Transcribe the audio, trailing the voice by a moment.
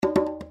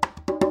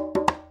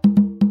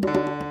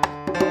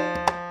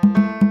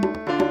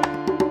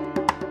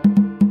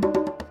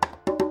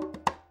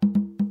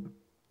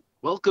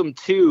Welcome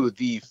to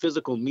the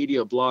Physical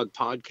Media Blog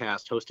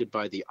podcast hosted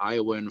by the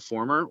Iowa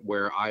Informer,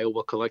 where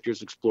Iowa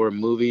collectors explore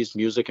movies,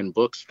 music, and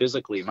books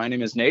physically. My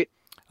name is Nate.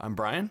 I'm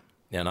Brian.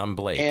 And I'm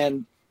Blake.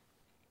 And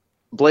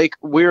Blake,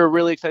 we're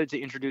really excited to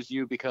introduce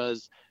you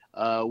because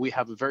we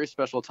have a very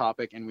special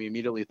topic, and we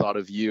immediately thought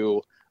of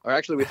you. Or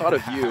actually, we thought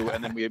of you,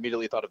 and then we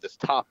immediately thought of this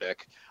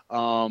topic.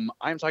 I'm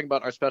talking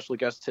about our special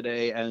guest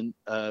today, and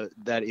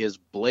that is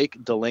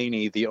Blake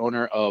Delaney, the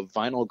owner of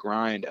Vinyl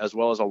Grind, as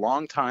well as a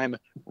longtime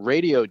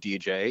radio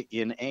DJ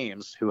in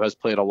Ames, who has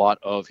played a lot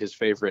of his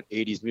favorite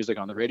 80s music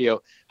on the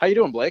radio. How you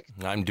doing, Blake?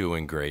 I'm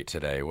doing great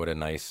today. What a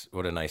nice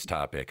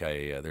topic.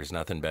 There's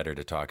nothing better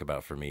to talk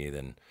about for me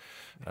than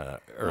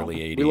early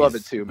 80s. We love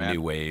it too, man.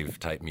 New wave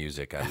type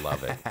music. I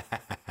love it.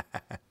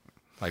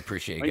 I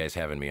appreciate you guys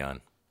having me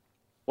on.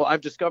 Well,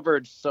 I've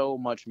discovered so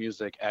much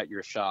music at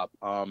your shop,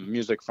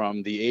 music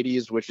from the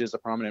 80s, which is a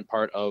prominent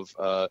part of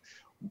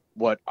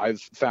what I've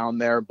found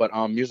there, but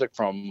music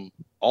from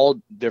all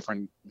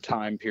different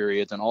time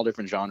periods and all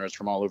different genres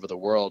from all over the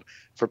world.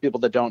 For people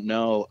that don't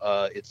know,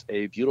 it's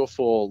a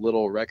beautiful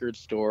little record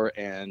store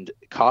and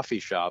coffee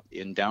shop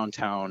in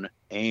downtown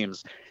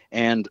Ames.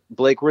 And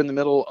Blake, we're in the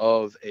middle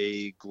of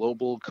a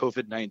global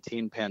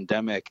COVID-19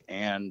 pandemic,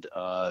 and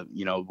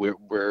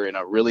we're in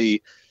a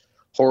really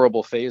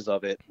horrible phase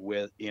of it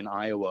in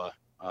Iowa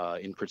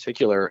in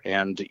particular,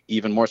 and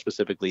even more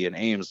specifically in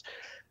Ames.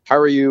 How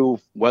are you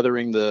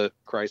weathering the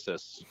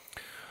crisis?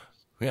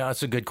 Yeah,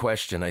 that's a good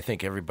question. I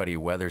think everybody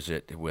weathers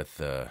it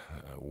with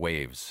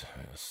waves.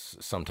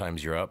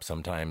 Sometimes you're up,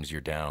 sometimes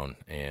you're down.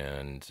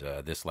 And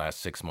this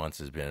last 6 months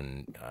has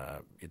been,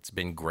 it's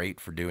been great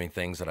for doing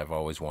things that I've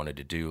always wanted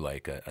to do,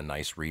 like a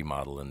nice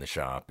remodel in the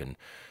shop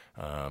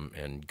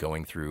and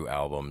going through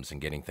albums and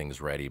getting things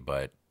ready.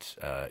 But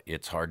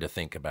it's hard to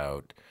think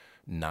about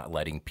not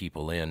letting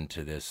people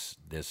into this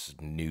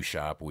new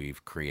shop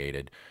we've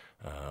created.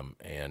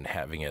 And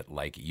having it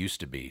like it used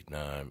to be.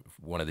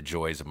 One of the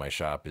joys of my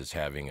shop is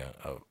having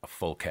a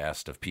full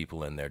cast of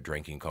people in there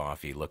drinking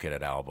coffee, looking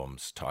at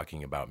albums,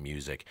 talking about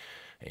music.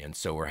 And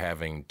so we're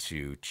having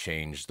to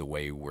change the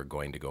way we're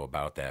going to go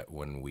about that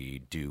when we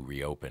do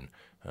reopen.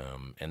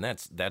 And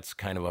that's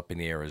kind of up in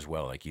the air as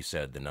well. Like you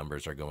said, the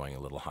numbers are going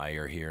a little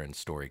higher here in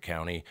Story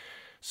County.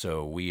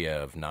 So we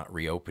have not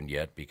reopened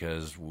yet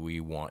because we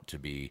want to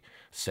be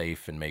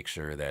safe and make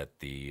sure that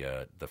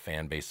the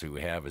fan base that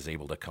we have is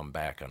able to come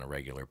back on a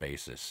regular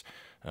basis.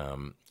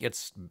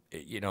 It's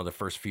the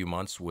first few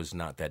months was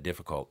not that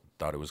difficult.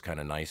 Thought it was kind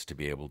of nice to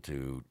be able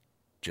to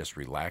just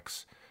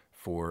relax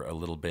for a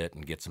little bit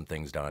and get some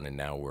things done. And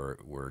now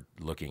we're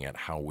looking at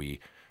how we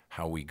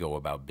go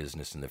about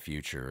business in the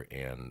future,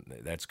 and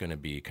that's going to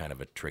be kind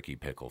of a tricky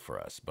pickle for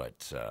us.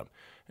 But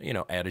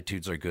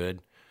attitudes are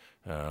good.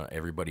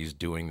 Everybody's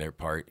doing their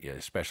part,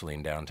 especially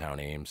in downtown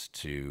Ames,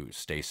 to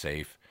stay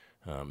safe.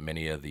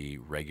 Many of the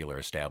regular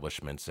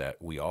establishments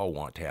that we all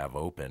want to have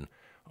open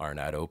are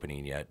not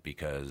opening yet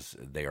because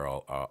they are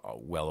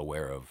all well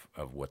aware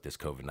of what this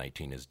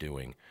COVID-19 is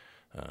doing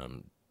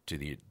to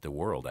the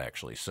world,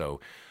 actually.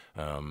 So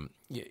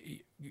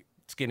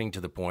it's getting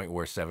to the point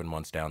where 7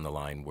 months down the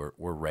line,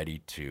 we're ready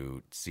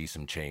to see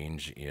some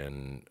change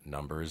in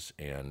numbers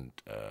and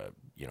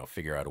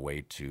figure out a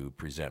way to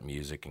present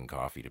music and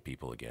coffee to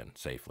people again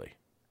safely.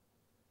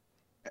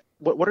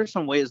 What are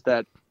some ways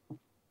that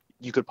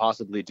you could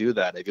possibly do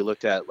that? Have you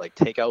looked at like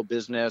takeout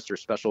business or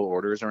special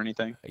orders or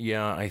anything?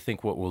 Yeah, I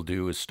think what we'll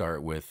do is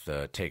start with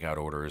takeout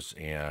orders,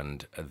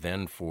 and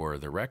then for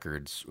the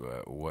records,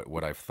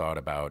 what I've thought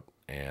about,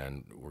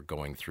 and we're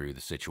going through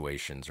the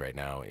situations right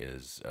now,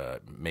 is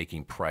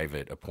making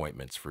private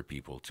appointments for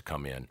people to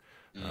come in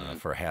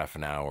for half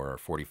an hour or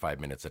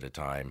 45 minutes at a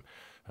time.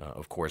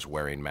 Of course,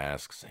 wearing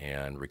masks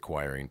and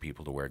requiring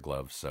people to wear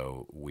gloves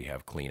so we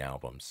have clean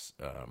albums.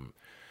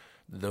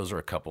 Those are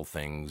a couple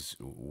things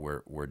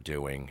we're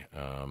doing.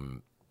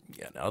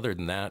 Other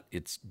than that,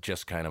 it's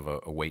just kind of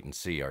a wait and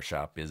see. Our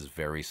shop is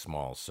very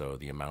small, so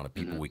the amount of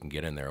people we can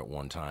get in there at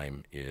one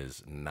time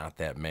is not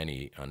that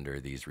many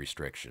under these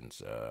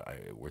restrictions.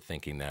 We're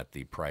thinking that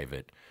the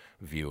private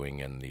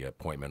viewing and the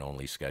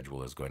appointment-only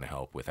schedule is going to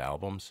help with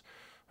albums.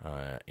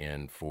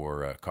 And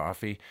for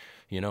coffee,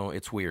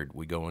 it's weird.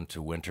 We go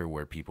into winter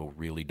where people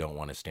really don't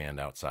want to stand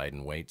outside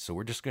and wait. So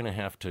we're just going to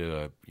have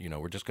to,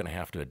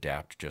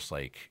 adapt just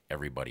like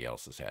everybody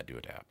else has had to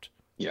adapt.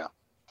 Yeah.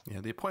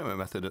 Yeah, the appointment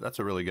method, that's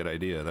a really good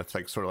idea. That's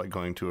like sort of like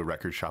going to a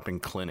record shopping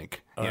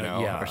clinic,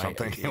 or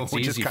something,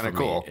 which is kind of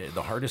cool.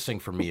 The hardest thing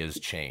for me is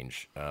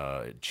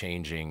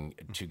changing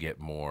to get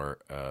more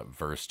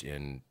versed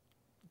in,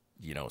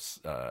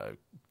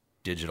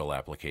 digital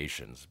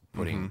applications,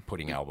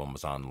 putting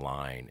albums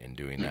online and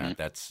doing that.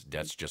 That's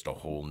just a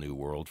whole new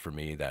world for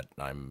me that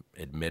I'm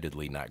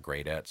admittedly not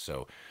great at.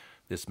 So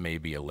this may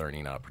be a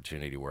learning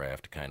opportunity where I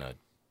have to kind of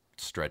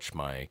stretch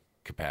my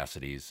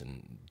capacities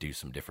and do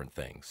some different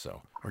things.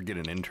 So or get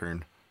an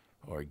intern.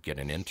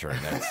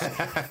 That's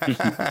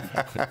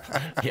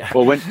yeah.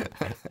 Well,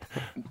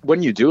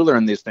 when you do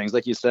learn these things,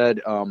 like you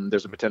said,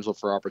 there's a potential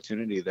for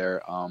opportunity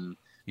there.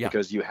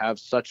 Because you have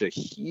such a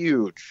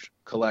huge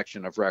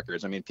collection of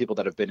records. I mean, people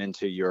that have been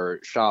into your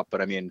shop,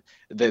 but I mean,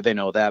 they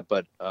know that.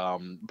 But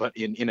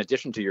in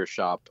addition to your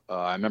shop,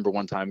 I remember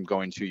one time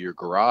going to your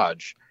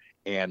garage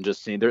and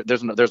just seeing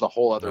there's a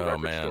whole other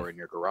record store in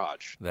your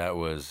garage. That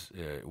was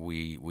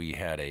we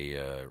had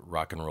a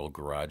rock and roll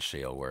garage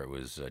sale where it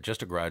was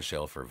just a garage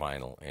sale for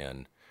vinyl,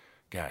 and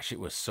gosh, it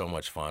was so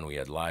much fun. We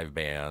had live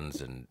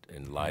bands and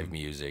live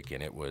music,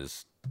 and it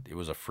was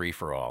a free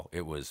for all.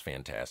 It was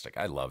fantastic.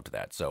 I loved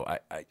that. So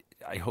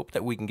I hope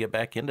that we can get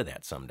back into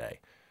that someday.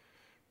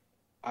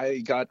 I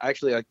got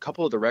actually a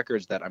couple of the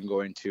records that I'm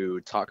going to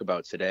talk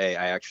about today.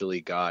 I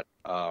actually got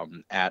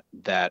at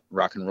that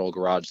rock and roll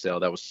garage sale.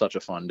 That was such a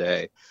fun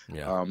day.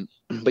 Yeah.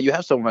 But you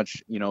have so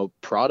much,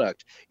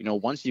 product,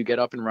 once you get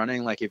up and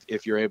running, like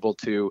if you're able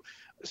to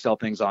sell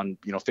things on,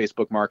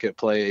 Facebook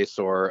Marketplace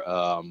or,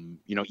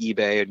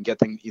 eBay and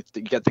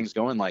get things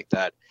going like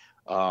that.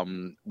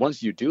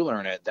 Once you do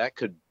learn it, that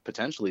could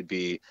potentially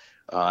be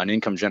an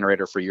income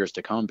generator for years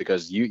to come,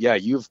 because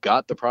you've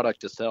got the product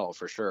to sell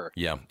for sure.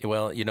 Yeah.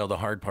 Well, the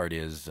hard part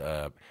is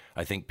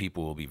I think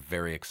people will be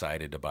very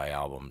excited to buy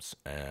albums,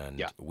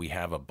 and we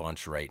have a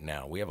bunch right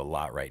now. We have a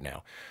lot right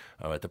now.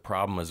 But the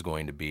problem is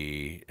going to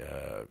be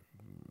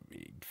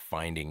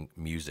finding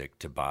music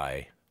to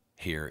buy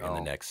here in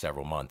the next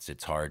several months.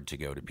 It's hard to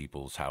go to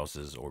people's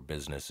houses or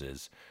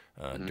businesses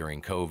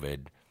during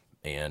COVID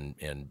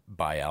and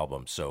buy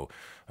albums. So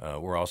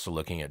we're also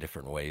looking at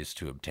different ways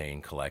to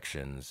obtain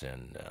collections,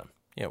 and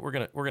we're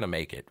gonna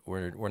make it.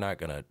 We're not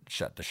gonna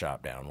shut the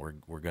shop down.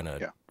 We're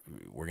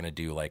gonna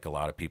do like a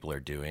lot of people are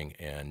doing,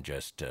 and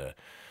just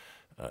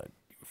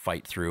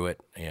fight through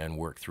it and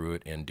work through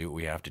it and do what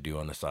we have to do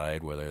on the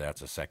side, whether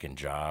that's a second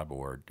job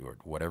or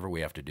whatever we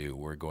have to do.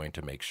 We're going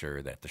to make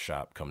sure that the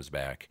shop comes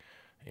back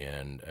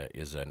and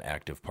is an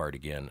active part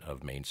again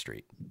of Main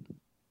Street.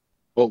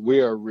 Well,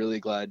 we are really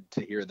glad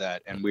to hear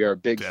that, and we are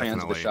big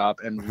fans of the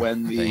shop. And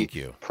when the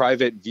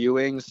private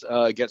viewings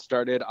get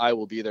started, I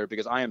will be there,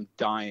 because I am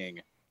dying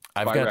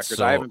to buy records.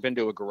 I haven't been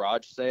to a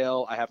garage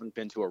sale. I haven't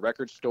been to a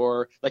record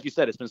store. Like you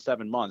said, it's been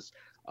 7 months.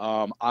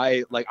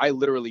 I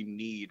literally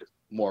need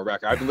more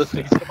records. I've been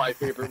listening to my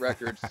favorite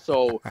records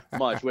so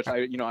much, which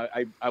I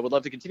would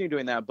love to continue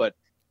doing that, but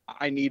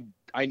I need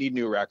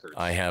new records.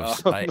 I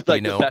have,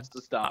 that's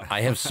the stop.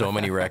 I have so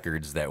many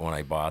records that when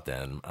I bought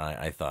them,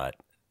 I thought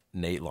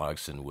Nate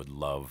Logsdon would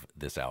love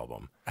this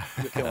album,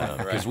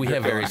 because we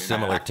have very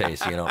similar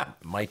tastes.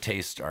 My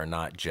tastes are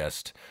not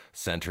just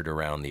centered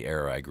around the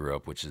era I grew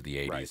up, which is the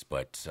 80s,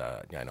 but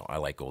I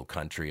like old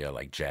country, I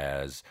like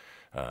jazz,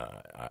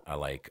 I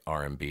like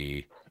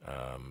R&B.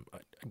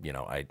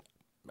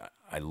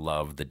 I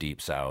love the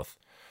Deep South,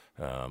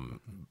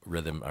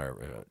 rhythm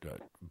or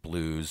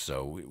blues.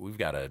 So we've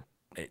got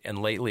and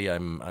lately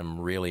I'm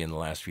really, in the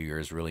last few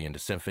years, really into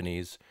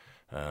symphonies.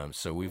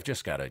 So we've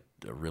just got a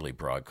really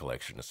broad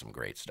collection of some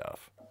great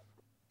stuff.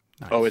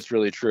 Nice. Oh, it's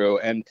really true.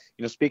 And,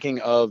 speaking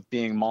of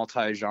being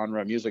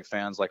multi-genre music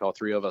fans, like all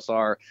three of us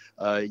are,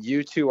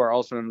 you two are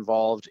also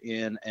involved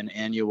in an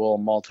annual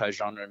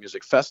multi-genre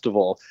music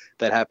festival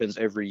that happens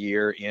every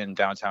year in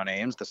downtown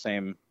Ames, the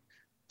same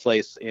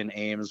place in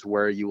Ames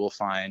where you will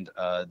find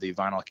the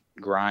Vinyl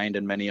Grind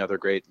and many other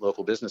great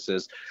local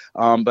businesses.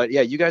 But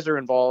yeah, you guys are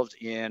involved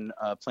in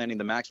planning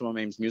the Maximum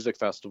Ames Music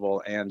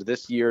Festival, and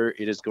this year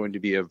it is going to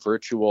be a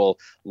virtual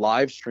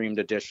live streamed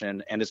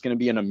edition, and it's going to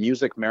be in a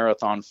music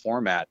marathon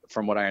format,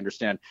 from what I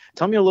understand.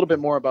 Tell me a little bit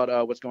more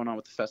about what's going on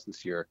with the fest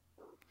this year.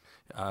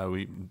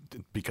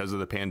 Because of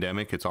the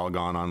pandemic, it's all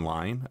gone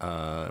online.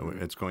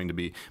 It's going to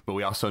be, but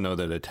we also know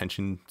that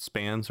attention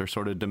spans are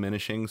sort of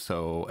diminishing.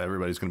 So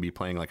everybody's going to be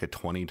playing like a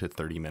 20 to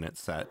 30 minute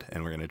set,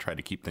 and we're going to try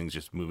to keep things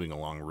just moving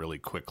along really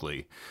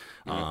quickly.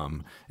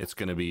 It's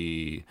going to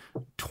be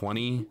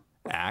 20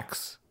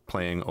 acts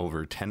playing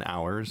over 10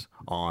 hours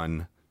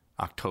on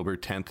October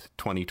 10th,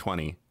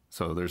 2020.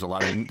 So there's a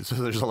lot of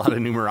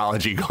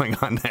numerology going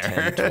on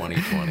there. 10, 20,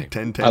 20.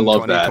 10, 10, I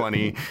love 20,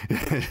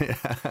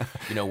 that.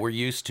 20. We're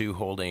used to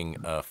holding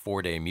a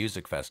 4-day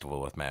music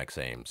festival with Max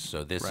Ames.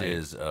 So this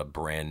is a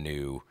brand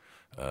new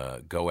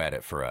go at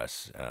it for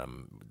us.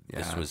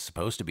 This was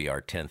supposed to be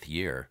our 10th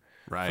year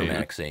for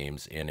Max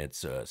Ames, and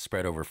it's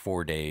spread over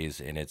 4 days,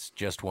 and it's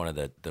just one of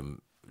the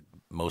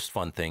most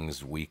fun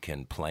things we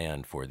can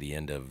plan for the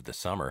end of the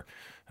summer.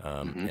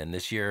 And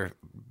this year,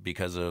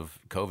 because of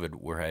COVID,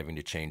 we're having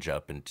to change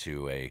up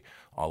into a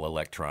all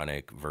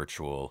electronic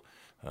virtual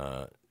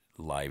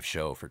live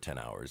show for 10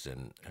 hours.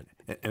 And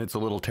it's a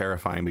little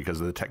terrifying because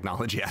of the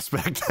technology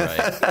aspect.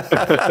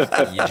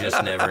 Right. You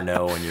just never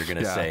know when you're going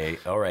to say,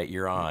 all right,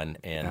 you're on,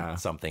 and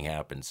something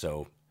happens.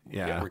 So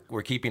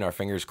we're keeping our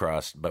fingers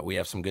crossed, but we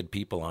have some good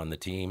people on the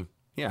team.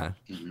 Yeah.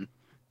 Mm-hmm.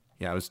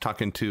 Yeah, I was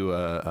talking to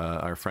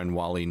our friend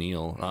Wally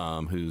Neal,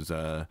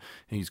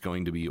 he's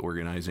going to be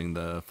organizing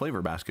the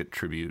Flavor Basket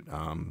tribute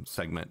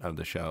segment of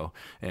the show,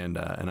 and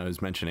I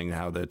was mentioning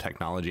how the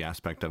technology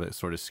aspect of it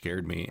sort of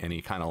scared me, and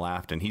he kind of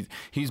laughed, and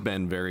he's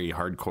been very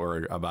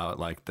hardcore about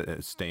like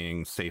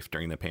staying safe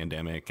during the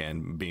pandemic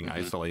and being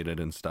isolated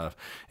and stuff,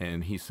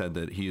 and he said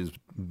that he has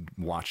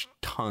watched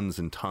tons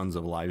and tons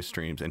of live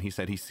streams, and he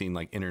said he's seen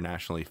like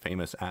internationally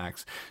famous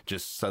acts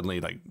just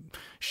suddenly like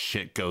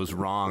shit goes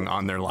wrong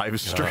on their live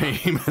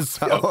stream.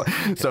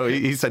 So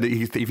he said that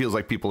he feels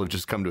like people have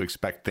just come to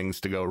expect things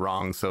to go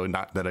wrong, so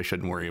not that I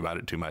shouldn't worry about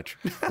it too much.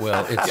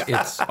 Well,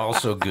 it's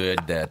also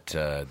good that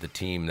the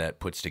team that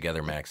puts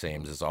together Max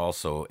Ames is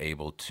also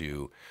able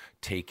to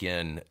take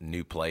in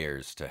new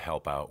players to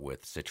help out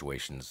with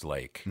situations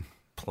like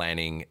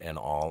planning an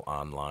all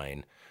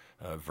online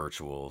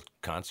virtual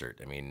concert.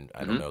 I mean,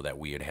 I don't know that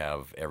we would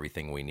have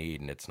everything we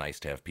need, and it's nice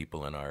to have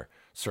people in our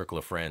circle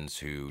of friends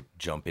who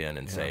jump in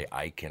and say,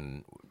 I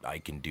can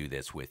do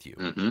this with you.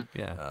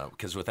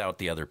 Because without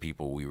the other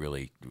people,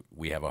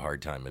 we have a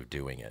hard time of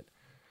doing it.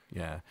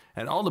 Yeah,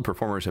 and all the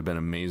performers have been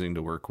amazing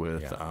to work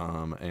with,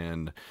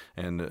 and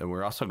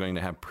we're also going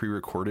to have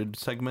pre-recorded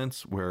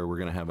segments where we're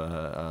going to have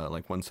a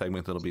like one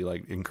segment that'll be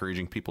like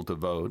encouraging people to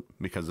vote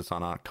because it's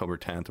on October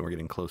 10th and we're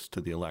getting close to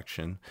the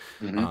election,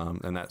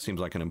 and that seems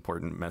like an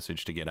important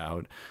message to get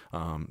out.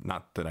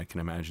 Not that I can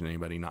imagine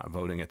anybody not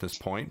voting at this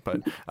point,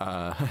 but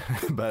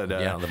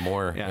the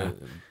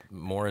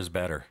more is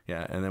better.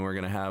 Yeah, and then we're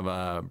going to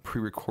have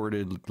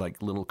pre-recorded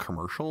like little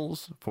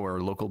commercials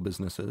for local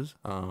businesses,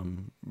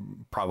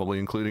 probably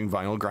including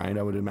Vinyl Grind,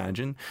 I would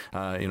imagine,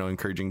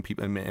 encouraging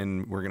people.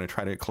 And we're going to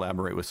try to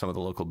collaborate with some of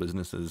the local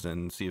businesses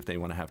and see if they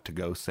want to have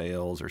to-go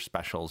sales or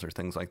specials or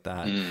things like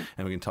that.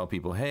 And we can tell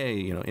people,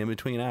 hey, in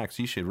between acts,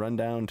 you should run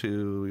down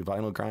to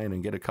Vinyl Grind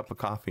and get a cup of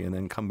coffee and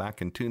then come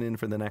back and tune in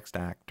for the next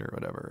act or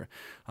whatever.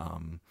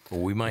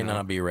 Well, we might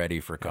not be ready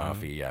for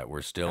coffee yet.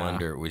 We're still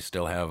we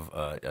still have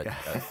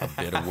a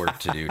bit of work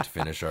to do to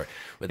finish our.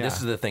 But this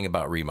is the thing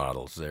about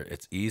remodels.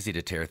 It's easy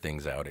to tear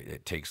things out.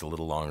 It takes a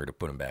little longer to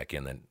put them back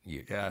in than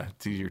you. Yeah,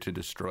 it's easier to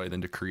destroy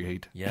than to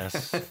create.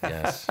 Yes.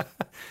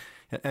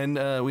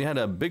 And we had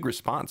a big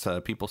response.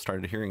 People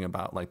started hearing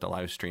about like the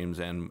live streams,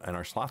 and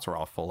our slots were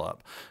all full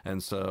up.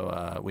 And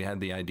so we had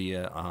the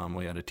idea.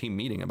 We had a team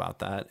meeting about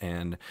that,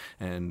 and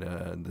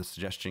the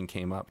suggestion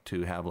came up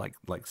to have like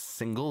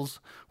singles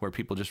where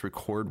people just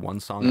record one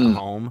song at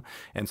home.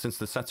 And since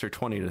the sets are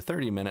 20 to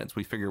 30 minutes,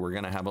 we figure we're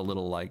gonna have a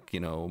little like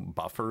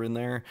buffer in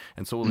there,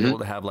 and so we'll be able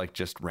to have like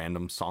just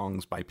random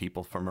songs by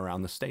people from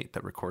around the state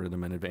that recorded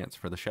them in advance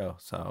for the show.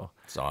 So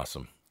it's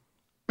awesome.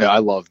 Yeah, I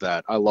love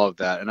that.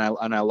 And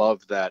I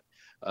love that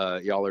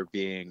y'all are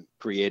being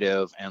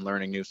creative and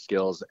learning new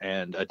skills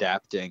and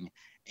adapting,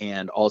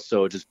 and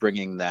also just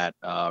bringing that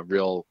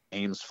real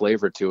Ames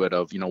flavor to it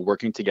of,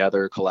 working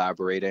together,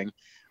 collaborating.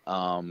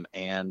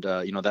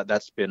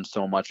 That's been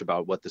so much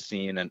about what the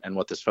scene and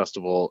what this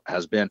festival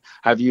has been.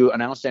 Have you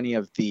announced any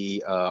of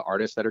the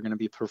artists that are going to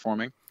be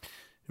performing?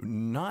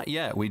 Not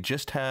yet. We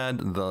just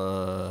had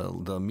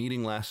the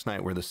meeting last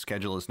night where the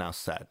schedule is now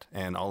set,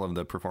 and all of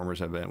the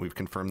performers we've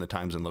confirmed the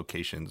times and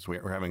locations.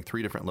 We're having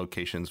 3 different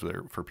locations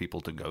for people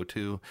to go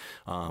to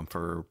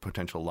for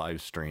potential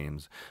live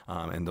streams,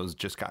 and those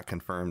just got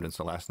confirmed. And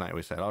so last night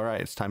we said, all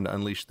right, it's time to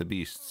unleash the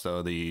beast.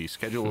 So the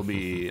schedule will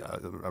be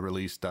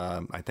released,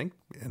 I think,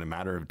 in a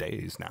matter of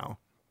days now.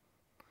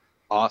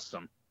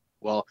 Awesome.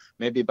 Well,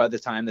 maybe by the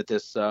time that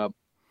this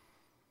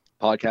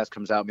podcast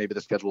comes out, maybe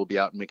the schedule will be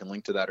out and we can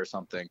link to that or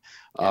something.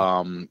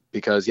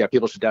 Because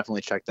people should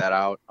definitely check that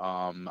out.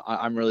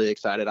 I'm really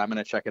excited. I'm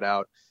going to check it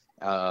out.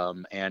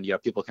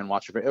 People can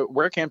watch it.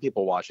 Where can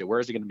people watch it?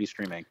 Where is it going to be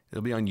streaming?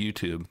 It'll be on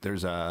YouTube.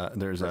 There's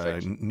a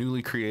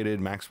newly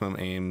created Maximum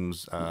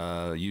Ames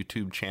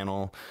YouTube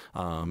channel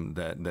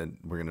that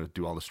we're going to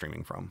do all the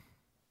streaming from.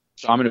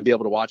 So I'm going to be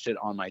able to watch it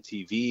on my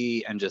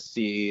TV and just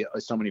see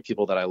so many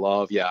people that I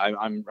love. Yeah,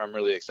 I'm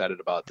really excited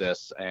about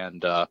this.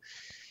 And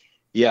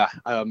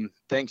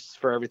thanks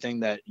for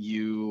everything that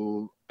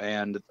you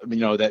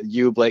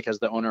Blake, as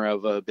the owner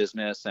of a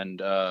business, and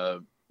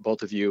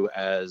both of you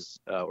as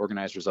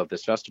organizers of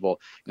this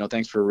festival,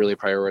 thanks for really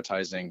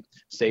prioritizing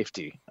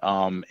safety,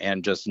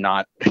 and just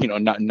not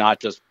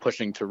just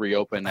pushing to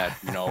reopen at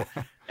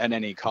at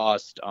any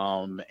cost.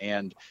 You're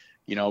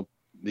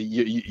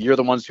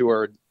the ones who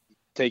are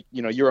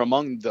you're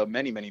among the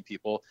many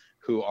people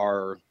who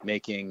are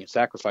making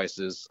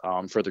sacrifices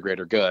for the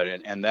greater good,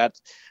 and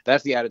that's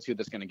the attitude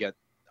that's going to get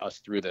us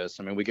through this.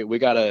 I mean, we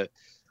gotta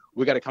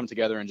come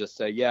together and just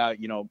say,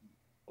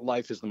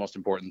 life is the most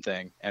important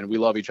thing, and we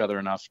love each other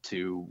enough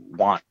to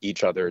want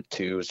each other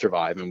to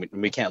survive, and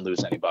we can't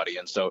lose anybody.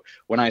 And so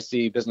when I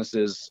see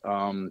businesses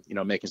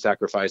making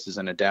sacrifices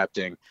and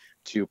adapting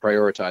to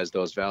prioritize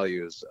those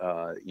values,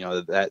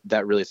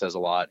 that really says a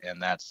lot, and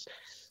that's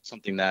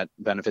something that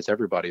benefits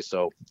everybody.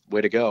 So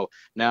way to go.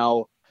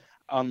 Now,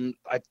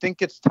 I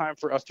think it's time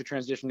for us to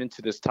transition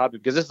into this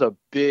topic, because this is a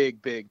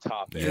big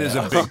topic. It is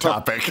a big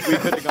topic. We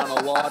could have gone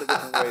a lot of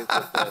different ways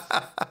with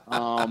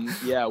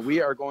this.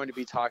 We are going to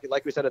be talking,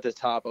 like we said at the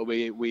top, when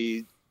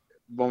we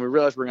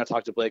realized we were going to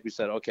talk to Blake, we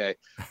said, okay,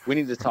 we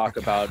need to talk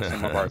about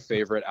some of our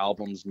favorite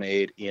albums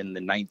made in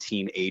the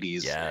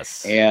 1980s.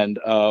 Yes. And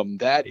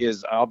that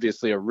is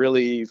obviously a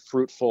really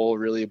fruitful,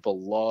 really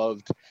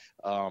beloved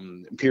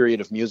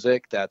period of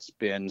music that's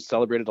been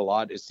celebrated a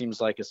lot. It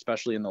seems like,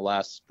 especially in the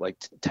last like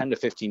 10 to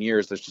 15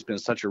 years, there's just been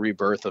such a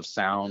rebirth of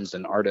sounds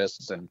and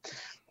artists. And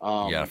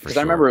Yeah, for because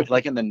sure. I remember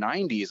like in the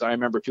 90s, I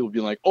remember people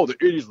being like, oh, the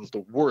 80s was the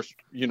worst,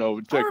 decade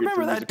remember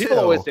for that music. People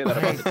too. always say that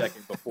about the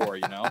decade before,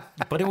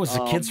 But it was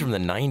the kids from the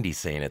 90s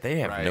saying it. They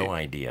have no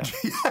idea.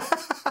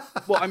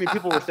 Well, I mean,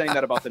 people were saying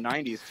that about the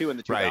 90s too, in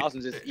the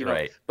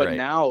 2000s, but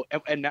now,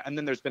 and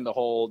then there's been a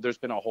whole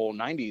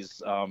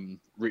 90s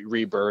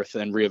rebirth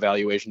and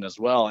reevaluation as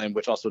well, and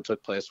which also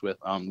took place with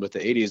the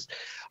 80s.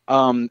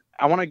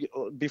 I want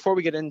to, before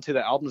we get into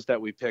the albums that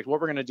we picked,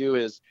 what we're going to do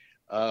is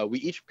we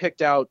each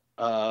picked out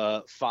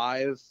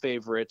 5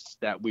 favorites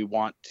that we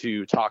want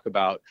to talk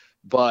about,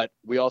 but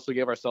we also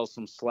gave ourselves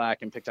some slack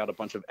and picked out a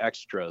bunch of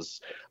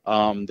extras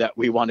that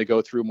we want to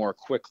go through more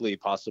quickly,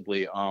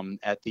 possibly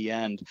at the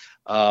end.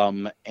 I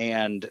want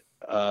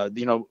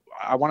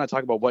to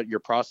talk about what your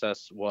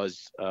process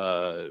was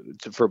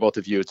for both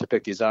of you to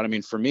pick these out. I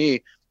mean, for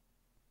me,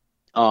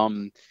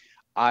 I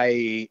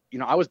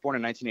was born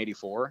in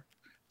 1984.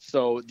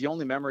 So the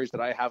only memories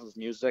that I have of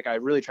music, I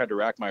really tried to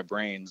rack my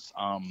brains.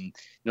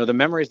 The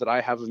memories that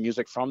I have of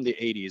music from the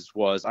 80s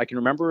was, I can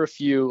remember a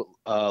few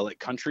like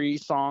country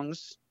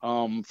songs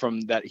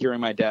from that, hearing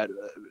my dad,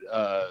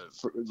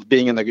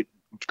 being in the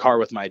car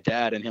with my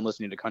dad and him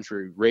listening to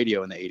country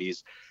radio in the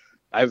 80s.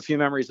 I have a few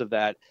memories of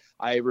that.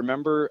 I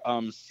remember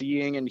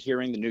seeing and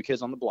hearing the New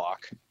Kids on the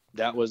Block.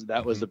 That was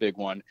a big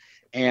one.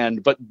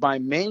 But my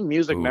main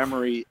music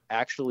memory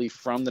actually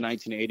from the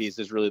 1980s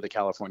is really the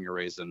California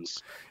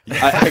Raisins.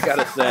 I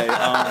gotta say,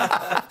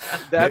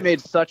 that made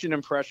such an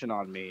impression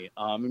on me.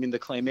 I mean, the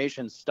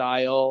claymation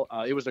style,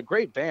 it was a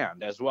great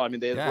band as well. I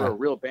mean, they were a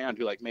real band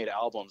who like made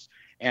albums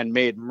and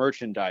made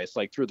merchandise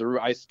like through the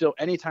roof.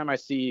 Anytime I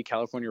see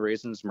California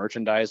Raisins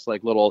merchandise,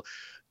 like little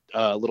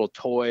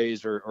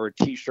toys or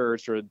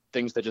t-shirts or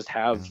things that just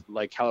have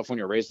like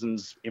California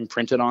Raisins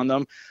imprinted on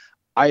them,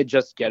 I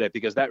just get it,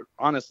 because that's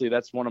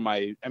one of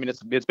my, I mean,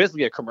 it's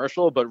basically a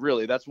commercial, but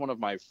really that's one of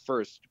my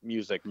first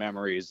music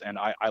memories. And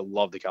I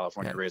love the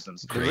California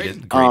Raisins.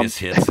 Greatest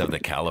hits of the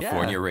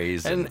California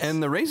Raisins.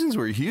 And the Raisins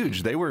were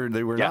huge. They were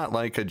not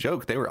like a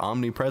joke. They were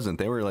omnipresent.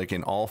 They were like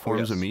in all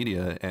forms of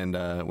media. And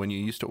when you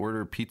used to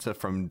order pizza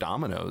from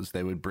Domino's,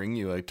 they would bring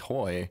you a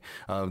toy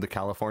of the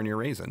California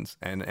Raisins.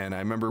 And I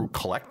remember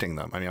collecting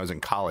them. I mean, I was in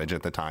college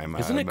at the time.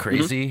 Isn't it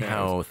crazy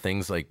how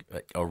things like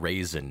a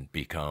raisin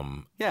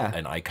become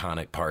an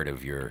iconic part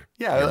of your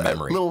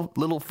memory?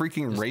 Little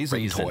freaking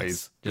raisin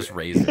toys. Just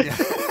raisins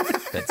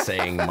that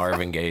sang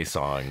Marvin Gaye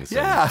songs.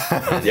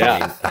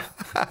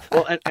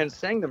 Well, and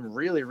sang them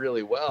really,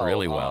 really well.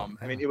 Really well.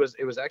 I mean, it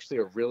was actually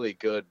a really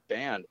good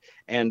band.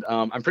 And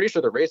I'm pretty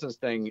sure the Raisins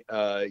thing,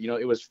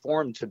 it was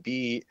formed to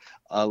be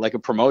like a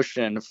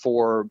promotion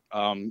for,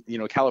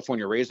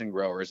 California raisin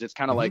growers. It's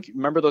kind of like,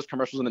 remember those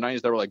commercials in the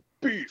 90s that were like,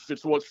 beef,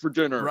 it's what's for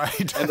dinner.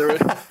 Right. And there,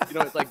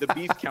 it's like the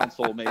Beef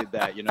Council made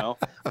that,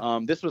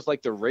 this was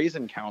like the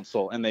Raisin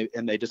Council, and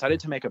they decided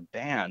to make a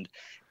band.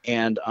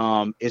 And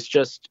it's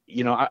just,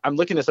 I'm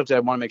looking this up because I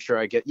want to make sure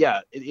I get,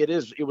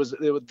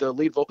 the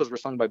lead vocals were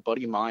sung by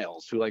Buddy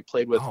Miles, who like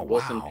played with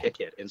Wilson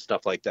Pickett and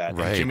stuff like that.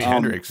 Right. Jimi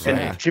Hendrix.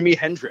 And Jimi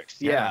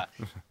Hendrix. Yeah.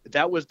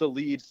 That was the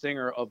lead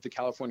singer of the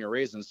California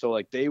Raisins. So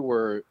like they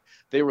were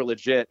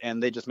legit,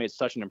 and they just made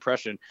such an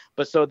impression.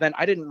 But so then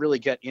I didn't really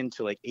get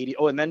into like 80.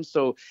 Oh, and then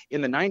so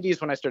in the 90s,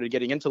 when I started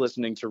getting into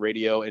listening to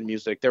radio and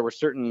music, there were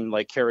certain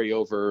like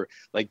carryover,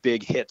 like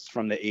big hits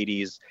from the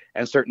 80s,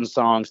 and certain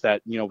songs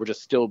that, were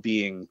just still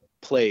being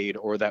played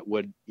or that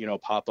would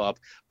pop up.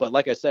 But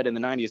like I said, in the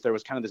 90s there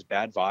was kind of this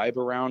bad vibe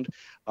around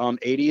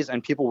 80s,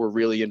 and people were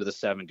really into the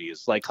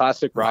 70s, like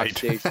classic rock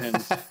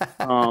stations.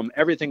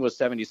 Everything was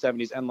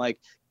 70s, and like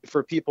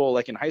for people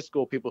like in high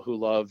school, people who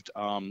loved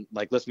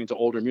like listening to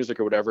older music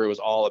or whatever, it was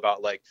all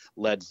about like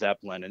Led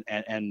Zeppelin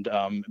and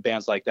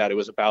bands like that. It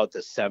was about the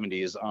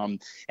 70s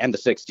and the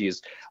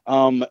 60s.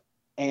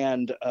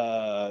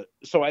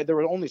 So there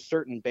were only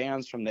certain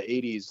bands from the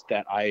 80s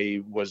that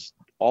I was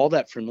all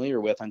that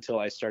familiar with until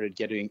I started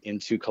getting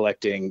into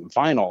collecting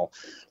vinyl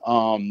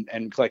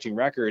and collecting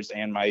records,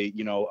 and my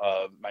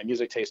my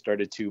music taste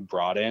started to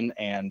broaden.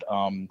 And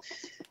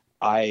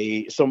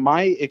so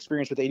my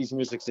experience with 80s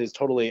music is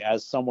totally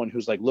as someone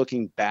who's like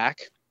looking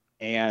back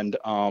and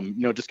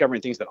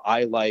discovering things that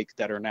I like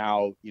that are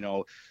now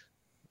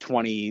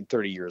 20,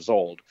 30 years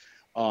old,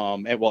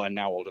 and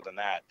now older than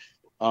that.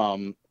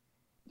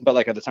 But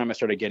like at the time I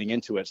started getting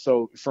into it.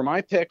 So for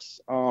my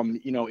picks,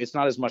 it's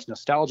not as much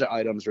nostalgia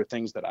items or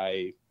things that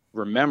I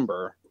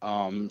remember.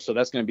 So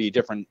that's going to be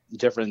different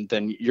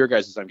than your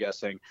guys's, I'm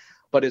guessing.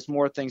 But it's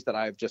more things that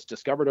I've just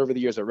discovered over the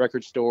years at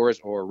record stores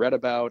or read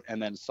about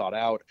and then sought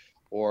out,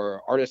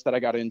 or artists that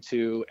I got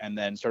into and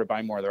then started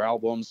buying more of their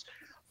albums.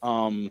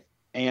 And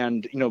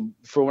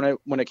for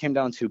when it came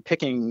down to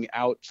picking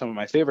out some of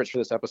my favorites for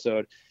this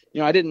episode,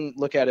 I didn't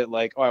look at it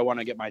like, oh, I want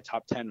to get my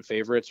top 10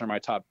 favorites or my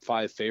top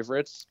 5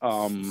 favorites.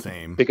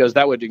 Same. Because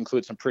that would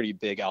include some pretty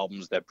big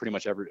albums that pretty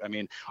much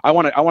I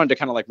wanted to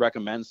kind of like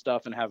recommend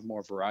stuff and have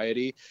more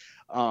variety.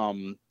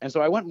 And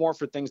so I went more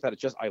for things that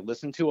I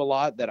listen to a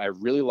lot, that I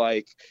really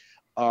like,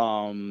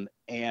 and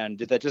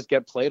that just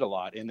get played a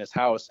lot in this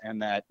house,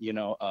 and that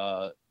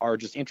are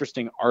just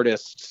interesting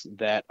artists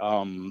that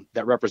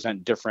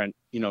represent different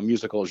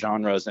musical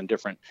genres and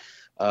different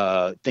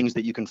things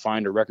that you can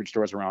find at record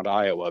stores around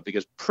Iowa,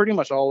 because pretty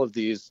much all of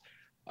these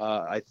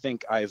I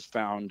think I've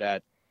found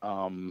at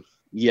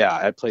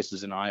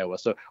places in Iowa.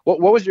 So what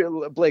was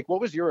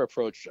your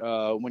approach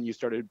when you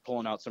started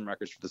pulling out some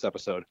records for this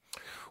episode?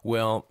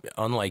 Well,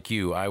 unlike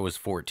you, I was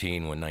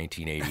 14 when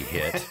 1980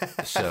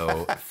 hit.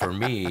 So for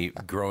me,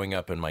 growing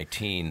up in my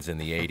teens in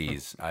the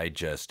 80s, I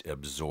just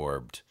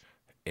absorbed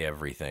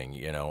everything.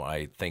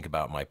 I think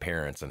about my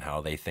parents and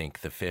how they think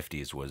the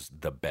 50s was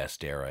the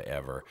best era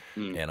ever.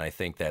 And I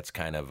think that's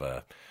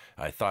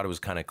I thought it was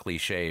kind of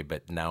cliche,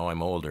 but now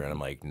I'm older and I'm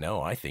like,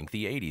 no, I think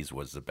the 80s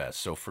was the best.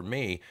 So for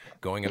me,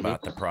 going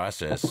about the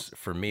process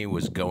for me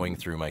was going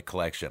through my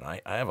collection.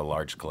 I have a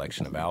large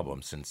collection of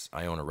albums. Since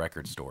I own a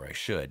record store, I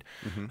should.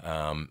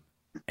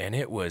 And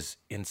it was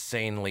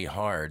insanely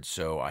hard.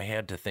 So I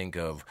had to think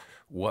of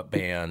what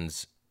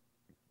bands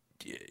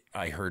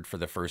I heard for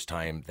the first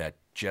time that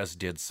just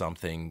did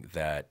something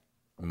that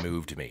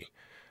moved me.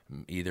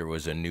 Either it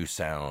was a new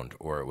sound,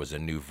 or it was a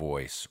new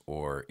voice,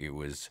 or it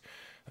was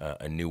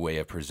a new way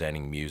of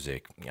presenting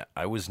music.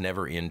 I was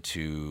never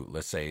into,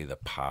 let's say, the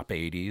pop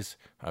 80s.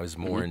 I was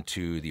more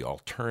into the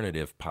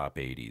alternative pop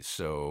 80s.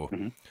 So,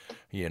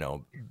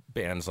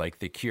 bands like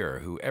The Cure,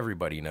 who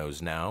everybody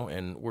knows now,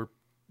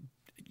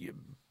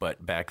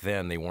 but back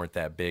then they weren't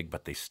that big,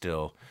 but they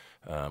still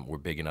were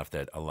big enough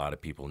that a lot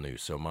of people knew.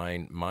 So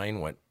mine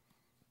went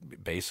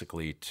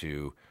basically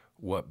to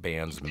what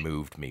bands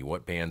moved me,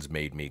 what bands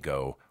made me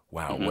go,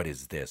 wow, what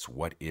is this?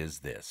 What is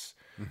this?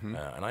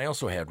 And I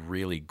also had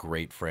really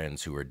great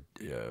friends who were,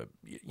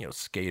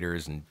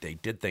 skaters, and they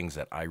did things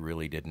that I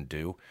really didn't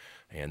do,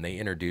 and they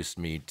introduced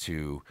me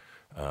to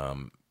a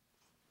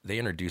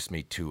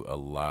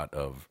lot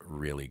of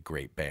really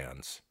great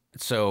bands.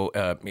 So,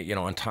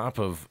 on top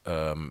of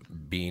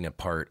being a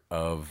part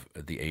of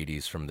the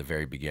 80s from the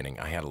very beginning,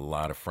 I had a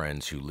lot of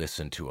friends who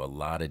listened to a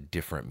lot of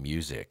different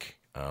music.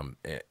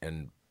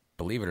 And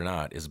believe it or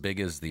not, as big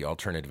as the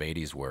alternative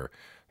 80s were,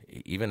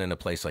 even in a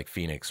place like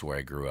Phoenix where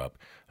I grew up,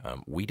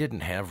 we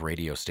didn't have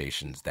radio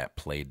stations that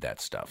played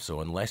that stuff. So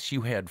unless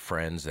you had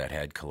friends that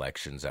had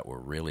collections that were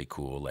really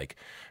cool, like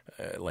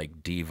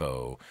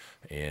Devo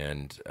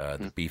and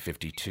the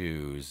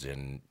B-52s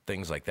and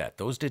things like that,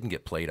 those didn't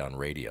get played on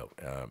radio.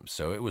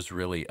 So it was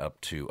really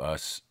up to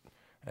us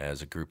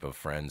as a group of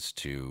friends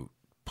to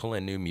pull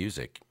in new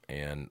music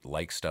and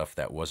like stuff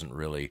that wasn't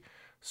really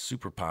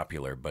super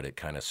popular, but it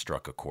kind of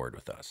struck a chord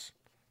with us.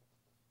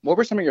 What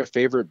were some of your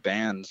favorite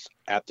bands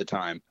at the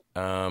time?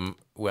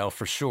 Well,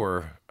 for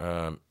sure,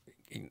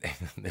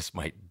 this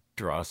might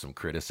draw some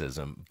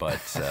criticism, but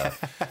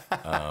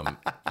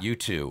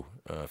U2.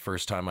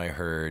 First time I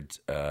heard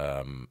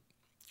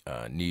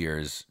New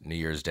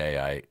Year's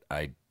Day,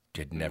 I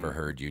had never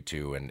heard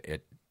U2, and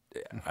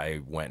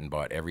I went and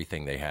bought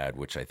everything they had,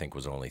 which I think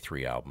was only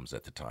 3 albums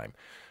at the time.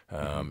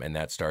 And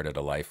that started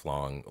a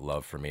lifelong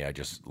love for me. I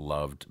just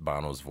loved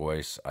Bono's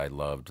voice. I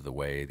loved the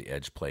way the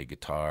Edge played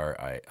guitar.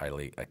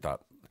 I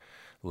thought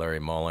Larry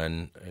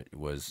Mullen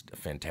was a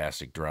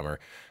fantastic drummer.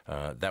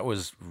 That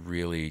was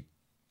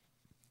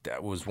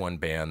one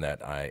band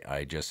that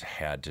I just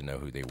had to know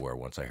who they were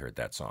once I heard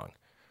that song.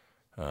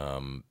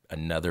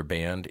 Another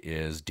band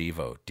is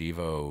Devo.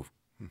 Devo,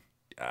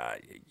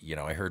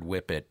 I heard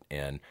Whip It,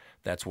 and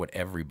that's what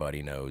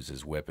everybody knows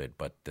is Whip It,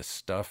 but the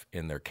stuff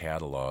in their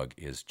catalog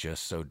is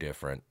just so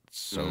different,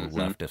 so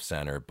left of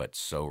center, but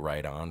so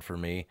right on for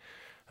me.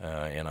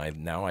 And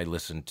I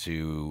listen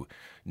to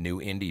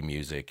new indie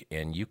music,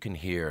 and you can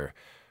hear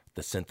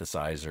the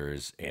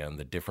synthesizers and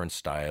the different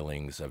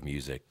stylings of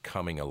music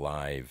coming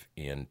alive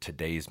in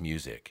today's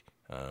music.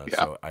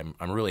 So I'm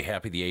really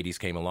happy the 80s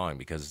came along,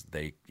 because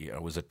it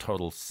was a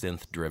total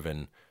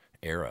synth-driven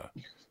era.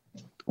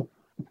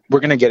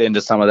 We're going to get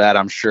into some of that,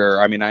 I'm sure.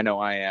 I mean, I know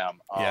I am.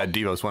 Yeah,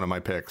 Devo's one of my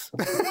picks.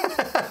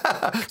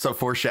 So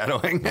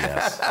foreshadowing.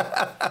 Yes.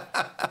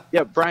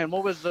 Yeah, Brian,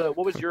 what was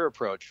your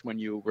approach when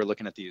you were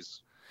looking at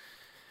these?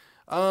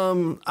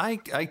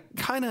 I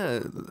kind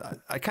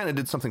of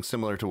did something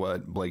similar to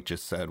what Blake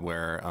just said,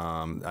 where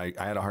I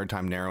had a hard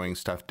time narrowing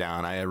stuff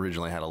down. I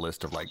originally had a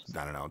list of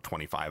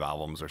 25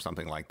 albums or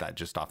something like that,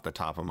 just off the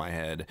top of my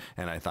head,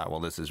 and I thought, well,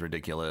 this is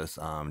ridiculous.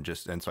 And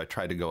so I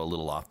tried to go a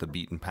little off the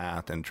beaten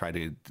path and try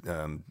to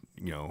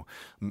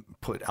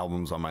put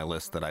albums on my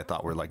list that I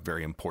thought were like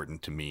very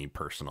important to me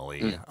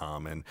personally,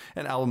 and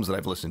albums that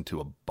I've listened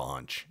to a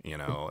bunch,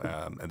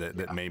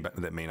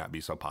 that may not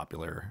be so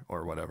popular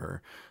or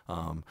whatever.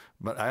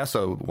 But I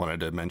also wanted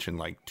to mention,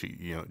 like, to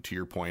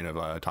your point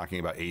of talking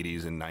about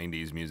 80s and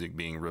 90s music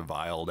being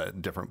reviled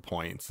at different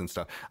points and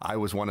stuff. I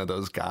was one of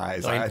those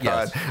guys. I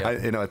thought,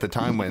 at the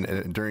time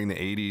when during the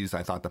 80s,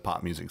 I thought the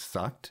pop music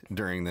sucked.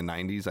 During the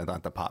 90s, I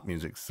thought the pop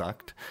music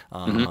sucked.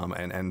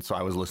 And so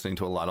I was listening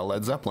to a lot of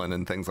Led Zeppelin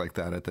and things like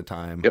that at the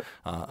time,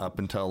 up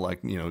until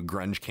like,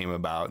 grunge came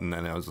about. And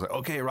then I was like,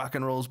 okay, rock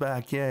and roll's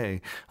back.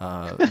 Yay.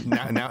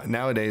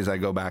 Nowadays I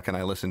go back and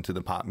I listen to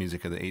the pop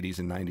music of the 80s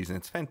and 90s, and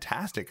it's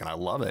fantastic. And I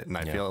love it. And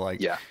I feel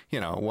like,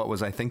 what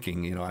was I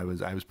thinking? I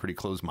was pretty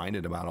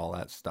closed-minded about all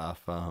that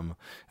stuff.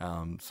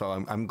 So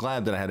I'm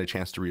glad that I had a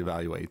chance to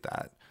reevaluate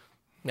that.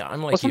 Yeah,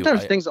 I'm like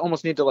sometimes things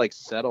almost need to like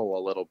settle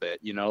a little bit,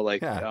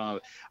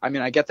 I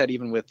mean, I get that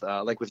even with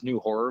with new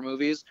horror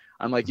movies.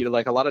 I'm like,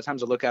 like a lot of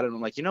times I look at it and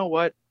I'm like, you know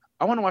what?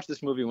 I want to watch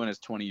this movie when it's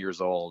 20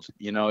 years old.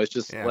 It's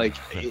just like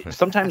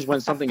sometimes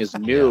when something is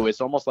new, it's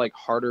almost like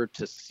harder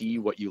to see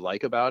what you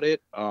like about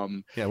it.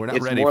 We're not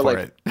ready for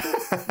it.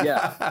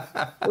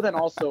 Well, then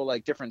also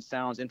like different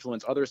sounds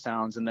influence other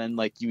sounds, and then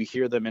like you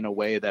hear them in a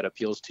way that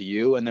appeals to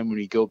you, and then when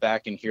you go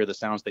back and hear the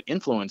sounds that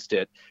influenced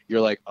it, you're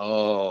like,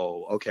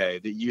 oh,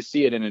 okay. You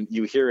see it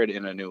you hear it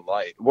in a new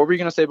light. What were you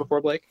gonna say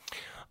before, Blake?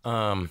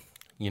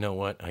 You know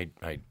what?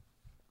 I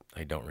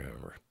don't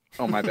remember.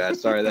 Oh, my bad.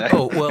 Sorry.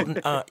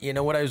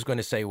 What I was going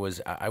to say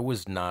was I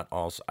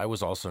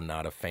was also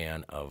not a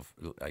fan of,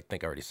 I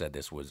think I already said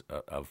this, was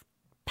of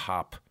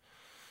pop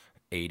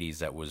 80s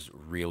that was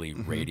really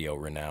radio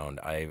renowned.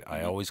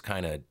 I always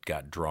kind of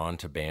got drawn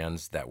to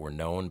bands that were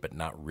known but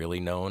not really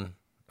known.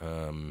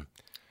 And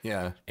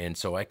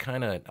so I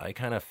kind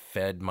of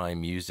fed my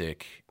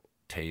music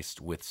taste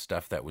with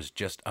stuff that was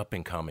just up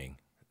and coming,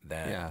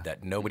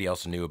 that nobody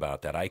else knew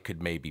about, that I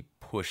could maybe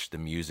push the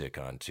music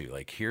onto.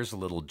 Like, here's a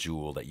little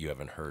jewel that you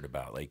haven't heard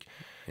about. Like,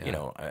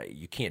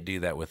 you can't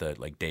do that with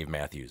like Dave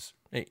Matthews.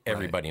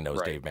 Everybody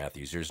knows Dave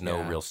Matthews. There's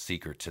no real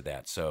secret to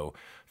that. So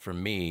for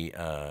me,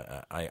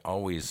 I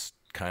always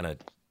kind of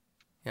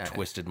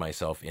twisted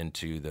myself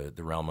into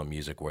the realm of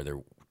music where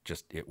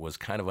it was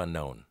kind of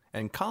unknown.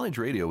 And college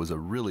radio was a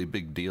really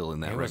big deal in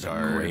that regard. It was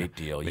a great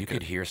deal. You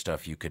could hear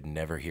stuff you could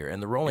never hear.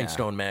 And the Rolling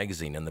Stone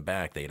magazine in the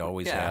back, they'd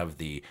always have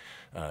the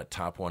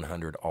top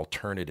 100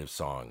 alternative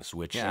songs,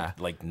 which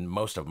like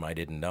most of them I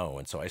didn't know.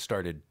 And so I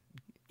started.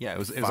 Yeah, it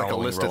was like a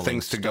list of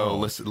things to go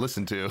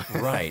listen to.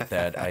 Right.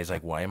 That I was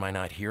like, why am I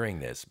not hearing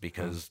this?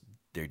 Because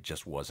there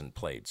just wasn't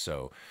played.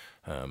 So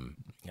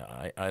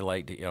I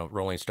liked,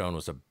 Rolling Stone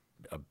was a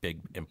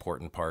big,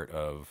 important part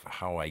of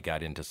how I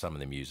got into some of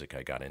the music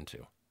I got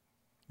into.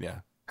 Yeah.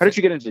 How did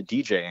you get into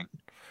DJing?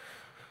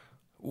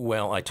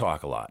 Well, I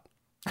talk a lot.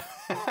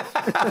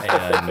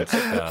 And,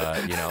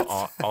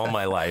 all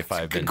my life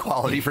I've been... Good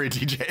quality for a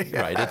DJ.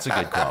 Right, it's a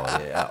good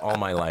quality. All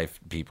my life,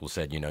 people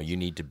said, you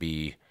need to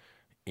be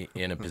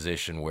in a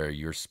position where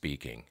you're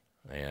speaking.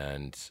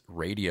 And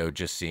radio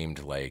just seemed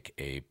like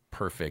a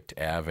perfect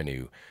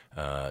avenue.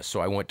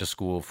 So I went to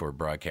school for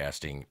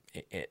broadcasting.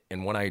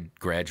 And when I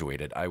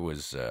graduated, I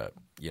was...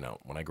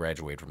 when I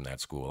graduated from that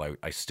school,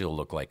 I still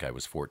looked like I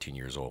was 14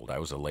 years old. I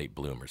was a late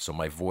bloomer. So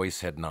my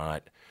voice had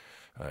not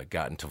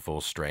gotten to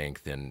full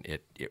strength, and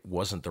it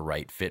wasn't the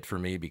right fit for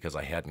me because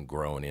I hadn't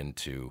grown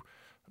into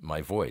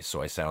my voice.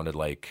 So I sounded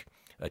like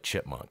a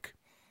chipmunk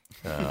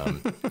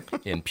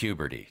in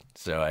puberty.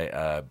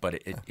 So but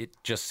it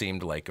just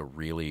seemed like a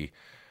really...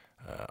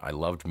 I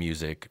loved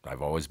music.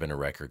 I've always been a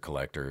record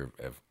collector.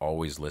 I've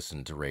always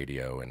listened to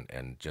radio,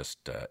 and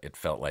just it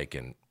felt like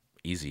an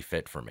easy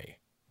fit for me.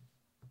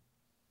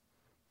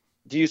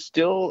 Do you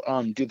still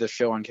do the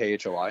show on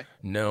KHOI?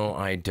 No,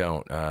 I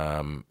don't.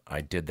 I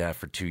did that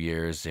for 2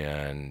 years,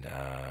 and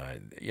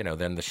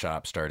then the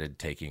shop started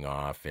taking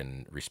off,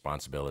 and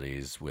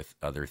responsibilities with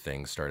other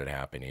things started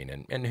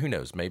happening. And who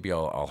knows? Maybe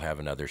I'll have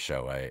another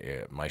show.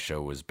 My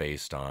show was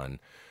based on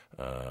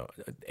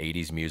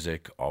 80s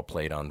music, all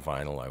played on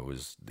vinyl. I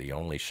was the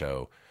only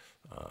show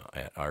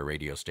at our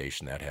radio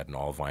station that had an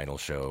all vinyl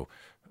show.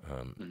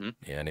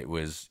 And it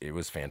was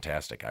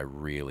fantastic. I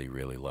really,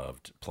 really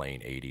loved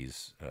playing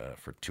 80s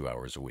for 2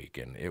 hours a week,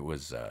 and it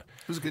was a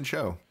good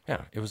show.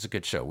 Yeah, it was a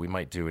good show. We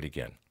might do it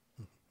again.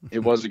 It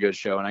was a good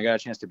show, and I got a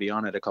chance to be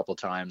on it a couple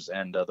times,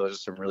 and those are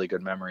some really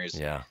good memories.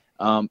 Yeah.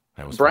 Brian,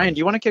 fun. do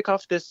you want to kick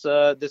off this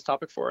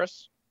topic for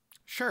us?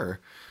 Sure.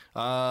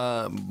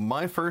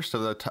 My first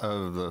of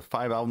the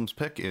 5 albums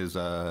pick is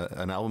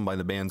an album by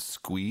the band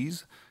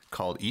Squeeze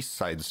called East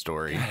Side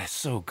Story. God, it's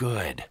so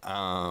good.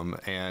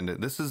 And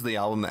this is the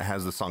album that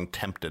has the song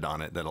Tempted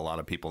on it that a lot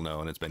of people know,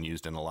 and it's been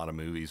used in a lot of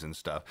movies and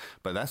stuff.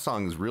 But that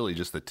song is really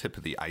just the tip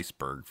of the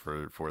iceberg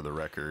for the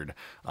record.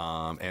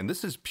 And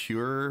this is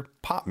pure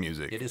pop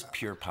music. It is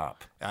pure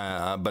pop.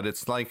 But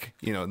it's like,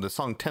 the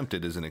song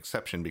Tempted is an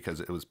exception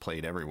because it was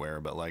played everywhere.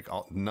 But like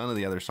none of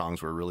the other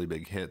songs were really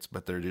big hits,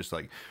 but they're just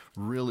like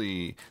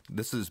really,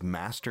 this is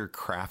master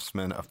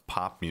craftsmen of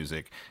pop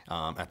music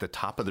at the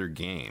top of their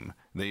game.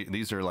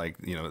 These are like,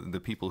 you know, the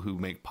people who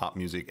make pop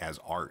music as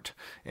art,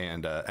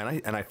 and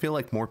I feel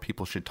like more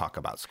people should talk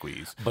about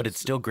Squeeze. But it's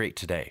still great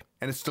today.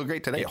 And it's still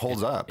great today. It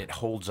holds up. It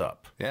holds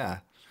up. Yeah.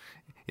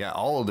 Yeah,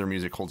 all of their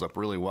music holds up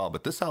really well,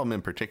 but this album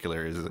in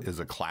particular is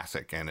a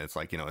classic, and it's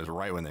like, you know, it was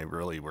right when they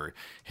really were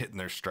hitting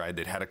their stride.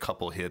 They'd had a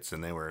couple hits,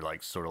 and they were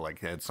like sort of like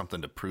had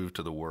something to prove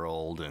to the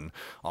world and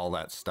all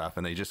that stuff.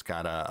 And they just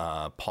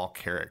got Paul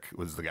Carrack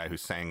was the guy who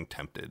sang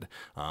 "Tempted,"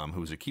 who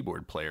was a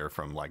keyboard player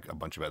from like a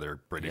bunch of other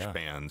British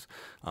bands.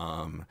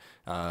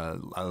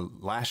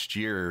 Last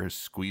year,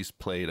 Squeeze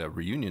played a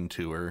reunion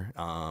tour,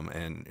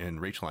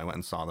 and Rachel and I went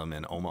and saw them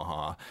in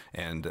Omaha,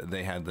 and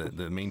they had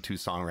the main two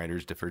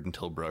songwriters, Difford and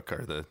Tilbrook,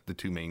 are the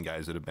two main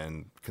guys that have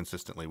been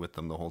consistently with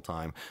them the whole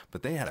time.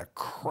 But they had a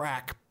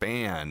crack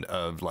band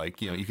of, like,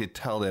 you know, you could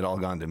tell they'd all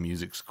gone to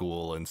music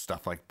school and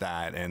stuff like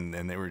that,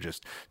 and they were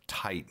just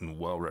tight and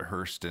well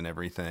rehearsed and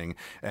everything,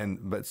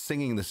 but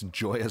singing this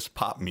joyous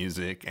pop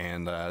music,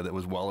 and that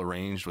was well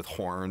arranged with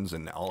horns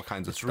and all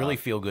kinds of stuff. It's really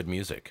feel good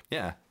music.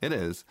 Yeah, it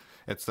is.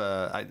 It's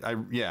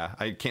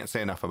I can't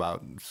say enough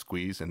about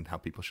Squeeze and how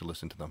people should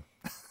listen to them.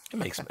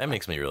 That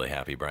makes me really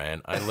happy,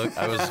 Brian. I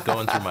was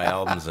going through my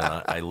albums,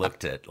 and I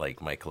looked at like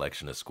my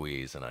collection of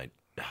Squeeze, and I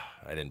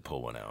didn't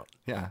pull one out.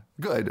 Yeah,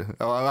 good.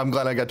 Oh, I'm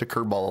glad I got to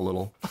curveball a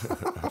little.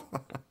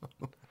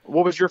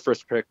 What was your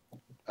first pick,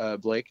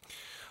 Blake?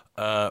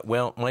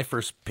 Well, my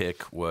first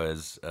pick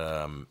was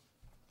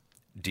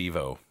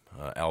Devo,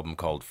 album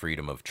called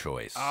Freedom of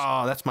Choice.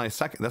 Oh, that's my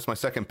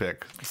second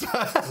pick.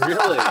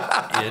 Really?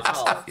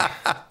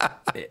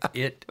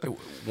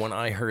 When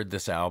I heard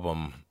this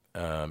album,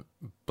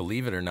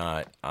 believe it or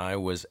not, I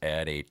was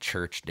at a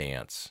church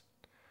dance,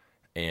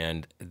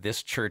 and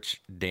this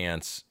church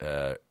dance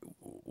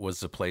was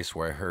the place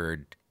where I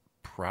heard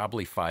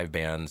probably 5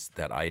 bands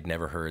that I'd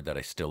never heard that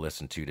I still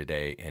listen to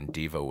today, and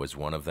Devo was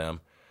one of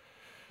them.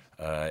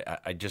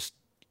 The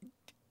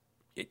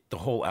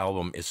whole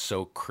album is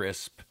so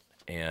crisp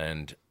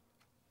and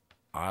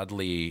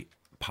oddly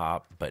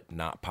pop, but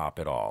not pop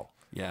at all.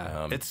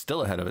 Yeah, it's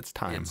still ahead of its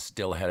time. It's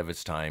still ahead of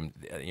its time.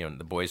 You know,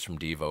 the boys from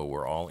Devo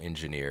were all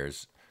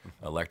engineers,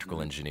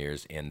 electrical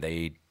engineers, and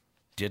they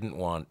didn't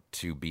want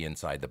to be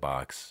inside the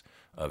box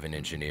of an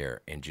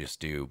engineer and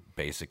just do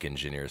basic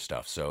engineer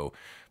stuff. So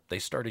they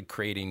started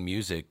creating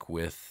music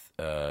with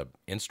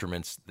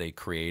instruments they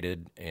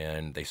created,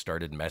 and they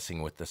started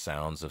messing with the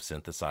sounds of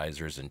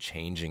synthesizers and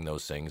changing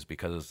those things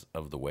because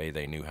of the way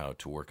they knew how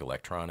to work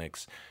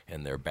electronics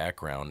and their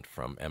background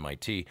from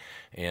MIT.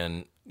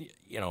 And,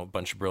 you know, a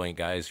bunch of brilliant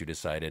guys who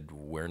decided,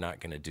 we're not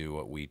going to do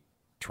what we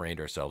trained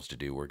ourselves to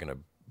do. We're going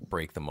to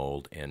break the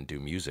mold and do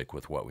music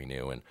with what we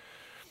knew. And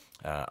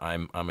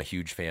I'm a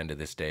huge fan to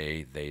this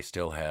day. They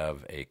still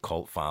have a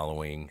cult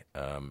following.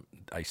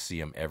 I see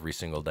them every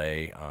single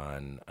day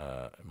on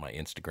my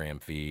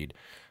Instagram feed.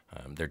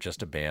 They're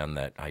just a band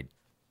that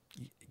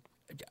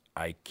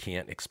I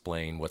can't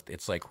explain what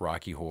it's like.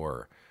 Rocky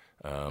Horror,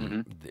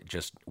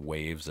 just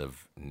waves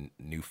of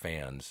new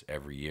fans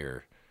every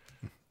year.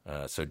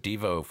 So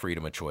Devo,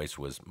 Freedom of Choice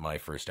was my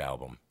first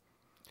album.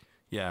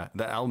 Yeah,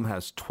 the album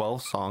has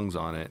 12 songs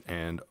on it,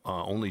 and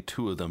only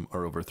 2 of them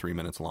are over 3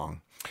 minutes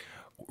long.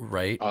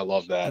 Right. I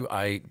love that.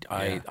 I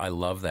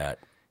love that.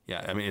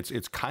 Yeah, I mean,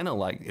 it's kind of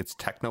like it's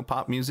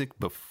techno-pop music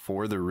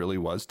before there really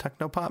was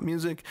techno-pop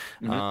music,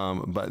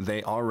 but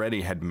they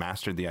already had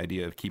mastered the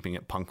idea of keeping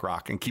it punk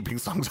rock and keeping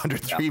songs under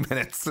 3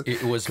 minutes.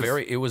 It was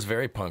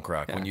very punk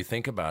rock. Yeah. When you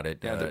think about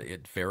it,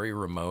 it's very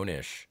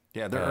Ramone-ish.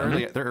 Yeah,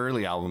 their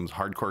early albums,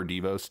 hardcore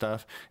Devo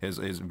stuff, is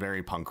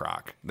very punk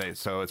rock.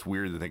 So it's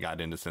weird that they got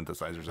into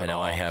synthesizers at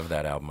all. I have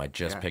that album. I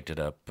just picked it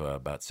up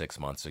about 6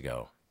 months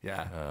ago.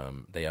 Yeah.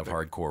 They have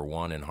Hardcore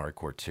 1 and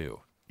Hardcore 2.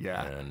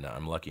 Yeah. And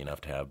I'm lucky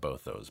enough to have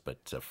both those.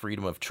 But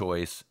Freedom of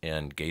Choice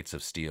and Gates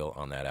of Steel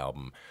on that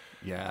album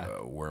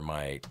were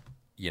my,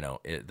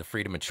 the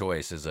freedom of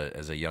choice as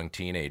a young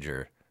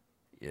teenager.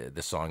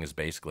 The song is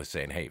basically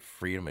saying, hey,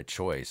 freedom of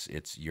choice,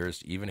 it's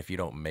yours. Even if you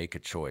don't make a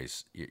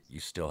choice, you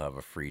still have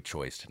a free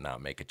choice to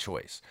not make a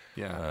choice.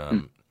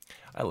 Yeah.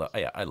 I love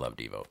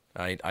Devo.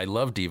 I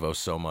love Devo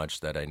so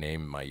much that I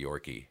named my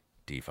Yorkie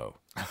Devo.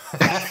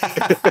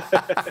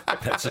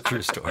 That's a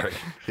true story.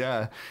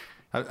 Yeah.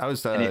 I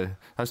was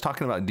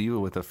talking about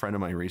Devo with a friend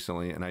of mine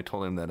recently, and I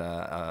told him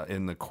that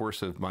in the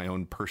course of my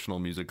own personal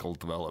musical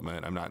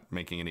development, I'm not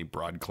making any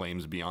broad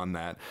claims beyond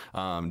that.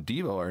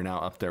 Devo are now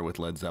up there with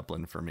Led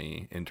Zeppelin for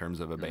me in terms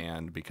of a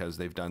band, because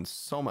they've done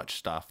so much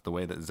stuff the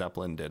way that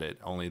Zeppelin did it,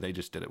 only they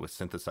just did it with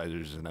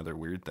synthesizers and other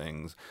weird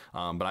things.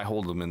 But I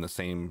hold them in the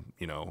same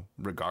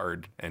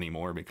regard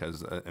anymore,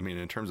 because I mean,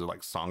 in terms of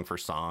like song for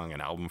song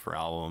and album for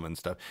album and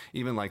stuff,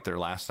 even like their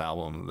last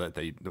album that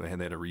they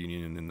had a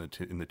reunion in the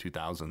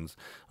 2000s.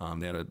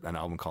 They had an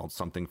album called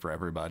Something for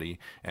Everybody,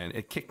 and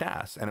it kicked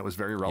ass, and it was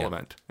very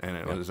relevant, and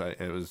it was,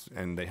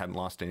 and they hadn't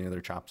lost any of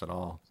their chops at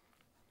all.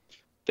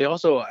 They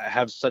also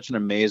have such an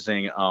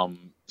amazing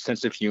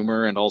sense of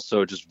humor and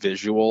also just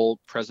visual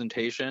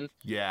presentation.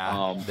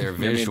 Yeah, they're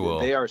visual.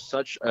 They are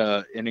such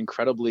an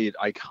incredibly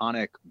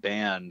iconic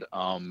band.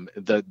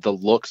 The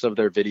looks of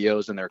their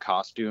videos and their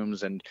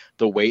costumes and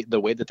the way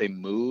that they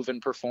move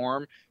and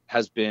perform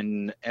has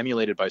been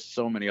emulated by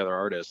so many other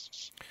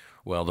artists.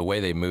 Well, the way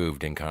they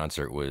moved in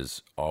concert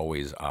was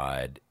always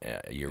odd.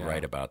 You're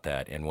right about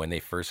that. And when they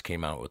first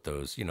came out with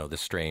those, the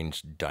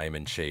strange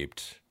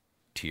diamond-shaped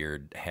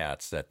tiered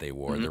hats that they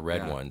wore, the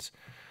red ones,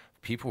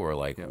 people were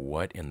like,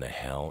 what in the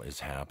hell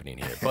is happening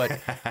here? But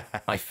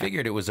I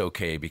figured it was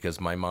okay because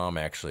my mom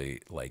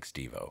actually likes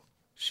Devo.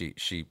 She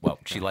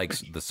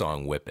likes the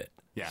song Whip It.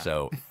 Yeah.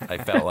 So I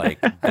felt like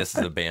this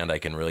is a band I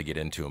can really get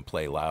into and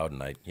play loud,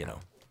 and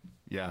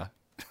Yeah.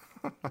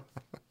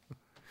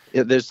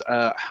 Yeah, there's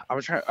I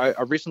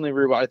recently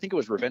rewatched, I think it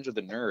was Revenge of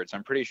the Nerds.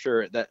 I'm pretty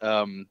sure that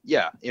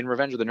in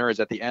Revenge of the Nerds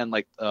at the end,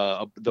 like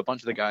the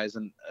bunch of the guys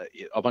and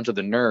a bunch of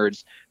the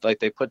nerds, like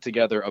they put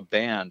together a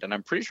band, and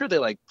I'm pretty sure they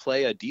like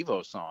play a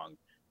Devo song.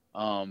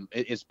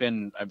 It's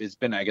been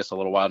I guess a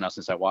little while now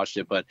since I watched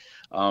it, but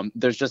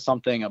there's just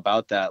something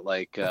about that,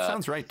 like that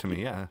sounds right to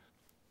me. Yeah,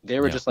 they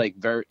were just like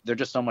they're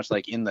just so much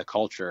like in the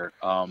culture.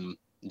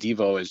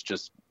 Devo is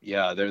just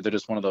they're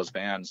just one of those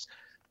bands.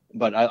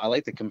 But I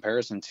like the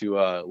comparison to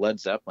Led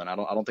Zeppelin. I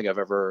don't think I've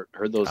ever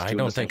heard those two. I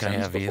don't think I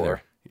have before.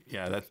 either.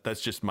 Yeah,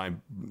 that's a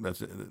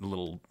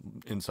little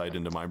insight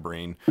into my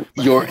brain.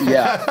 I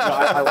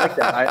like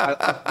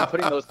that. I'm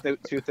putting those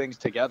two things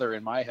together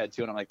in my head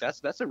too, and I'm like,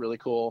 that's a really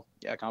cool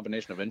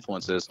combination of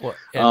influences.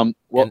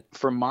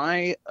 For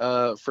my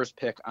first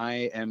pick, I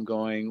am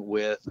going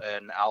with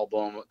an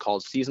album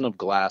called Season of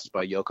Glass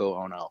by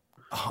Yoko Ono.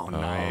 Oh,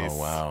 nice! Oh,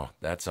 wow,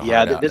 that's a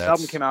this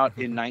album came out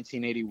in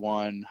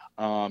 1981.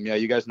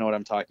 You guys know what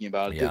I'm talking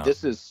about. Yeah.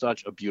 This is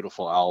such a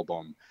beautiful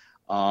album.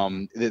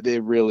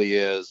 It really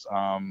is.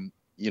 John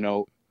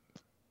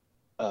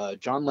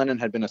Lennon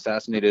had been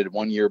assassinated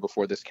 1 year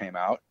before this came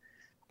out.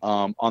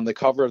 On the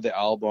cover of the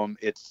album,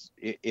 it's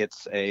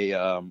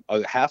a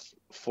half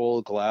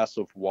full glass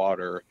of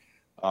water,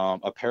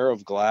 a pair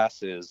of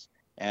glasses,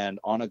 and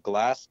on a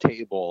glass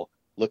table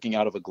looking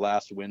out of a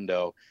glass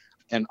window.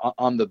 And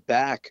on the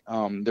back,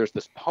 there's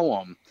this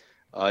poem.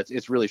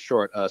 It's really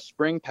short.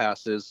 Spring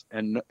passes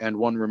and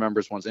one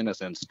remembers one's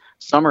innocence.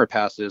 Summer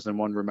passes and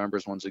one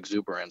remembers one's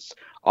exuberance.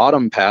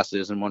 Autumn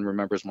passes and one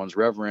remembers one's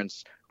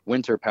reverence.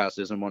 Winter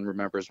passes and one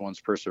remembers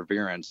one's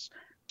perseverance.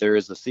 There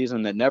is a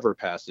season that never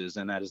passes,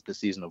 and that is the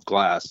season of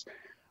glass.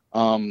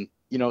 So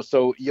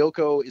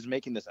Yoko is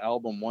making this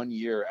album 1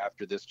 year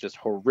after this just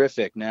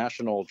horrific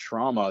national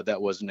trauma that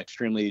was an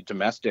extremely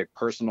domestic,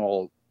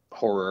 personal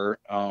horror,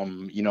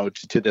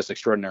 to this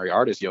extraordinary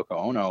artist, Yoko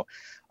Ono.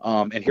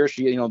 And here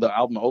she, the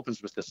album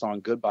opens with the song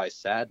Goodbye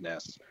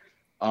Sadness.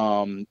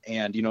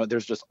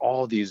 There's just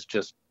all these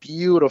just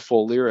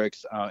beautiful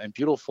lyrics and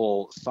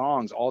beautiful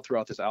songs all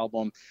throughout this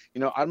album.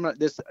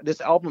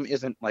 This album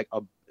isn't like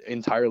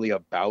entirely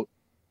about,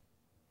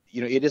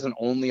 it isn't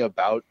only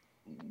about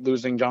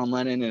losing John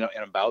Lennon and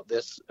about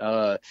this,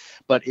 but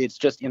it's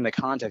just in the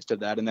context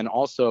of that. And then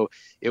also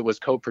it was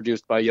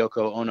co-produced by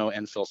Yoko Ono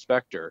and Phil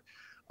Spector.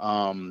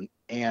 Phil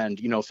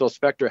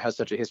Spector has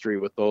such a history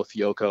with both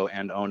Yoko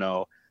and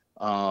Ono.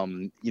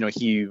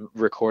 He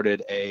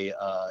recorded he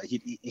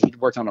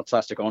worked on a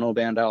Plastic Ono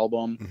Band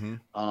album.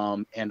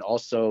 Mm-hmm. And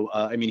also,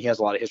 he has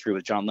a lot of history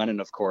with John Lennon,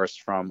 of course,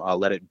 from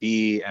Let It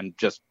Be, and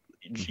just,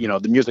 the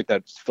music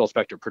that Phil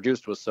Spector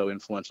produced was so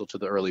influential to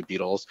the early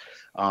Beatles.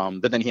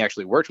 But then he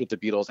actually worked with the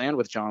Beatles and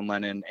with John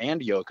Lennon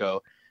and Yoko.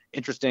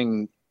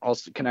 Interesting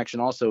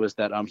connection also is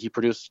that he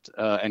produced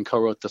and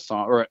co-wrote the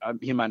song, or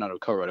he might not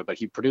have co-wrote it, but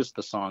he produced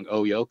the song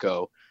Oh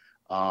Yoko,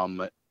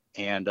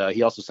 and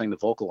he also sang the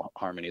vocal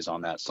harmonies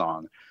on that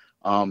song.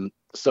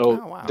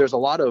 There's a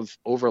lot of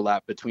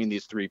overlap between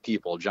these three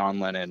people: John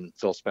Lennon,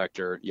 Phil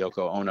Spector,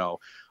 Yoko Ono.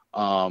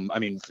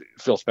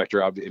 Phil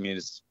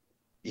Spector,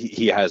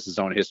 he has his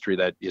own history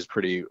that is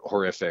pretty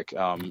horrific,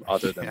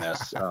 other than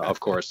this,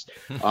 of course.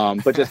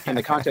 But just in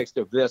the context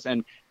of this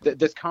and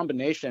this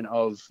combination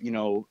of,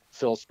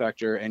 Phil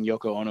Spector and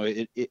Yoko Ono,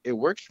 it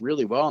works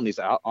really well on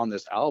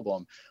this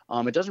album.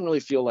 It doesn't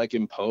really feel like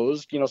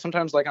imposed.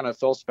 Sometimes like on a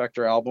Phil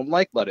Spector album,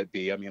 like Let It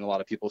Be, a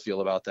lot of people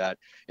feel about that.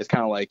 It's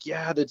kind of like,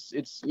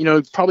 it's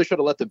probably should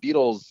have let the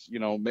Beatles,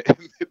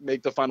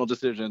 make the final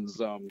decisions.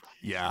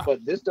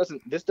 But this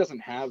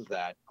doesn't have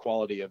that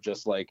quality of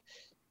just like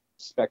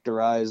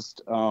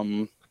Spectorized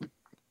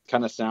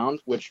kind of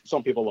sound, which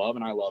some people love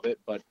and I love it,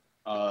 but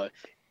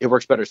it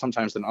works better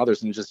sometimes than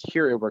others, and just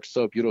here it works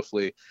so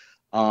beautifully.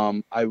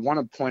 I want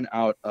to point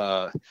out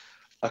a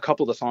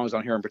couple of the songs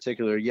on here in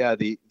particular.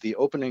 The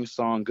opening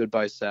song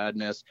Goodbye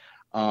Sadness.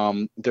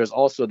 There's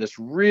also this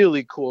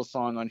really cool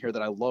song on here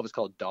that I love. It's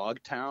called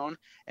Dogtown,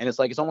 and it's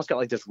almost got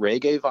like this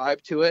reggae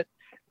vibe to it.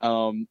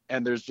 And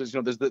there's just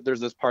there's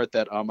this part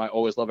that I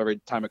always love every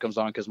time it comes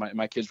on because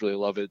my kids really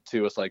love it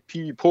too. It's like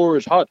pea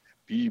porridge hot,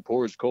 pea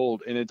porridge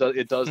cold, and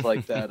it does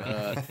like that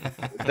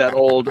that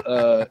old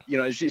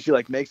she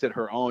like makes it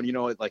her own,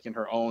 like in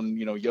her own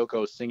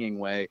Yoko singing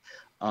way.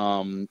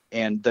 And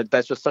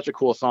that's just such a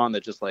cool song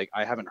that just like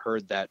I haven't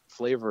heard that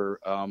flavor,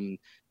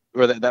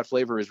 or that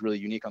flavor is really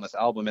unique on this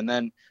album. And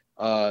then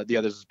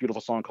there's this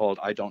beautiful song called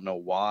I Don't Know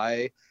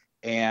Why.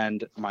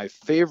 And my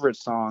favorite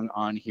song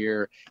on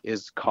here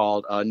is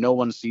called No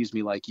One Sees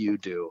Me Like You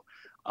Do.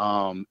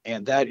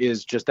 And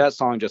that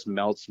song just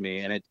melts me.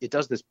 And it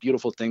does this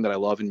beautiful thing that I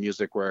love in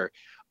music where,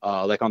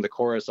 like on the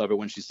chorus of it,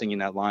 when she's singing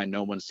that line,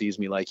 no one sees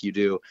me like you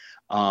do.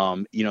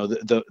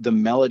 The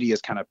melody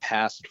is kind of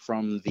passed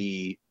from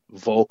the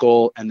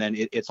vocal, and then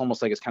it's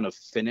almost like it's kind of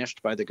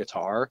finished by the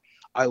guitar.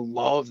 I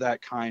love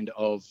that kind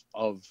of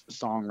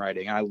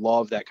songwriting. I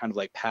love that kind of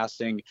like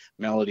passing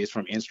melodies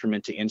from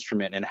instrument to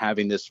instrument and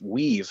having this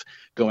weave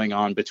going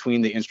on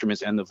between the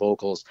instruments and the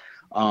vocals.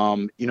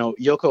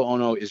 Yoko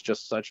Ono is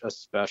just such a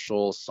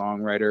special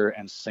songwriter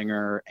and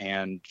singer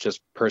and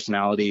just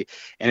personality.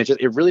 And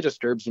it really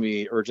disturbs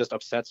me or just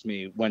upsets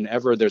me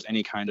whenever there's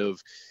any kind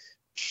of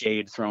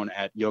shade thrown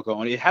at Yoko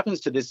Ono. It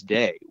happens to this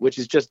day, which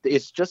is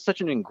it's just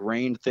such an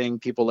ingrained thing.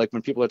 People, like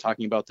when people are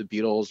talking about the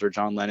Beatles or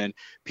John Lennon,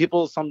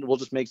 some will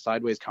just make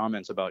sideways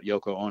comments about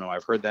Yoko Ono.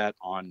 I've heard that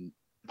on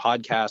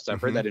podcasts.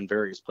 I've heard that in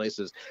various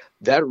places.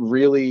 That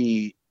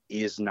really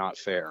is not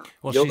fair.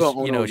 Well,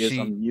 Yoko Ono is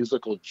a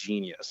musical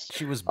genius.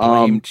 She was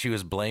blamed. She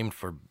was blamed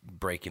for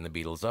breaking the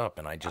Beatles up,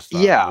 and I just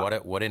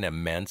thought, what an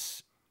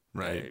immense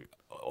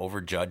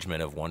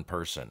overjudgment of one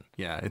person.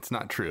 Yeah, it's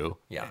not true.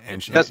 Yeah,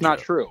 and that's not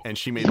true. And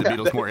she made the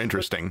Beatles more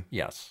interesting.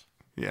 Yes.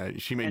 Yeah,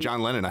 she made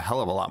John Lennon a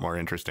hell of a lot more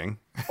interesting.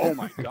 Oh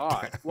my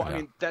God! Well, I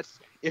mean, that's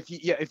if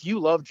you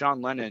love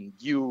John Lennon,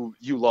 you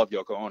love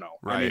Yoko Ono.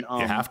 Right,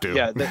 you have to.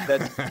 Yeah,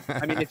 that's.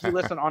 I mean, if you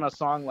listen on a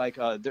song like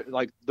one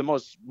of the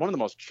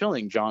most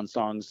chilling John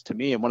songs to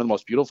me, and one of the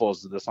most beautiful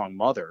is the song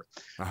 "Mother."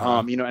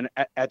 And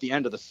at the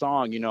end of the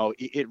song,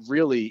 it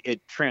really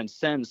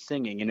transcends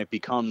singing, and it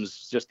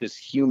becomes just this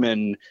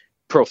human,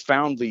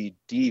 profoundly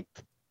deep,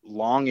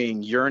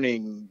 longing,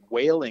 yearning,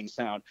 wailing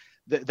sound.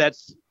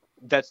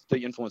 That's the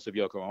influence of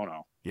Yoko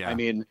Ono. Yeah. I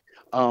mean,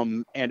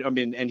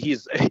 and he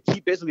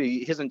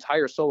basically, his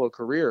entire solo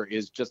career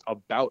is just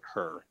about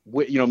her.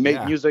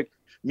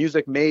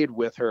 Music made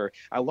with her.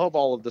 I love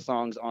all of the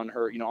songs on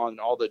her, on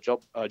all the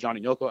John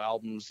and Yoko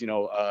albums,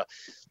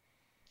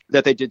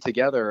 that they did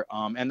together.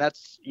 And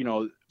that's,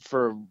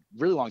 for a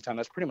really long time,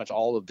 that's pretty much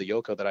all of the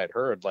Yoko that I'd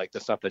heard, like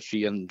the stuff that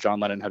she and John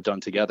Lennon have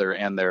done together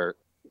and their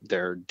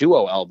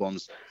duo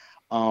albums.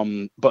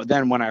 But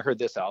then when I heard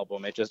this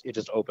album, it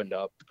just opened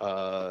up,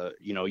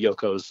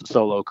 Yoko's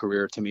solo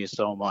career to me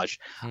so much.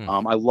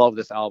 I love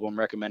this album,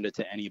 recommend it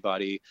to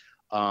anybody.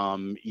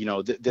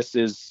 This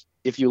is,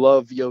 if you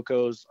love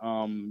Yoko's,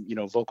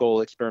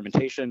 vocal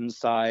experimentation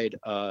side,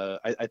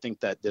 I think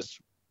that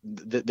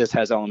this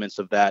has elements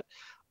of that.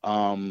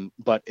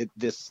 But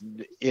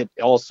it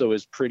also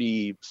is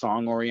pretty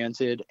song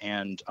oriented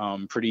and,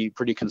 pretty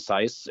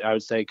concise, I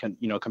would say,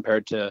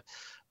 compared to,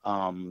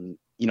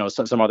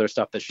 some other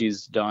stuff that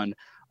she's done.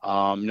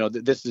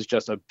 This is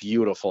just a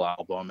beautiful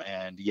album,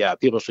 and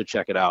people should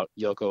check it out.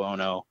 Yoko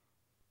Ono,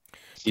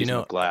 Seasons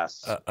of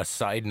Glass. A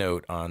side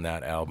note on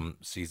that album,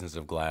 Seasons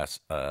of Glass.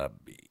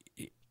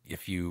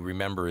 If you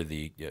remember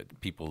the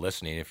people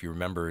listening, if you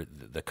remember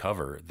the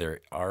cover, there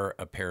are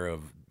a pair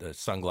of the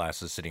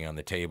sunglasses sitting on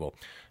the table,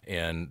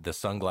 and the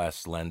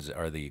sunglass lens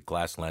or the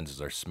glass lenses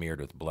are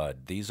smeared with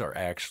blood. These are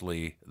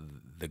actually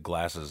the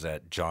glasses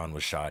that John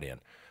was shot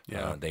in.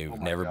 Yeah, they've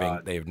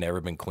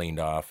never been cleaned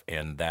off,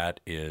 and that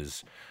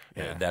is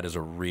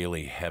a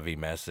really heavy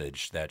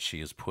message that she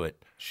has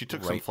put. She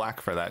took some flack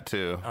for that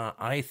too.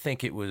 I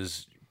think it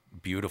was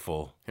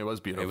beautiful. It was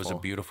beautiful. It was a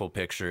beautiful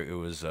picture. It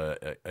was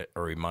a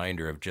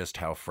reminder of just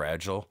how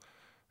fragile.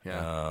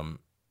 Yeah.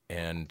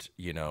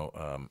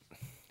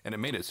 And it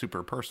made it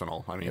super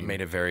personal. I mean, it made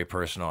it very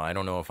personal. I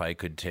don't know if I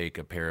could take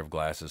a pair of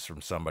glasses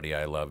from somebody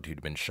I loved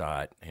who'd been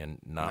shot and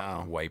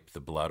not wipe the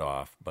blood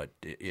off. But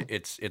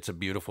it's a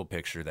beautiful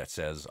picture that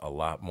says a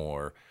lot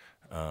more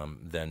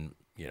than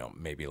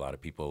maybe a lot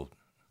of people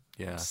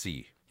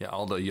see. Yeah,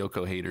 all the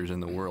Yoko haters in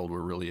the world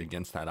were really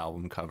against that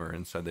album cover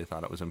and said they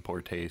thought it was in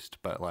poor taste.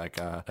 But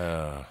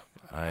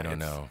I don't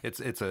know.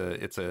 It's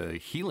a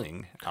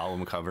healing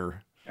album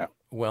cover.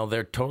 Well,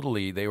 they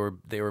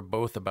were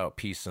both about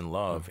peace and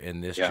love,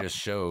 and this just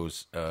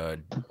shows,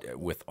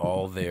 with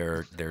all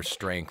their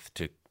strength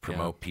to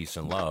promote peace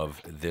and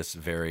love, this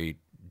very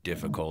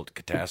difficult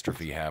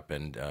catastrophe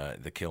happened,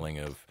 the killing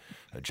of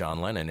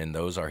John Lennon, and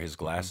those are his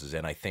glasses.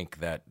 And I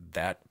think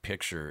that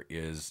picture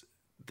is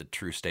the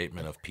true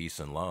statement of peace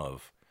and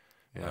love.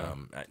 Yeah.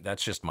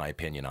 That's just my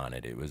opinion on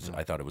it.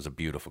 I thought it was a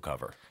beautiful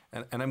cover.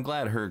 And I'm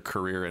glad her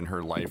career and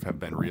her life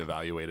have been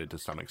reevaluated to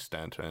some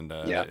extent, and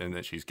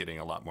that she's getting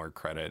a lot more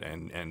credit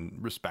and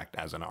respect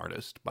as an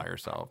artist by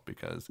herself,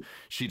 because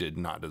she did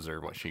not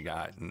deserve what she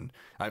got. And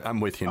I'm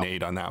with you,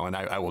 Nate, on that one.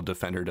 I will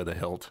defend her to the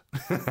hilt.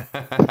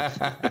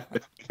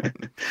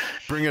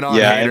 Bring it on,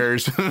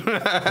 haters.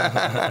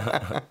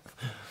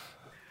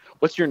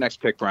 What's your next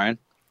pick, Brian?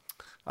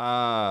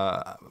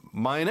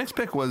 My next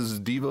pick was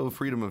Devo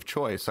Freedom of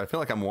Choice. I feel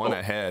like I'm one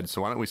ahead,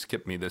 so why don't we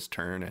skip me this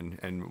turn,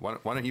 and why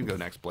don't you go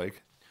next,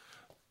 Blake?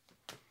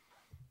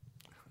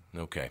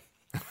 Okay.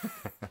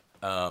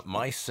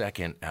 My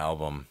second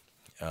album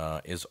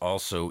is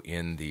also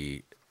in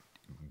the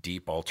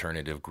deep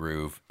alternative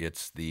groove.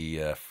 It's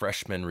the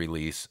freshman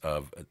release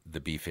of the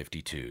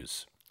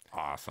B-52s.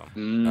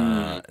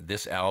 Awesome.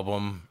 This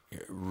album,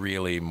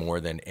 really more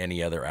than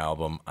any other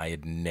album, I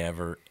had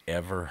never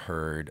ever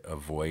heard a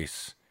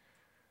voice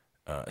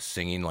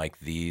singing like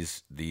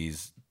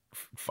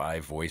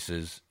five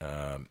voices.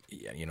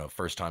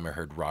 First time I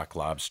heard Rock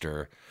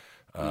Lobster,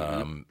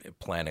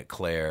 Planet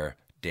Claire,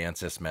 Dance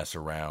This Mess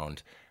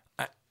Around.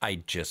 I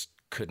just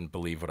couldn't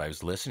believe what I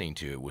was listening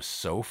to. It was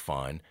so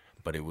fun,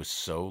 but it was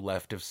so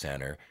left of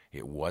center.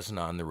 It wasn't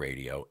on the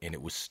radio, and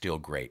it was still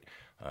great.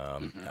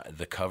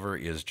 The cover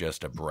is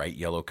just a bright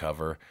yellow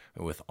cover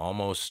with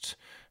almost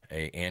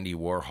a Andy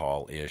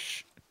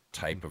Warhol-ish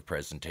type of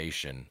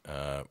presentation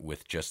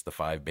with just the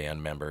five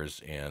band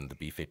members, and the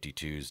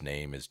B-52's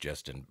name is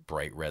just in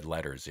bright red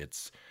letters.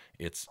 It's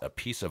a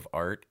piece of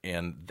art,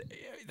 and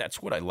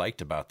that's what I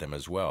liked about them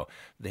as well.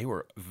 They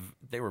were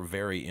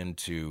very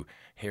into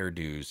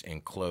hairdos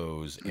and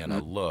clothes and a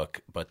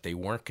look, but they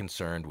weren't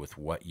concerned with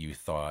what you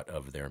thought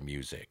of their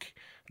music.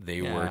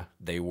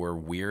 They were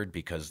weird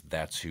because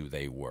that's who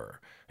they were,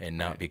 and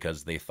not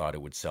because they thought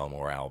it would sell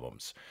more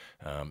albums.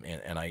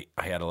 And I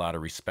had a lot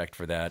of respect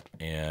for that.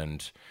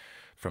 And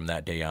from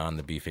that day on,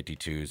 the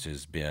B-52s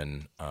has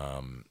been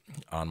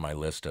on my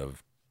list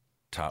of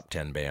top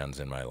 10 bands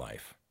in my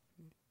life.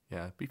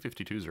 Yeah,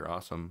 B-52s are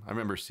awesome. I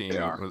remember seeing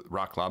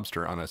Rock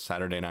Lobster on a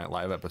Saturday Night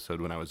Live episode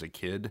when I was a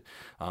kid,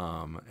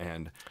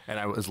 and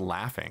I was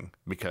laughing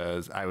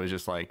because I was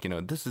just like,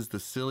 this is the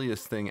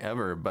silliest thing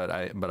ever, but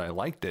I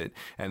liked it.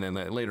 And then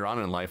later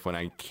on in life, when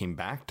I came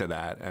back to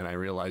that and I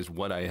realized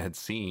what I had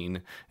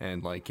seen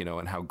and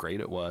and how great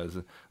it was,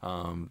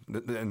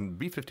 and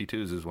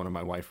B-52s is one of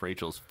my wife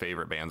Rachel's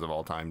favorite bands of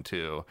all time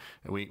too.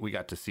 We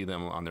got to see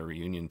them on their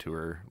reunion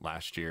tour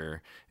last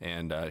year,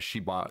 and she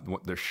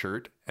bought their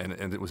shirt.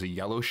 And it was a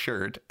yellow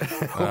shirt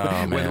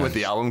with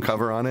the album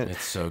cover on it.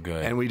 It's so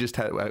good. And we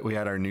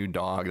had our new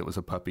dog that was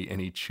a puppy,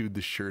 and he chewed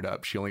the shirt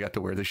up. She only got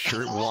to wear the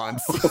shirt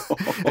once,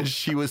 and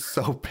she was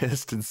so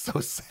pissed and so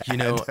sad.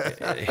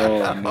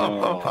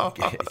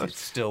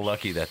 It's still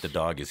lucky that the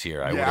dog is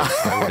here. I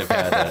would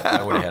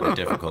have had a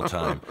difficult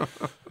time.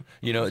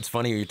 It's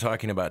funny you're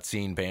talking about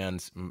seeing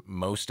bands.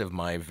 Most of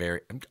my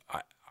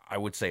I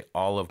would say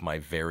all of my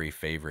very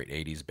favorite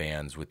 '80s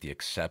bands, with the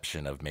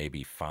exception of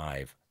maybe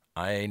 5.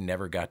 I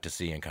never got to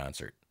see in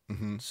concert.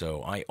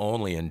 So I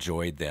only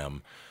enjoyed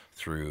them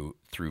through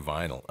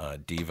vinyl.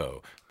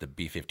 Devo, the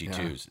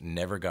B-52s,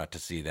 never got to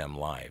see them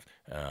live.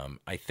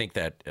 I think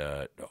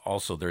that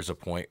also there's a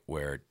point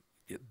where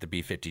the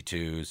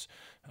B-52s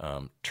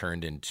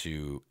turned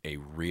into a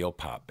real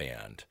pop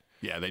band.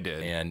 Yeah, they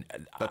did. And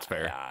that's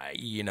fair.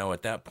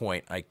 At that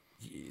point,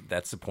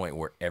 that's the point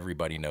where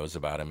everybody knows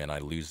about them, and I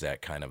lose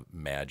that kind of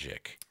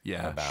magic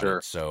about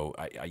it. So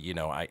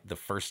the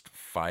first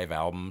 5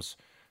 albums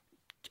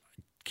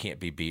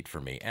can't be beat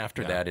for me.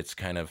 After that, it's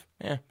kind of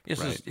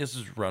this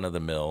is run of the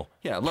mill.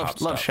 Yeah,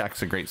 Love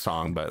Shack's a great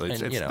song, but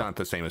it's not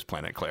the same as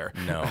Planet Claire.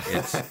 No,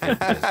 it is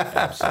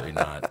absolutely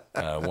not.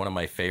 One of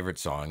my favorite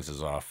songs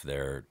is off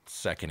their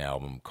second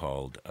album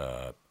called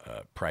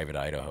Private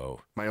Idaho.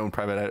 My own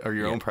private, or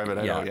your own private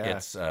Idaho. Yeah,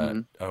 it's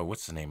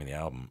what's the name of the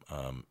album?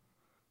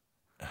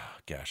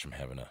 Gosh, I'm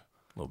having a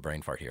little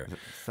brain fart here.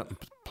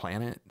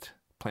 Planet.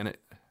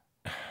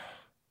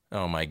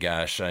 Oh my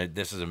gosh,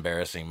 this is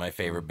embarrassing. My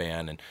favorite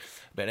band,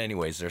 but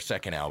anyways, their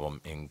second album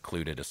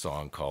included a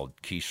song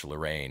called Quiche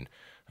Lorraine,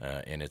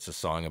 and it's a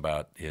song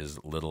about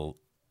his little,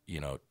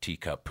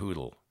 teacup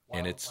poodle,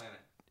 and it's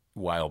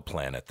Wild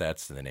Planet.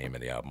 That's the name of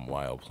the album,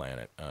 Wild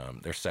Planet.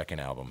 Their second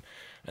album,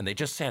 and they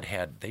just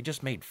they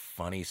just made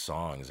funny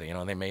songs.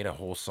 They made a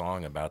whole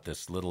song about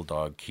this little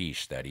dog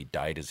Quiche that he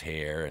dyed his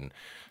hair and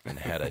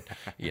had a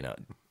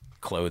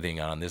clothing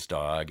on this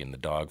dog, and the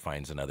dog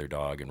finds another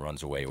dog and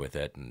runs away with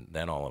it, and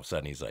then all of a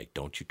sudden he's like,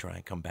 don't you try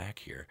and come back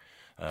here.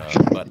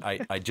 But I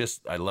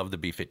love the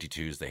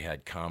B-52s. They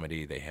had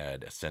comedy, they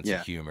had a sense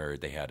of humor,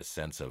 they had a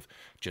sense of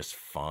just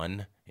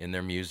fun in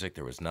their music.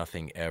 There was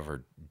nothing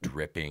ever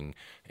dripping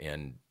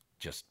and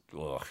just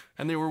ugh.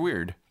 And they were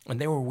weird.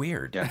 And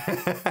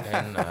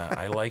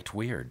I liked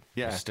weird.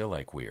 I still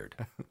like weird.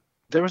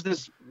 There was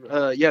this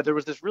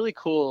really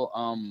cool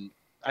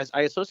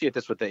I associate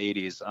this with the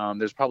 80s.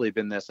 There's probably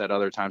been this at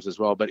other times as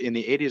well, but in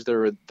the 80s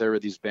there were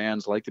these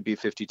bands like the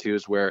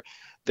B-52s where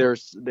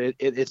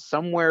it's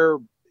somewhere,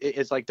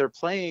 it's like they're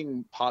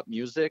playing pop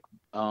music,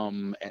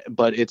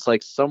 but it's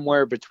like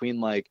somewhere between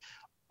like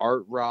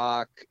art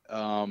rock,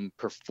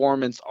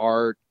 performance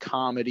art,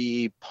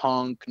 comedy,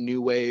 punk,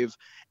 new wave,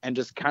 and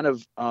just kind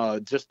of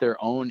just their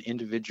own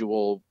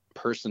individual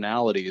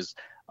personalities,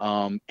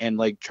 and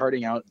like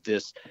charting out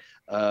this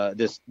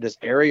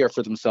area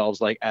for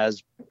themselves, like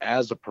as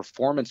a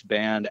performance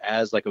band,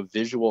 as like a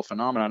visual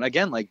phenomenon,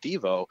 again like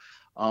Devo,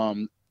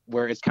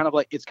 where it's kind of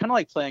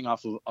like playing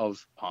off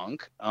of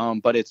punk,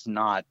 but it's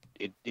not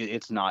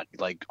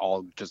like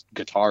all just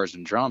guitars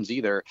and drums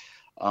either.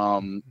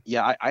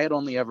 I had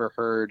only ever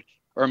heard,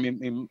 or I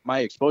mean my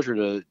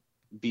exposure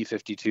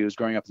B-52s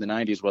growing up in the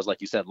 90s was,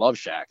 like you said, Love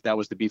Shack. That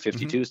was the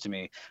B-52s to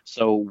me.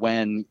 So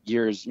when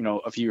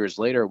a few years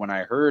later, when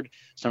I heard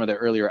some of their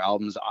earlier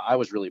albums, I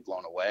was really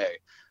blown away.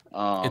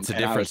 It's a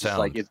different sound.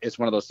 Like, it's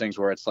one of those things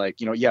where it's like,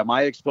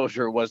 my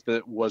exposure was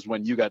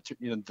when you got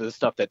the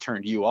stuff that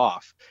turned you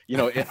off.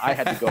 I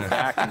had to go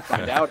back and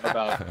find out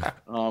about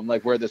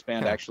like where this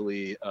band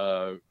actually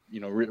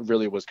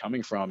really was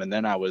coming from, and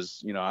then I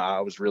was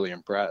really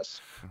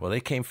impressed. Well, they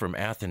came from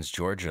Athens,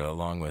 Georgia,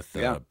 along with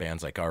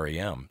bands like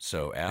REM.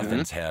 So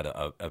Athens had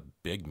a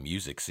big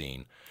music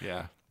scene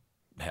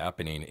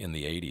happening in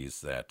the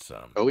 80s that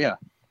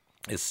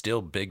is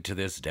still big to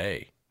this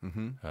day.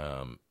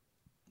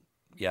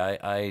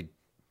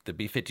 The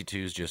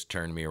B-52s just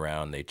turned me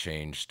around. They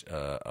changed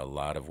a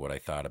lot of what I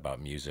thought about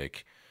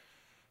music,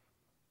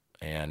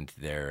 and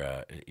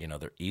their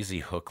easy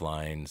hook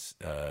lines.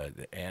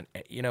 And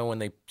when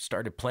they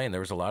started playing, there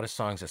was a lot of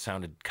songs that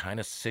sounded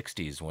kind of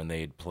 60s when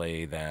they'd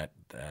play that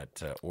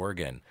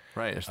organ.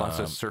 Right. There's lots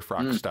of surf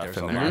rock stuff in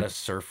there. There's a lot of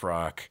surf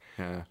rock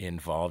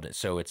involved.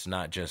 So it's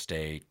not just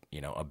a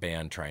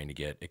band trying to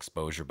get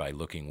exposure by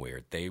looking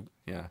weird. They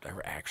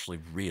were actually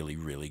really,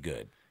 really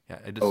good.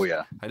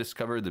 Yeah, I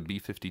discovered the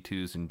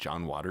B-52s in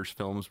John Waters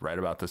films right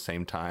about the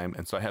same time,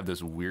 and so I have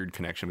this weird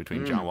connection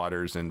between John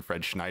Waters and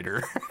Fred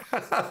Schneider.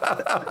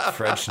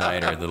 Fred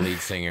Schneider, the lead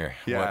singer.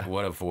 Yeah.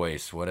 What a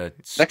voice! What a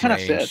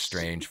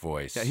strange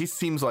voice. Yeah, he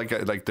seems like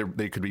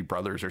they could be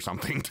brothers or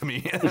something to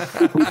me.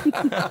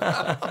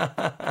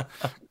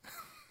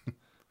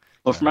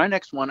 Well, for my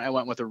next one, I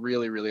went with a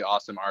really, really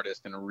awesome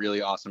artist and a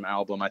really awesome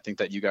album. I think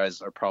that you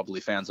guys are probably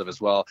fans of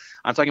as well.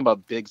 I'm talking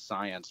about Big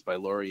Science by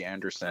Laurie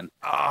Anderson.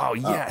 Oh,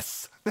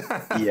 yes.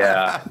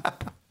 Yeah.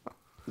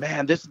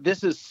 Man, this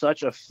is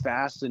such a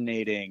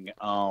fascinating,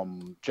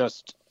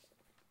 just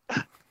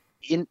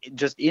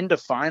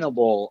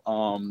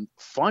indefinable,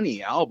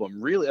 funny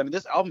album. Really, I mean,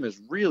 this album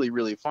is really,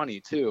 really funny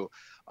too.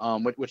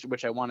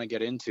 Which I want to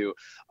get into.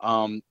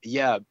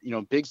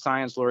 Big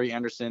Science, Laurie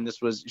Anderson.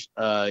 This was,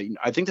 I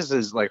think this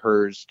is like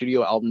her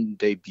studio album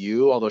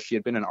debut, although she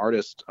had been an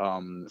artist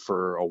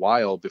for a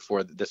while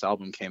before this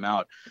album came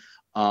out.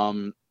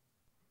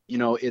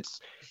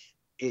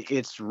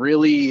 It's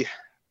really,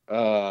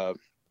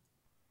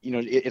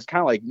 it's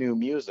kind of like new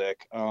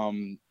music.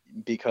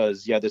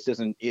 Because this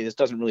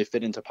doesn't really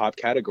fit into pop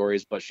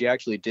categories, but she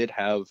actually did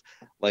have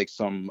like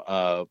some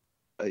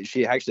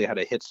she actually had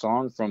a hit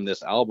song from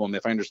this album,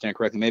 if I understand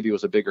correctly. Maybe it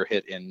was a bigger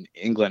hit in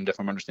England, if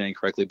I'm understanding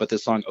correctly. But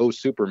this song, "Oh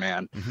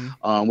Superman,"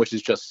 which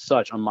is just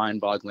such a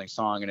mind-boggling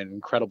song and an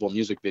incredible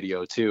music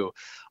video too.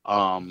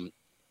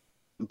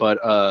 But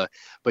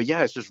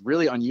yeah, it's just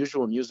really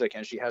unusual music,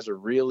 and she has a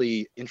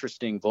really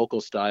interesting vocal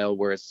style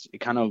where it's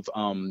kind of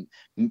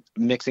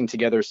mixing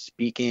together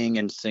speaking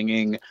and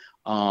singing.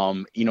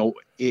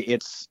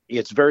 It's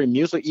very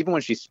music. Even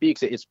when she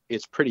speaks,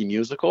 it's pretty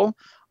musical.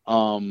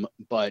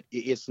 But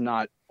it's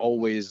not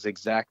always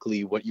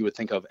exactly what you would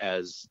think of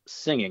as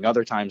singing.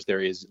 Other times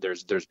there's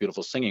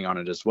beautiful singing on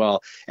it as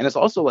well. And it's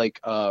also like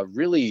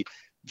really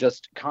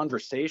just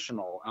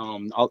conversational.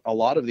 A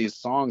lot of these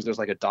songs, there's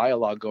like a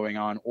dialogue going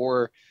on,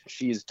 or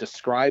she's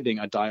describing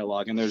a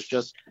dialogue, and there's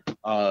just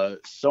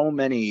so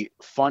many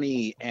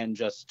funny and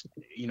just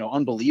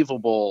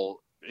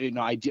unbelievable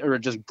idea, or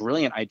just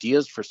brilliant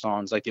ideas for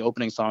songs. Like the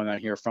opening song on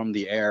here, "From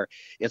the Air,"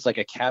 it's like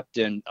a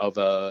captain of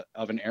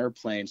an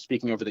airplane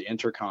speaking over the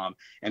intercom,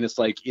 and it's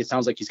like it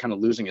sounds like he's kind of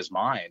losing his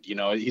mind.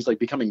 He's like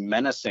becoming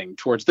menacing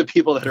towards the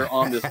people that are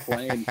on this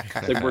plane.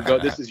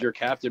 Like, this is your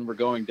captain, we're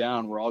going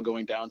down, we're all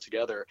going down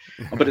together.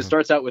 But it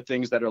starts out with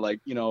things that are like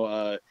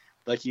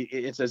like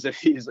it's as if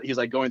he's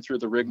like going through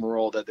the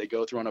rigmarole that they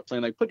go through on a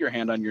plane. Like, "Put your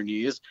hand on your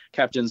knees."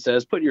 Captain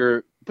says, "Put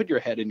your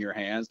head in your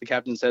hands." The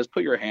captain says,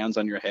 "Put your hands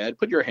on your head.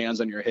 Put your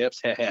hands on your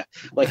hips."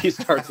 Like, he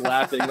starts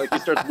laughing. Like, he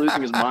starts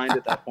losing his mind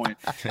at that point.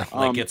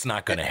 Like, it's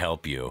not going to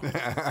help you.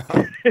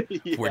 Yeah.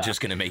 We're just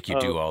going to make you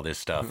do all this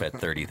stuff at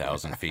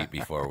 30,000 feet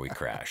before we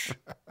crash.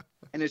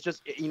 And it's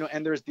just,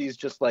 and there's these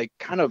just like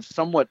kind of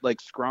somewhat like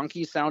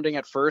skronky sounding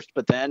at first,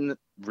 but then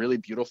really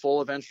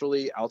beautiful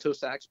eventually alto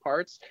sax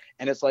parts.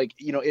 And it's like,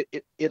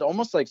 it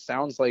almost like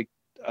sounds like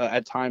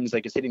at times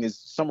like it's hitting these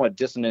somewhat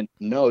dissonant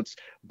notes,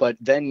 but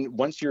then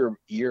once your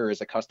ear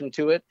is accustomed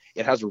to it,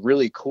 it has a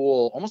really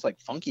cool, almost like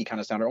funky kind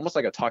of sound, or almost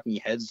like a Talking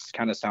Heads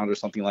kind of sound or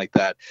something like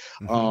that.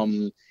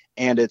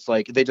 And it's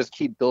like they just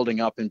keep building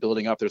up and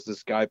building up. There's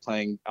this guy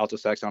playing alto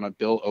sax on it,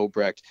 Bill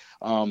Obrecht.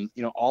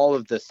 All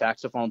of the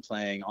saxophone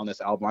playing on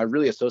this album, I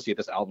really associate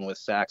this album with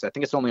sax. I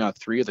think it's only on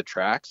 3 of the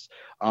tracks,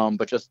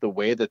 but just the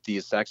way that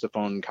these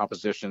saxophone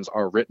compositions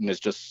are written is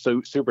just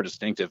so super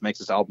distinctive, makes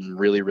this album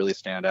really, really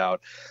stand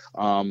out.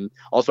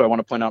 Also, I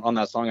want to point out on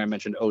that song I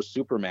mentioned, "Oh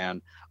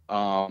Superman,"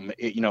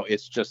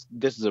 it's just,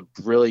 this is a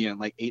brilliant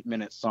like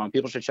 8-minute song.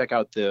 People should check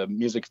out the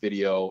music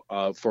video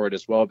for it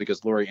as well,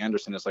 because Laurie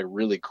Anderson is like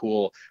really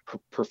cool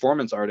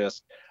performance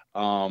artist,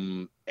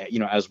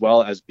 as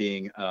well as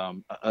being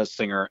a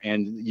singer,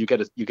 and you get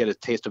a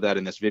taste of that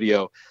in this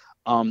video.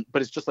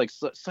 But it's just like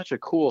such a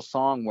cool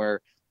song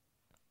where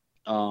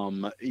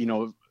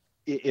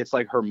it's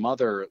like her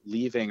mother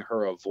leaving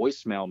her a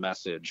voicemail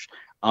message,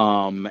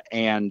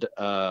 and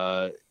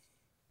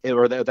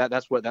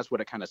that's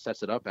what it kind of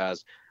sets it up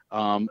as.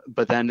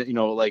 But then,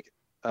 like,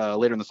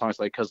 later in the song, it's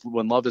like, because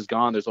when love is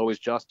gone, there's always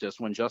justice.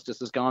 When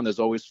justice is gone, there's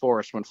always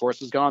force. When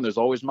force is gone, there's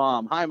always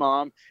mom. Hi,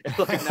 mom. And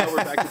like, now we're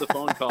back to the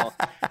phone call.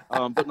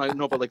 But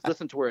like,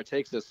 listen to where it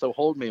takes us. So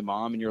hold me,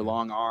 mom, in your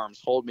long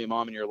arms. Hold me,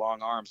 mom, in your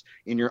long arms,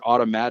 in your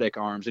automatic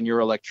arms, in your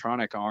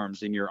electronic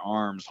arms, in your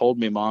arms. Hold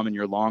me, mom, in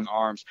your long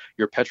arms,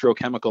 your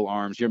petrochemical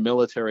arms, your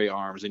military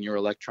arms, and your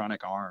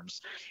electronic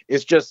arms.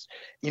 It's just,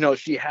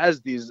 she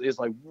has these, is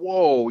like,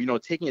 whoa,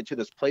 taking it to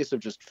this place of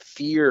just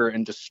fear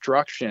and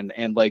destruction,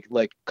 and like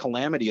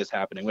calamity is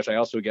happening, which I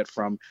also get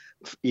from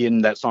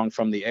in that song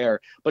From the Air,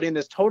 but in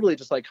this totally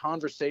just like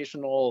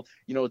conversational,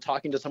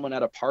 talking to someone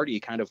at a party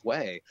kind of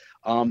way.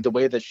 The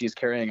way that she's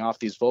carrying off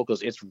these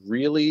vocals, it's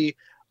really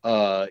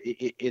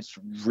it's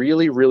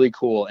really, really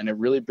cool, and it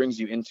really brings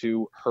you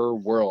into her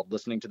world.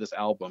 Listening to this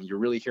album, you're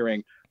really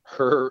hearing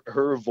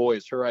her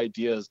voice, her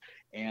ideas,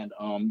 and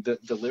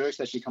the lyrics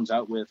that she comes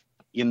out with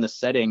in the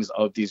settings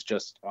of these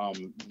just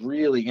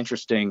really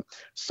interesting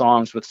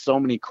songs with so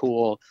many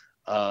cool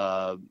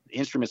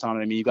instruments on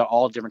it. I mean, you've got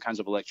all different kinds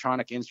of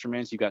electronic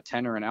instruments. You've got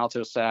tenor and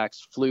alto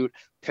sax, flute,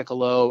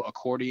 piccolo,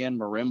 accordion,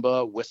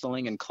 marimba,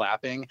 whistling, and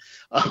clapping.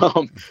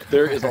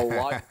 There is a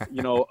lot,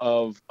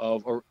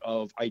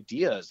 of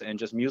ideas and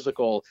just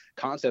musical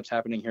concepts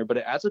happening here, but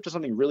it adds up to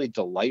something really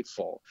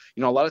delightful.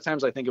 A lot of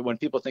times I think when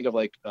people think of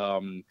like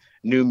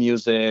new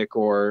music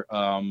or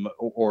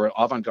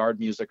avant-garde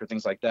music or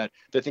things like that,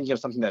 they're thinking of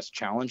something that's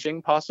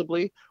challenging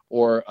possibly,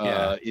 or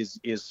is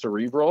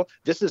cerebral.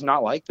 This is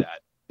not like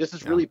that. This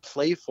is really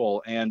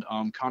playful and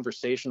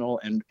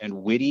conversational and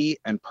witty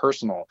and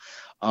personal.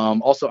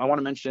 Also, I want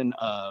to mention,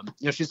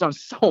 she's done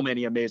so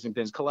many amazing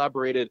things.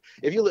 Collaborated.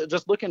 If you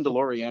just look into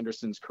Laurie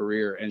Anderson's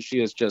career, and she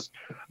is just,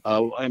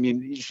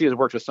 she has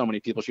worked with so many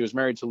people. She was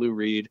married to Lou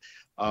Reed,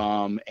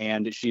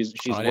 and she's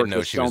worked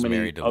with so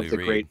many of the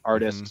great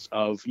artists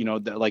of,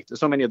 like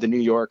so many of the New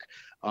York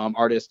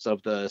artists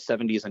of the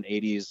 70s and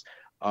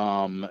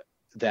 80s.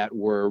 That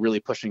were really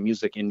pushing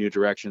music in new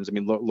directions. I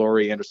mean,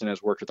 Laurie Anderson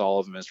has worked with all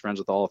of them, is friends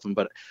with all of them,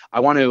 but I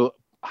want to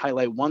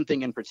highlight one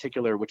thing in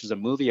particular, which is a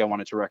movie I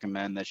wanted to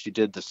recommend that she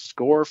did the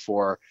score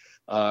for.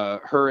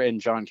 Her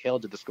and John Cale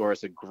did the score.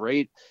 It's a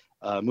great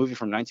movie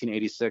from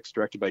 1986,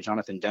 directed by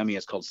Jonathan Demme.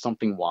 It's called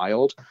Something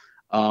Wild,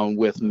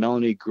 with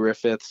Melanie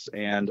Griffiths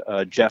and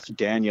Jeff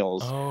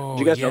Daniels. Oh,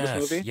 do you guys know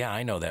this movie? Yeah,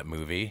 I know that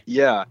movie.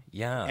 Yeah.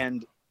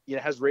 And it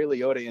has Ray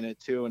Liotta in it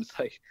too, and it's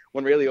like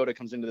when Ray Liotta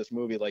comes into this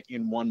movie, like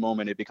in one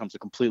moment it becomes a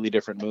completely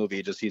different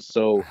movie. Just he's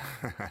so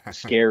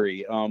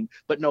scary.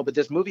 But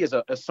this movie is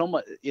so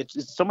much.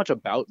 It's so much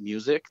about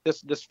music.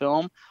 This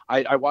film,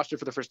 I watched it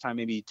for the first time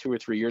maybe 2 or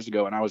 3 years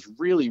ago, and I was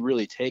really,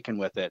 really taken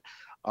with it.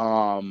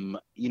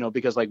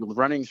 Because like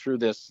running through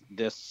this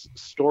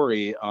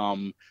story,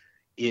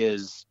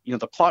 is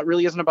the plot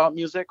really isn't about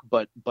music,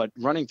 but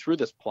running through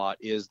this plot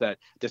is that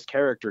this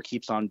character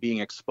keeps on being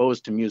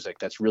exposed to music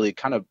that's really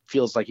kind of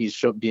feels like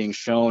he's being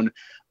shown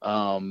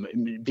a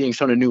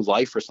new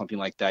life or something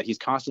like that. He's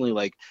constantly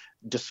like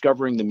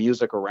discovering the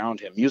music around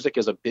him. Music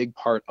is a big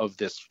part of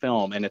this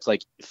film, and it's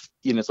like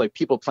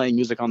people playing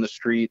music on the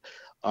street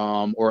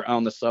or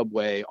on the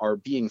subway are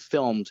being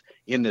filmed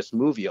in this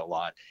movie a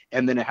lot.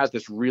 And then it has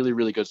this really,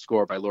 really good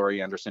score by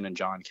Laurie Anderson and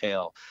John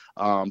Cale.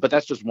 But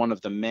that's just one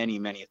of the many,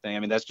 many things. I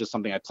mean, that's just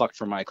something I plucked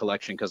from my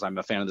collection because I'm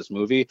a fan of this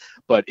movie.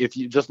 But if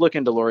you just look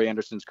into Laurie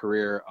Anderson's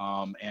career,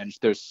 and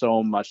there's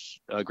so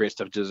much great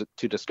stuff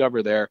to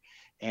discover there.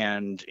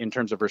 And in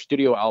terms of her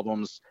studio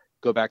albums,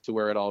 go back to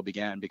where it all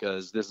began,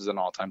 because this is an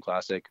all-time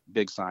classic.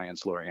 Big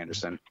Science, Laurie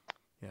Anderson.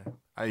 Yeah,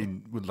 I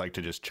would like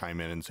to just chime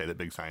in and say that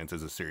Big Science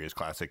is a serious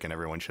classic, and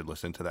everyone should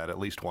listen to that at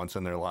least once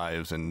in their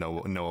lives and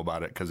know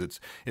about it, because it's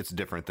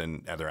different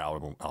than other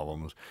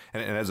albums.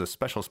 And it has a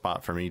special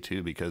spot for me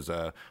too, because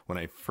when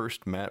I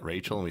first met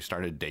Rachel and we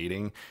started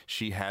dating,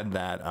 she had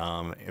that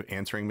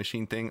answering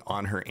machine thing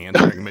on her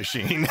answering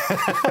machine,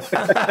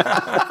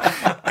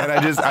 and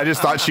I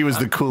just thought she was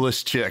the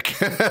coolest chick.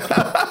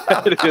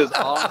 It is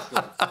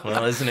awesome.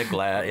 Well, isn't it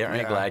glad?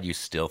 Aren't you glad you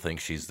still think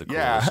she's the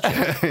coolest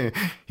chick?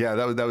 Yeah,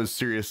 that was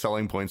serious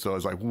selling point. So I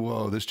was like,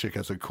 whoa, this chick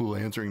has a cool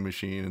answering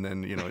machine. And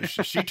then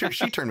she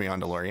turned me on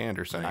to Laurie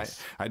Anderson.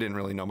 Nice. I didn't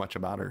really know much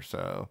about her,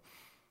 so.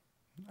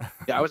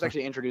 Yeah, I was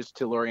actually introduced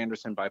to Laurie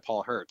Anderson by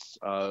Paul Hertz,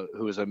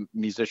 who is a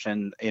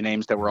musician in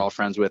Ames that we're all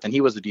friends with, and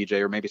he was a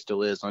DJ, or maybe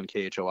still is, on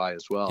KHOI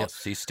as well.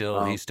 Yes, he's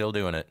still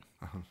doing it.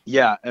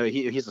 Yeah,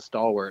 he's a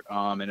stalwart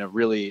and a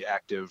really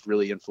active,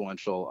 really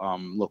influential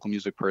local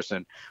music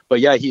person. But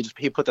yeah, he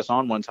put this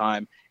on one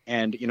time,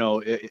 and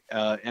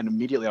and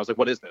immediately I was like,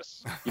 "What is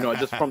this?"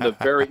 Just from the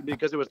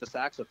because it was the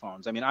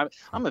saxophones. I mean,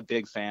 I'm a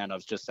big fan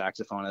of just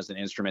saxophone as an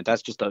instrument.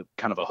 That's just a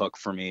kind of a hook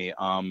for me,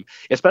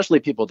 especially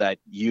people that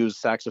use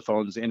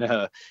saxophones in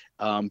a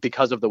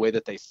because of the way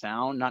that they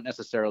sound, not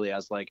necessarily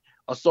as like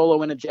a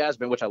solo in a jazz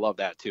band, which I love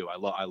that too.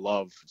 I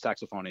love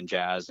saxophone in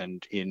jazz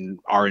and in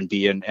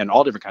R&B and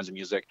all different kinds of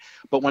music.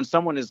 But when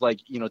someone is like,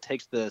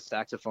 takes the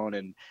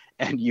saxophone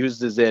and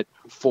uses it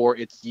for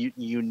its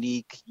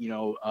unique,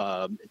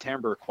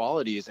 timbre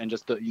qualities, and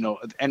just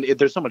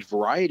there's so much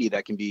variety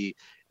that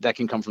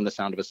can come from the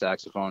sound of a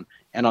saxophone.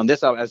 And on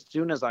this album, as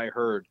soon as I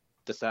heard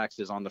the sax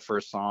is on the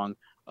first song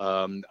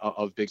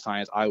of Big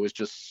Science, I was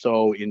just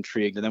so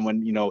intrigued. And then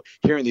when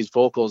hearing these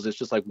vocals, it's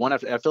just like I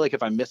feel like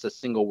if I miss a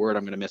single word,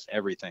 I'm going to miss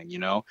everything.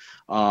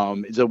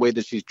 It's the way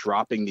that she's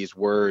dropping these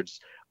words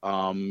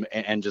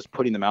and just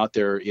putting them out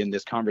there in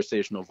this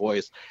conversational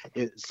voice.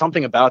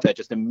 Something about that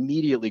just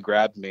immediately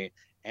grabbed me.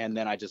 And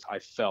then I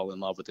fell in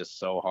love with this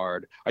so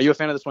hard. Are you a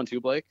fan of this one too,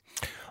 Blake?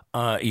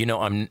 I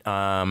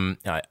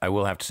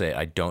will have to say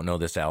I don't know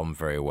this album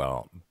very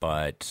well,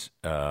 but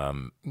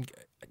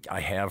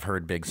I have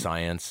heard Big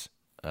Science.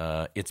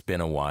 It's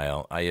been a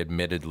while. I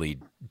admittedly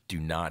do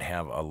not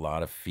have a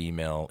lot of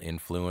female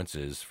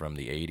influences from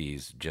the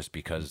 80s just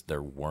because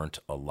there weren't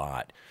a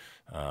lot.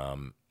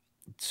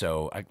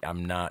 So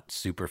I'm not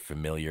super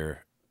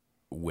familiar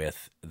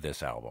with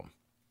this album.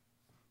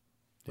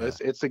 Yeah.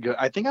 It's a good,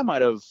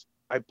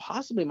 I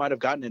possibly might have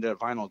gotten it at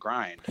Vinyl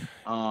Grind.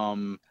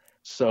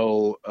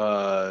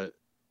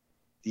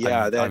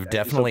 Yeah, I've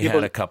definitely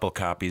had a couple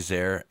copies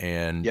there,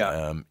 and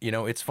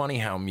it's funny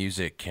how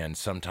music can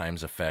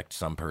sometimes affect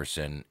some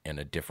person in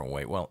a different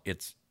way. Well,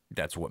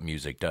 that's what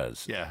music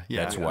does. Yeah.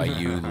 That's why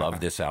you love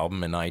this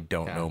album, and I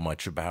don't know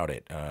much about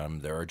it.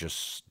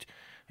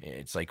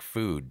 It's like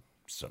food.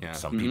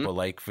 Some people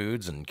like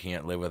foods and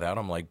can't live without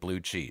them, like blue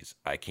cheese.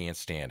 I can't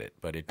stand it,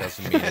 but it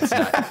doesn't mean it's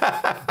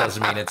not.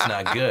 Doesn't mean it's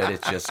not good.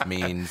 It just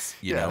means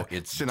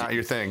it's not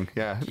your thing.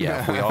 Yeah.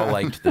 Yeah. If we all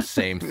liked the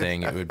same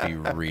thing, it would be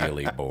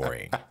really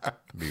boring.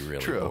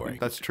 Boring.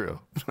 That's true.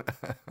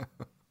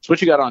 So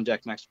what you got on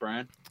deck next,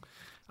 Brian?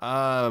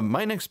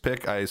 My next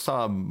pick, I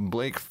saw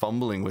Blake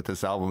fumbling with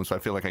this album, so I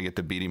feel like I get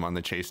to beat him on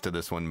the chase to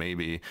this one,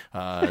 maybe.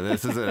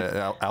 This is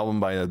an album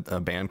by a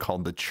band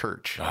called The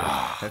Church.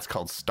 It's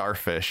called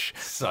Starfish.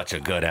 Such a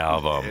good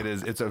album. It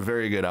is. It's a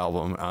very good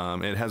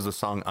album. It has the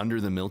song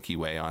Under the Milky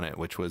Way on it,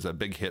 which was a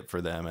big hit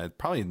for them.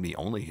 Probably the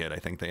only hit I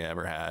think they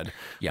ever had.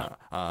 Yeah.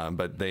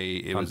 But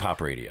it was on pop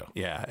radio.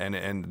 Yeah,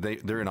 and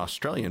they're an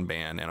Australian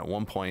band, and at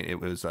one point it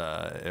was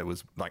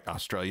like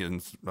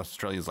Australia's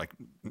like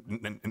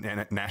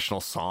national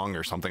song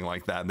or something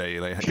like that. They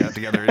got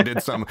together and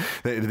did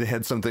they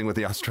had something with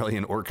the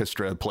Australian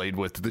orchestra played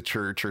with The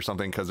Church or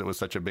something because it was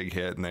such a big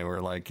hit, and they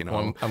were like,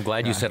 Well, I'm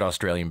glad you said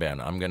Australian band.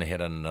 I'm going to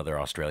hit on another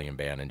Australian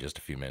band in just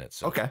a few minutes.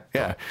 So okay,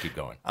 yeah, keep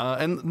going.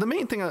 And the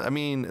main thing, I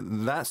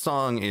mean, that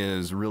song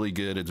is really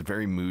good. It's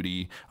very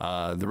moody.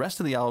 The rest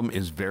of the album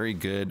is very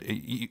good.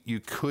 You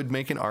could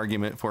make an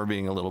argument for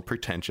being a little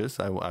pretentious.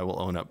 I will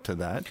own up to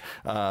that.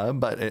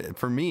 But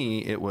for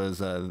me, it was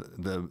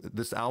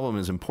this album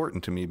is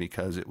important to me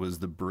because it was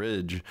the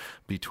bridge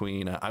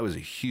between I was a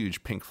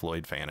huge Pink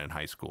Floyd fan in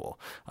high school,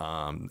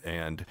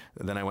 and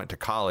then I went to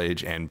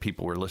college and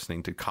people were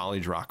listening to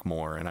college rock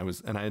more, and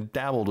I had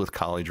dabbled with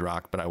college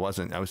rock, but I was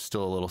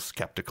still a little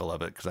skeptical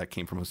of it because I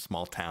came from a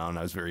small town.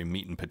 I was very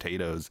meat and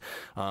potatoes.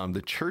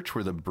 The Church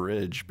were the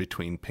bridge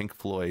between Pink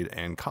Floyd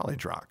and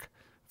college rock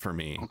for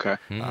me. Okay.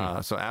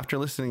 So after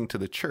listening to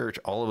The Church,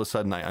 all of a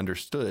sudden I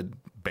understood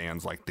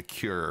bands like The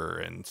Cure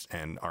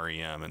and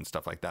REM and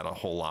stuff like that a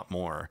whole lot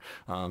more.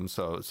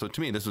 So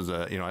to me, this was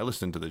I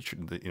listened to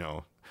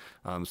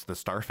the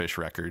Starfish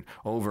record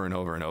over and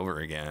over and over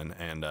again,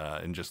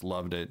 and just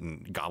loved it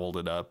and gobbled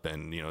it up,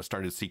 and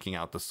started seeking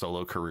out the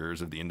solo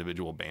careers of the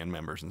individual band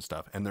members and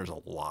stuff. And there's a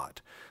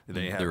lot.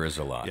 There is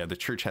a lot. Yeah, The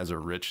Church has a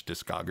rich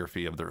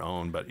discography of their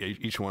own, but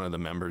each one of the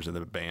members of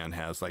the band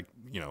has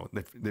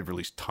they've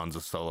released tons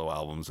of solo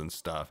albums and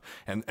stuff,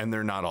 and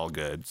they're not all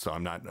good. So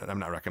I'm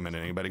not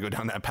recommending anybody go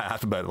down that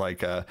path. But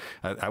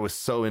I was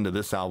so into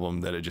this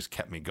album that it just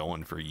kept me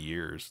going for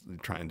years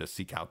trying to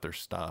seek out their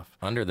stuff.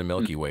 Under the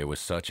Milky Way was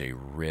such a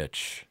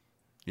rich,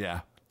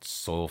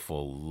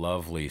 soulful,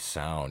 lovely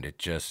sound. It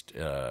just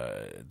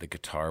the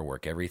guitar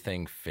work,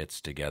 everything fits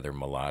together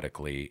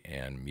melodically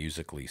and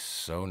musically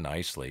so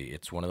nicely.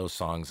 It's one of those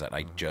songs that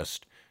I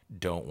just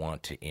don't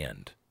want to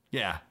end.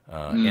 Yeah.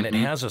 And it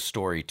has a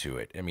story to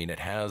it. I mean, it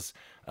has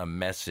a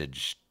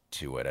message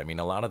to it. I mean,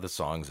 a lot of the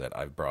songs that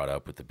I've brought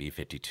up with the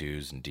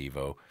B-52s and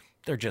Devo,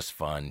 they're just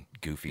fun,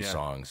 goofy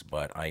songs.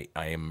 But I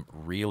am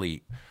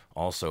really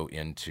also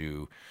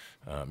into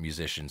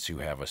musicians who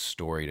have a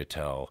story to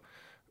tell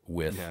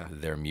with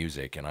their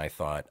music. And I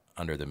thought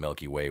Under the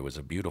Milky Way was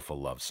a beautiful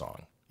love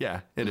song.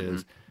 Yeah, it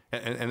is.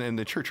 And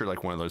The Church are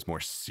like one of those more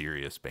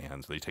serious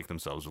bands. They take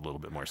themselves a little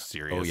bit more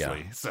seriously. Oh,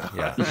 yeah. So.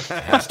 Yeah. It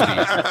has to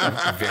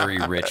be very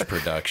rich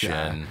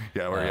production.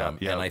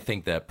 And I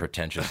think that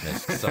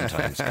pretentiousness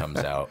sometimes comes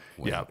out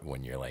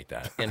when you're like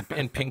that.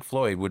 And Pink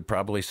Floyd would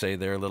probably say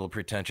they're a little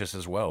pretentious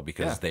as well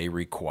because they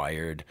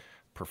required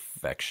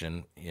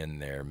perfection in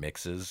their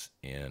mixes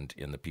and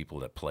in the people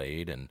that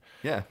played. And,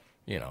 Yeah,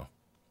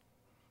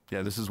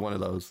 this is one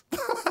of those.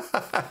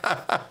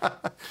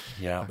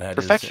 Yeah, that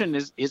Perfection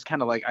is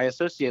kind of like, I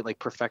associate like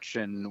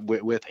perfection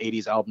with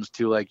 80s albums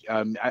too, like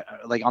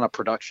like on a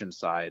production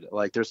side.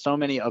 Like there's so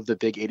many of the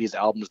big 80s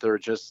albums that are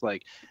just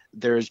like,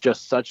 there's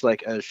just such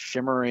like a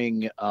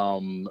shimmering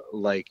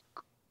like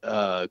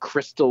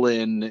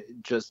crystalline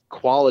just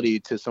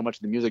quality to so much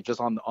of the music, just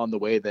on the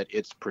way that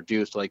it's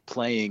produced, like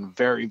playing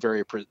very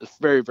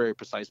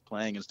precise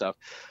playing and stuff.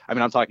 I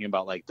mean, I'm talking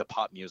about like the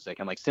pop music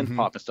and like synth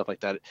pop and stuff like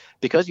that,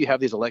 because you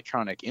have these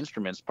electronic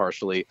instruments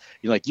partially,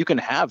 you can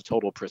have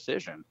total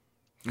precision.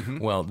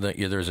 Well,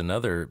 there's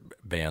another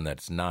band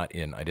that's not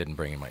in. I didn't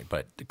bring in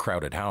but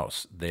Crowded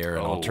House. They're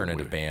an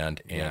alternative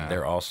band, and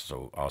they're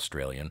also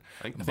Australian.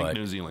 I think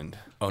New Zealand.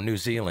 Oh, New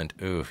Zealand.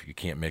 Ooh, you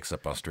can't mix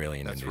up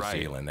Australian That's and New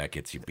right. Zealand. That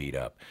gets you beat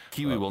up.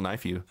 Kiwi will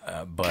knife you.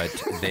 But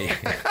they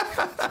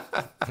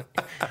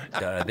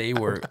they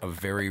were a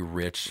very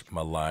rich,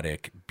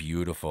 melodic,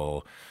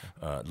 beautiful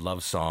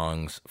love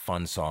songs,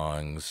 fun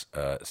songs,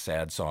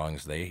 sad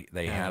songs. They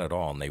had it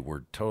all, and they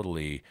were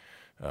totally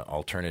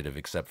alternative,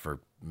 except for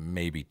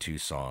maybe 2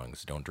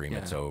 songs, Don't Dream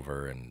It's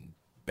Over and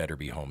Better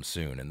Be Home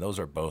Soon. And those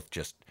are both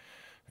just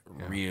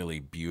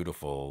really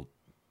beautiful,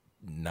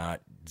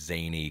 not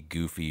zany,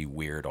 goofy,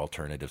 weird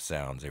alternative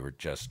sounds. They were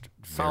just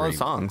Solid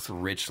songs,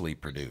 richly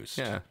produced.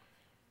 Yeah.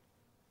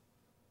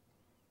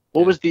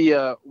 What was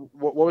the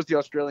what was the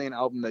Australian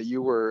album that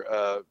you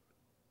were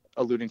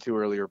alluding to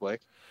earlier, Blake?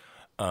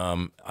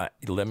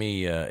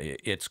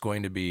 It's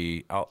going to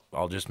be,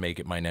 I'll just make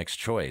it my next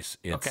choice.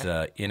 It's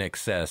In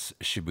Excess,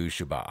 Shaboo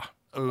Shabba.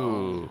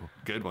 Ooh,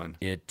 good one.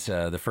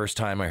 The first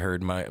time I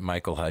heard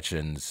Michael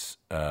Hutchence,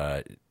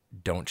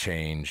 Don't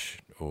Change,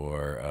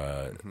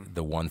 or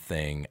The One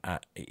Thing,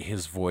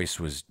 his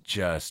voice was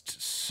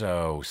just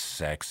so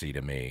sexy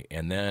to me.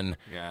 And then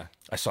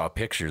I saw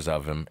pictures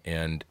of him,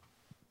 and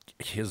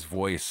his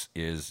voice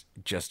is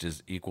just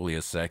as equally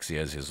as sexy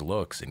as his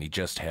looks. And he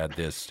just had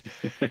this,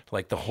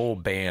 like the whole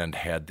band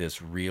had this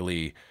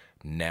really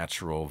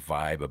natural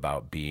vibe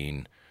about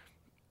being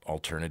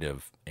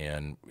alternative.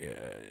 And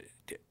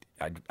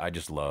I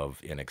just love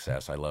In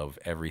Excess. I love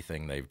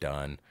everything they've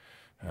done.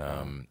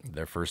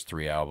 Their first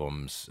 3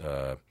 albums,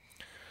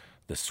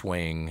 The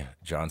Swing,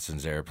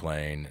 Johnson's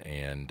Airplane,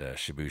 and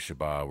Shaboo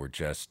Shabba were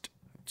just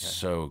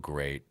so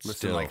great.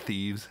 Listen Like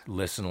Thieves.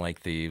 Listen Like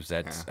Thieves.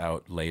 That's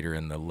out later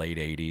in the late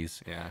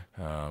 80s. Yeah.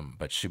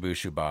 But Shaboo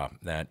Shabba,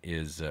 that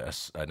is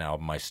an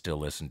album I still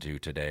listen to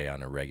today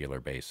on a regular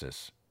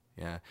basis.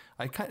 Yeah,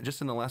 I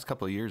just in the last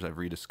couple of years I've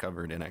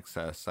rediscovered In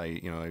Excess.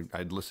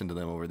 I'd listened to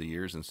them over the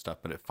years and stuff,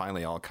 but it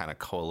finally all kind of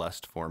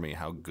coalesced for me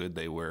how good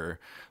they were.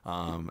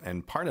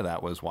 And part of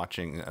that was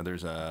watching.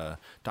 There's a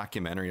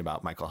documentary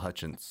about Michael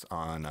Hutchence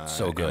on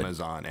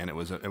Amazon, and it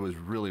was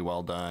really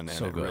well done,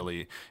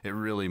 and it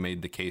really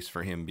made the case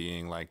for him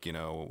being like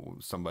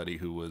somebody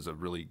who was a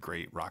really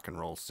great rock and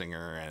roll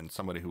singer, and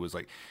somebody who was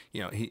like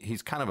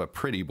he's kind of a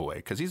pretty boy,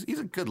 because he's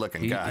a good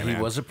looking guy. He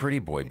was a pretty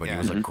boy, but he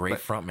was a great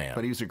frontman.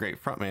 But he was a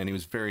great frontman. He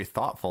was very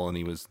thoughtful, and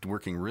he was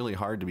working really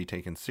hard to be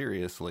taken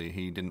seriously.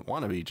 He didn't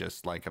want to be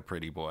just like a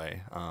pretty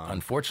boy.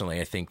 Unfortunately,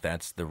 I think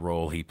that's the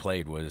role he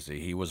played.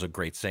 He was a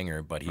great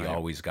singer, but he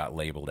always got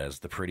labeled as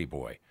the pretty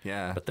boy.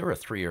 Yeah. But there were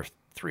three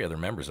other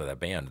members of that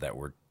band that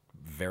were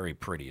very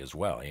pretty as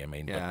well. I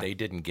mean, but they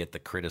didn't get the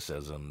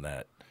criticism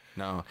that.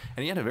 No,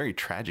 and he had a very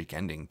tragic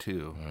ending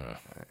too.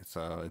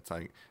 So it's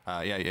like,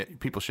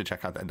 people should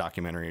check out that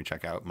documentary and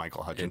check out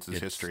Michael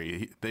Hutchence's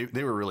history.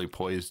 They were really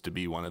poised to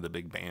be one of the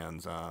big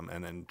bands,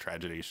 and then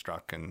tragedy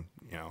struck and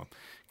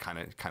kind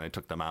of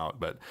took them out.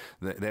 But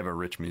they have a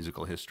rich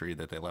musical history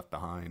that they left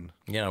behind.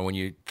 When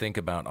you think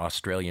about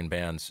Australian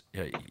bands,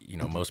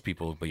 most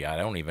people, I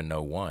don't even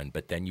know one.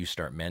 But then you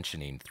start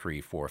mentioning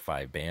 3, 4,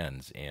 5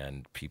 bands,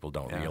 and people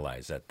don't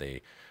realize that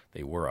they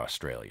were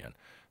Australian.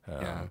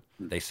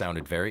 They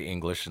sounded very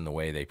English in the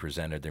way they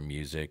presented their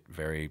music,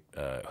 very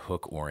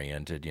hook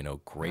oriented,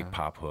 great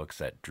pop hooks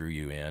that drew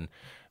you in,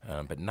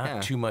 but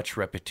not too much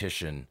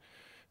repetition.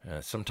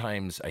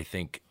 Sometimes I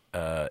think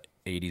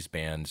 80s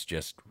bands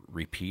just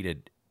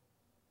repeated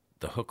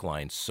the hook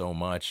line so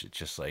much, it's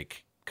just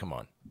like, come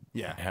on,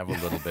 have a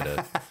little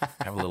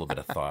bit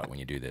of thought when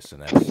you do this.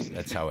 And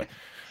that's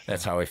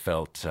how I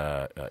felt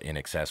In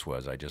Excess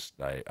was. I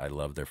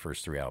loved their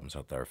first 3 albums. I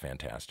thought they were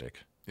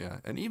fantastic. Yeah,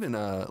 and even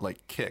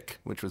like Kick,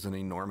 which was an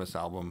enormous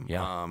album.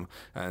 Yeah.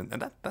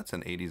 And that's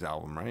an 80s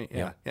album, right?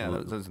 Yeah. That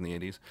was in the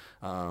 80s.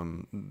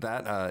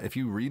 That if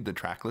you read the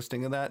track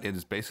listing of that, it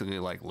is basically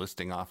like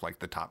listing off like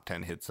the top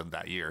 10 hits of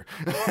that year,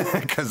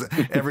 because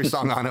every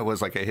song on it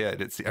was like a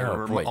hit.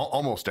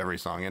 Almost every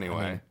song anyway.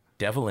 I mean,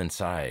 Devil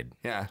Inside.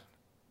 Yeah.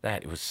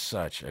 That was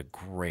such a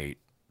great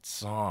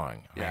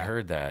song. I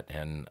heard that,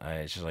 and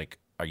I was just like,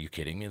 are you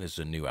kidding me? This is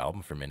a new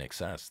album from In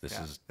Excess.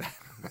 It's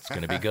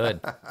going to be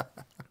good.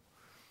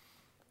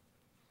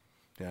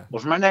 Yeah.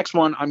 Well, for my next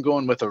one, I'm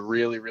going with a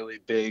really, really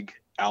big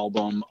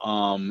album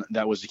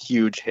that was a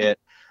huge hit.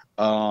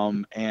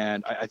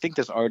 And I think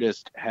this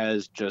artist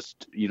has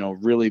just,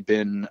 really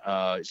been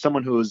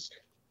someone who's,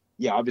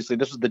 yeah, obviously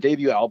this was the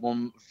debut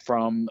album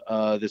from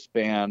this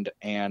band,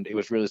 and it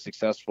was really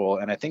successful.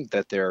 And I think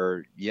that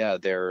they're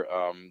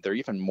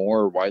even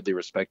more widely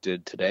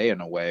respected today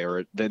in a way,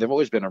 or they've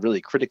always been a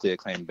really critically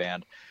acclaimed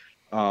band.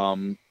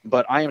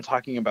 But I am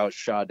talking about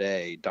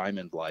Sade,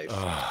 Diamond Life.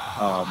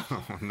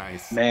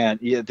 Nice. Man,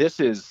 yeah, this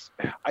is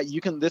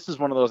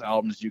one of those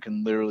albums you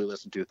can literally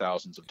listen to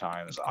thousands of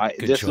times. I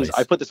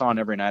put this on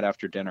every night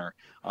after dinner.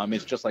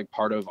 It's just like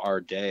part of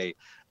our day.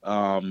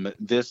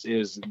 This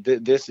is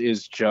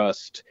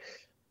just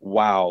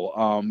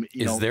wow.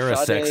 Is there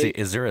Sade,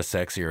 is there a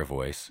sexier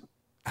voice?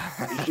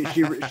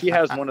 she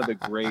has one of the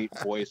great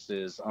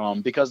voices,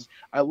 because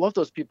I love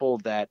those people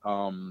that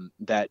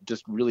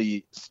just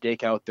really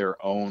stake out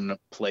their own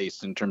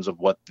place in terms of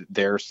what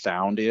their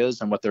sound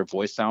is and what their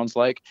voice sounds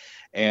like.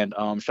 And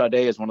Sade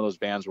is one of those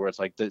bands where it's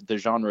like the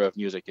genre of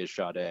music is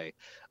Sade.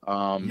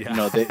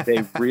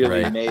 They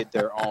really Right. made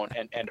their own,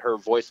 and her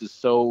voice is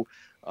so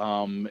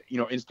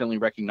instantly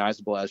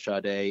recognizable as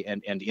Sade,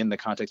 and in the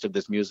context of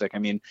this music. I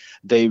mean,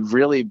 they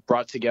really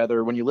brought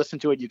together, when you listen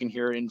to it, you can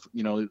hear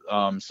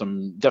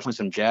definitely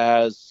some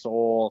jazz,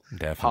 soul,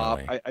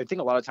 Definitely. pop. I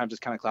think a lot of times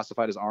it's kind of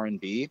classified as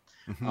R&B,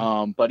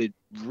 Mhm. but it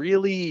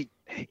really,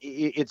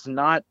 it's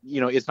not,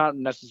 it's not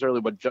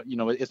necessarily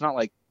it's not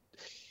like,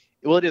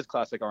 well, it is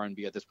classic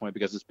R&B at this point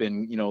because it's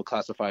been,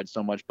 classified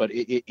so much, but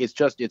it's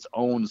just its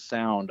own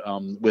sound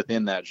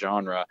within that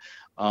genre.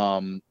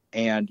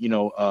 And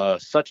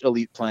such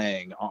elite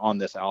playing on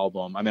this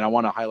album. I mean, I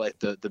want to highlight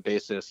the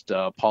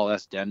bassist, Paul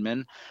S.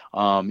 Denman.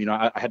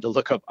 I had to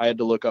look up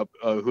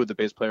who the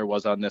bass player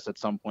was on this at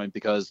some point,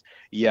 because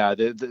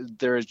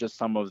there is just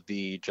some of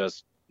the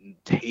just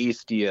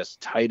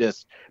tastiest,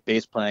 tightest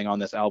bass playing on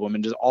this album,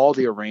 and just all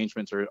the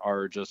arrangements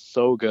are just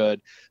so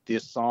good. The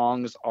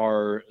songs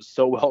are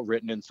so well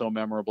written and so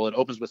memorable. It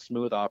opens with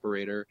Smooth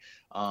Operator,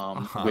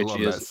 I which love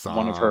is that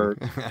one of her.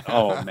 song.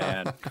 Oh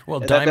man,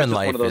 Well, that's Diamond just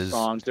one Life of those is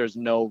songs. There's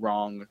no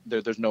wrong.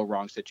 There's no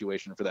wrong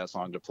situation for that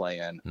song to play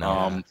in.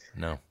 no,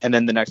 no. And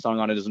then the next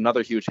song on it is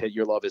another huge hit,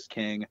 Your Love Is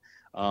King.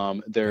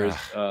 There's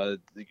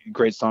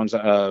great songs,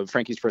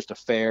 Frankie's First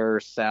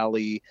Affair,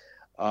 Sally,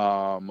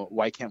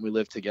 Why Can't We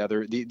Live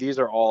Together. These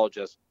are all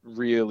just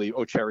really,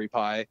 Cherry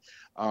Pie.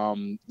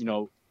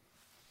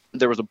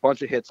 There was a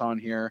bunch of hits on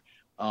here.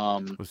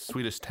 Was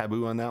Swedish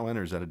Taboo on that one,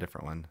 or is that a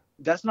different one?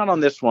 That's not on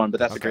this one, but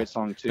that's a Okay. great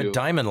song too. But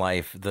Diamond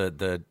Life,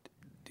 the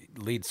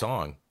lead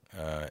song,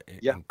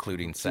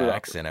 including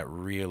sax and a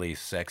really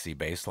sexy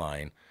bass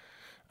line.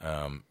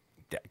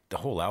 The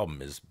whole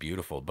album is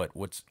beautiful. But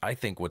I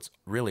think what's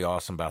really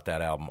awesome about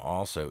that album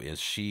also is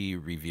she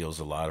reveals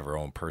a lot of her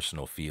own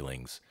personal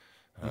feelings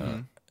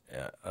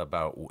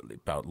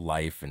about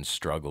life and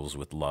struggles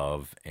with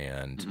love,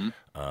 and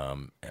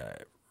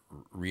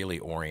really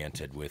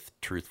oriented with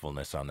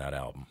truthfulness on that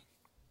album.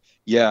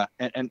 Yeah,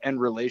 and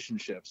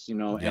relationships,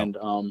 Yep.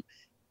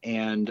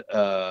 and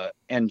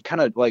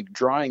kind of like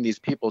drawing these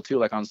people too,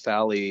 like on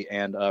Sally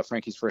and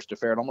Frankie's First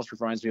Affair. It almost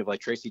reminds me of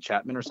like Tracy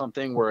Chapman or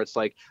something, where it's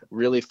like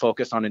really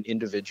focused on an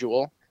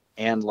individual,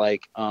 and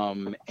like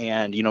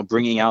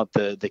bringing out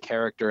the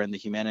character and the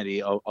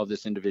humanity of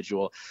this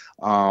individual,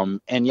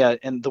 and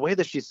the way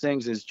that she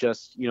sings is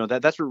just,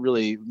 that's what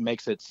really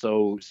makes it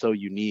so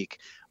unique.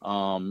 She's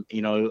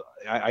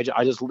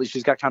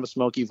got kind of a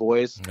smoky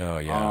voice. Oh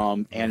yeah.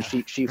 And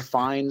she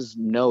finds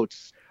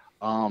notes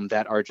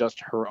that are just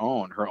her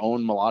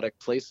own melodic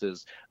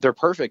places. They're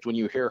perfect when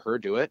you hear her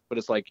do it, but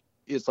it's like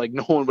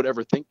no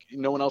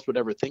one else would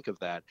ever think of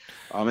that.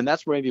 And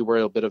that's maybe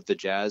where a bit of the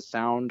jazz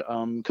sound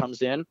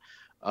comes in.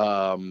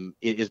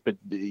 It's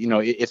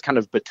kind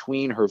of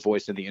between her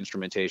voice and the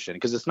instrumentation,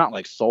 because it's not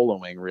like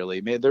soloing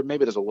really.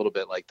 Maybe there's a little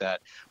bit like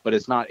that, but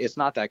it's not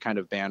that kind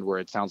of band where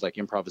it sounds like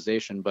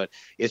improvisation, but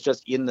it's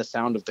just in the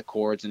sound of the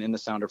chords and in the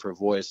sound of her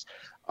voice.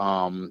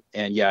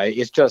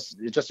 It's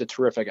just a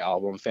terrific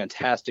album,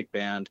 fantastic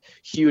band,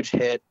 huge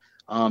hit.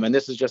 And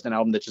this is just an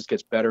album that just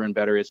gets better and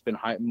better. It's been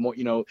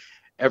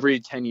every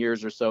 10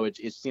 years or so, it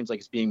seems like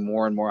it's being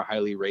more and more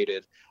highly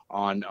rated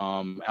on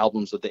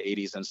albums of the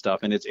 80s and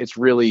stuff, and it's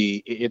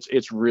really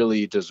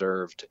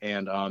deserved.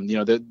 And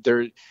you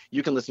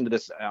can listen to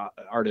this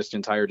artist's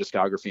entire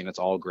discography and it's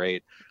all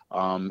great.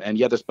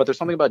 But there's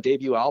something about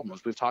debut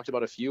albums. We've talked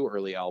about a few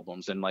early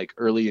albums and like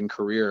early in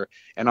career,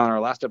 and on our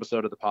last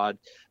episode of the pod,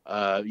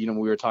 we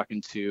were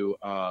talking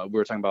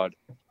about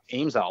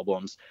Ames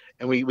albums,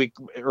 and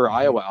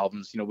Iowa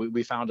albums.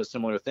 We found a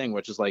similar thing,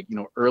 which is like,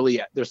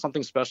 early. There's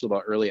something special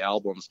about early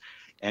albums,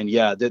 and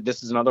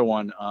this is another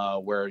one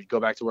where you go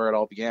back to where it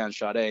all began.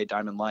 Sade,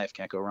 Diamond Life,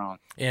 can't go wrong.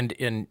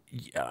 And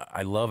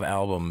I love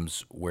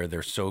albums where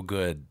they're so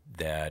good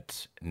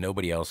that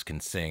nobody else can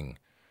sing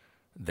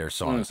their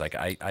songs. Like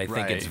I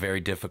think it's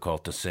very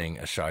difficult to sing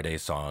a Sade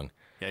song.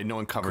 Yeah, no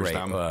one covers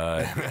them.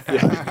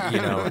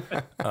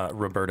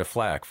 Roberta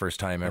Flack,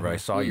 First Time Ever I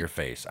Saw Your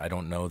Face. I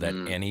don't know that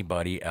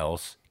anybody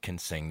else can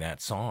sing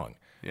that song.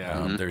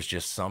 Yeah. There's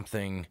just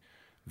something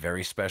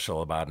very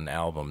special about an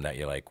album that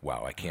you're like,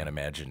 wow, I can't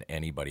imagine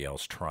anybody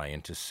else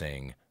trying to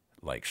sing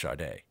like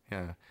Sade.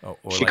 Yeah. Or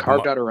She like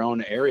carved out her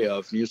own area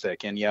of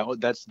music, and yeah,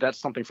 that's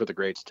something for the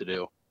greats to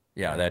do.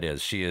 Yeah, that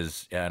is. She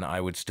is, and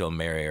I would still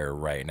marry her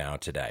right now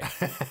today.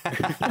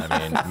 I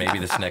mean, maybe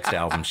this next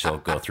album she'll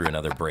go through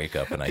another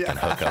breakup and I can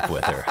hook up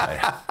with her.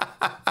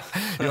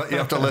 You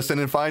have to listen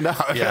and find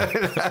out.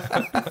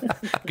 Yeah.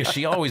 Because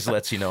she always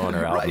lets you know on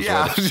her albums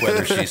Right, yeah.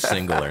 whether she's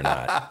single or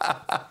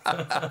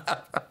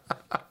not.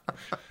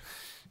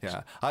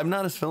 Yeah, I'm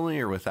not as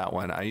familiar with that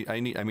one.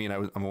 I'm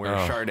aware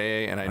of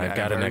Sade, and I've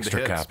got an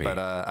extra copy. But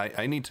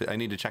I need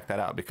to check that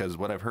out because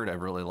what I've heard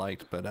I've really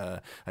liked.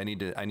 But I need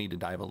to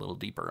dive a little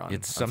deeper on.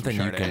 It's on something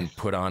some you Sade. can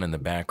put on in the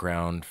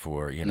background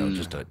for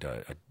just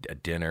a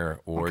dinner,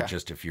 or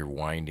just if you're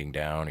winding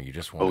down, or you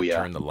just want to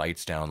turn the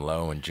lights down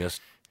low and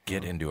just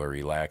get into a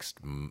relaxed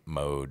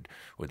mode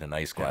with a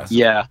nice glass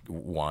of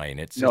wine.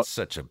 It's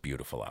such a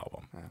beautiful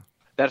album. Yeah.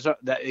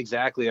 That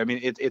exactly. I mean,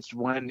 it's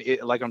when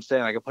like I'm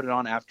saying, I can put it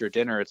on after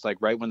dinner. It's like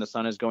right when the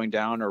sun is going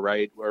down, or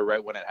right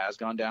when it has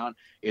gone down.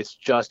 It's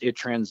just it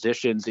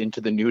transitions into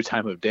the new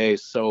time of day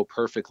so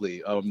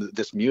perfectly.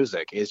 This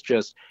music is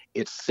just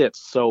it sits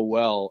so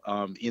well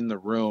in the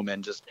room,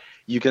 and just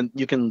you can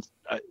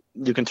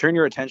turn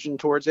your attention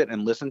towards it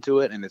and listen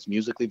to it, and it's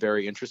musically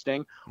very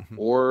interesting. Mm-hmm.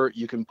 Or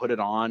you can put it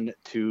on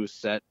to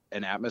set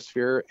an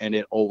atmosphere, and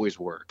it always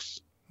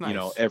works.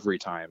 Nice. Every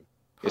time.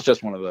 It's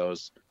just one of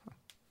those.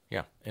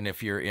 Yeah, and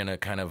if you're in a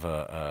kind of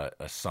a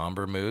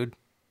somber mood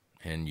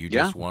and you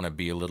just want to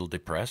be a little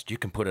depressed, you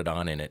can put it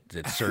on, and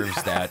it serves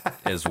that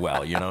as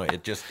well.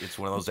 It's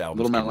one of those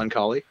albums. Little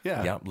melancholy.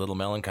 Yeah, little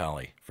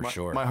melancholy for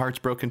sure. My heart's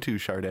broken too,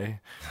 Sade.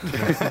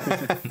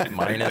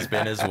 Mine has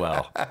been as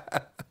well.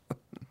 What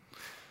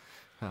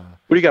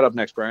do you got up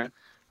next, Brian?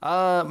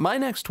 My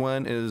next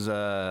one is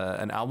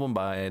an album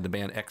by the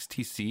band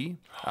XTC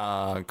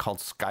called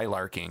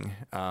Skylarking.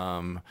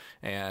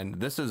 And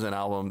this is an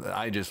album that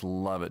I just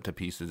love it to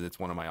pieces. It's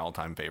one of my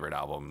all-time favorite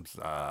albums.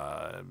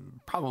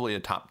 Probably a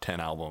top 10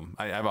 album.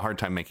 I have a hard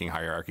time making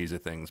hierarchies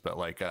of things, but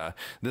like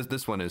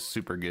this one is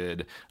super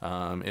good.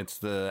 It's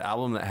the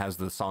album that has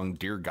the song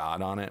Dear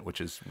God on it, which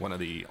is one of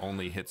the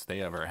only hits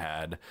they ever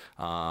had.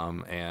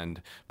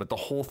 But the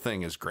whole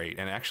thing is great.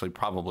 And actually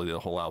probably the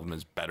whole album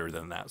is better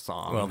than that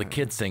song. Well, the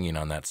kids singing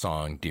on that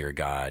song, Dear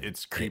God,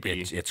 it's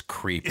creepy. It's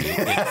creepy.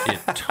 It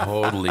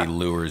totally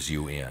lures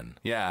you in.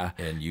 Yeah,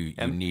 and you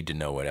need to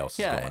know what else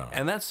is going on.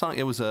 And that song,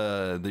 it was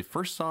the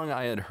first song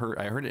I had heard.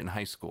 I heard it in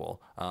high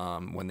school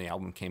when the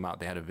album came out.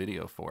 They had a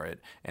video for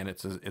it, and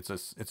it's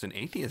an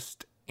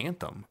atheist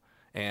anthem.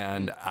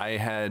 And I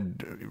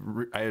had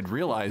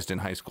realized in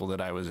high school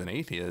that I was an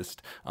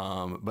atheist,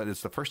 but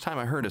it's the first time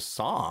I heard a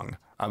song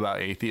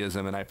about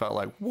atheism, and I felt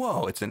like,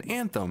 whoa, it's an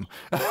anthem.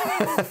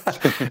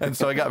 And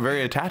so I got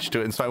very attached to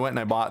it, and so I went and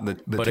I bought the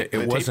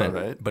tape of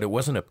it. But it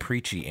wasn't a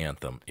preachy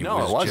anthem. It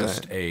wasn't.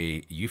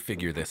 Just you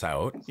figure this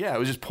out. Yeah, it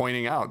was just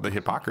pointing out the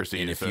hypocrisy.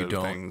 And if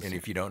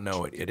you don't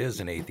know it, it is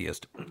an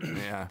atheist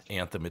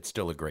anthem. It's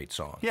still a great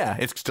song. Yeah,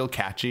 it's still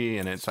catchy,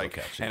 and it's like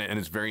catchy. And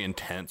it's very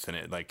intense, and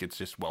it's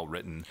just well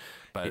written.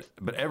 But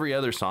every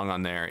other song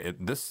on there,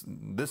 this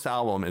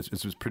album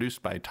was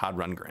produced by Todd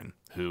Rundgren,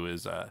 who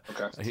is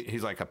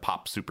he's like a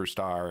pop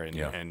superstar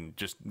and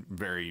just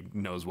very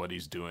knows what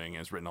he's doing.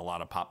 Has written a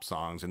lot of pop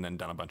songs and then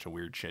done a bunch of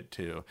weird shit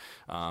too.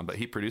 But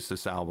he produced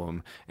this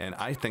album, and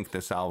I think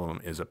this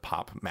album is a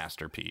pop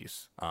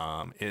masterpiece.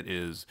 It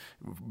is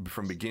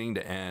from beginning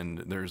to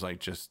end. There's like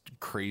just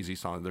crazy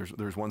songs.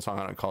 There's one song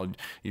on it called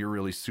 "You're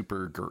Really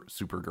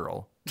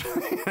Supergirl."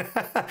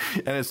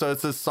 And so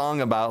it's a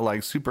song about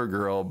like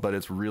Supergirl, but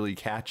it's really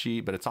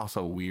catchy, but it's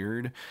also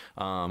weird.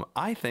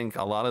 I think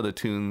a lot of the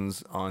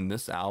tunes on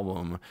this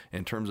album,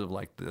 in terms of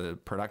like the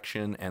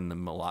production and the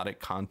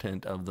melodic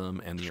content of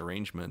them and the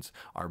arrangements,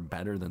 are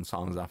better than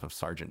songs off of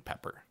Sgt.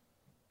 Pepper.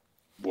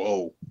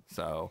 Whoa.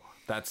 So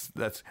that's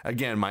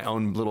again my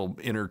own little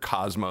inner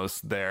cosmos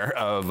there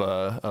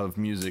of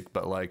music,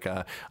 but like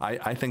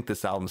I think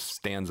this album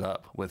stands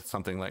up with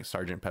something like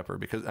Sgt. Pepper,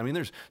 because I mean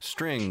there's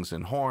strings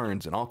and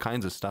horns and all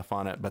kinds of stuff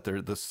on it, but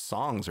the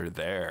songs are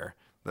there.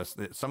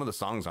 Some of the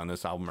songs on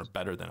this album are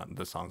better than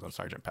the songs on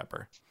Sgt.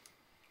 Pepper.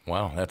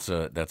 Wow, that's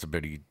a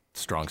pretty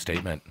strong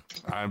statement.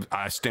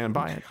 I stand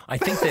by it. I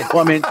think that.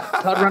 Well, I mean,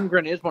 Todd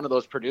Rundgren is one of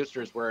those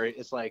producers where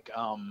it's like,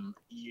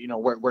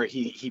 where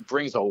he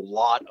brings a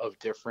lot of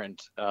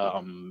different,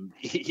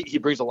 he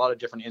brings a lot of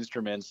different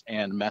instruments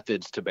and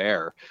methods to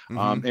bear.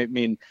 Mm-hmm. I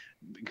mean,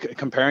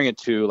 comparing it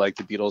to like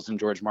the Beatles and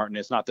George Martin,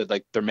 it's not that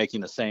like they're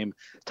making the same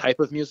type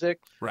of music,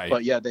 right?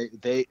 But yeah,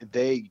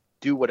 they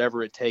do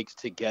whatever it takes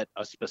to get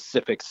a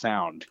specific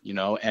sound,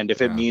 and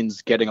if it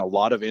means getting a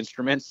lot of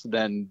instruments,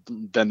 then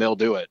they'll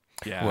do it.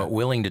 Yeah. Well,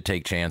 willing to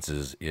take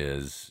chances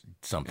is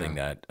something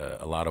that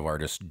a lot of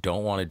artists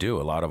don't want to do.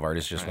 A lot of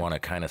artists just want to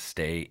kind of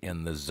stay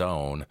in the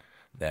zone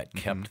that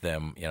kept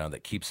them,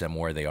 that keeps them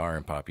where they are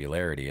in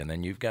popularity. And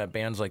then you've got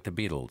bands like the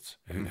Beatles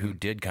who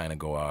did kind of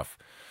go off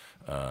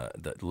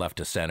the left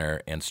to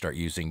center and start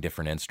using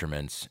different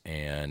instruments,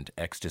 and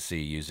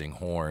Ecstasy using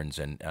horns.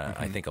 And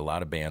I think a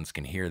lot of bands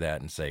can hear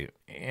that and say,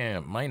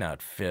 it might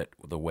not fit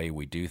the way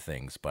we do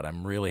things, but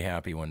I'm really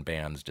happy when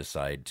bands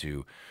decide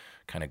to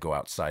kind of go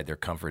outside their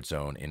comfort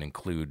zone and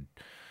include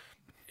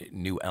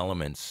new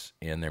elements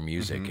in their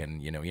music.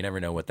 And, you never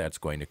know what that's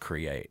going to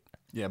create.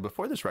 Yeah,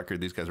 before this record,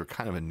 these guys were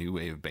kind of a new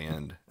wave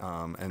band,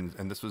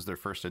 and this was their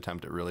first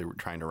attempt at really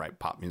trying to write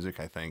pop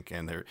music, I think,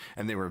 and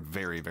they were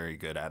very, very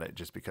good at it,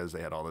 just because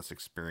they had all this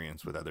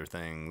experience with other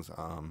things.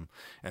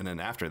 And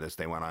then after this,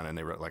 they went on and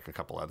they wrote like a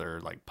couple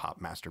other like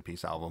pop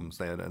masterpiece albums.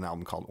 They had an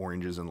album called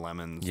Oranges and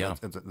Lemons. Yeah,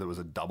 there was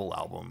a double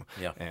album.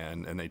 Yeah,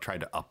 and they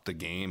tried to up the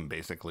game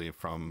basically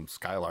from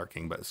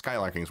Skylarking, but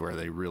Skylarking is where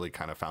they really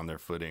kind of found their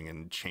footing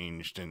and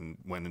changed and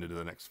went into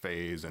the next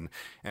phase. And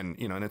and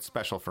it's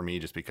special for me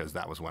just because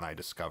that was when I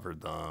discovered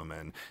them,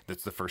 and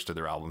that's the first of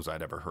their albums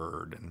I'd ever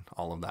heard, and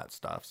all of that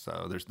stuff.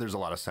 So there's a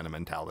lot of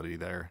sentimentality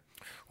there.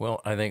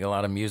 Well, I think a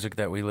lot of music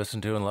that we listen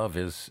to and love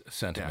is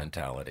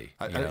sentimentality.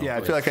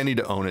 I feel like I need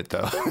to own it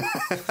though.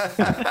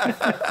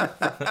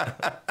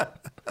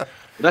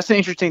 That's the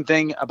interesting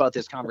thing about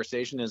this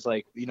conversation is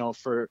like,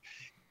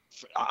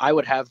 I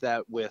would have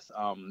that with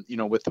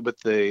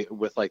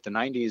with like the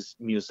 90s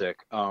music,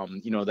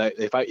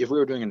 that if we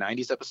were doing a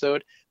 90s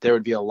episode, there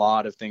would be a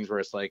lot of things where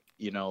it's like,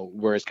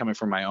 where it's coming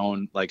from my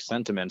own like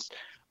sentiments.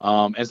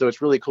 And so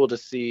it's really cool to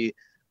see,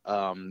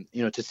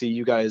 to see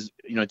you guys,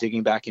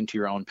 digging back into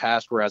your own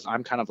past, whereas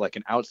I'm kind of like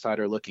an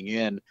outsider looking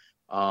in,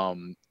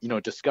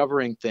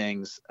 discovering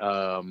things,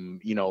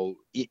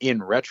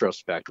 in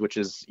retrospect, which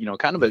is,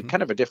 kind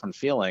of a different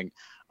feeling.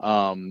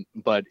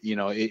 But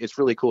it's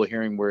really cool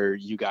hearing where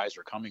you guys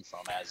are coming from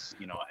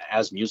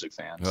as music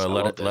fans. Well,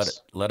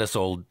 let us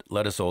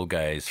old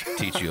guys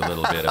teach you a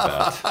little bit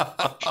about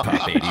pop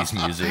 80s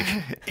music.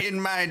 In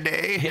my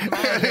day.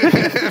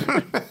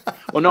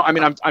 Well, no, I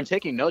mean, I'm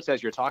taking notes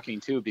as you're talking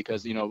too,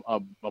 because a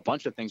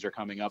bunch of things are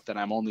coming up that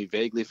I'm only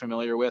vaguely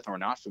familiar with or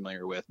not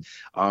familiar with.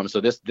 So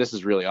this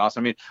is really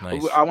awesome. I mean,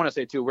 nice. I want to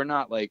say too, we're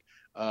not like.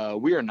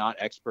 We are not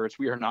experts.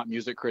 We are not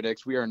music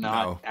critics. We are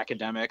not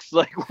academics.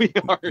 Like we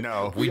are.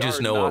 No, we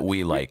just know what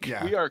we like.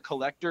 We are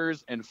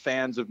collectors and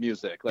fans of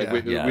music. Like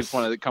we just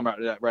want to come out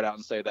right out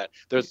and say that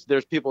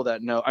there's people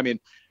that know. I mean,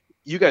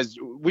 you guys,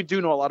 we do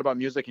know a lot about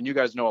music, and you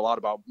guys know a lot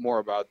more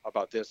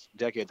about this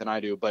decade than I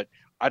do. But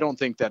I don't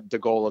think that the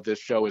goal of this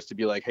show is to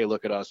be like, hey,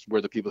 look at us.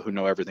 We're the people who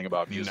know everything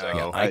about music.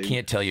 No. I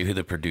can't tell you who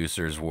the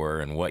producers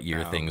were and what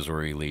year things were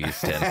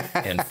released.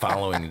 And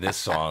following this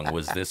song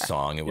was this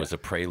song. It was a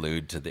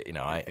prelude to the,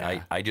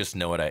 I just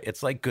know it.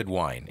 It's like good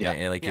wine.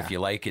 If you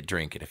like it,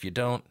 drink it. If you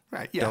don't,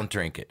 don't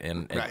drink it.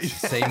 And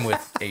same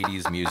with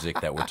 80s music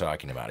that we're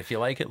talking about. If you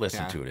like it,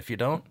 listen to it. If you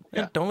don't,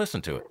 don't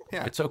listen to it.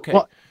 It's okay.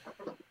 Well,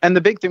 and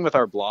the big thing with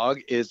our blog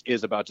is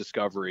about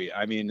discovery.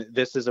 I mean,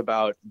 this is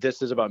about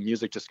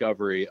music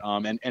discovery,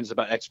 and it's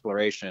about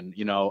exploration.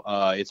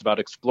 It's about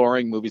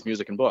exploring movies,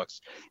 music, and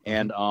books.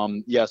 And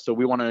so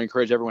we want to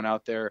encourage everyone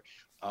out there,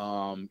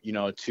 to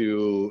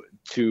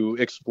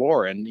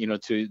explore and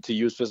to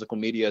use physical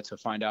media to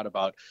find out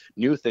about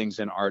new things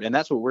in art. And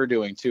that's what we're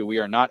doing too. We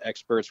are not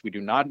experts. We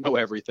do not know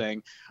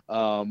everything.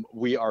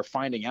 We are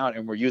finding out,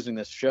 and we're using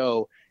this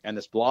show and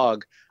this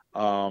blog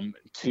to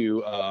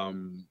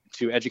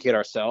educate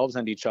ourselves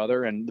and each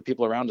other and the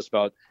people around us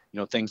about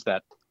things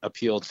that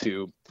appeal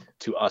to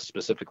us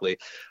specifically.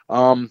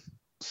 Blake,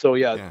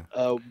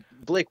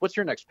 what's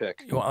your next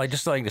pick? Well, I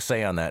just like to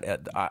say on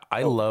that,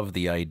 I love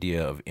the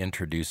idea of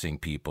introducing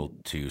people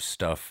to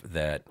stuff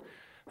that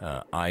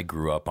I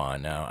grew up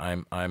on. Now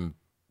I'm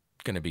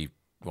going to be.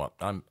 Well,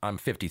 I'm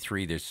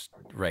 53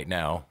 right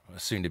now,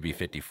 soon to be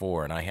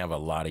 54, and I have a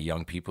lot of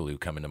young people who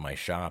come into my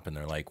shop and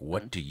they're like,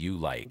 "What do you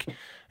like?"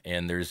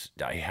 And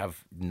I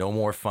have no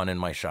more fun in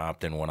my shop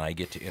than when I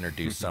get to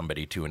introduce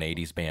somebody to an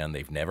 80s band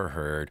they've never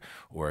heard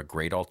or a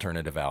great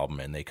alternative album,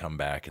 and they come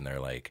back and they're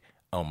like,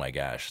 "Oh my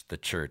gosh, The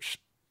Church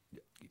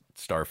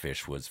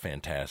Starfish was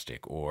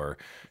fantastic," or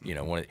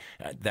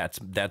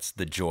that's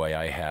the joy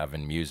I have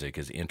in music,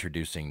 is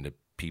introducing the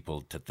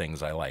people to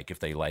things I like. If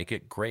they like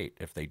it, great.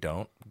 If they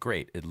don't,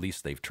 great. At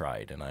least they've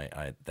tried, and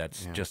I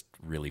that's just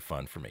really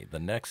fun for me. The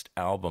next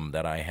album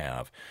that I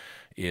have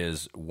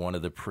is one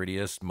of the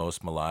prettiest,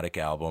 most melodic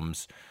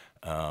albums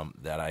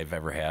that I've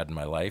ever had in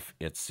my life.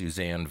 It's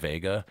Suzanne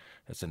Vega.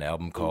 It's an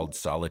album called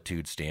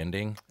Solitude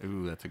Standing.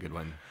 Ooh, that's a good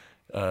one.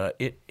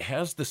 It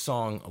has the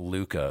song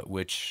Luca,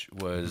 which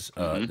was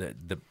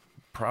the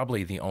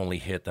probably the only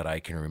hit that I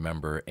can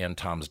remember, and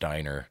Tom's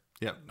Diner.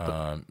 Yep.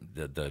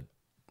 The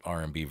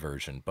R&B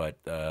version, but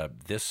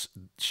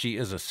she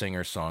is a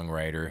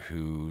singer-songwriter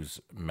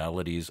whose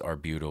melodies are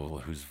beautiful,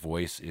 whose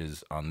voice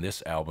is on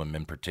this album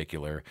in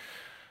particular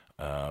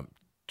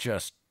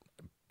just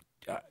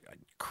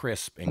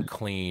crisp and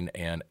clean,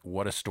 and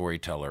what a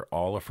storyteller.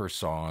 All of her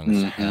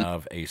songs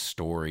have a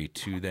story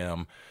to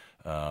them,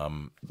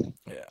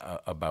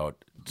 about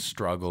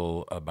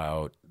struggle,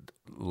 about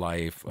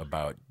life,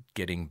 about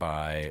getting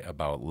by,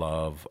 about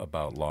love,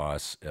 about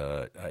loss.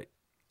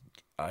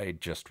 I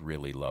just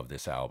really love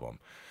this album.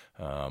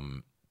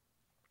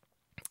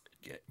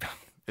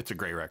 It's a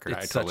great record.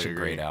 It's I such totally a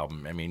agree. great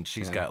album. I mean,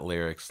 she's got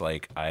lyrics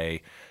like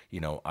I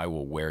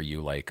will wear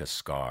you like a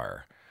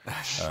scar.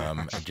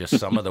 Just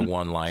some of the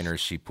one-liners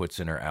she puts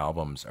in her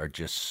albums are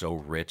just so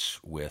rich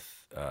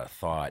with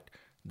thought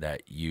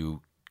that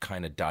you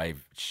kind of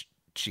dive.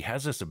 She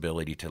has this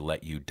ability to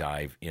let you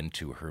dive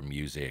into her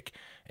music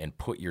and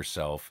put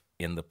yourself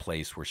in the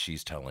place where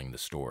she's telling the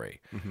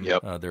story.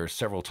 Yep. There are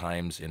several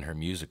times in her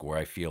music where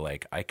I feel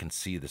like I can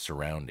see the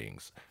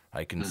surroundings.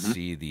 I can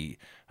see the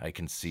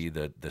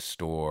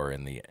store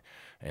and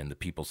the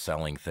people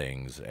selling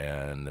things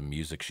and the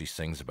music she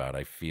sings about.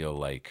 I feel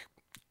like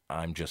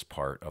I'm just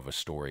part of a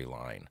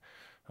storyline.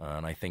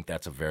 And I think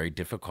that's a very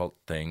difficult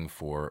thing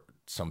for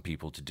some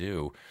people to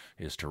do,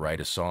 is to write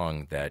a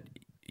song that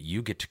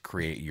you get to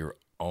create your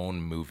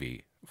own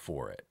movie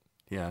for it.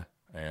 Yeah.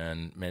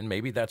 And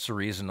maybe that's the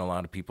reason a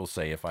lot of people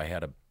say if I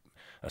had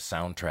a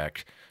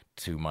soundtrack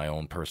to my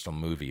own personal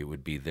movie, it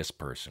would be this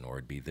person or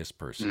it'd be this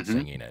person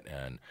singing it.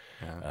 And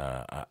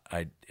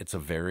it's a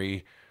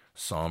very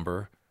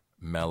somber,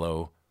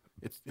 mellow.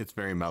 It's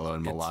very mellow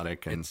and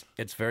melodic, and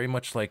It's very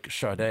much like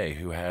Sade,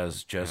 who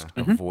has just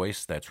a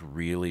voice that's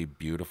really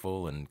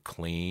beautiful and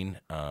clean.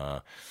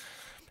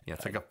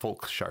 it's like a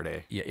folk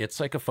Sade. Yeah, it's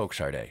like a folk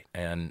Sade,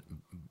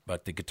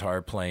 but the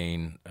guitar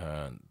playing,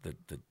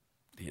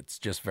 it's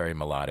just very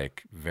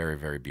melodic, very,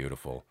 very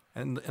beautiful.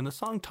 And the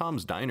song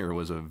Tom's Diner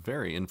was a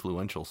very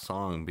influential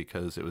song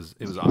because it was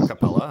a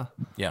cappella.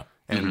 Yeah.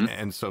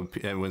 And so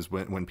it was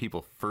when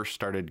people first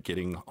started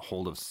getting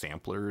hold of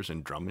samplers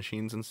and drum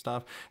machines and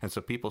stuff. And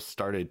so people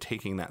started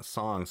taking that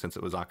song, since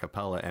it was a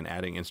cappella, and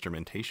adding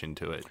instrumentation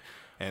to it.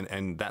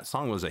 And that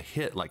song was a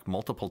hit like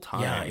multiple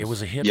times. Yeah, it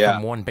was a hit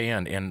from one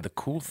band. And the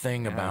cool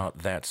thing about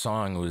that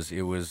song was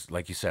it was,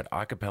 like you said,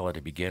 a cappella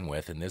to begin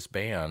with. And this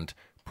band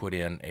put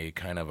in a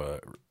kind of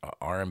a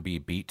R&B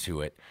beat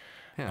to it.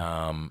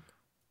 Yeah.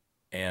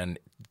 And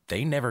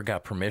they never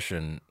got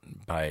permission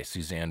by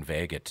Suzanne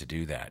Vega to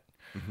do that.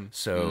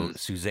 So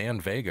Suzanne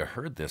Vega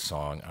heard this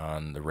song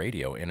on the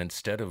radio, and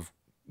instead of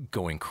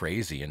going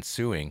crazy and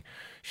suing,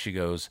 she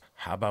goes,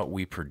 how about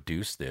we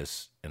produce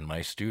this in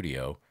my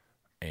studio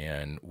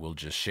and we'll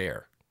just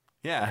share?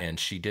 Yeah. And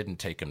she didn't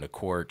take him to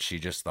court. She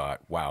just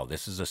thought, wow,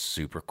 this is a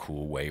super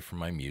cool way for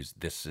my music.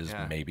 This is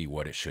maybe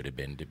what it should have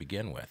been to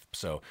begin with.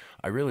 So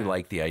I really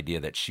like the idea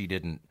that she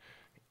didn't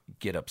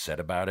get upset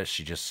about it.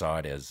 She just saw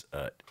it as,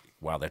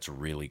 wow, that's a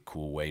really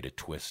cool way to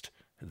twist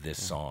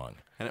this song.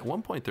 And at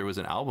one point, there was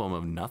an album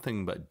of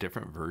nothing but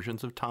different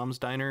versions of Tom's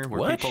Diner where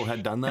What? people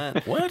had done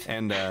that. What?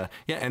 And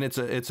and it's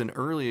an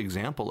early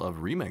example of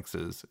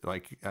remixes.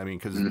 Like, I mean,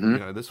 because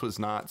this was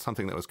not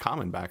something that was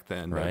common back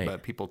then. Right.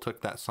 But people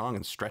took that song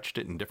and stretched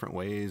it in different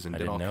ways and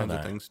did all didn't know kinds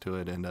of that. things to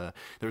it. And there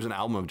was an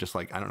album of just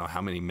like, I don't know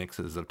how many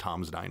mixes of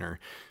Tom's Diner,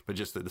 but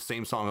just the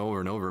same song over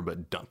and over,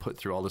 but put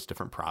through all this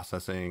different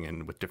processing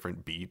and with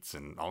different beats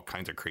and all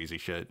kinds of crazy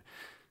shit.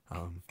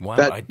 Wow,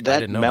 That I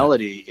didn't know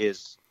melody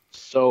is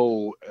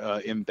so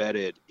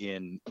embedded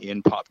in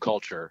pop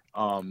culture.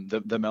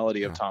 The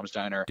melody of Tom's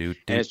Diner, and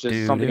it's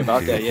just something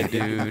about that.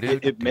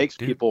 It makes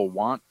people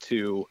want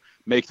to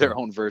make their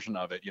own version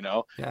of it.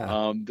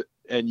 Yeah.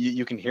 And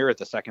you can hear it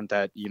the second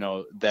that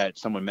that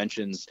someone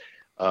mentions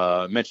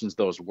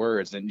those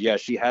words. And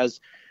she has.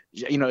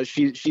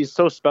 She's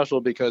so special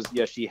because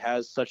she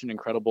has such an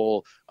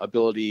incredible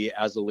ability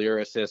as a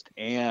lyricist,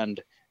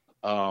 and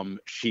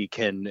she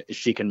can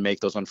make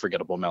those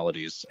unforgettable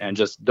melodies, and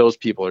just those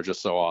people are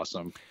just so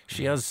awesome.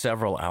 She has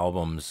several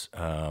albums.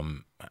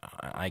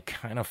 I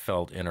kind of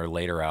felt in her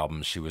later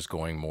albums she was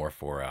going more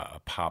for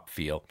a pop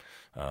feel,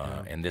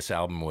 and this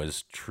album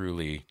was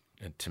truly,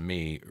 to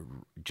me,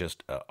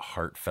 just a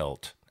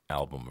heartfelt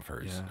album of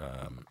hers.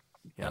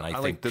 And I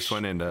think like this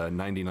one into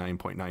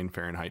 99.9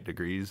 Fahrenheit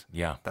degrees.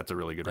 Yeah, That's a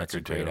really good that's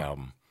record a great too.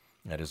 album.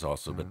 That is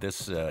also, but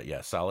this,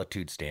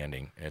 Solitude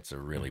Standing, it's a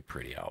really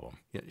pretty album.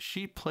 Yeah,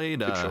 she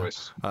played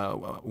choice.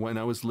 When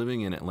I was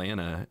living in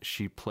Atlanta.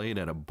 She played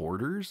at a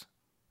Borders,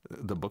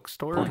 the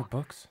bookstore. Border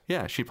Books?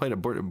 Yeah, she played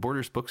at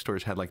Borders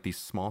bookstores. Had like these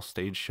small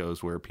stage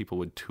shows where people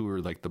would tour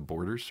like the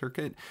Borders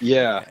circuit.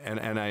 Yeah. And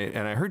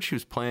I heard she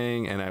was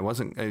playing, and I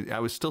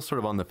was still sort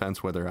of on the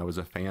fence whether I was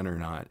a fan or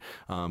not.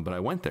 But I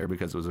went there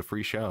because it was a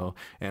free show,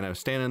 and I was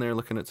standing there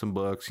looking at some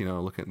books,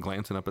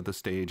 glancing up at the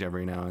stage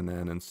every now and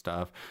then and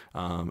stuff.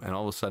 And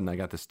all of a sudden I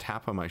got this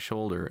tap on my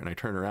shoulder, and I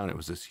turned around. It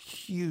was this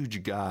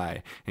huge guy,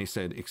 and he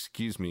said,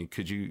 "Excuse me,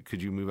 could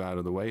you move out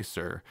of the way,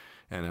 sir?"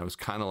 And I was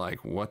kind of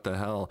like, what the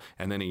hell?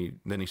 And then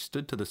he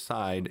stood to the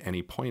side and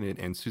he pointed,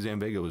 and Suzanne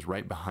Vega was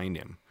right behind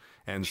him.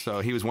 And so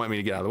he was wanting me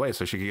to get out of the way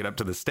so she could get up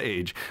to the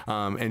stage.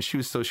 And she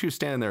was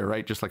standing there,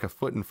 right, just like a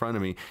foot in front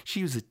of me.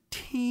 She was a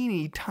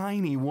teeny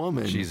tiny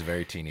woman. She's a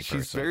very teeny person.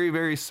 She's very,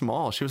 very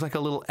small. She was like a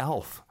little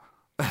elf.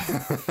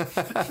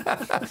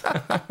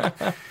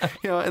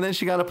 And then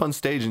she got up on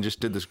stage and just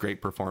did this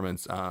great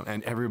performance,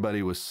 and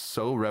everybody was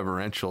so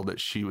reverential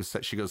that she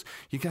goes,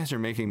 "You guys are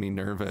making me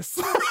nervous."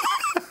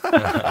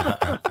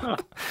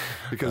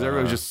 Because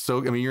everybody was just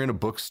so, you're in a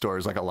bookstore,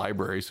 it's like a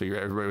library, so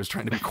everybody was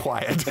trying to be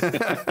quiet.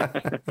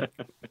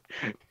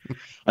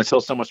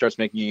 Until someone starts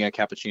making a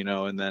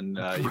cappuccino, and then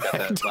you got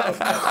that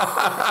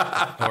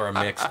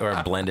loud or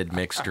a blended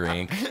mixed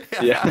drink.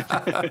 Yeah.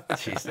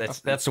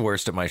 Jeez, that's the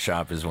worst at my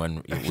shop is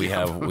when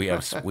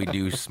we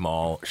do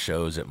small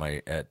shows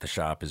at the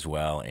shop as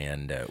well,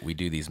 and we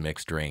do these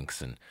mixed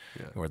drinks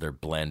where they're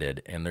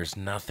blended, and there's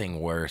nothing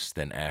worse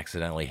than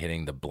accidentally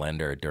hitting the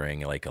blender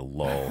during like a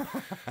lull.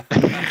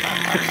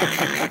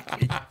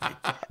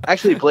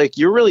 Actually, Blake,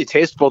 you're really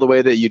tasteful the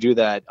way that you do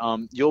that.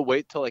 You'll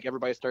wait till like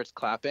everybody starts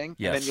clapping,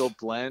 yes. and then you'll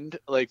blend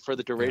like for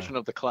the duration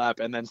of the clap,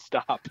 and then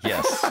stop.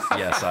 Yes,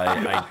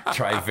 I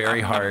try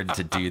very hard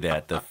to do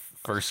that. The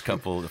first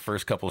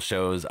couple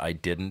shows I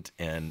didn't,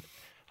 and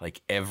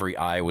like every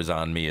eye was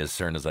on me as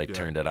soon as I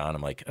turned it on.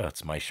 I'm like, oh,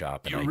 it's my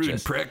shop, and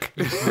rude prick.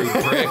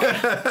 Rude prick.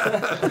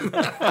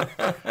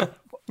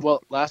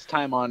 Well, last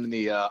time on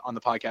the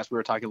podcast, we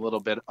were talking a little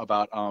bit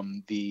about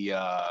the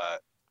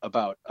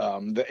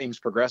Ames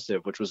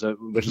Progressive, which is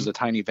a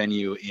tiny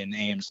venue in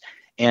Ames,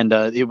 and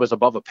it was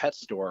above a pet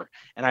store.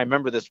 And I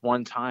remember this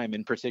one time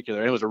in particular,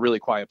 and it was a really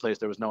quiet place.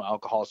 There was no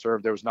alcohol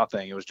served. There was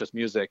nothing. It was just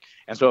music.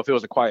 And so if it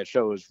was a quiet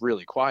show, it was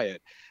really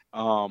quiet.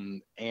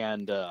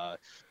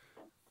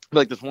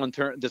 Like this one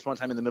time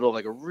in the middle of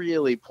like a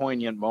really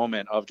poignant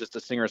moment of just a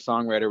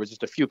singer-songwriter with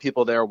just a few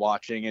people there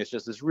watching. It's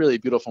just this really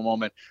beautiful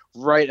moment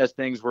right as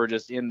things were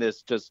just in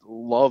this just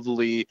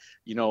lovely,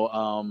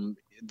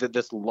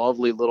 this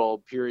lovely little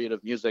period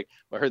of music.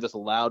 I heard this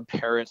loud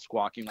parrot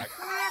squawking like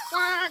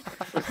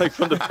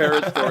from the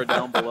parrot store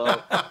down below,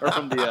 or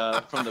from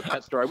the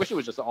pet store. I wish it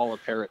was just all a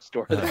parrot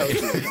store.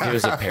 It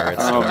was a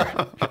parrot store.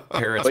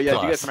 Parrots. But yeah,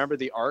 Plus. do you guys remember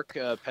the Ark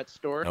pet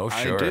store? Oh,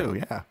 sure. I do,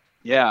 yeah.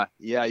 Yeah.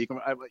 You can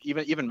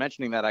even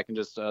mentioning that I can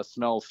just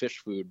smell fish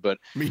food. But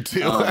me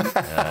too.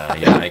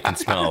 I can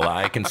smell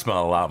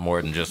a lot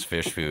more than just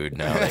fish food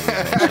now that you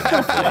mention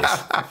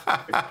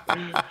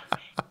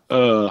that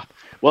place.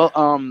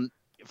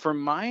 For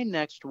my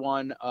next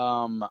one,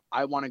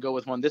 I want to go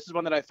with one. This is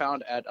one that I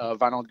found at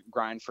Vinyl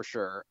Grind for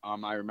sure.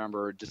 I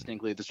remember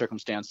distinctly the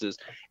circumstances,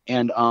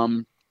 and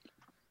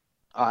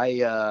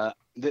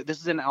this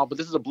is an album.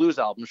 This is a blues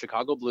album,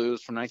 Chicago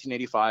Blues from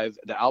 1985.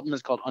 The album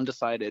is called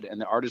Undecided, and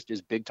the artist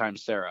is Big Time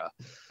Sarah.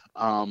 This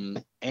I'm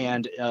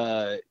going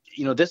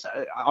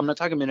to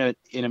talk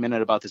in a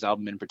minute about this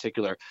album in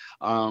particular.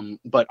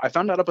 But I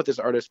found out about this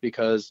artist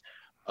because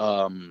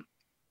a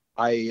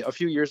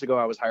few years ago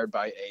I was hired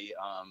by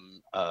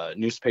a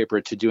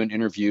newspaper to do an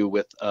interview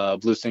with a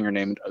blues singer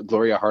named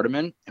Gloria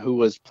Hardiman, who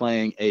was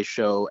playing a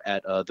show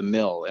at the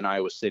Mill in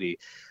Iowa City.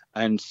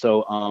 And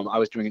so I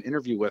was doing an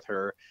interview with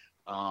her,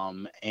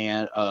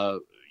 and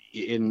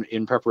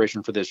in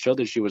preparation for this show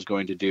that she was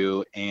going to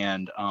do.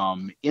 And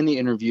in the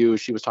interview,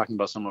 she was talking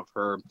about some of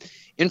her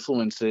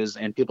influences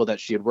and people that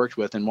she had worked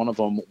with. And one of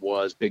them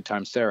was Big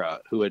Time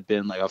Sarah, who had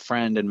been like a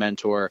friend and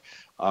mentor.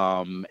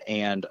 And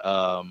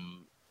I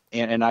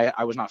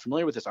was not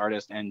familiar with this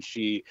artist. And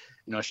she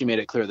made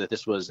it clear that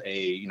this was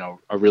a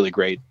really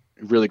great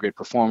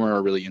performer,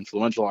 a really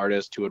influential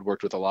artist who had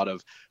worked with a lot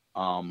of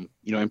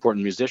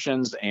important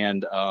musicians,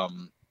 and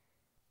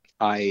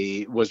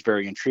I was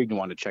very intrigued and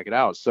wanted to check it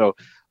out. So,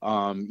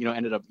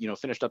 ended up,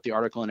 finished up the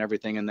article and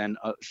everything. And then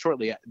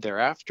shortly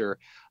thereafter,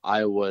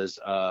 I was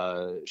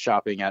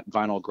shopping at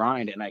Vinyl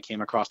Grind, and I came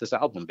across this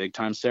album, Big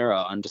Time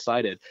Sarah,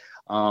 Undecided.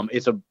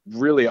 It's a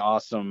really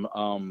awesome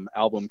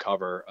album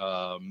cover,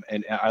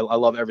 and I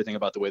love everything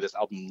about the way this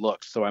album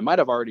looks. So I might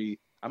have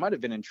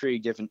been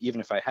intrigued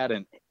even if I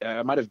hadn't.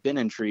 I might have been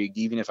intrigued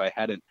even if I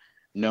hadn't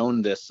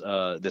known this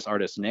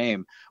artist's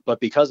name. But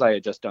because I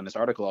had just done this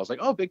article, I was like,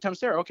 oh, Big Time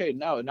Sarah, okay,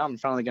 now I'm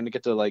finally going to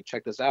get to like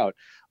check this out.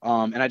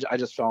 And I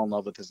just fell in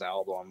love with this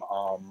album.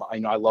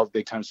 I love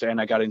Big Time Sarah, and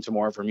I got into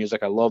more of her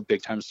music. I love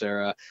Big Time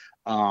Sarah,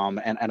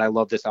 and I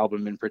love this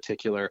album in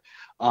particular.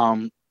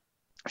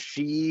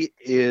 She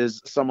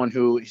is someone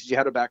she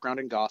had a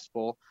background in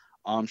gospel.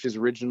 She's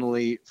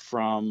originally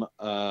from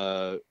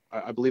I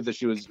believe that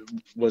she was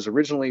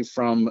originally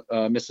from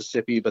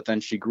Mississippi, but then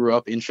she grew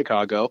up in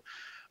Chicago.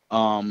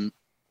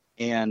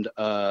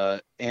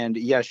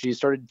 She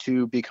started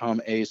to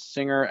become a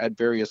singer at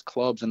various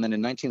clubs. And then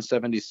in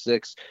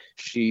 1976,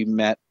 she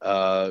met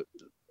a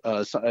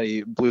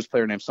blues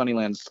player named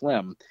Sunnyland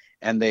Slim,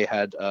 and they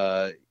had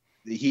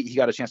he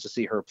got a chance to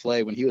see her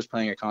play when he was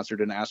playing a concert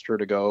and asked her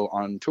to go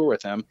on tour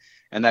with him.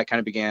 And that kind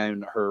of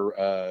began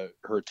her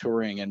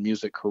touring and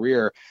music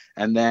career.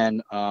 And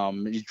then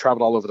she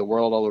traveled all over the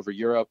world, all over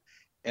Europe.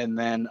 And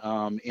then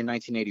in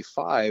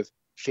 1985,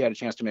 she had a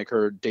chance to make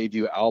her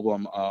debut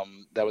album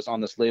that was on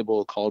this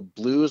label called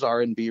Blues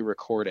R&B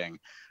Recording.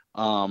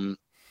 It's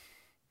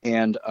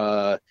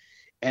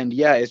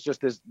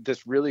just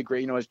this really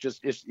great,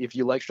 if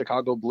you like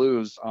Chicago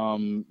blues,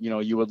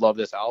 you would love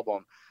this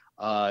album.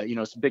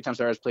 Big Time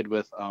Sarah has played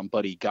with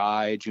Buddy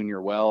Guy,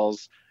 Junior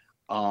Wells,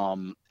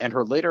 and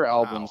her later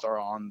albums are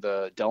on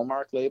the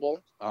Delmark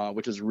label,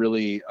 which is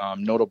really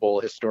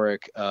notable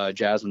historic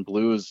jazz and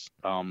blues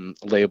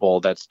label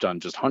that's done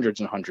just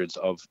hundreds and hundreds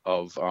of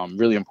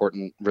really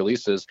important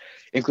releases,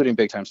 including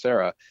Big Time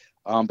Sarah.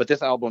 But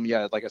this album,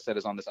 yeah, like I said,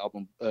 is on this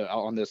album,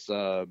 on this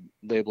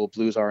label,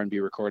 Blues R&B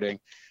Recording.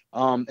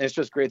 It's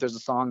just great. There's a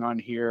song on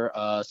here,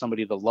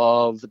 Somebody to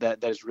Love,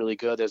 that is really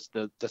good. There's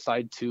the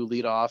side 2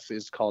 lead off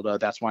is called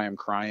That's Why I'm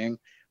Crying,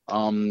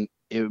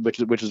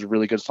 which is a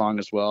really good song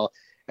as well.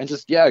 And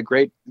just, yeah,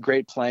 great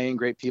playing,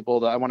 great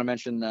people. I want to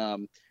mention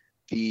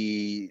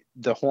the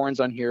horns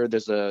on here.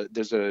 There's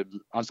a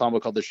ensemble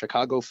called the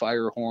Chicago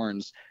Fire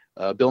Horns.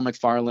 Bill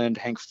McFarland,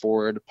 Hank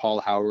Ford, Paul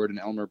Howard, and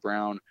Elmer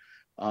Brown.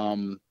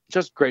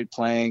 Just great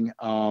playing,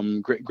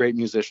 great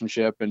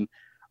musicianship. And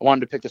I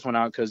wanted to pick this one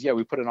out because, yeah,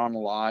 we put it on a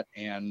lot,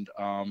 and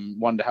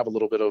wanted to have a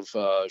little bit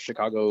of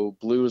Chicago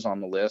blues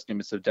on the list. And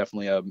it's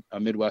definitely a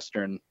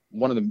Midwestern,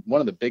 one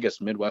of the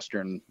biggest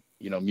Midwestern,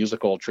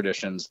 musical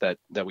traditions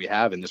that we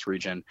have in this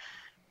region.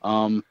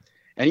 And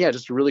yeah,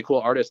 just a really cool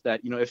artist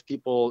that, if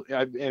people,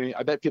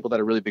 I bet people that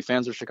are really big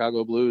fans of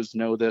Chicago blues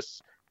know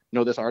this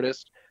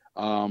artist.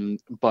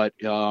 But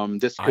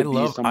this could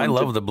be someone. I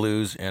love the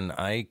blues, and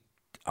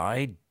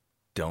I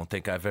don't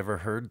think I've ever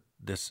heard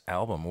this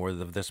album or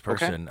this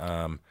person.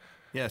 Okay.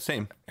 Yeah,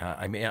 same.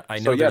 I mean, I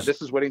know. So yeah,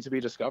 this is waiting to be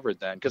discovered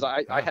then, because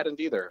I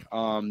hadn't either.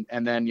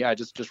 And then yeah, I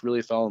just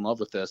really fell in love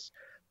with this.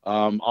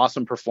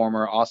 Awesome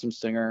performer, awesome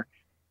singer.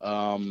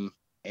 And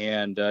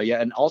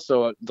and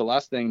also the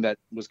last thing that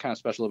was kind of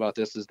special about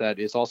this is that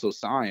it's also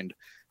signed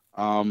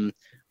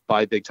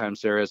by Big Time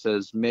Sarah. It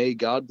says, "May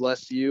God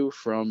bless you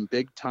from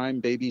Big Time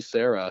Baby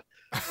Sarah."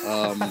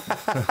 So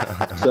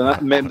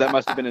that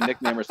must have been a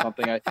nickname or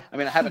something. I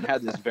mean, I haven't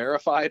had this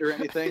verified or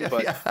anything,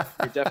 but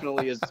it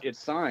definitely is. It's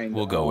signed.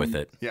 We'll go with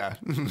it. Yeah,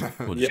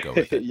 we'll just go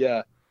with it.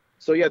 Yeah.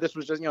 So yeah, this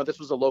was just this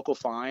was a local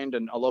find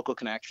and a local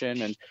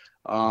connection, and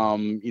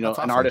awesome.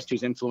 An artist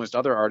who's influenced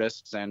other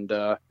artists, and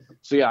so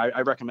yeah,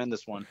 I recommend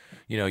this one.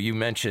 You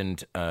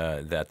mentioned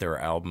that there are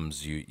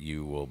albums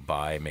you will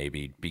buy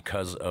maybe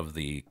because of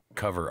the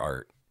cover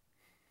art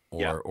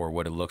or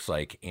what it looks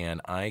like,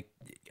 and I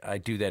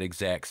do that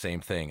exact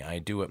same thing. I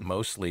do it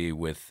mostly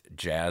with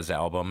jazz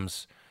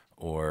albums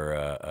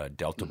or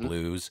Delta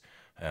blues.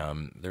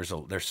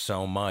 There's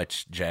so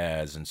much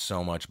jazz and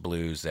so much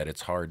blues that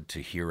it's hard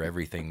to hear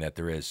everything that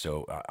there is.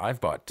 So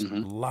I've bought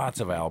lots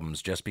of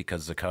albums just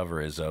because the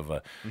cover is of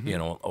a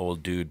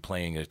old dude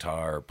playing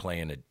guitar, or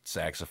playing a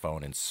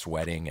saxophone and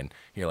sweating, and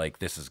you're like,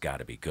 this has got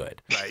to be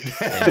good. Right.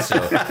 And so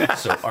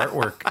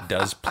artwork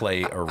does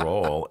play a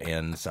role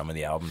in some of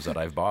the albums that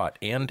I've bought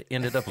and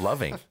ended up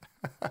loving.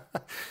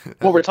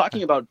 Well, we're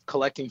talking about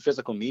collecting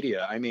physical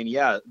media. I mean,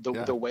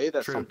 the way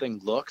that something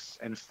looks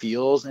and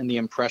feels and the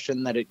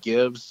impression that it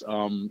gives,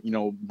 when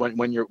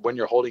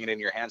you're holding it in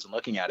your hands and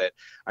looking at it,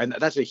 and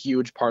that's a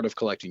huge part of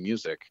collecting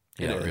music.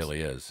 Yeah, it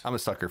really is. I'm a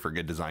sucker for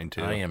good design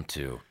too. I am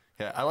too.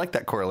 Yeah, I like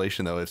that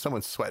correlation though. If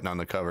someone's sweating on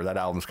the cover, that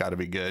album's got to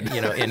be good.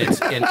 And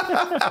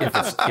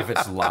if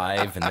it's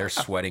live and they're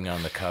sweating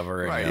on the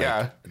cover, and right?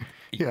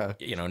 Yeah.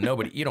 You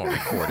don't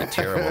record a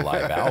terrible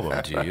live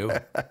album, do you?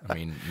 I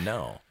mean,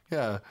 no.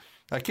 Yeah,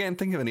 I can't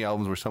think of any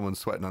albums where someone's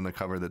sweating on the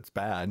cover that's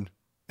bad.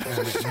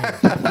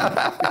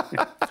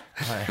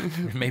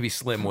 Maybe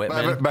Slim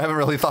Whitman. I haven't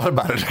really thought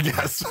about it, I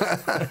guess.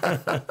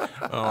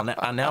 Well,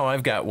 now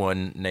I've got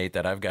one, Nate,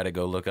 that I've got to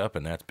go look up,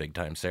 and that's Big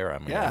Time Sarah.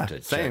 I'm going to have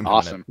to same.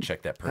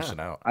 Check that person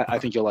out. I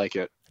think you'll like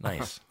it.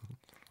 Nice.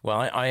 Well,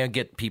 I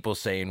get people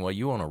saying, well,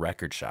 you own a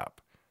record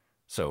shop,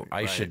 so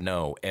I should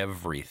know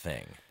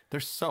everything.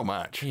 There's so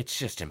much. It's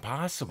just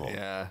impossible.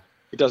 Yeah.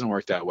 It doesn't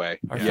work that way.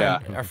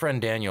 Our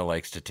friend Daniel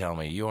likes to tell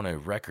me, you own a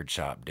record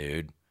shop,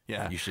 dude.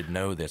 Yeah. You should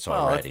know this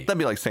already. That'd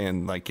be like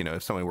saying,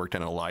 if somebody worked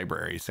in a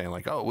library, saying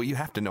like, oh, well, you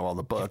have to know all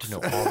the books.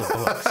 You have to know all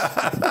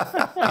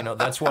the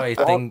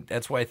books.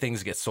 That's why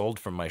things get sold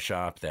from my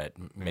shop that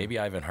maybe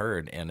I haven't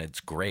heard, and it's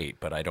great,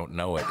 but I don't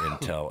know it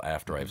until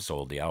after I've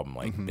sold the album,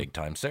 like Big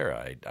Time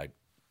Sarah. I.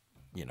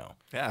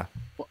 Yeah.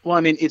 Well,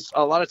 I mean, it's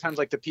a lot of times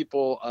like the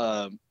people,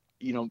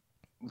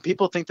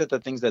 people think that the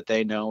things that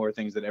they know are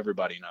things that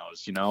everybody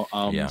knows,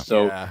 That's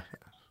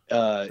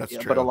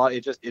true. But a lot,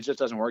 it just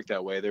doesn't work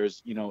that way.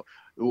 There's,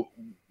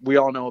 we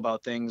all know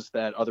about things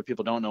that other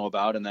people don't know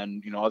about, and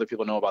then, other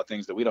people know about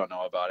things that we don't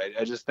know about.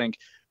 I just think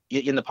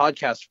in the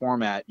podcast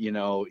format,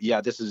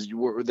 this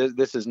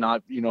is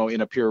not,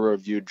 in a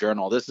peer-reviewed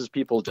journal. This is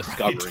people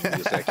discovering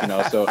music,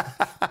 so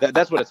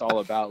that's what it's all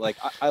about. Like,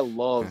 I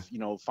love,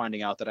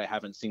 finding out that I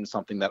haven't seen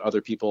something that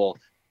other people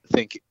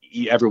think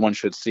everyone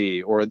should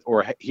see, or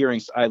hearing.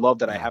 I love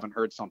that I haven't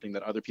heard something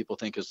that other people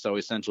think is so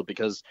essential,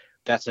 because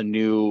that's a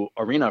new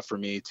arena for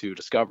me to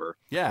discover.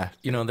 Yeah.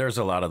 There's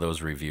a lot of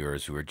those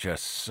reviewers who are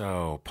just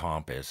so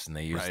pompous, and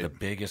they use the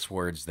biggest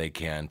words they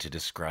can to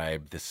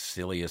describe the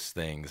silliest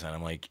things. And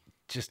I'm like,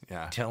 just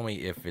tell me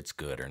if it's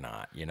good or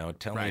not.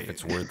 Tell me if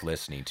it's worth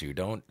listening to.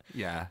 Don't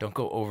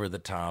go over the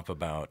top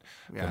about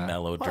the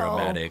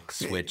melodramatic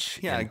switch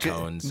in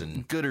tones.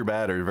 And good or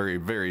bad are very,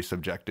 very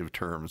subjective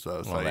terms,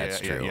 though. So that's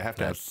true. You have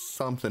to have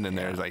something in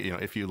there. It's like,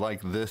 if you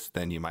like this,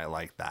 then you might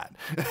like that.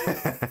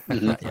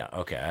 Yeah.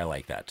 Okay. I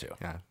like that too.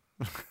 Yeah.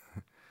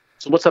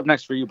 So what's up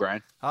next for you,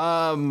 Brian?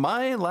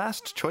 My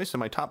last choice in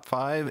my top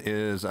five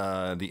is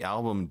the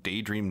album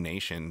Daydream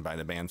Nation by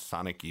the band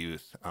Sonic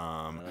Youth,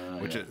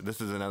 this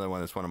is another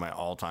one that's one of my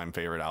all-time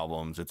favorite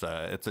albums. It's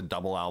a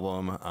double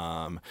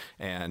album,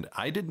 and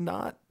I did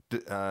not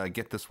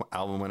get this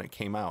album when it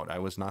came out. I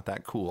was not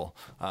that cool.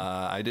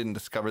 I didn't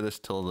discover this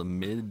till the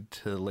mid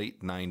to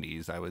late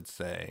 90s, I would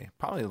say.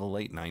 Probably the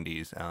late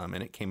 90s,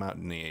 and it came out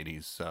in the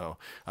 80s, so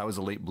I was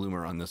a late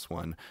bloomer on this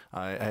one.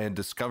 I had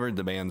discovered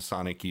the band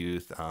Sonic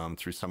Youth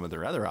through some of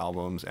their other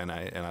albums, and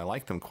I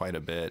liked them quite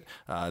a bit.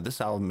 This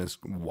album is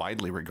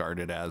widely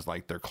regarded as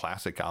like their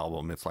classic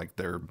album. It's like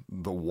their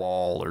The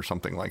Wall or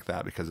something like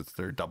that, because it's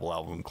their double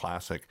album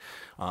classic.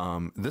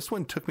 This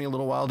one took me a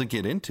little while to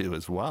get into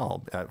as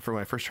well. For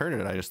when I first heard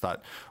it, I just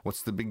thought,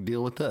 what's the big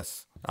deal with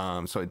this?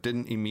 So it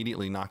didn't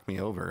immediately knock me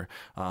over.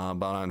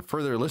 But on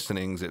further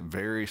listenings, it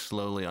very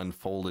slowly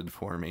unfolded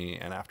for me.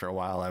 And after a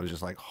while, I was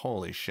just like,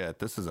 holy shit,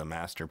 this is a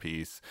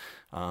masterpiece.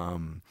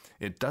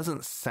 It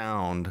doesn't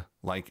sound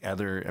like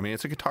other, I mean,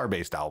 it's a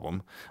guitar-based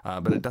album,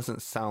 but it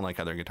doesn't sound like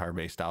other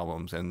guitar-based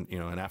albums. And,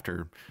 and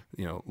after,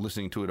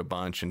 listening to it a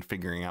bunch and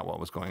figuring out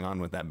what was going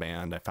on with that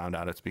band, I found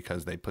out it's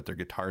because they put their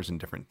guitars in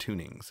different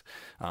tunings.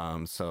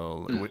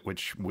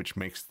 Which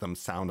makes them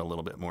sound a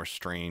little bit more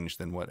strange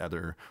than what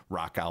other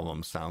rock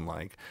albums sound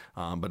like.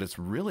 But it's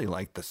really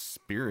like the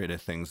spirit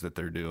of things that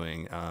they're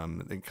doing,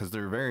 because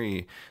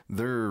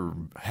they're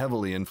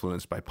heavily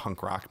influenced by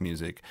punk rock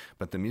music,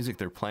 but the music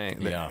they're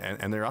playing,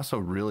 and they're also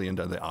really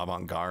into the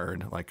avant-garde.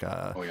 Like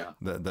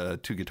the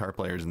two guitar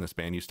players in this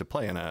band used to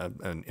play in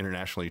an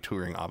internationally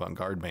touring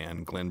avant-garde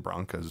band, Glenn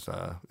Branca's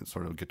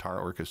sort of guitar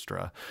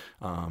orchestra.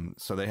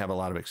 So they have a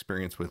lot of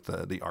experience with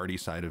the arty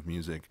side of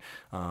music.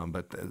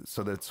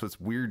 So that's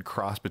this weird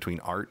cross between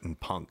art and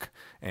punk,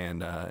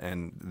 and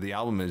the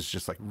album is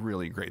just like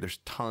really great. There's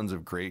tons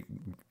of great.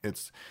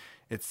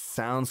 It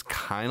sounds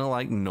kind of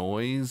like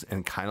noise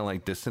and kind of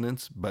like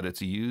dissonance, but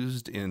it's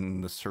used in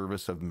the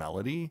service of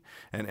melody.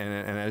 And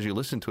as you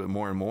listen to it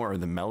more and more,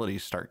 the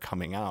melodies start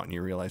coming out, and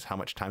you realize how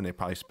much time they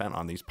probably spent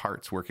on these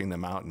parts, working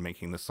them out and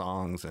making the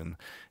songs and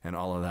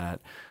all of that.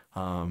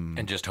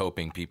 And just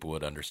hoping people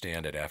would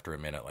understand it after a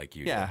minute, like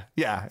you did.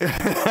 Yeah.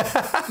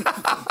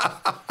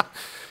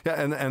 Yeah,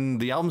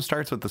 and the album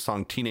starts with the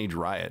song Teenage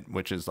Riot,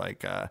 which is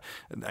like, I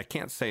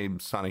can't say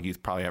Sonic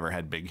Youth probably ever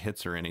had big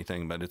hits or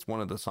anything, but it's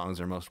one of the songs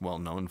they're most well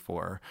known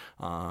for.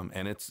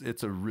 And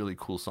it's a really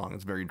cool song.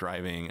 It's very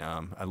driving.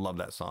 I love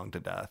that song to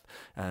death.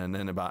 And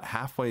then about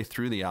halfway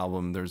through the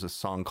album, there's a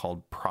song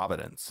called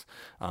Providence.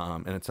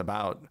 And it's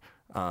about...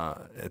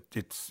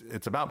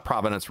 it's about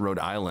Providence, Rhode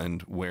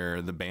Island, where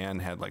the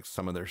band had like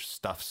some of their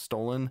stuff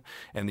stolen,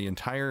 and the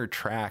entire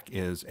track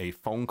is a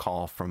phone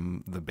call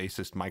from the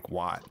bassist Mike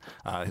Watt.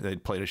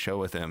 They'd played a show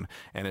with him,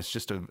 and it's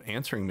just an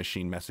answering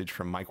machine message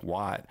from Mike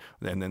Watt,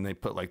 and then they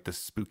put like this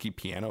spooky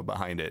piano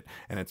behind it,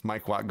 and it's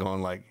Mike Watt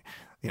going like,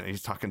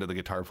 he's talking to the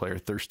guitar player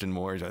Thurston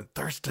Moore. He's like,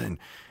 Thurston,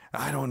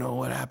 I don't know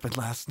what happened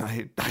last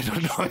night. I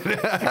don't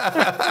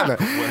know.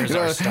 Where's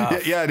our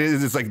stuff? Yeah, it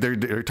is. It's like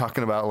they're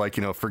talking about like,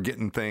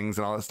 forgetting things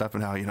and all that stuff,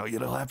 and how,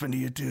 it'll happen to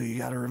you too. You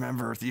got to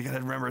remember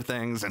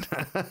things. And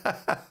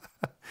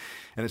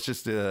and it's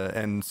just,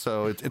 and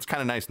so it's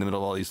kind of nice in the middle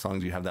of all these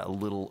songs. You have that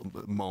little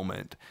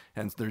moment,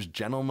 and there's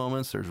gentle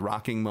moments, there's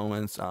rocking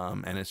moments.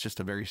 And it's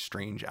just a very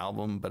strange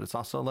album, but it's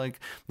also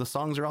like the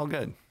songs are all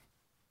good.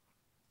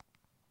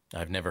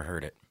 I've never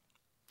heard it.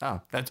 Oh,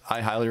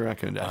 I highly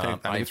recommend it. I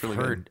think I've really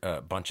heard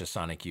a bunch of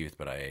Sonic Youth,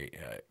 but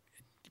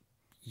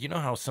you know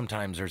how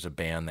sometimes there's a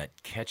band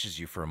that catches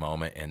you for a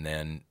moment, and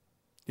then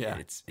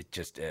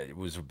it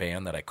was a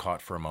band that I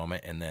caught for a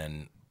moment, and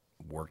then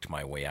worked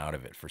my way out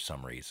of it for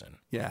some reason.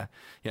 Yeah,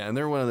 and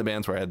they're one of the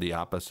bands where I had the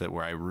opposite,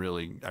 where I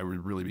really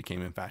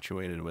became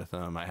infatuated with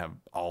them. I have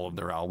all of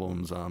their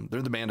albums.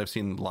 They're the band I've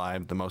seen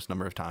live the most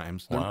number of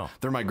times.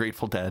 They're my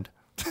Grateful Dead.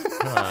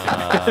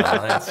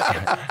 That's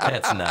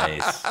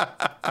nice.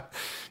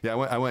 Yeah,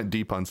 I went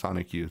deep on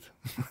Sonic Youth.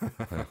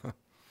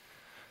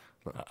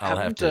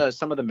 Haven't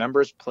some of the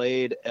members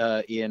played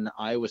in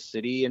Iowa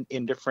City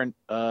in different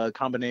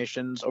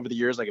combinations over the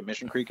years, like at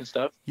Mission Creek and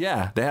stuff?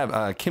 Yeah, they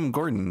have. Kim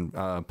Gordon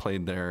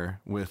played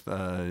there with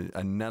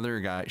another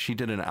guy. She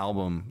did an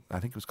album, I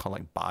think it was called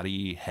like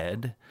Body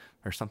Head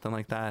or something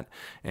like that,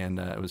 and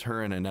it was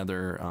her and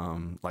another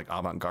like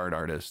avant-garde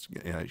artist.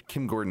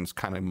 Kim Gordon's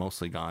kind of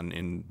mostly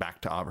gone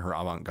back to her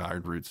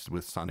avant-garde roots,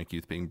 with Sonic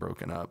Youth being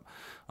broken up,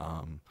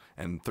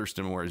 and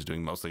Thurston Moore is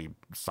doing mostly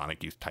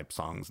Sonic Youth type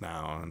songs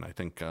now. And I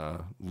think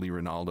Lee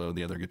Ronaldo,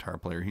 the other guitar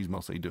player, he's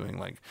mostly doing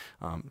like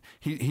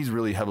he's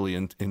really heavily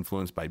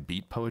influenced by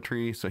beat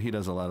poetry, so he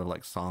does a lot of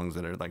like songs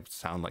that are like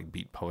sound like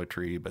beat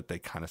poetry, but they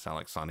kind of sound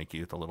like Sonic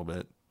Youth a little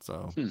bit.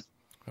 So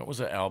what was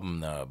the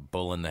album,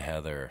 Bull in the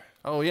Heather?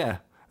 Oh yeah,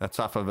 that's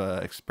off of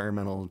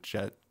Experimental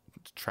Jet,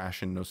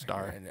 Trash and No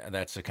Star.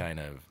 That's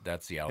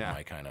the album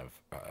I kind of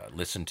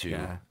listened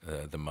to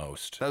the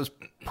most. That was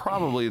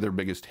probably their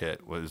biggest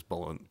hit, was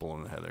Bull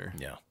in the Heather.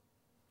 Yeah,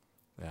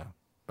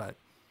 but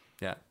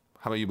yeah,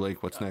 How about you,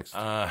 Blake? What's next?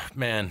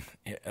 Man,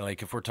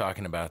 like if we're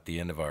talking about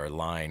the end of our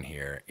line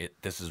here,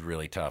 this is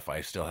really tough.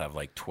 I still have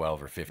like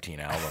 12 or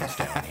 15 albums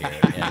down here.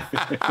 And,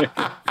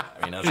 I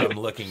mean, as I'm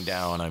looking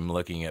down, I'm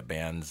looking at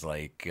bands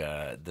like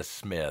the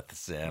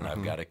Smiths, and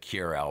I've got a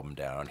Cure album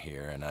down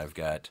here, and I've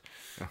got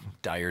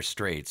Dire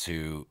Straits,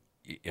 who,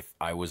 if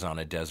I was on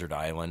a desert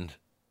island,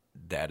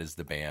 that is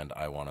the band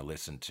I want to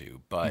listen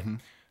to. But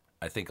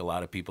I think a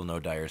lot of people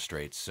know Dire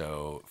Straits,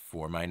 so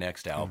for my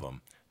next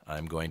album,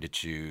 I'm going to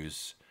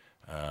choose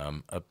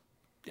a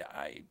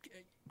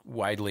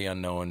widely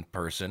unknown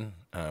person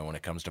when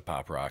it comes to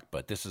pop rock,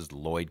 but this is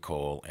Lloyd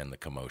Cole and the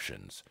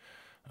Commotions.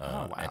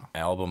 An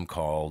album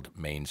called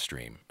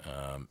Mainstream.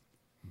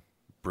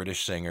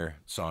 British singer,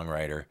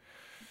 songwriter.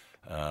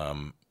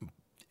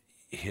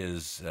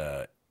 His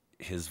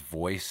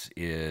voice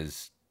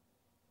is...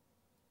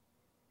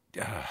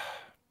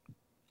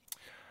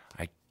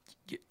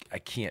 I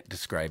can't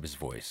describe his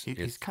voice.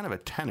 He's kind of a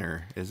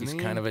tenor, isn't he?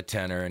 He's kind of a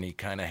tenor, and he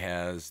kind of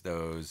has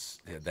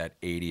that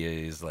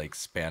 80s like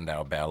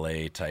Spandau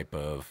Ballet type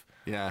of,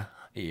 the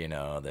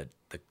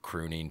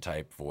crooning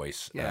type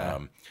voice. Yeah.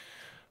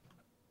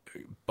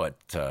 But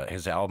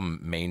his album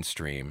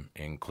Mainstream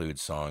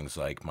includes songs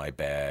like My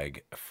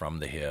Bag, From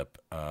the Hip.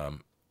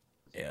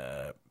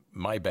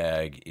 My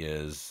Bag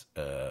is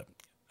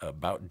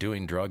about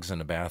doing drugs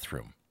in a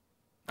bathroom,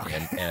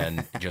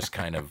 and just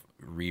kind of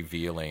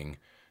revealing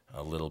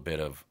a little bit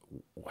of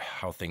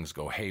how things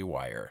go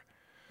haywire.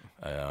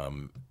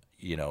 From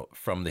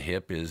the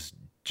Hip is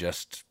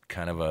just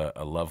kind of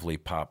a lovely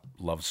pop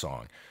love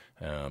song.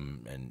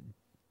 And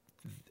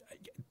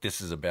this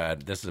is a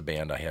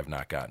band I have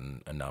not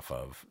gotten enough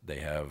of. They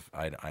have,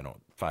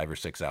 5 or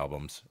 6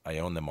 albums. I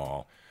own them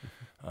all.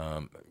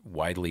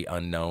 Widely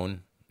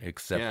unknown,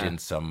 except in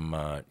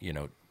some,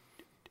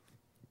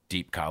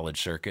 deep college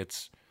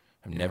circuits.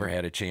 I've never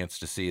had a chance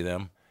to see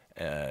them.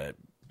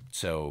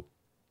 So,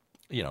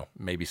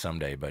 maybe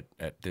someday, but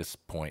at this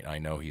point, I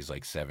know he's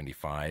like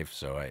 75.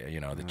 So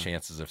the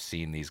chances of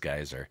seeing these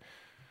guys are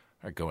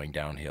going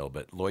downhill.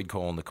 But Lloyd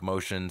Cole and the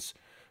Commotions,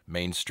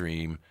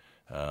 Mainstream.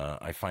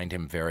 I find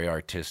him very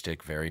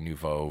artistic, very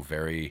nouveau,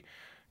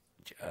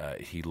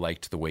 he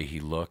liked the way he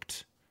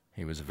looked.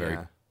 He was a very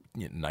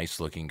nice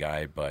looking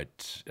guy,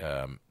 but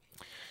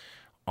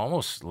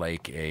almost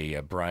like a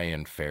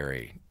Brian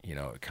Ferry,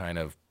 kind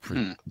of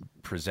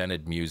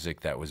presented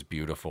music that was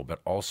beautiful,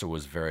 but also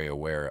was very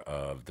aware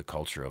of the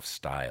culture of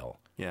style.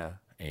 Yeah.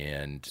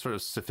 And sort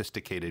of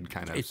sophisticated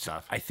kind of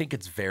stuff. I think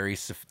it's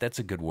that's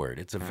a good word.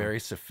 It's a very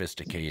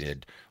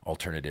sophisticated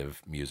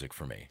alternative music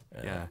for me.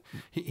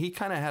 He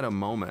kind of had a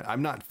moment.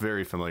 I'm not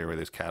very familiar with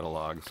his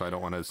catalog, so I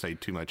don't want to say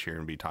too much here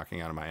and be talking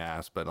out of my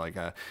ass. But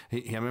I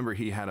remember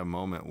he had a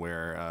moment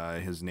where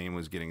his name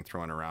was getting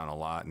thrown around a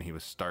lot, and he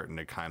was starting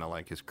to kind of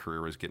like his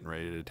career was getting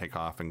ready to take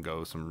off and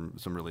go some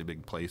really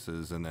big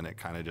places, and then it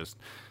kind of just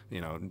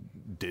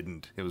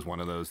didn't. It was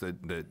one of those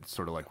that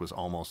sort of like was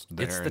almost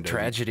there. It's the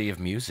tragedy of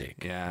music.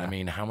 Yeah. I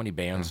mean, how many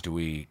bands do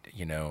we,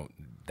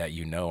 that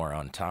are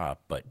on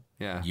top, but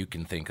you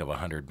can think of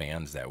 100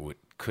 bands that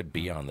could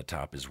be on the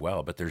top as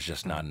well, but there's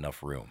just not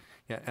enough room.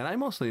 Yeah, and I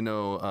mostly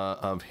know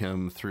of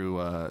him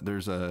through,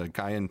 there's a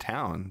guy in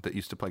town that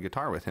used to play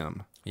guitar with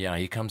him. Yeah,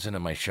 he comes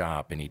into my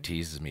shop and he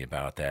teases me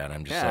about that.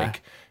 I'm just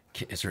like,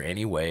 is there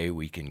any way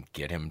we can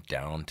get him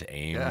down to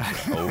Ames,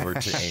 over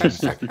to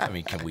Ames? I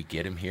mean, can we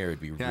get him here? It'd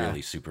be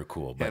really super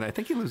cool. But and I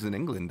think he lives in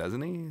England,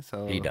 doesn't he?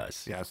 So he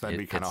does. Yeah, so that'd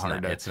be kind of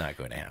hard. It's not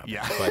going to happen.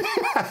 Yeah, but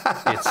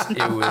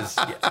it was.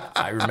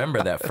 I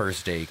remember that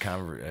first day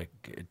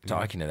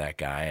talking to that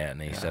guy,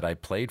 and he said I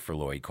played for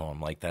Lloyd Cole. I'm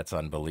like, that's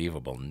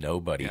unbelievable.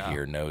 Nobody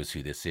here knows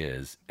who this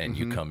is, and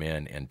you come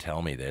in and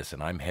tell me this,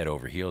 and I'm head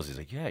over heels. He's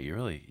like, yeah, you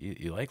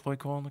like Lloyd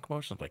Cole and the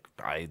Commotions? I'm like,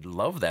 I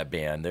love that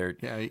band. They're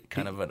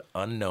kind of an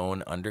unknown,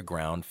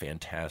 underground,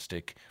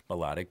 fantastic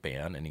melodic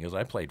band. And he goes,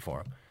 I played for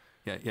him.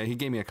 Yeah, he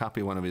gave me a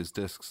copy of one of his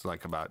discs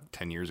like about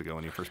 10 years ago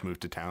when he first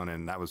moved to town,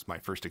 and that was my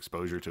first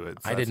exposure to it.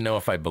 So I didn't know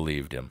if I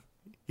believed him.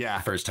 Yeah.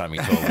 The first time he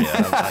told me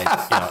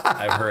that.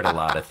 I've heard a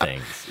lot of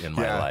things in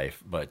my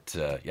life, but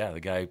the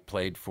guy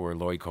played for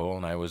Lloyd Cole,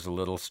 and I was a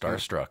little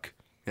starstruck.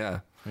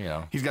 Yeah.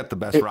 He's got the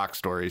best rock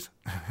stories.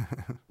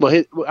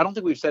 Well, I don't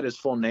think we've said his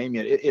full name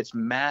yet. It's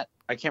Matt.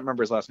 I can't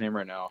remember his last name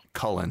right now.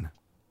 Cullen.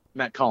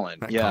 Matt Cullen.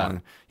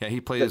 Cullen. Yeah,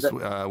 he plays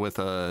with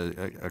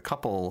a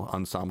couple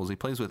ensembles. He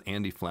plays with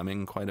Andy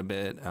Fleming quite a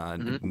bit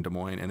in Des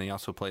Moines, and he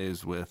also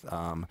plays with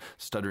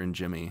Stutterin'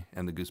 Jimmy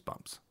and the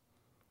Goosebumps.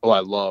 Oh, I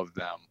love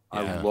them. Yeah.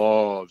 I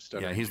love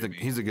Stutterin' Jimmy.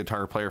 He's a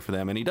guitar player for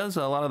them, and he does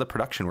a lot of the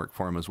production work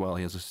for him as well.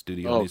 He has a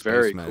studio in his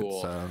basement.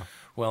 Cool. So.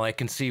 Well, I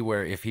can see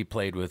where if he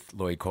played with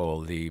Lloyd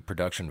Cole, the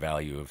production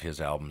value of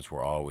his albums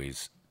were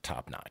always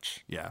top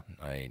notch. Yeah,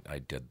 I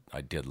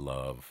did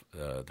love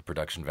the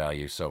production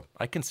value, so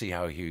I can see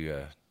how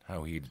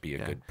he'd be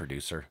a good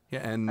producer.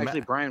 Yeah, and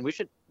actually, Brian, we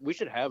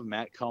should have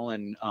Matt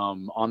Cullen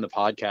on the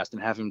podcast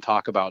and have him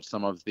talk about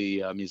some of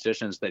the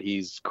musicians that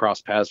he's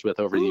crossed paths with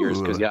over the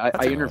years. Because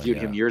I interviewed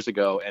him years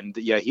ago, and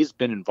he's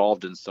been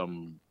involved with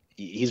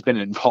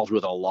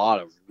a lot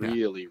of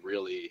really,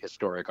 really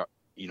historic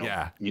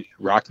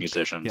rock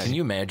musicians. Can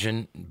you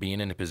imagine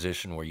being in a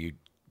position where you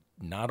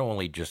not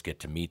only just get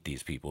to meet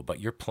these people, but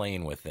you're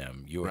playing with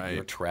them.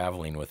 You're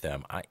traveling with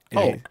them.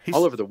 All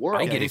over the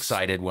world. I get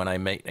excited when I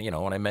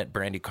met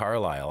Brandy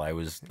Carlisle. I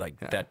was like,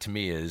 that to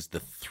me is the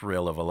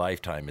thrill of a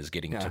lifetime, is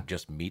getting to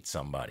just meet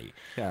somebody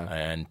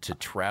and to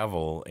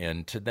travel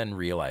and to then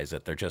realize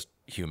that they're just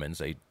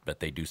humans, but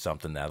they do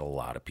something that a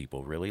lot of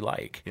people really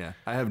like. Yeah,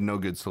 I have no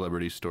good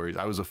celebrity stories.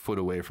 I was a foot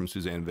away from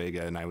Suzanne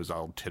Vega, and I was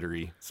all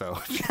tittery. So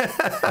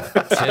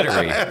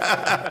tittery.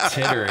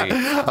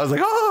 I was like,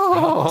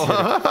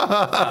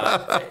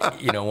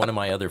 one of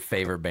my other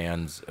favorite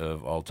bands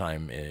of all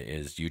time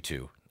is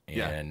U2,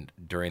 and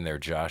during their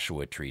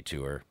Joshua Tree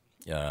tour,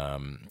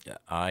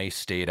 I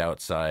stayed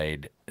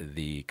outside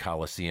the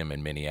Coliseum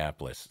in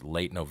Minneapolis,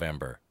 late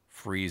November,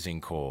 freezing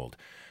cold.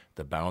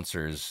 The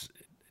bouncers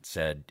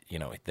said,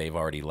 they've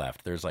already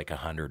left. There's like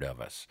 100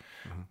 of us.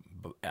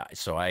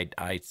 So I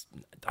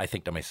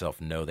think to myself,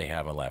 no, they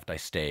haven't left. I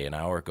stay. An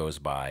hour goes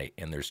by,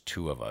 and there's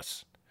 2 of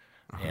us.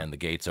 And the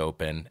gates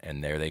open,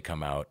 and there they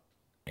come out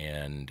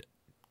and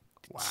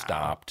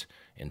stopped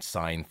and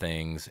signed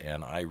things.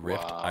 And I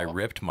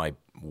ripped my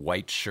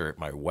white shirt,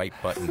 my white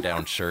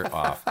button-down shirt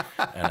off,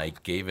 and I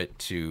gave it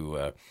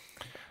to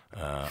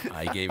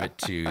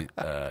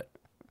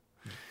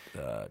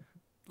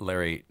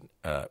Larry,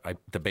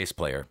 the bass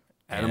player.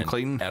 Adam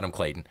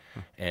Clayton.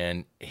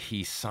 And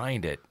he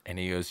signed it, and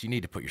he goes, "You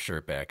need to put your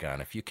shirt back on.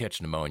 If you catch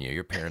pneumonia,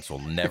 your parents will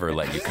never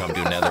let you come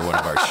to another one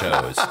of our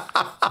shows."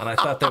 And I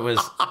thought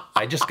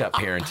I just got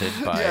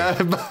parented by.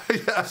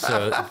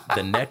 So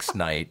the next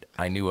night,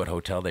 I knew what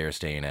hotel they were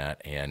staying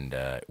at, and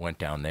went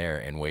down there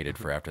and waited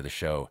for after the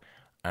show.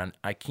 And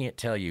I can't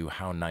tell you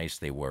how nice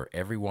they were.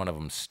 Every one of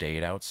them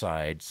stayed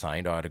outside,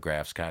 signed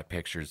autographs, got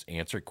pictures,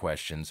 answered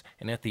questions.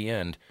 And at the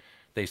end,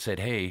 they said,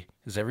 "Hey,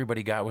 has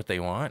everybody got what they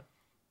want?"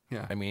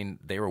 Yeah. I mean,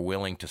 they were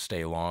willing to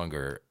stay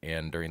longer,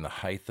 and during the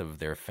height of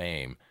their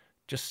fame,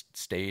 just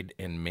stayed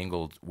and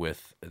mingled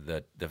with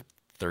the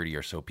 30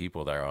 or so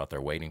people that are out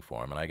there waiting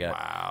for them. And I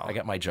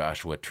got my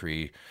Joshua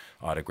Tree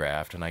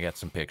autographed, and I got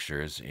some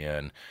pictures.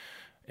 And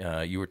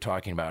you were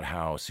talking about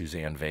how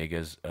Suzanne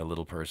Vega's a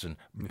little person.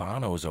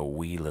 Bono's a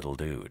wee little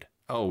dude.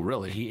 Oh,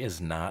 really? He is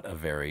not a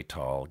very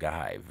tall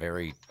guy.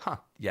 Very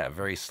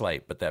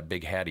slight. But that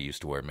big hat he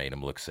used to wear made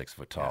him look 6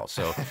 foot tall.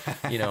 So,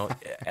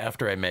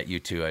 after I met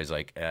U2, I was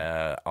like,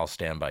 I'll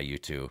stand by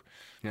U2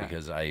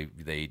 because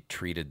they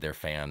treated their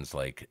fans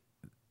like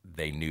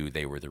they knew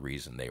they were the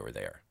reason they were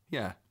there.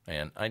 Yeah.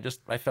 And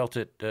I felt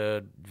it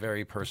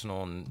very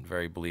personal and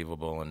very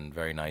believable and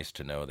very nice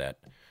to know that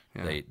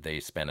they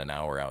spent an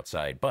hour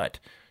outside. But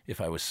if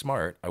I was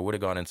smart, I would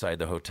have gone inside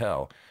the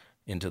hotel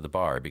into the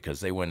bar, because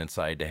they went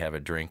inside to have a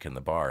drink in the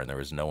bar, and there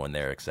was no one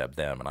there except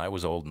them. And I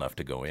was old enough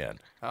to go in.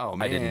 Oh,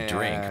 man. I didn't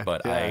drink,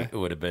 but it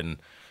would have been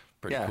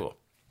pretty cool.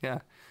 Yeah.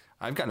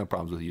 I've got no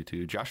problems with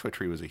U2. Joshua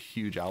Tree was a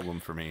huge album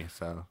for me.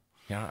 So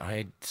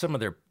yeah, some of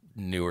their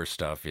newer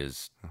stuff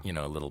is,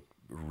 a little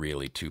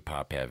really too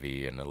pop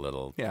heavy and a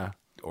little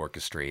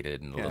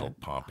orchestrated and a little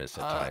pompous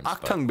at times.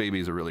 Achtung Baby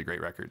is a really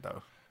great record,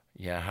 though.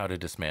 Yeah, How to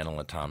Dismantle an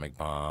Atomic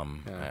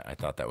Bomb. Yeah. I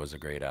thought that was a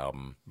great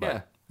album.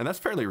 But, and that's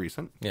fairly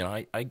recent.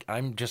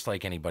 I'm just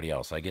like anybody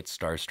else. I get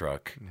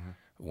starstruck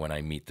when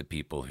I meet the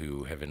people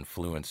who have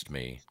influenced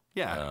me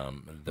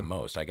the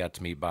most. I got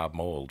to meet Bob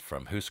Mould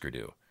from Husker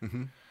Du.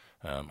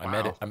 I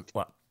met it.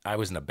 I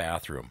was in a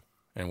bathroom,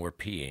 and we're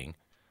peeing.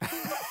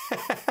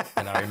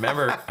 And I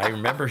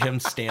remember him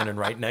standing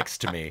right next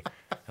to me,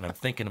 and I'm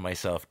thinking to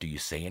myself, do you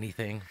say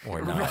anything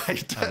or not?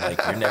 Right. I'm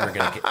like, you're never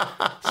going to get...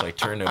 So I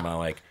turned to him, I'm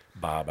like,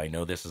 Bob, I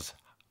know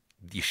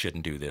you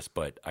shouldn't do this,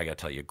 but I got to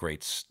tell you,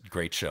 great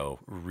show.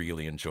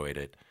 Really enjoyed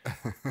it.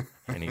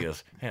 And he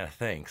goes, yeah,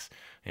 thanks.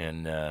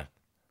 And,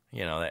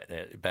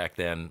 that back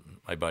then,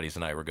 my buddies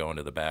and I were going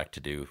to the back to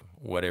do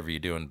whatever you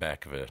do in the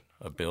back of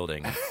a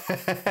building.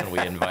 And we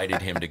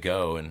invited him to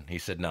go, and he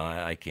said, no,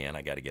 I can't.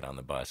 I got to get on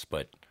the bus.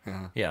 But,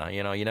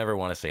 you never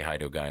want to say hi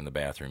to a guy in the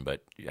bathroom,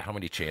 but how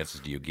many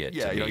chances do you get?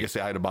 Yeah, you don't get to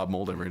say hi to Bob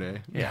Mould every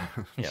day. Yeah.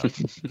 Yeah.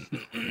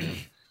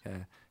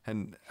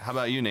 And how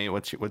about you, Nate?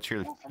 What's your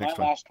for next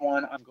my one? last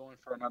one? I'm going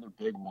for another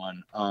big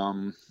one.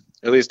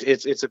 At least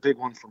it's a big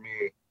one for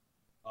me.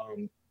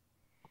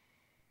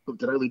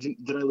 Did I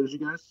lose you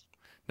guys?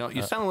 No,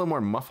 you sound a little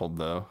more muffled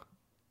though.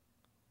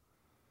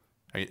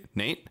 Are you,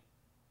 Nate?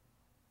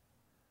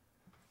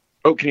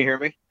 Oh, can you hear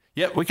me?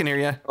 Yep, we can hear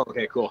you.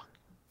 Okay, cool.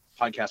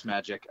 Podcast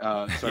magic.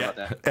 Sorry about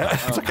that.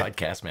 It's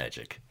podcast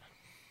magic.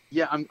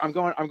 Yeah, I'm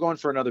going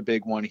for another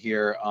big one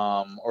here,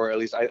 or at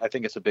least I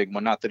think it's a big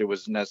one. Not that it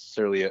was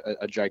necessarily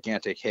a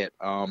gigantic hit,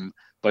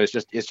 but it's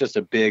just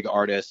a big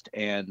artist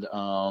and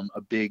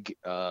a big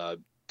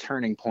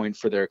turning point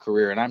for their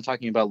career. And I'm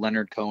talking about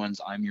Leonard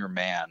Cohen's "I'm Your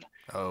Man."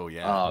 Oh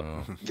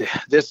yeah,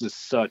 this is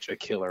such a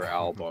killer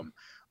album.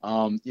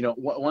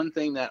 One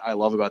thing that I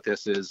love about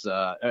this is,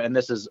 and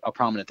this is a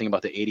prominent thing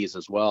about the '80s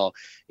as well,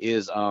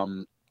 is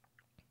a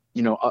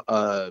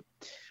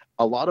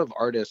lot of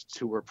artists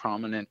who were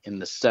prominent in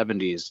the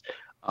 70s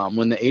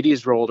When the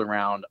 80s rolled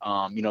around,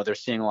 they're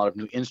seeing a lot of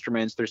new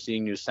instruments, they're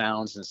seeing new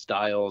sounds and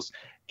styles.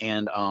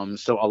 And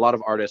so a lot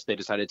of artists, they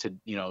decided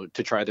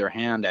to try their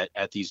hand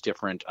at these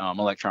different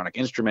electronic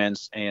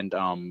instruments and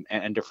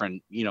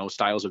different,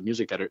 styles of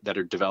music that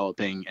are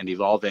developing and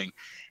evolving.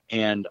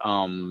 And,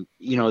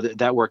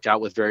 that worked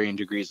out with varying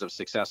degrees of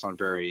success on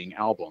varying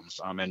albums.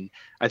 And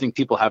I think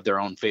people have their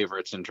own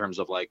favorites in terms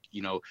of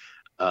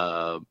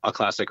a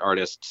classic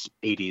artist's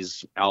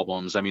 80s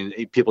albums. I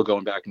mean, people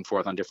going back and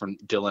forth on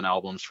different Dylan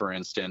albums, for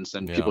instance,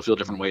 and people feel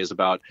different ways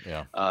about,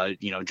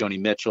 Joni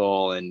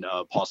Mitchell and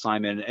Paul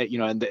Simon,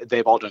 and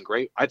they've all done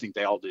great. I think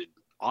they all did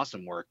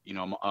awesome work,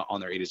 on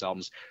their 80s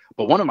albums.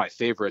 But one of my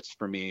favorites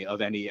for me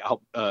of any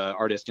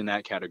artist in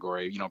that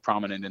category,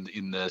 prominent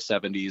in the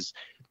 70s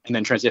and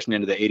then transitioned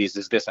into the 80s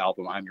is this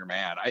album, I'm Your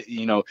Man.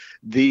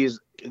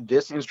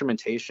 This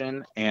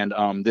instrumentation and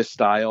this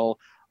style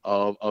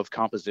of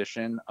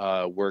composition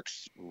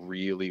works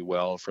really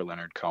well for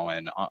Leonard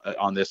Cohen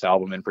on this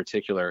album in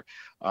particular.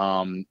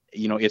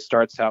 It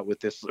starts out with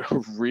this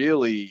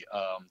really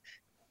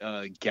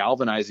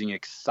galvanizing,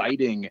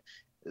 exciting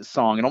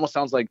song. It almost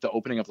sounds like the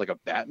opening of like a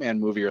Batman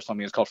movie or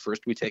something. It's called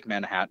First We Take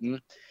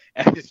Manhattan.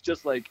 And it's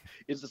just like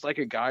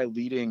a guy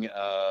leading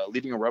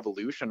a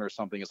revolution or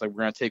something. It's like,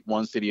 we're going to take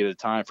one city at a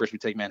time. First we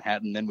take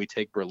Manhattan, then we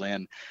take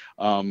Berlin.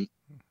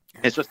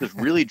 It's just this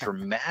really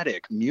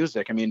dramatic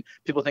music. I mean,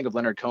 people think of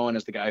Leonard Cohen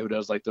as the guy who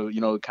does like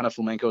the, kind of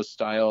flamenco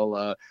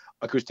style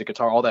acoustic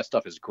guitar. All that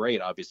stuff is great.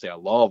 Obviously, I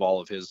love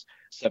all of his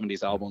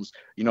 70s albums,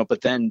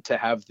 but then to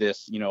have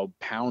this,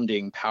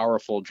 pounding,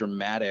 powerful,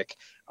 dramatic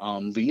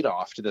lead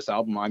off to this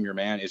album, I'm Your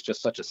Man, is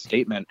just such a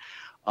statement.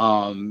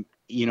 And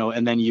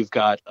then you've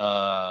got,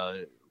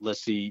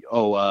 let's see.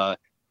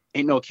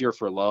 Ain't No Cure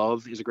for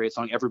Love is a great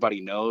song.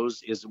 Everybody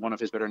Knows is one of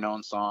his better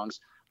known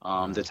songs.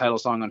 The title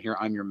song on here,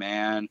 I'm Your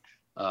Man.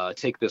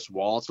 Take This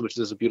Waltz, which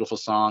is a beautiful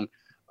song.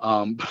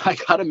 But I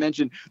gotta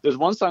mention, there's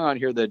one song on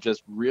here that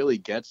just really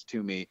gets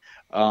to me,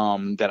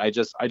 that I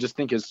just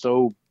think is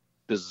so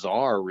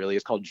bizarre, really.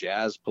 It's called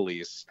Jazz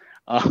Police,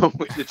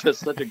 which is just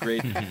such a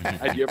great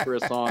idea for a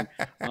song.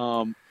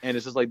 And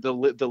it's just like the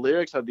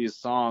lyrics of these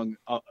songs.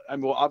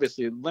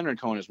 Obviously Leonard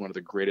Cohen is one of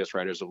the greatest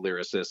writers of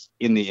lyricists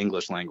in the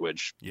English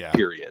language,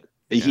 period.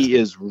 Yeah. He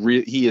is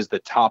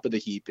the top of the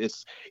heap.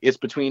 It's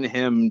between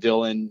him,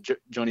 Dylan,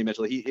 Joni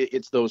Mitchell.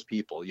 It's those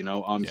people,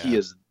 He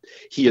is.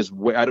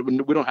 We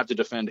don't have to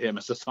defend him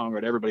as a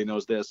songwriter. Everybody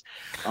knows this.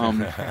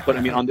 But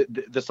I mean, on the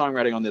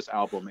songwriting on this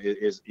album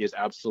is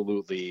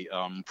absolutely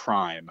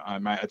prime.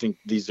 I think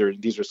these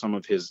are some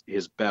of his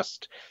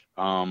best,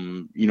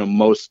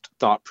 most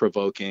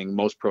thought-provoking,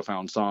 most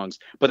profound songs.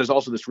 But there's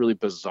also this really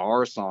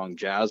bizarre song,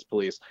 Jazz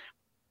Police.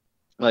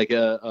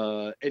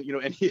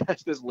 And he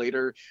has this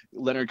later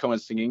Leonard Cohen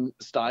singing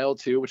style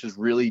too, which is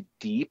really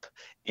deep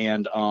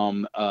and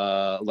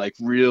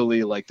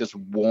really like this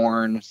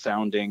worn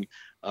sounding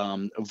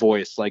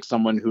voice, like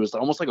someone who is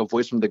almost like a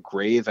voice from the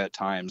grave at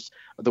times,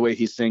 the way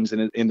he sings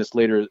in this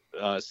later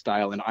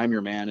style. And I'm Your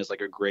Man is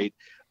like a great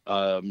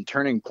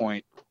turning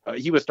point.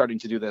 He was starting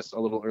to do this a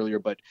little earlier,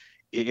 but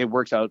it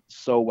works out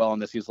so well in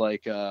this. He's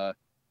like,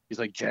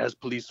 jazz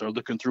police are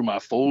looking through my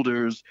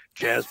folders.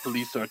 Jazz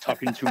police are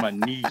talking to my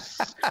niece.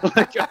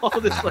 Like all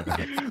this,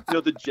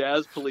 the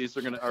jazz police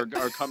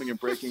are coming and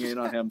breaking in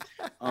on him.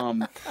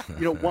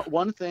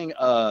 One thing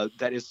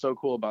that is so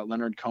cool about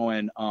Leonard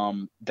Cohen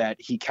that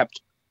he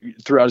kept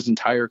throughout his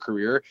entire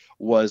career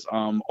was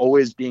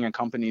always being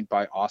accompanied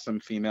by awesome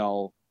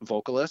female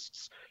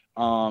vocalists.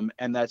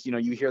 And that's,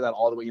 you hear that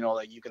all the way,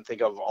 like you can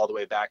think of all the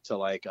way back to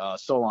like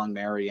So Long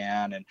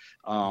Marianne and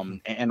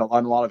a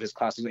lot of his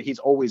classics. He's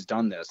always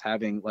done this,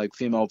 having like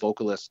female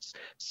vocalists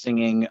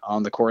singing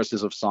on the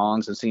choruses of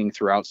songs and singing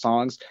throughout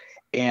songs.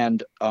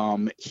 And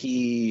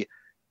he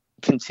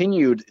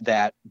continued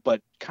that,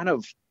 but kind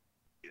of,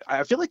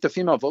 I feel like the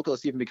female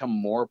vocalists even become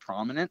more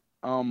prominent,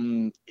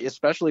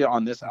 especially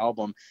on this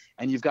album.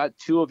 And you've got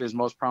two of his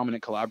most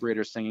prominent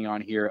collaborators singing on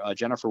here,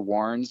 Jennifer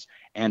Warnes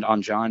and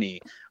Anjani,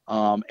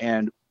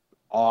 and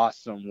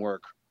awesome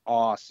work,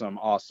 awesome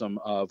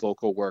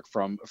vocal work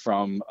from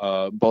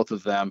both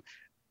of them,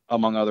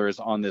 among others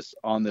on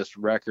this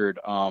record.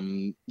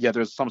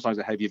 There's some songs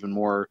that have even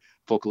more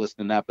vocalists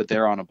than that, but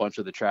they're on a bunch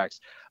of the tracks.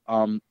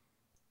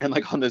 And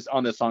like on this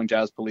song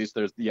Jazz Police,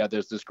 there's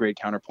this great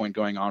counterpoint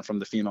going on from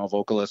the female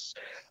vocalists.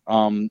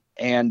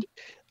 And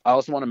I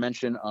also want to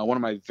mention one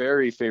of my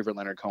very favorite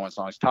Leonard Cohen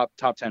songs, top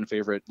 10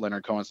 favorite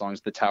Leonard Cohen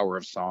songs, The Tower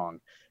of Song.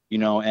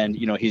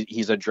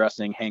 He's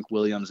addressing Hank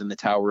Williams in The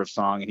Tower of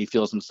Song, and he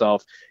feels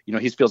himself,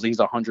 he feels like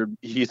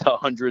he's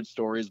 100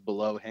 stories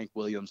below Hank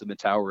Williams in The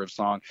Tower of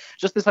Song.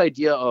 Just this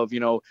idea of,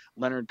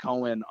 Leonard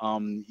Cohen,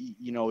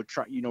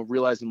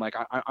 realizing like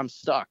I'm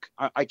stuck.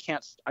 I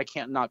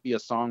can't not be a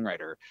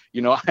songwriter.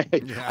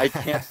 I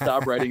can't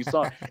stop writing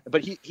songs.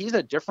 But he's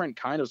a different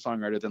kind of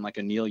songwriter than like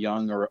a Neil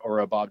Young or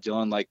a Bob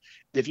Dylan. Like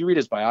if you read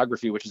his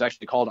biography, which is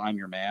actually called I'm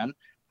Your Man.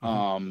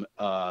 Let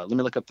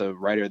me look up the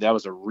writer. That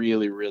was a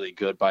really, really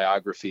good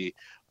biography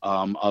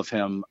of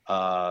him,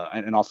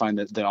 and I'll find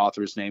the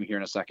author's name here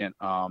in a second.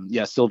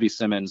 Yeah, Sylvie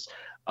Simmons.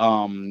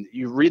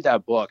 You read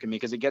that book, I mean,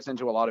 because it gets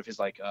into a lot of his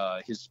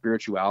his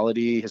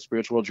spirituality, his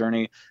spiritual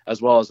journey,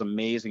 as well as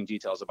amazing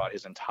details about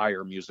his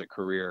entire music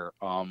career,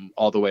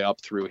 all the way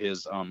up through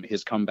his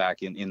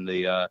comeback in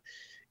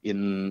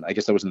I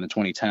guess that was in the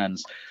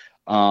 2010s.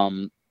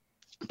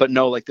 But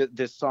no, like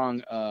this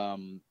song,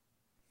 I'm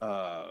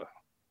trying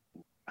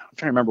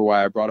to remember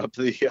why I brought up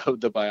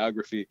the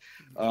biography.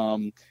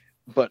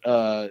 But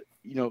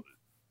you know,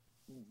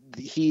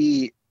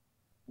 he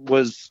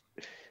was.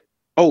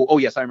 Oh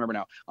yes, I remember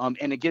now.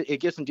 And it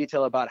gives some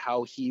detail about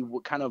how he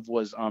kind of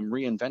was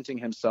reinventing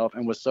himself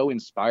and was so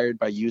inspired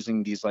by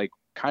using these like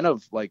kind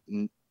of like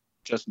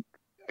just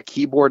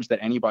keyboards that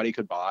anybody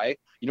could buy.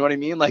 You know what I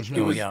mean? Like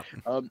it was,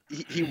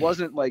 he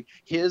wasn't like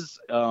his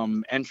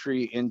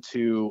entry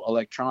into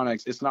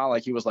electronics. It's not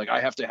like he was like,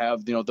 I have to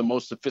have, you know, the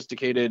most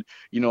sophisticated,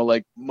 you know,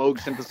 like Moog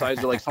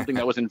synthesizer, like something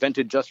that was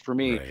invented just for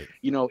me. Right.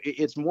 You know,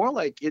 it's more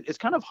like it's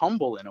kind of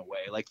humble in a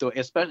way, like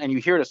and you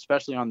hear it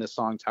especially on this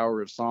song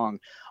Tower of Song,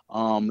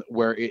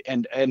 where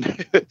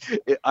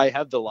I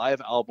have the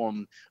live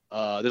album.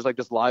 There's like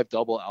this live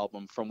double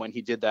album from when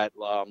he did that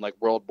like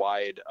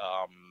worldwide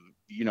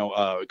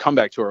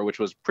comeback tour, which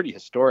was pretty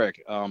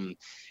historic.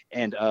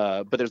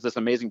 But there's this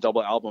amazing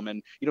double album,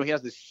 and you know, he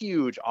has this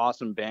huge,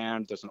 awesome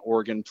band. There's an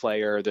organ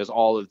player. There's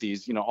all of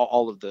these, you know,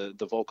 all of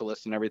the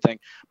vocalists and everything.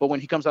 But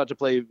when he comes out to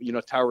play, you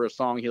know, Tower of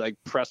Song, he like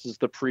presses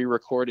the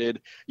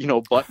pre-recorded, you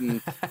know,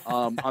 button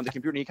on the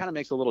computer. And he kind of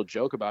makes a little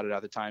joke about it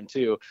at the time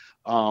too.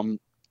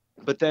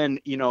 But then,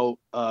 you know,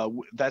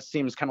 that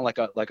seems kind of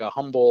like a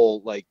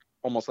humble, like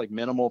almost like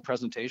minimal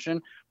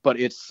presentation, but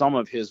it's some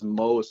of his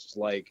most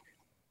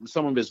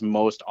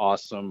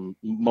awesome,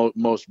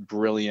 most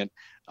brilliant,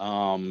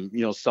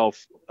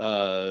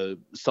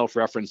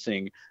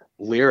 self-referencing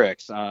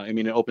lyrics. I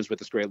mean, it opens with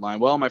this great line.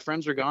 Well, my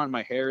friends are gone.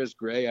 My hair is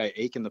gray. I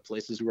ache in the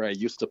places where I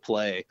used to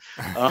play.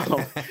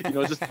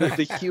 Just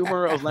the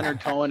humor of Leonard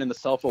Cohen and the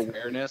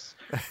self-awareness.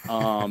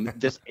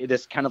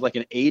 This kind of like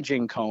an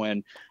aging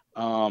Cohen.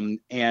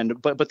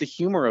 But the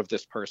humor of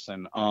this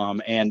person,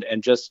 and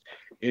just,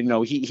 you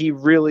know, he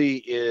really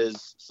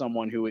is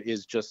someone who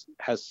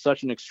has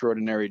such an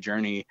extraordinary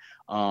journey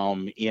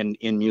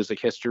in music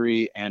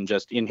history, and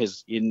just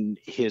in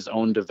his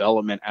own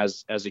development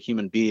as a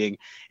human being.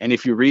 And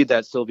if you read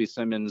that Sylvie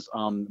Simmons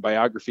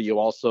biography, you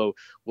also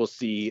will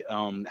see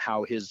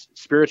how his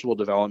spiritual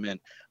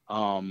development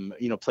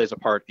plays a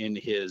part in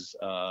his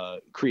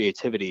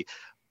creativity.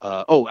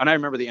 And I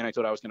remember the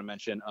anecdote I was going to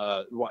mention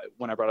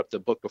when I brought up the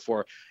book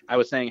before. I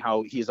was saying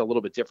how he's a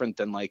little bit different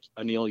than like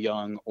a Neil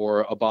Young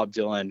or a Bob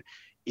Dylan,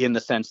 in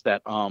the sense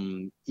that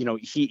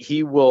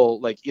he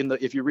will, like,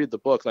 if you read the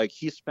book, like,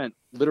 he spent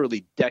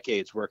literally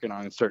decades working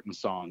on certain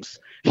songs.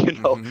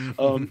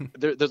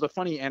 There's a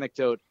funny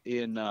anecdote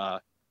in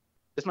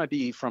this might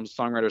be from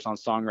Songwriters on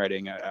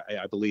Songwriting,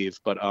 I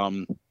believe, but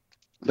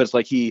it's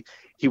like he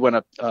went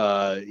up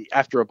he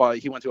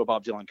went to a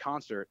Bob Dylan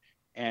concert.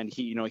 And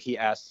he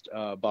asked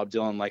Bob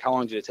Dylan, like, how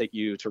long did it take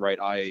you to write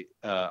I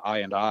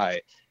and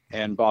I?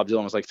 And Bob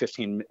Dylan was like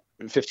 15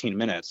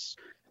 minutes.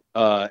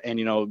 Bob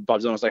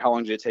Dylan was like, how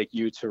long did it take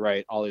you to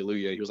write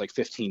Alleluia? He was like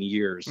 15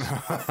 years. There's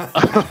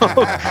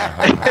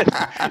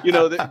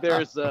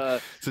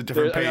it's a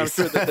different pace. I'm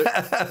sure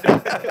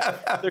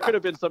that there could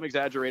have been some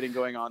exaggerating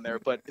going on there,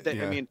 but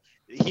I mean,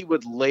 he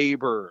would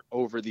labor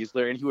over these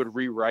lyrics, and he would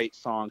rewrite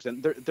songs.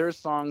 And there's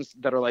songs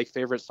that are like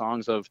favorite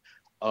songs of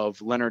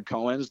Leonard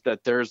Cohen's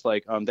that there's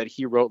like that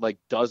he wrote like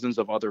dozens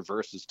of other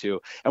verses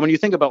to. And when you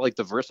think about like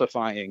the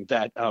versifying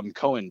that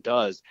Cohen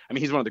does, I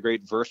mean, he's one of the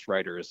great verse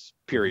writers,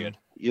 period,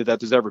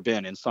 that there's ever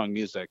been in sung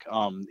music,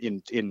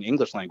 in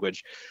English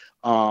language.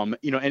 And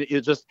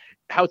it's just,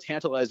 how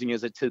tantalizing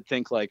is it to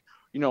think like,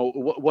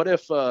 what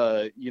if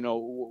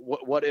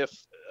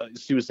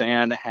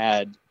Suzanne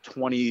had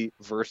 20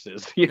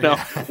 verses?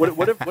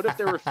 What if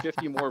there were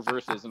 50 more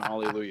verses in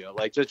Alleluia?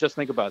 Like, just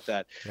think about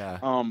that. Yeah.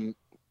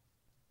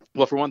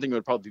 Well, for one thing, it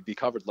would probably be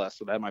covered less,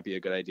 so that might be a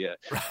good idea.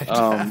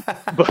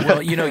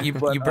 Right.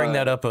 You bring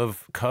that up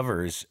of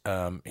covers.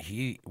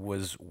 He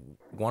was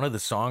one of the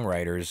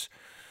songwriters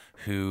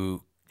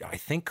who I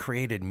think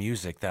created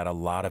music that a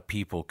lot of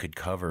people could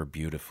cover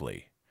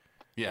beautifully.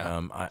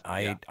 Yeah.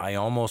 I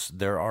almost,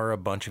 there are a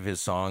bunch of his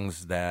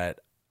songs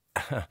that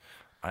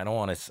I don't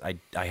want to.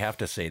 I have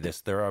to say this.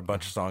 There are a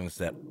bunch of songs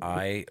that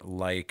I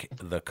like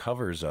the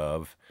covers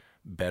of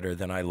better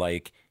than I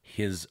like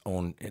his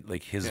own,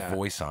 like his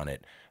voice on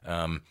it,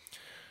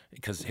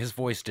 because his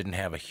voice didn't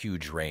have a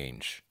huge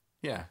range.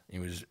 Yeah, it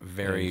was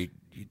very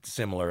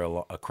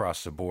similar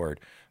across the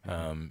board.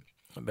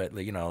 But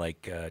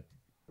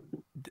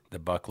the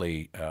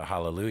Buckley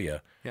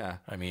Hallelujah. Yeah.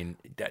 I mean,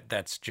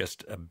 that's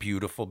just a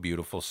beautiful,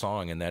 beautiful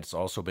song, and that's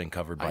also been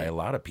covered by a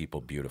lot of people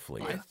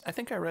beautifully. I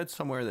think I read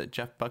somewhere that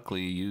Jeff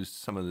Buckley used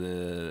some of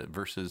the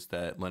verses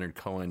that Leonard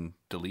Cohen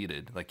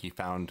deleted. Like he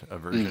found a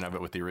version of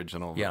it with the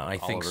original I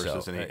think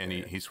verses, so. and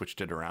he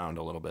switched it around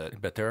a little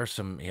bit. But there are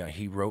some,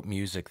 he wrote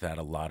music that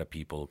a lot of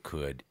people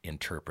could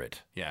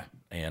interpret. Yeah.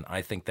 And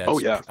I think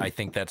that's, I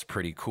think that's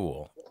pretty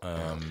cool.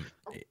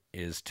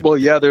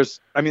 There's,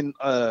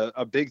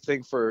 a big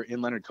thing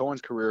in Leonard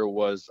Cohen's career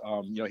was,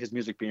 his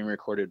music being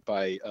recorded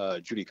by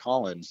Judy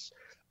Collins.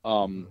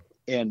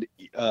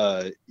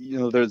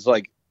 There's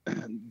like,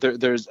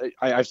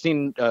 I've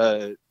seen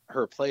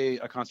her play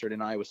a concert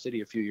in Iowa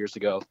City a few years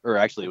ago, or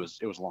actually it was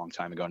a long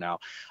time ago now.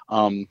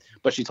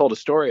 But she told a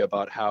story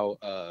about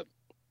how,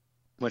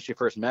 when she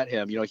first met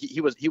him, he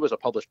was a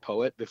published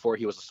poet before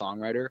he was a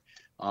songwriter.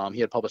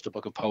 He had published a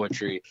book of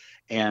poetry,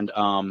 and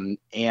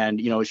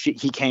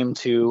he came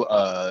to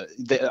a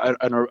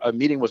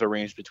meeting was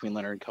arranged between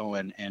Leonard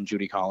Cohen and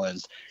Judy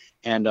Collins,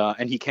 and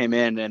he came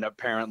in, and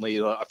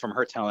apparently from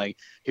her telling,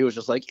 he was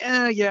just like,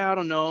 I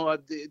don't know,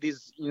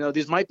 these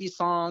might be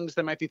songs,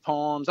 they might be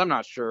poems, I'm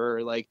not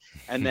sure, like,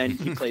 and then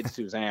he played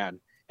Suzanne.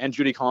 And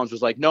Judy Collins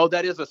was like, "No,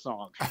 that is a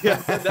song. Yeah,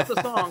 that's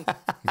a song.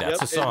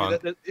 That's a song.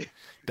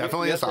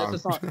 Definitely a song.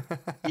 That's a song."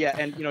 Yeah,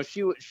 and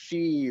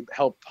she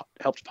helped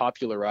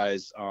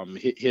popularize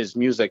his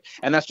music,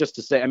 and that's just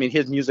to say,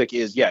 his music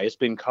is it's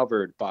been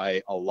covered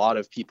by a lot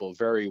of people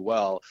very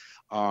well.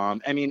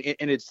 And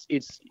it's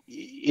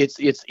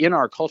in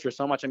our culture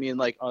so much. The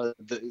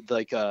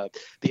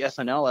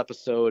SNL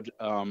episode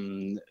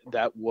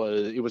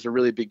it was a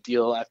really big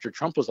deal after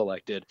Trump was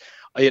elected.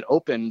 It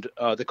opened,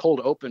 the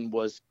cold open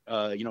was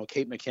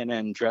Kate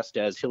McKinnon dressed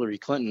as Hillary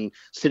Clinton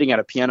sitting at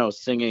a piano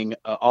singing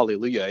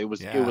Alleluia. It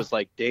was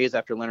like days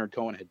after Leonard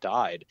Cohen had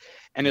died,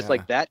 and it's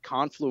like that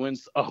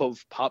confluence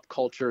of pop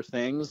culture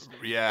things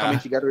coming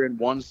together in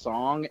one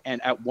song,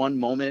 and at one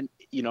moment,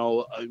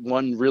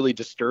 one really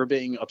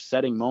disturbing,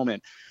 upsetting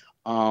moment.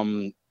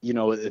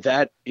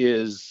 That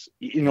is,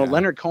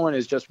 Leonard Cohen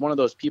is just one of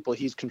those people.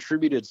 He's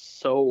contributed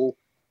so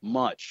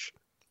much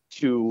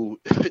to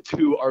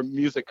our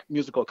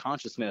musical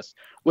consciousness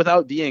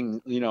without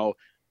being,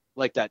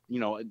 like that,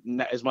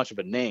 as much of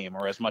a name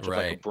or as much of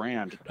like a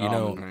brand,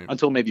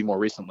 until maybe more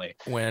recently.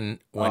 When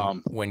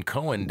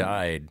Cohen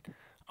died,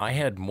 I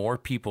had more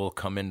people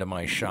come into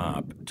my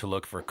shop to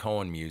look for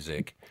Cohen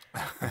music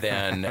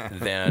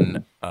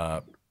than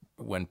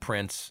when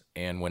Prince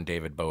and when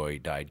David Bowie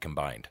died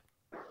combined.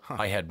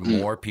 I had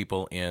more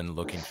people in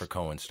looking for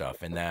Cohen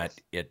stuff, and that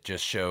it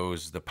just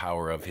shows the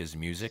power of his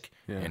music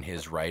and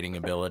his writing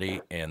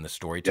ability and the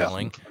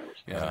storytelling.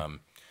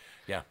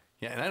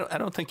 Yeah, and I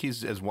don't think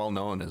he's as well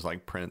known as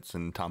like Prince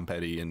and Tom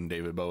Petty and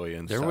David Bowie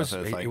and stuff.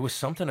 It was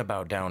something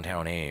about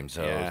Downtown Ames,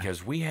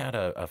 because we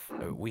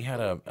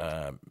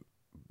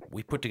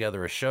put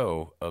together a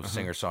show of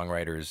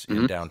singer-songwriters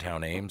in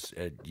Downtown Ames.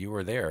 You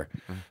were there,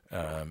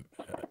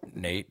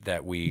 Nate,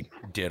 that we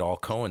did all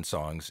Cohen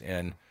songs,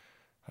 and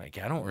like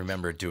I don't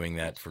remember doing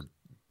that for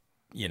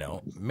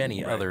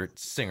many other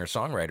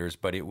singer-songwriters,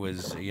 but it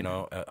was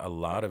a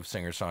lot of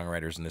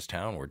singer-songwriters in this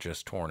town were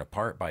just torn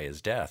apart by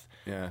his death.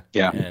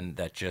 And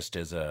that just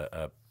is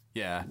definitely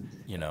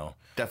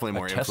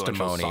more testimony,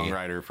 influential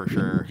songwriter for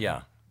sure.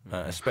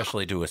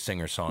 Especially to a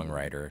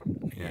singer-songwriter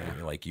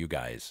like you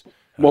guys.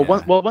 Well,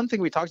 one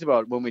thing we talked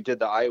about when we did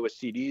the Iowa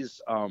CDs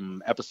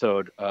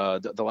episode,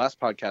 the last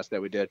podcast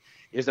that we did,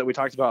 is that we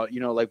talked about,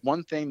 like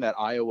one thing that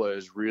Iowa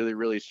is really,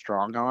 really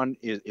strong on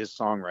is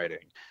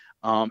songwriting.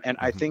 And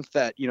I think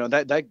that,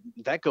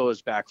 that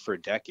goes back for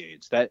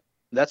decades.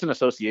 That's an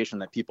association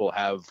that people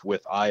have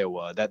with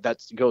Iowa, that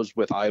goes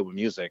with Iowa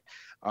music.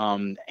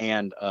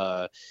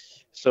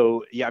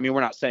 So, we're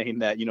not saying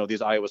that,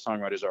 these Iowa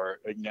songwriters are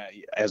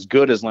as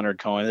good as Leonard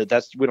Cohen.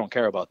 We don't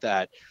care about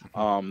that.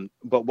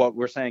 But what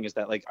we're saying is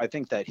that, like, I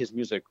think that his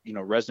music,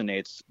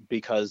 resonates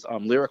because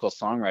lyrical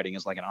songwriting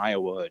is like an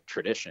Iowa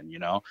tradition,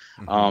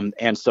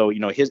 and so,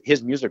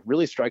 his music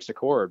really strikes a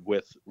chord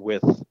with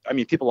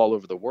people all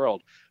over the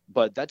world.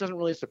 But that doesn't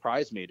really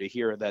surprise me to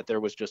hear that there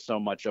was just so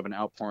much of an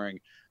outpouring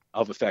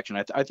of affection.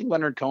 I think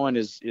Leonard Cohen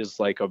is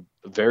like a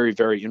very,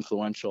 very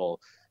influential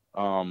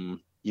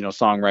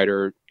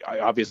songwriter,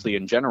 obviously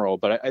in general,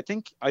 but I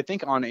think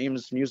on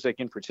Ames music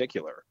in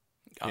particular.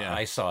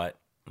 I saw it.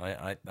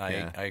 I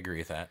agree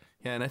with that.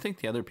 Yeah, and I think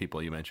the other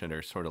people you mentioned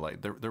are sort of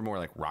like they're more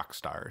like rock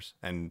stars,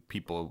 and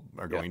people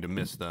are going to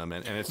miss them.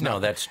 And it's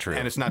not, that's true.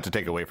 And it's not to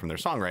take away from their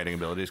songwriting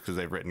abilities, because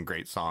they've written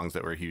great songs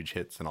that were huge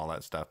hits and all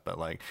that stuff. But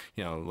like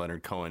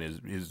Leonard Cohen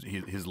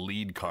his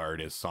lead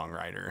card is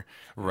songwriter,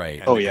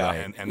 right?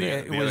 And, and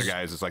the other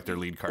guys is like their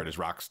lead card is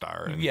rock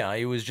star. And,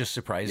 it was just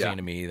surprising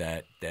to me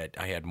that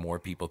I had more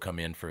people come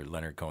in for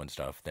Leonard Cohen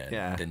stuff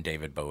than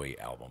David Bowie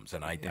albums,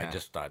 and I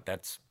just thought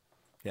that's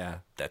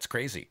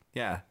crazy.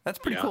 Yeah, that's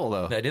pretty cool,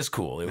 though. That is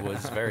cool. It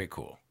was very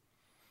cool.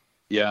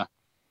 Yeah.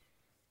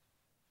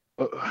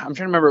 I'm trying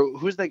to remember,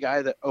 who's the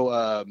guy that,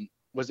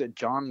 was it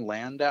John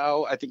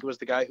Landau? I think it was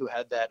the guy who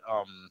had that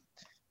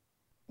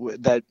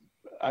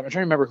I'm trying to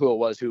remember who it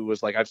was who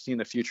was like, I've seen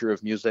the future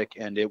of music,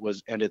 and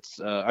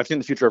I've seen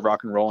the future of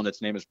rock and roll, and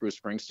its name is Bruce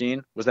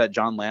Springsteen. Was that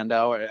John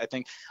Landau? I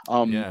think.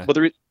 Yeah. But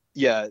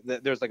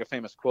there's like a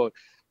famous quote.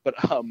 But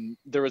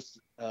there was,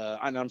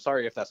 and I'm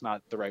sorry if that's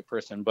not the right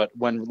person, but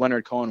when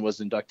Leonard Cohen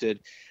was inducted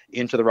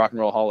into the Rock and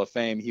Roll Hall of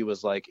Fame, he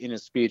was like, in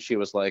his speech, he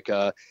was like,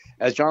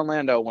 as John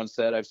Landau once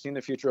said, I've seen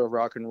the future of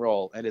rock and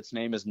roll, and its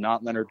name is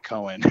not Leonard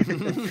Cohen.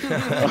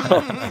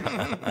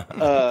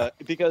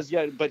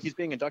 But he's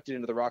being inducted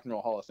into the Rock and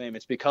Roll Hall of Fame.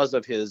 It's because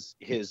of his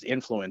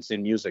influence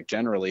in music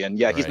generally. And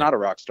he's not a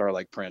rock star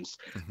like Prince.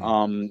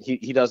 Mm-hmm.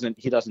 He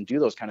doesn't do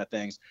those kind of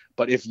things.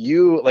 But if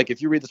you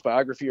read this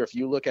biography, or if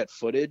you look at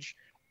footage,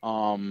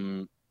 of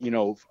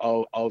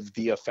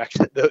the effect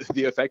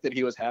that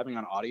he was having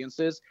on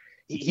audiences,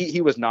 he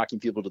was knocking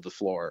people to the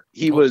floor.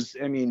 There's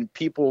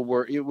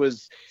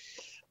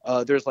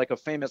like a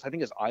famous, I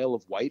think it's Isle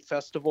of Wight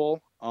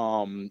festival,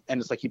 and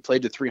it's like he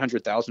played to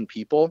 300,000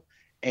 people,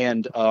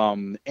 and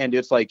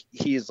it's like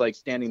he's like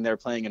standing there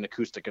playing an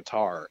acoustic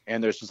guitar,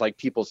 and there's just like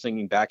people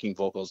singing backing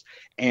vocals,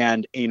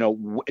 and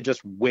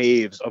just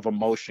waves of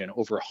emotion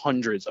over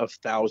hundreds of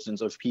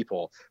thousands of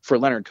people for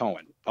Leonard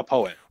Cohen, a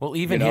poet. Well,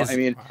 even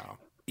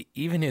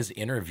even his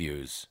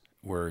interviews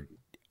were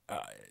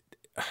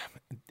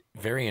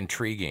very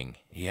intriguing.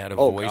 He had a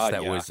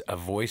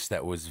voice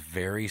that was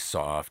very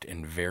soft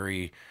and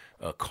very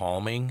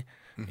calming,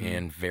 mm-hmm.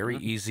 and very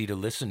mm-hmm. easy to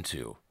listen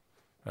to.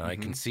 Mm-hmm. I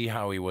can see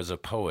how he was a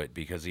poet,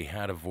 because he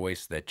had a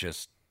voice that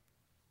just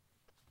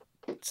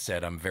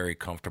said, I'm very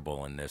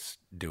comfortable in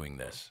doing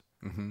this.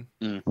 Mm-hmm.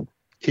 Mm.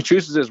 He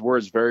chooses his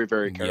words very,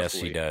 very carefully. Yes,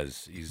 he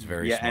does. He's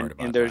very smart about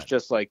that. And there's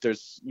just like,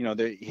 his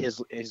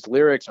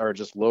lyrics are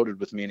just loaded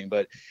with meaning.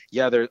 But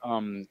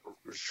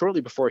shortly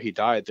before he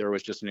died, there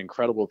was just an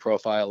incredible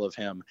profile of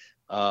him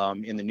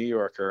in the New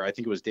Yorker. I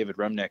think it was David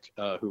Remnick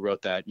who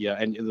wrote that. Yeah,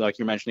 and like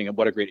you're mentioning,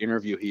 what a great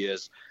interview he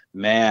is.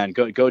 Man,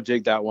 go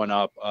dig that one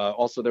up.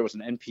 Also, there was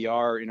an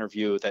NPR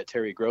interview that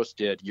Terry Gross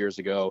did years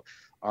ago,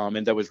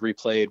 and that was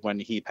replayed when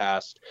he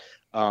passed.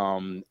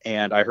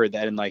 And I heard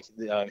that, and like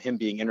him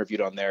being interviewed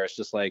on there, it's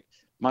just like,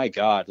 my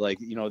God, like,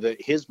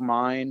 his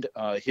mind,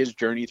 his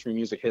journey through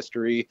music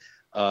history,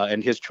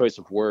 and his choice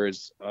of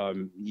words,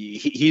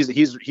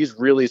 he's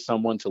really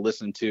someone to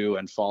listen to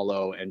and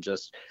follow, and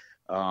just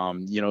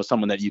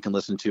someone that you can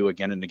listen to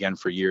again and again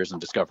for years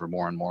and discover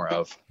more and more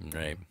of.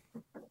 Right.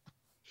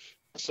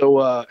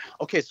 So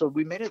so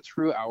we made it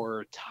through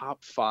our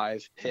top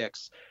 5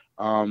 picks.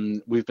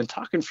 We've been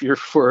talking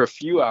for a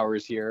few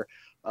hours here.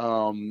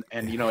 And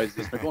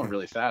it's been going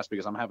really fast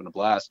because I'm having a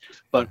blast,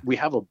 but we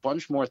have a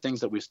bunch more things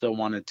that we still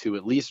wanted to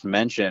at least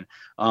mention.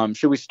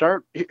 Should we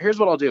start? Here's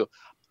what I'll do.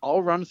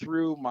 I'll run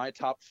through my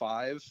top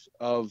 5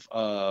 of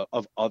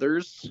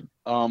others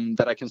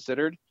that I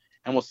considered,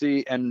 and we'll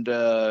see, and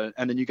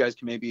then you guys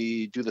can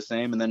maybe do the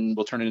same, and then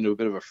we'll turn it into a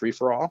bit of a free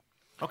for all.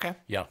 Okay.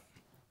 Yeah.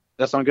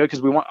 That sound good? Because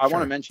I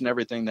want to mention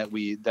everything that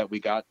we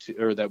got to,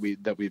 or that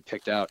we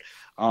picked out.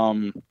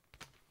 I'm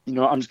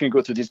just gonna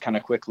go through these kind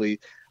of quickly.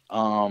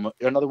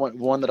 Another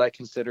one that I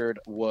considered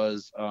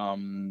was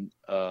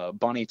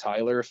Bonnie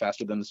Tyler,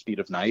 Faster Than the Speed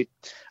of Night.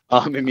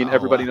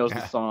 Everybody knows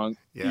the song.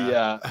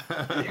 Yeah.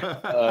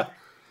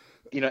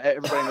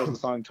 Everybody knows the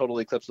song Total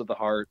Eclipse of the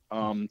Heart.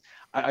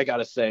 I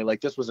gotta say, like,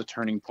 this was a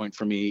turning point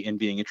for me in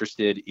being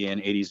interested in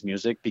 80s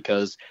music,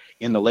 because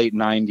in the late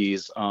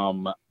 90s,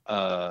 I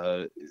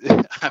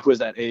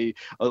was at a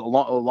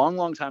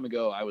long time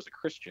ago, I was a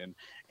Christian,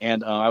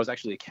 and I was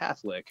actually a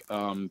Catholic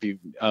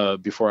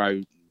before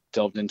I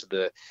delved into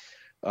the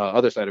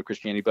other side of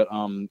Christianity. But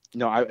I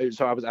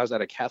was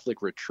at a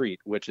Catholic retreat,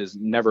 which is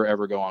never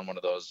ever go on one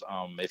of those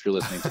if you're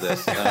listening to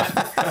this.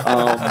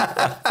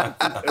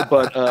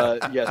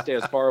 Stay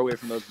as far away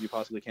from those as you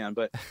possibly can.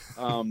 But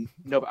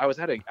but I was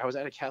at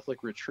a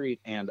Catholic retreat,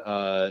 and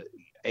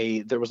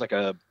there was like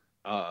a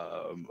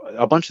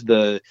bunch of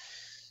the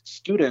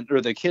student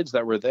or the kids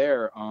that were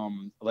there,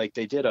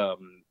 they did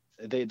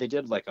they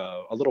did like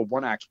a little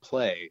one-act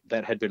play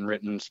that had been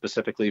written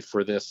specifically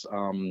for this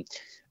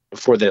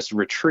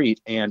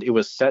retreat, and it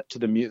was set to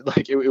the music,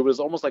 like it was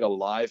almost like a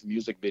live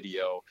music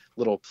video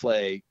little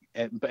play,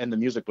 and the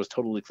music was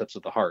Total Eclipse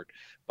of the Heart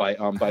by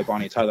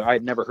Bonnie Tyler. I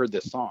had never heard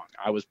this song.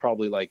 I was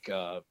probably like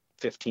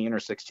 15 or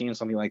 16,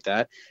 something like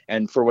that,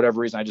 and for whatever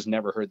reason I just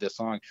never heard this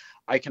song.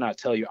 I cannot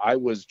tell you,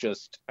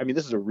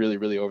 this is a really,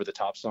 really over the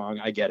top song.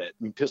 I get it.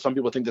 Some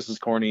people think this is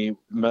corny,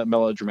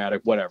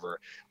 melodramatic, whatever.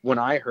 When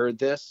I heard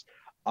this,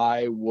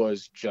 I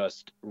was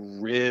just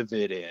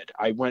riveted.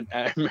 I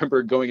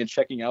remember going and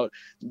checking out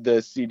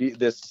this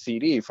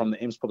CD from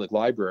the Ames Public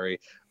Library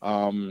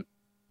when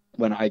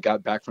I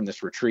got back from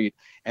this retreat,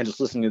 and just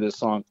listening to this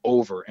song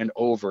over and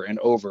over and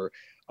over.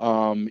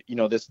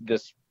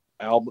 This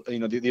album,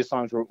 these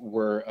songs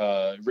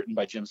were written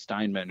by Jim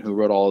Steinman, who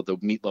wrote all of the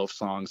Meatloaf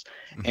songs.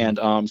 Mm-hmm. And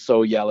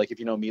if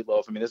you know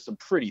Meatloaf, this is some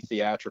pretty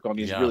theatrical.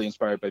 He's really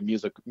inspired by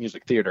music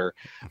theater.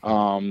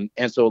 And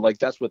so like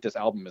that's what this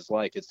album is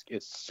like.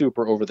 It's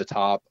super over the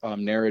top,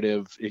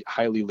 narrative,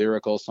 highly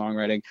lyrical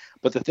songwriting.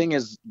 But the thing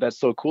is that's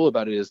so cool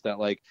about it is that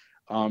like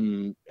I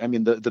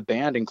mean, the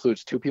band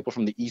includes two people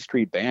from the E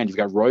Street Band. You've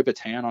got Roy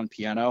Batan on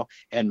piano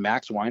and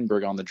Max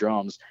Weinberg on the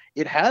drums.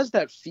 It has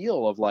that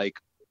feel of like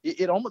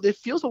it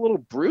feels a little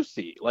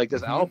Brucey, like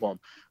this album.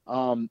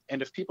 And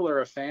if people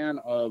are a fan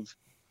of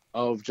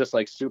just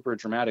like super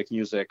dramatic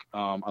music,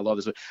 I love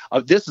this.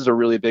 This is a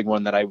really big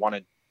one that I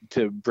wanted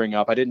to bring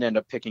up. I didn't end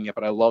up picking it,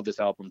 but I love this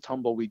album,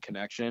 Tumbleweed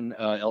Connection,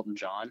 Elton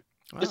John.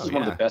 This is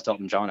one of the best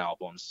Elton John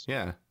albums.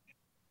 Yeah.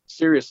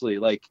 Seriously,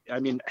 like, I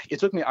mean, it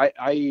took me,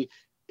 I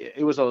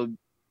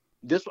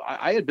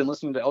had been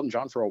listening to Elton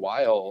John for a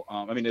while.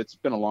 I mean, it's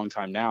been a long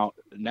time now,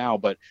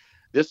 but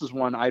this is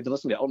one I'd been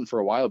listening to Elton for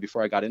a while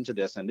before I got into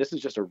this. And this is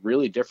just a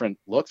really different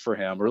look for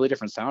him, a really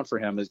different sound for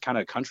him. It's kind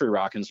of country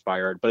rock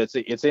inspired, but it's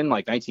in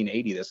like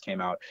 1980, this came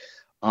out.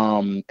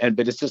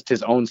 But it's just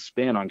his own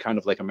spin on kind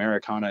of like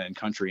Americana and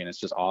country. And it's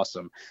just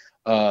awesome.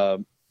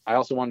 I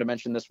also wanted to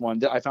mention this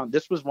one. I found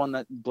this was one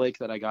that Blake,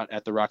 that I got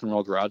at the Rock and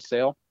Roll Garage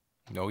Sale.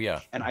 Oh yeah.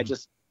 And I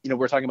just,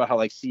 we're talking about how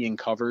like seeing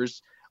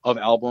covers of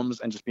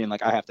albums and just being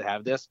like, I have to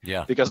have this.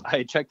 Yeah. Because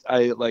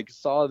I like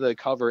saw the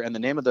cover, and the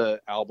name of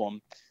the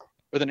album,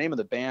 or the name of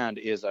the band,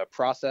 is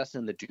Process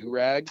and the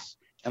Do-Rags.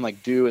 And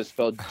like do is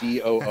spelled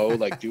D-O-O,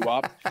 like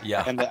doo-wop.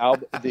 Yeah. And the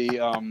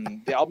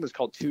album is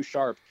called Too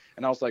Sharp.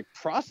 And I was like,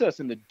 Process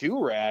and the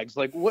Do-Rags?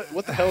 Like, what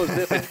the hell is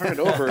this? I turned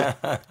it over.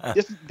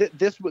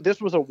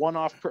 This was a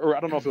one-off, or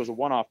I don't know if it was a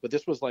one-off, but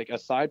this was like a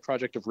side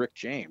project of Rick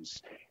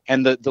James.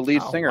 And the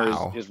lead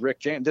singer is Rick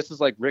James. This is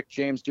like Rick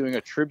James doing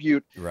a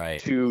tribute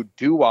to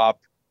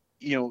doo-wop,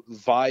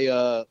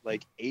 via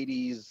like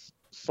 80s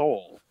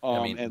soul.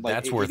 I mean, and like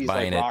that's worth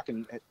buying, like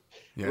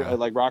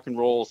like rock and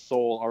roll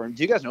soul.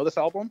 Do you guys know this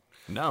album?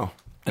 No,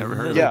 never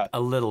heard of it. Yeah, a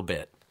little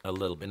bit,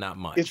 not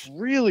much. It's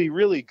really,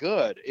 really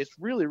good. It's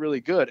really,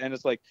 really good. And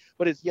it's like,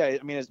 but it's, I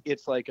mean,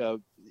 it's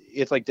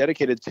like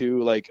dedicated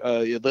to like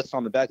it lists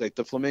on the back like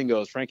the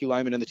Flamingos, Frankie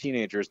Lyman and the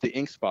Teenagers, the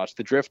Ink Spots,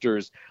 the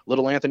Drifters,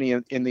 Little Anthony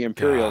in the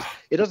Imperials.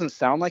 It doesn't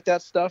sound like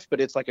that stuff, but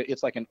it's like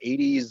an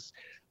 80s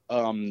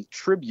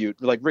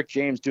tribute, like Rick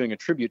James doing a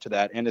tribute to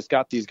that. And it's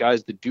got these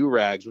guys, the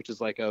Do-Rags, which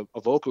is like a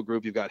vocal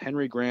group. You've got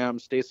Henry Graham,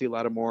 Stacey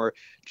Lattimore,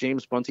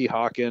 James Bunty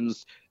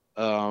Hawkins,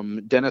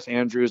 Dennis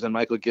Andrews, and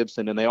Michael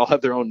Gibson, and they all have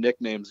their own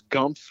nicknames: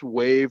 Gumps,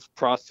 Wave,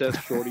 Process,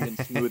 Shorty, and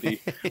Smoothie,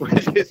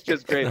 which is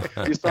just great.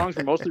 These songs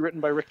were mostly written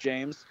by Rick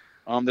James.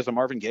 There's a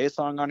Marvin Gaye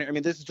song on here. I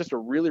mean, this is just a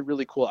really,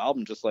 really cool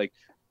album, just like,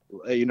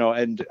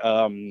 and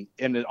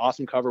an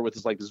awesome cover with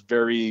this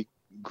very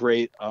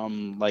great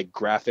like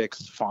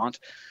graphics font.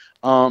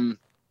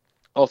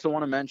 Also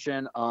want to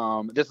mention,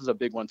 this is a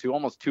big one too,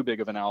 almost too big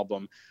of an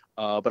album,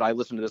 but I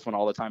listen to this one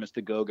all the time. It's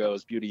the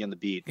Go-Go's Beauty and the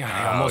Beat.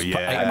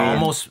 I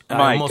almost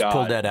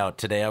pulled that out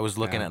today. I was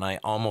looking at it and I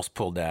almost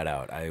pulled that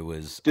out.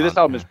 This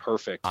album is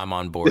perfect. I'm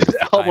on board.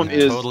 I'm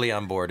totally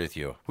on board with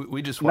you.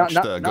 We just watched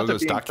the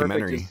Go-Go's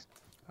documentary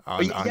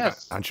on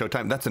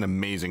Showtime. That's an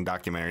amazing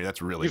documentary.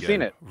 That's really good. You've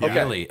seen it? Yeah. Okay.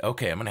 Really?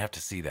 Okay, I'm gonna have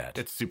to see that.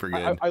 It's super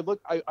good.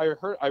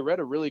 I read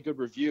a really good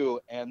review,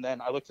 and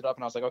then I looked it up,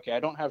 and I was like, okay, I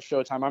don't have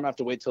Showtime. I'm gonna have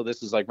to wait till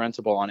this is like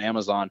rentable on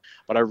Amazon.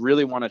 But I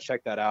really want to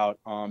check that out,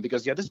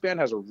 because this band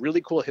has a really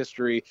cool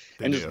history,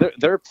 and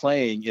their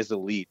playing is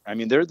elite. I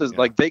mean,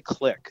 like they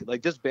click.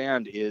 Like this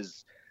band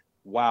is,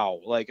 wow.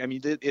 Like I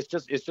mean, it's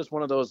just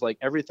one of those, like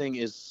everything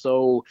is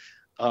so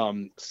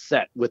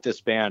set with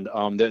this band.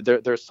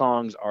 Their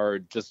songs are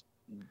just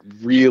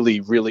really,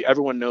 really,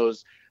 everyone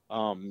knows,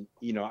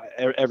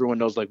 everyone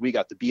knows, like, We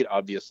Got the Beat,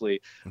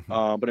 obviously.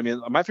 But I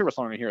mean, my favorite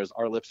song right here is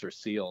Our Lips Are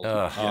Sealed.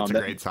 It's a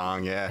great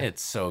song. Yeah,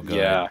 it's so good.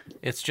 Yeah,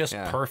 it's just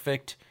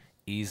perfect,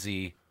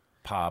 easy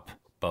pop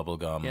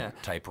bubblegum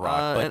type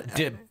rock, but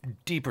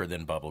deeper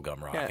than bubblegum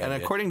rock. And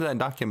according to that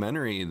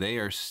documentary, they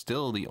are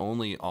still the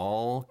only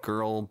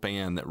all-girl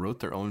band that wrote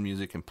their own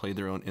music and played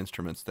their own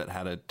instruments that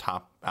had a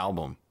top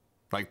album.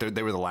 Like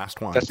they were the last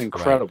ones. That's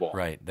incredible.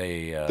 Right.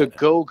 They the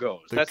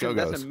Go-Go's. That's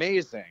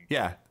amazing.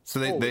 Yeah. So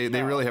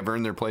they really have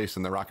earned their place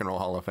in the Rock and Roll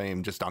Hall of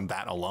Fame just on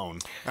that alone.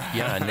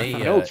 Yeah, and they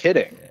no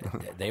kidding.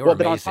 They were amazing.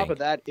 But on top of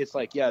that, it's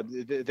like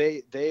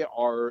they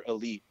are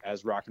elite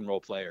as rock and roll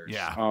players.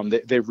 Yeah.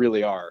 They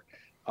really are.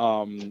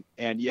 And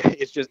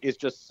it's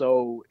just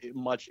so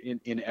much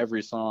in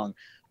every song.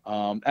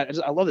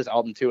 I love this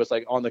album too. It's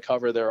like on the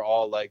cover, they're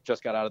all like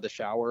just got out of the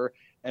shower,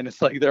 and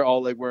it's like they're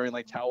all like wearing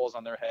like towels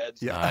on their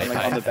heads. Yeah. And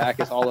like on the back,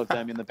 it's all of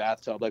them in the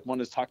bathtub. Like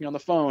one is talking on the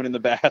phone in the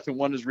bath, and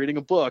one is reading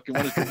a book, and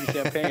one is drinking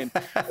champagne.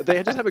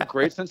 They just have a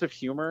great sense of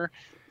humor,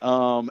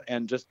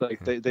 and just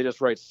like they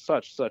just write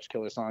such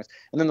killer songs.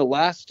 And then the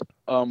last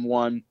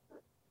one.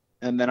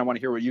 And then I want to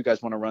hear what you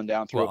guys want to run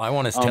down through. Well, I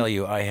want to tell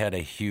you, I had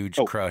a huge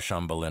crush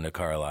on Belinda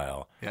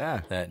Carlisle.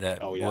 Yeah.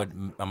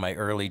 My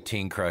early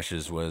teen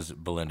crushes was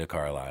Belinda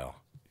Carlisle.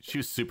 She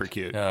was super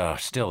cute. Oh,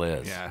 still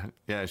is. Yeah.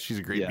 Yeah, she's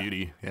a great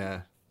beauty.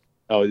 Yeah.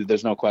 Oh,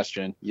 there's no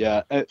question.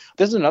 Yeah.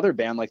 This is another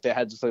band, like they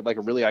had just like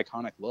a really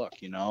iconic look,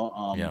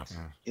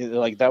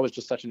 like that was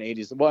just such an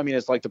 80s. Well, I mean,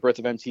 it's like the birth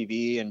of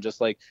MTV and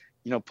just like,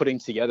 putting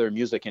together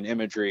music and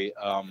imagery.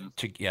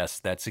 Yes,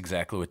 that's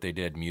exactly what they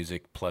did.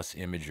 Music plus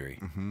imagery.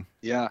 Mm-hmm.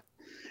 Yeah.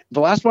 The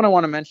last one I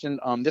want to mention,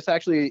 this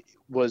actually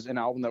was an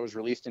album that was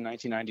released in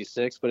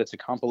 1996, but it's a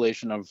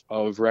compilation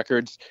of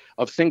records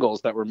of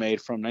singles that were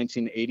made from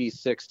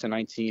 1986 to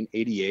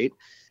 1988.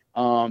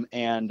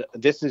 And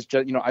this is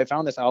just, I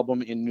found this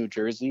album in New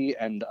Jersey,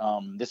 and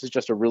this is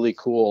just a really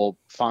cool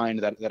find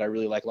that I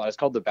really like a lot. It's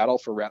called The Battle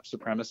for Rap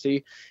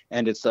Supremacy,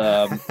 and it's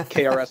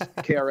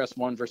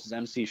KRS-One versus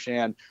MC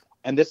Shan.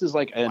 And this is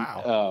like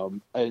a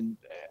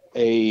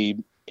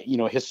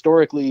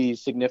historically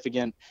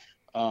significant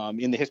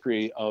in the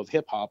history of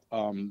hip hop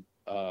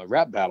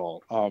rap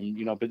battle,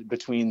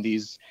 between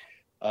these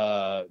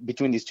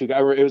two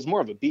guys. It was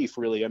more of a beef,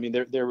 really. I mean,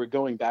 they were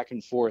going back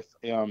and forth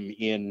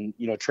in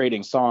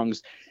trading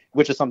songs,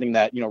 which is something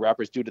that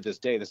rappers do to this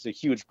day. This is a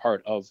huge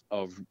part of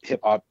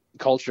hip hop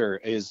culture,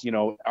 is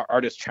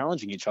artists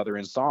challenging each other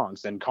in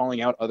songs and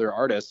calling out other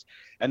artists,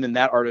 and then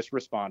that artist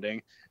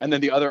responding, and then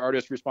the other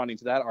artist responding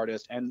to that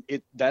artist, and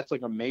that's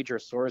like a major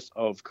source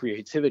of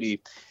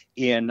creativity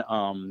in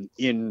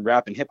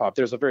rap and hip hop.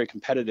 There's a very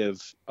competitive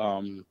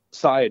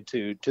side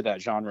to that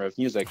genre of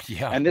music,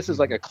 and this is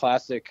like a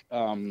classic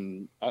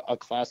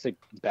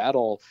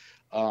battle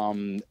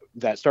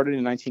that started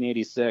in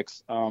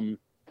 1986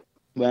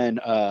 when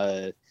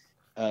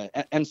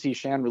MC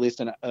Shan released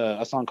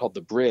a song called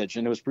 "The Bridge,"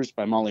 and it was produced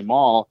by Molly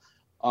Mall,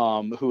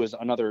 who is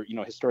another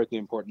historically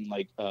important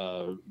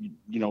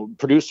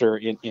producer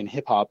in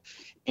hip hop.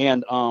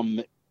 And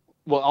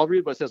well, I'll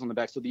read what it says on the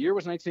back. So the year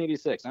was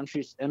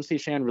 1986. MC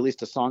Shan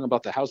released a song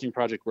about the housing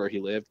project where he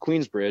lived,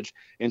 Queensbridge,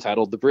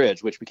 entitled "The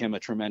Bridge," which became a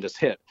tremendous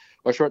hit.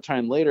 A short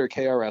time later,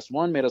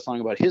 KRS-One made a song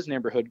about his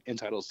neighborhood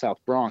entitled South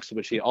Bronx, in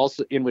which he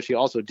also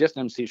dissed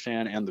MC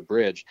Shan and "The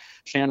Bridge."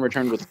 Shan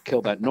returned with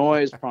 "Kill That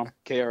Noise."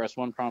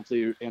 KRS-One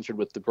promptly answered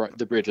with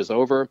 "The Bridge Is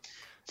Over."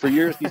 For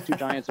years, these two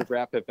giants of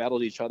rap have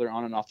battled each other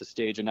on and off the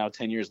stage, and now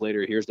 10 years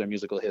later, here's their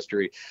musical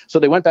history. So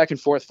they went back and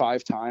forth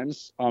 5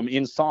 times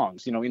in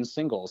songs, in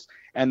singles.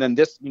 And then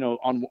this,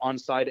 on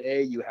side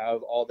A, you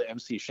have all the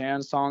MC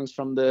Shan songs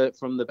from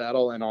the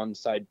battle, and on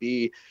side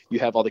B, you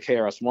have all the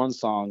KRS-One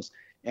songs.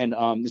 And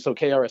so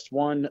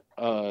KRS-One,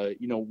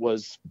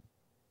 was,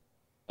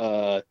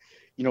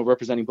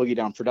 representing Boogie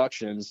Down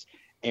Productions.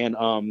 And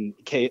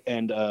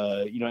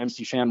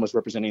MC Shan was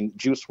representing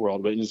Juice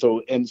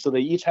WRLD, and so they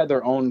each had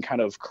their own kind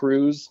of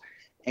crews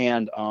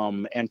and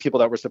people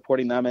that were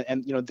supporting them,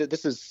 and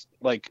this is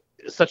like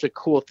such a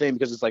cool thing,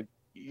 because it's like,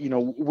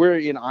 we're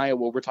in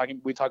Iowa, we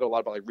talk a lot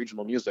about like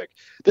regional music.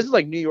 This is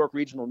like New York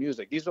regional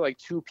music. These are like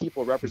two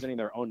people representing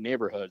their own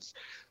neighborhoods,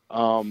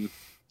 and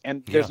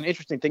there's an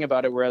interesting thing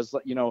about it, whereas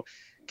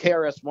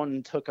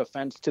KRS-One took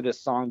offense to this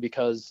song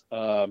because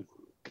it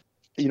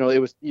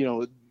was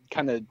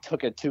kind of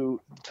took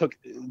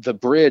the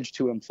bridge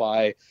to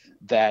imply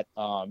that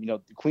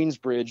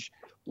Queensbridge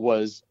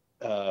was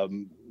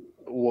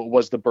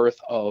the birth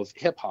of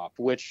hip hop,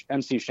 which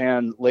MC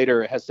Shan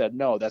later has said,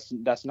 no, that's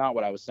not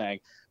what I was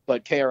saying.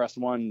 But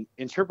KRS-One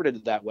interpreted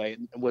it that way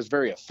and was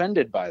very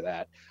offended by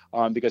that,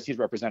 because he's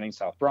representing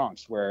South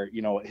Bronx, where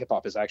hip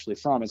hop is actually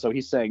from. And so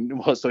he's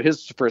saying, well, so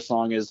his first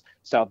song is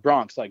South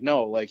Bronx. Like,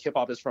 no, like hip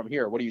hop is from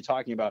here. What are you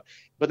talking about?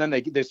 But then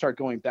they start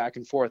going back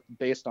and forth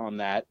based on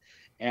that.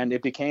 And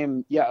it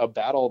became, a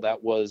battle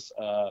that was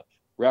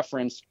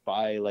referenced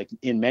by like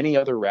in many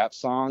other rap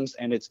songs,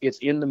 and it's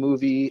in the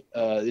movie.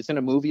 It's in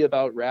a movie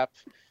about rap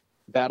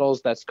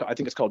battles. I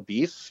think it's called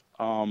Beef.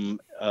 And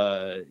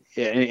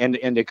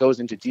it goes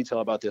into detail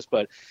about this.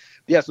 But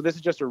so this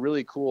is just a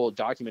really cool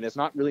document. It's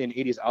not really an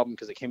 80s album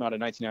because it came out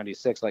in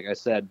 1996, like I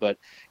said. But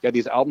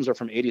these albums are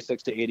from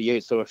 86 to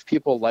 88. So if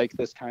people like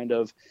this kind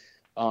of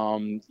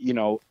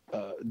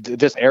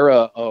this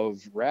era of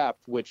rap,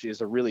 which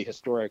is a really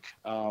historic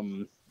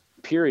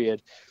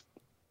period,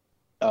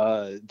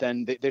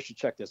 then they should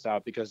check this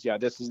out, because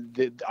this is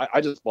I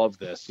just love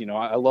this.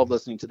 I love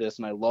listening to this,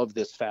 and I love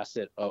this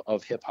facet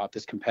of hip hop,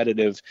 this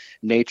competitive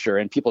nature,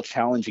 and people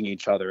challenging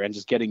each other and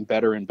just getting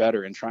better and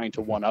better and trying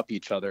to one up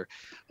each other.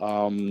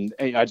 And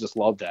I just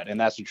love that, and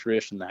that's a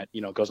tradition that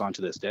goes on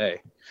to this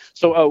day.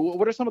 So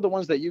what are some of the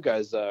ones that you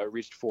guys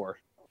reached for?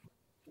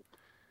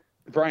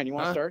 Brian, you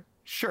want to start?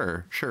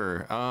 Sure.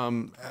 A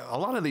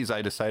lot of these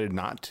I decided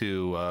not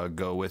to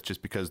go with,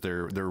 just because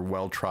they're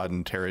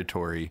well-trodden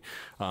territory,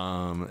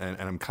 and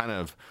I'm kind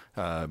of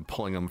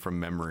pulling them from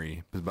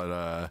memory.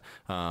 But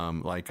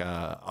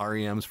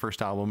REM's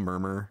first album,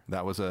 Murmur,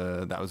 that was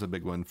a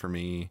big one for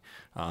me.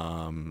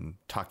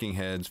 Talking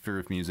Heads, Fear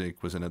of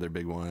Music was another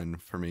big one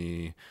for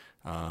me.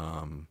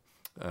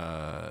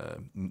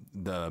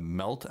 The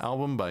Melt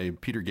album by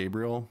Peter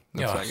Gabriel.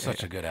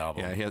 Such a good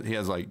album. Yeah, he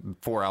has like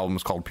 4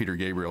 albums called Peter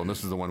Gabriel, and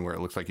this is the one where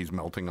it looks like he's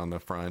melting on the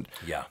front.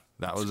 Yeah,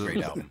 that was a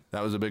great album.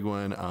 That was a big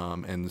one.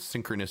 And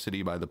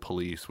Synchronicity by The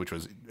Police, which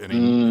was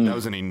that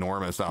was an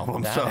enormous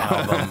album.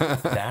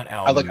 That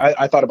album.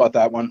 I thought about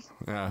that one.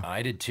 Yeah,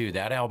 I did too.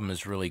 That album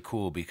is really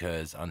cool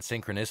because on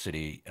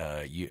Synchronicity,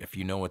 if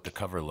you know what the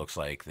cover looks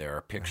like, there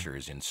are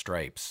pictures in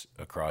stripes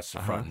across the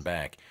front and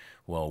back.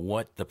 Well,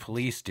 what The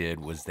Police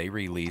did was they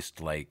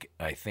released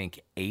I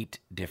think 8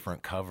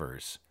 different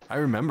covers I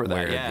remember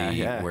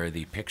that. Where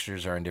the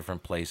pictures are in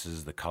different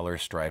places, the color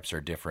stripes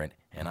are different,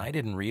 and I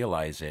didn't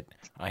realize it.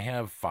 I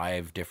have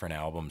 5 different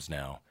albums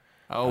now.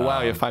 Oh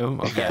wow, you have 5 of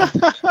them. Okay.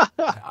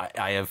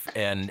 I have,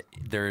 and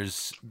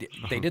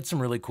they did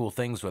some really cool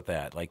things with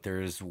that. Like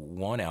there's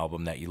one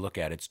album that you look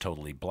at, it's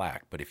totally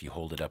black, but if you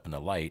hold it up in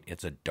the light,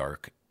 it's a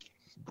dark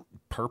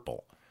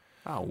purple.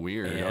 Oh,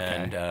 weird.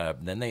 And Okay.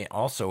 then they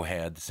also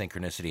had the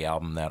Synchronicity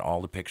album that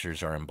all the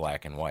pictures are in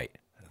black and white.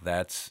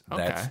 That's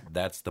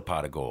the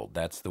pot of gold.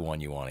 That's the one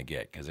you want to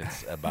get because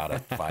it's about a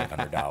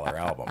 $500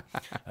 album.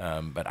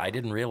 But I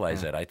didn't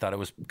realize it. I thought it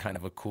was kind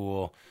of a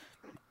cool,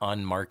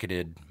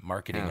 unmarketed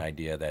marketing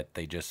idea that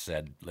they just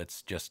said,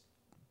 let's just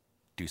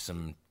do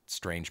some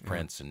strange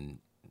prints and.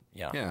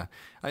 Yeah.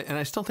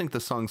 I still think the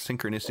song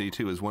 "Synchronicity"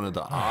 too is one of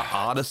the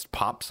oddest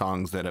pop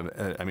songs that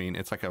have. I mean,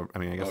 it's like I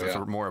guess it's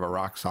more of a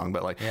rock song,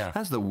 but like it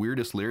has the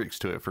weirdest lyrics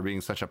to it for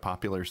being such a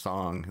popular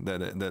song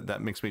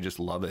that makes me just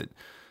love it.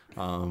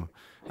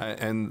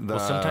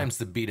 Sometimes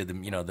the beat of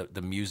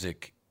the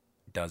music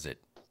does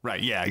it.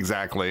 Right. Yeah.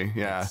 Exactly.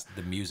 Yeah. It's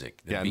the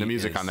music. And the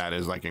music on that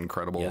is like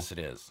incredible. Yes, it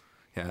is.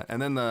 Yeah,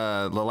 and then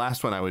the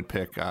last one I would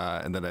pick,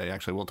 and that I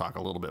actually will talk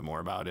a little bit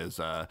more about, is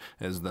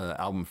the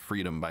album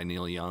 "Freedom" by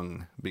Neil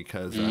Young,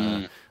 because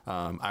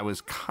I was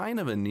kind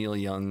of a Neil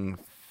Young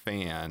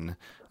fan,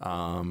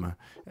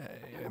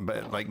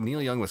 but like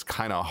Neil Young was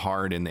kind of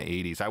hard in the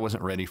 80s. I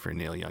wasn't ready for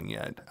Neil Young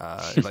yet,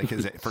 like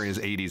for his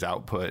 80s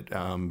output,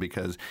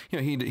 because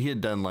he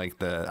had done like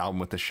the album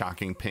with the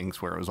Shocking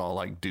Pinks where it was all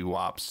like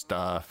doo-wop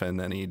stuff, and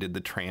then he did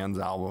the Trans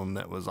album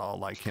that was all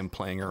like him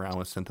playing around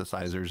with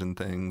synthesizers and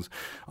things,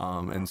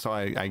 and so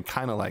I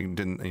kind of like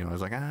didn't, I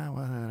was like,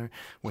 whatever.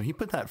 When he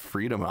put that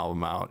Freedom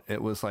album out,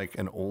 it was like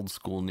an old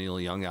school Neil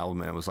Young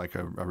album, and it was like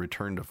a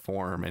return to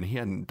form, and he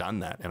hadn't done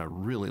that in a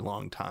really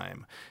long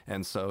time,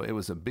 and so it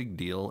was a big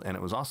deal. And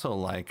it was also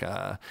like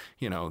the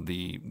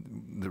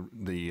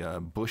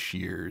Bush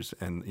years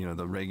and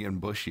the Reagan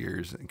Bush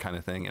years kind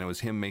of thing, and it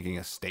was him making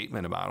a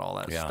statement about all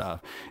that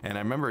stuff. And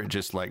I remember it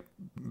just like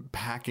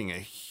packing a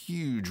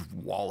huge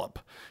wallop.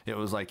 It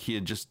was like he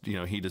had just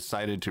he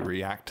decided to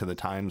react to the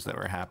times that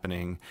were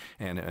happening,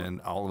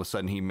 and all of a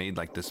sudden he made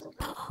like this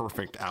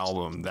perfect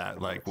album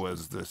that like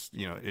was this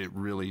it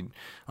really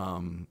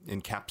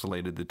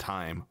encapsulated the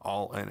time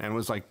all, and it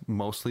was like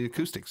mostly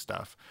acoustic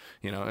stuff.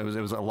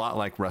 It was a lot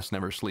like Rust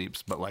Never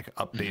Sleeps, but like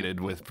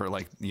updated for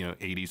like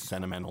 80s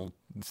sentimental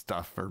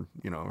stuff, or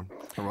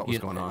for what was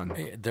going on.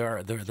 There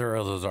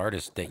are those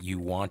artists that you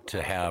want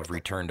to have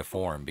return to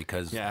form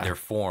because their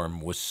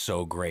form was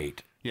so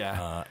great.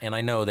 And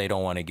I know they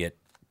don't want to get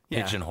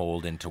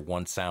pigeonholed into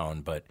one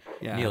sound, but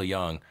Neil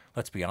Young,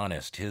 let's be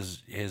honest,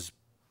 his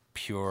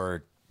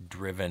pure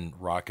driven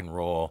rock and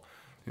roll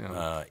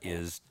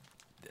is,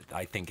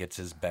 I think it's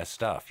his best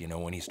stuff.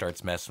 When he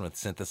starts messing with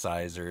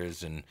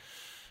synthesizers and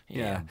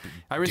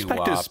I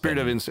respect his spirit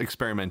of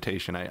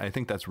experimentation. I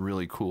think that's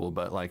really cool.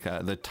 But like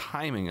the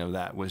timing of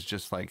that was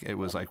just like, it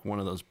was like one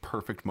of those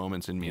perfect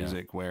moments in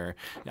music where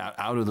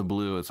out of the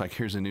blue, it's like,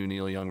 here's a new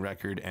Neil Young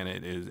record, and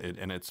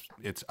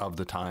it's of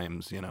the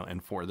times,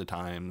 and for the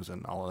times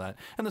and all of that.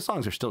 And the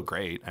songs are still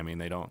great. I mean,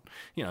 they don't,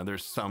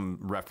 there's some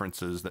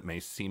references that may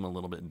seem a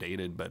little bit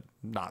dated, but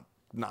not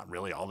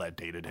really all that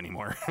dated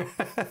anymore.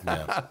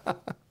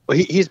 Well,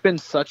 he's been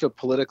such a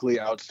politically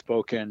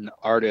outspoken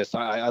artist.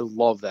 I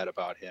love that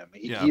about him.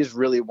 He is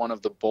really one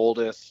of the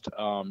boldest,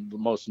 the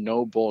most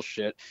no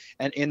bullshit.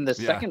 And in the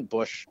second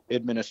Bush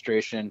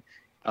administration,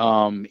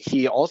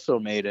 he also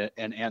made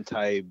an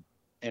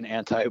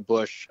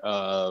anti-Bush,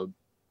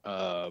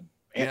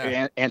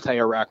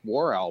 anti-Iraq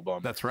war album.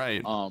 That's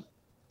right.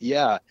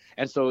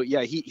 And so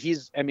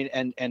he's, I mean,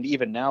 and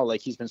even now,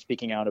 like, he's been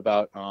speaking out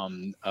about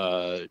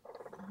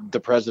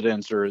the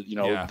presidents, or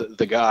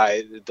the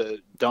guy, the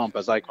Dump,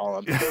 as I call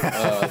him.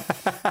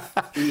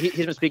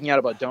 He's been speaking out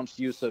about Dump's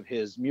use of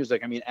his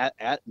music. I mean,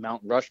 at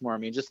Mount Rushmore. I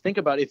mean, just think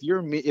about if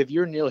you're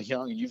Neil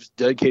Young and you've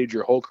dedicated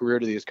your whole career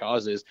to these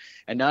causes,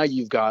 and now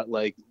you've got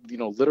like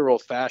literal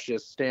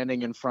fascists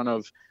standing in front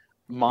of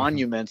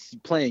monuments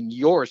playing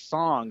your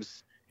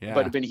songs. Yeah.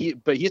 But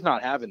he's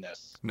not having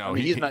this. No, I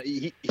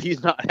mean,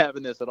 he's not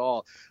having this at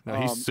all. No,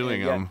 he's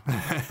suing him.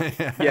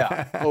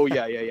 Oh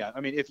yeah. I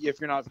mean, if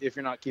you're not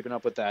keeping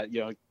up with that,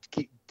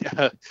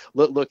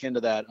 look into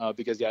that,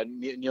 because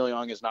Neil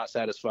Young is not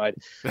satisfied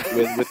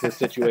with this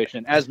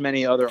situation, as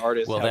many other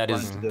artists. Well,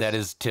 that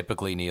is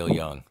typically Neil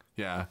Young.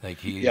 Yeah, like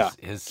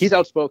he's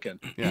outspoken.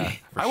 Yeah,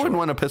 I wouldn't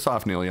want to piss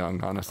off Neil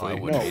Young,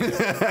 honestly.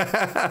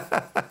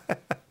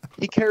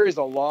 He carries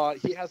a lot.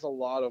 He has a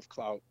lot of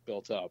clout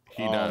built up.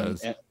 He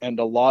does, and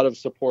a lot of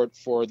support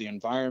for the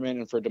environment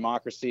and for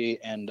democracy,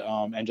 and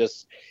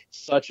just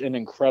such an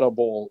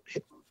incredible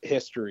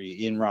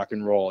history in rock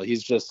and roll.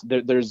 He's just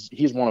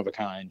he's one of a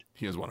kind.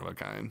 He is one of a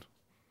kind.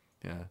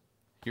 Yeah.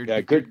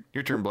 Good.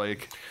 Your turn,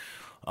 Blake.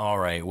 All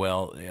right.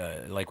 Well,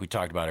 like we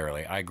talked about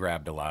earlier, I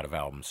grabbed a lot of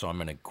albums, so I'm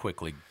going to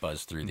quickly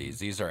buzz through these.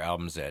 These are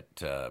albums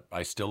that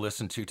I still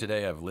listen to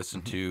today. I've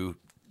listened to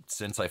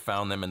since I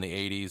found them in the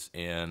 80s,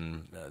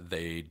 and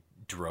they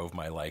drove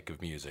my like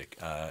of music.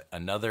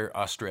 Another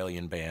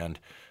Australian band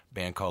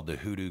band called the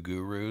Hoodoo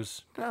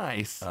Gurus.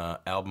 Nice.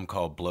 Album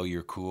called Blow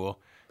Your Cool.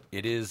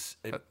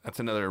 That's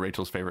another of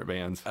Rachel's favorite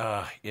bands.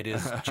 It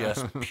is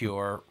just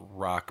pure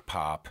rock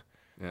pop.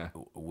 Yeah.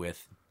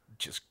 With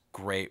just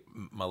great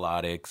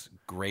melodics,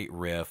 great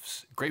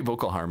riffs, Great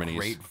vocal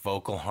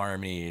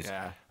harmonies.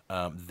 Yeah.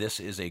 This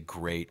is a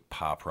great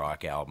pop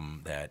rock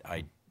album that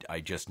I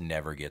just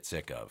never get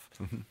sick of.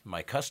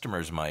 My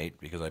customers might,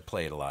 because I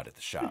play it a lot at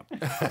the shop.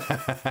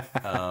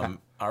 I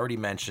already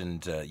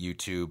mentioned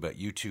U2, but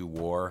U2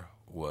 War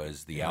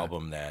was the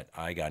album that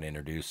I got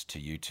introduced to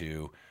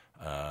U2.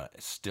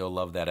 Still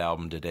love that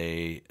album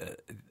today.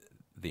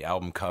 The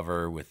album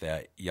cover with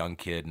that young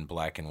kid in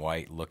black and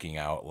white looking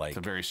out like... It's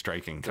a very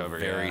striking cover.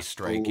 Very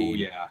striking, Ooh,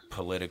 yeah.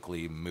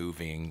 politically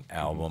moving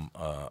album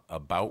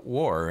about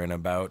war and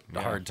about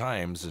hard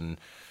times. And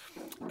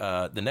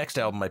the next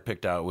album I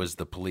picked out was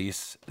The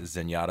Police,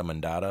 Zenyatta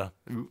Mondatta.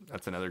 Ooh,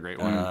 that's another great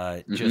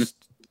one. Just,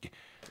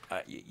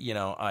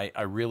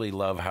 I really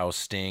love how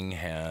Sting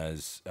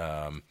has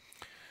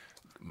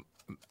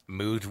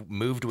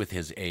moved with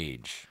his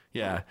age.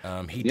 Yeah.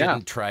 He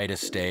didn't try to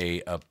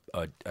stay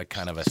a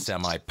kind of a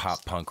semi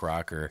pop punk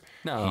rocker.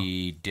 No.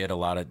 He did a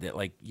lot of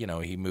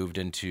he moved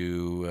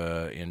into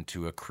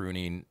a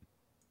crooning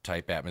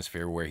type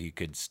atmosphere where he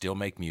could still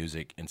make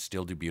music and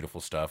still do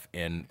beautiful stuff.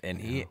 And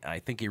I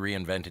think he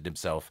reinvented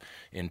himself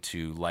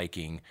into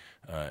liking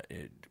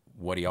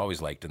what he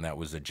always liked, and that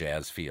was a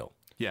jazz feel.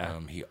 Yeah.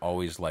 He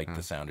always liked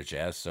the sound of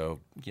jazz. So,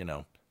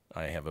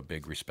 I have a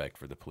big respect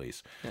for the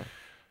Police. Yeah.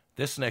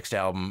 This next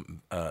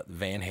album,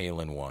 Van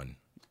Halen one.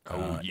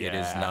 It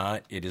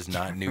is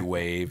not new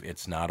wave.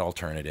 It's not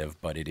alternative,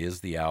 but it is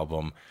the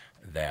album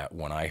that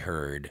when I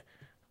heard,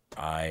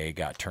 I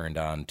got turned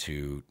on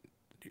to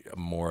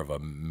more of a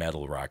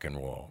metal rock and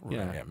roll.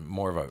 Yeah.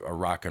 More of a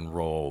rock and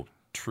roll,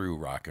 true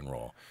rock and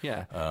roll.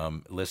 Yeah.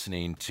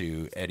 Listening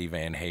to Eddie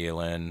Van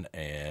Halen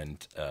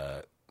and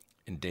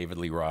David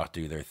Lee Roth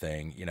do their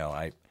thing,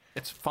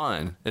 It's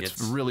fun.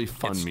 It's really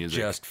fun it's music.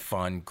 Just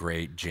fun,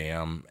 great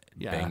jam,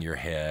 bang your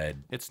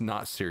head. It's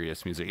not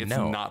serious music. It's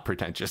not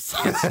pretentious.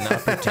 It's not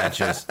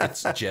pretentious.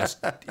 It's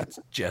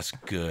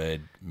just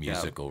good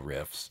musical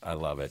riffs. I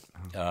love it.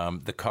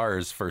 The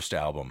Cars' first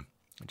album,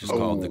 just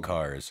called The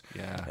Cars.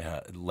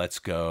 Yeah. Let's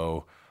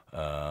Go.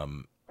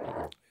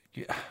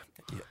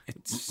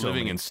 It's so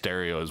Living in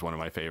Stereo is one of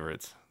my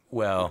favorites.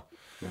 Well,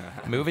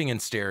 Moving in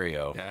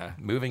Stereo. Yeah.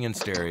 Moving in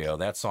Stereo.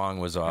 That song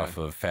was off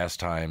of Fast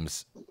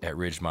Times at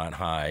Ridgemont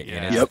High. Yeah.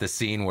 And it's the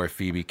scene where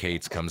Phoebe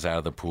Cates comes out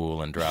of the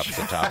pool and drops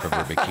the top of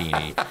her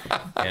bikini.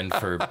 And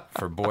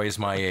for boys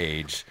my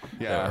age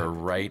that are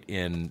right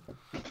in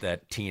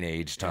that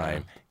teenage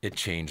time, it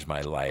changed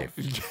my life.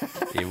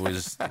 It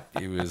was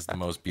the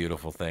most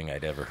beautiful thing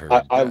I'd ever heard.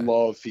 I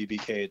love Phoebe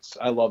Cates.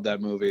 I love that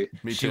movie.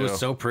 Me She too. was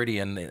so pretty,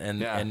 and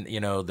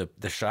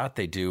the shot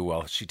they do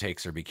while she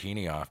takes her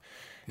bikini off.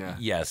 Yeah.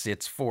 Yes,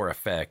 it's for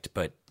effect,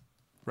 but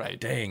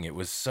dang, it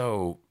was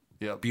so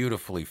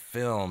beautifully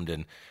filmed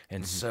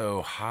and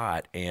so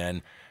hot,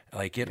 and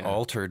like it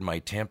altered my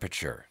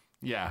temperature.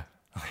 Yeah.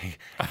 I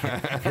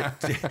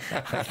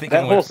think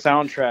that whole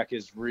soundtrack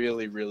is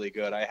really, really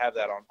good. I have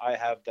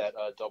that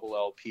double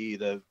LP,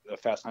 the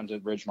Fast Times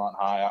at Ridgemont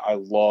High. I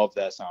love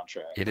that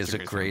soundtrack. It is a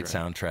great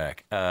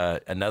soundtrack.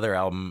 Another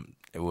album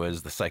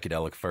was the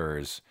Psychedelic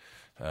Furs.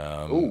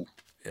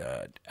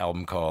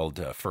 Album called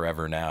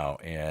Forever Now,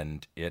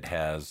 and it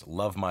has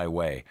Love My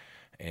Way.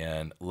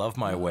 And Love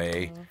My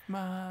Way,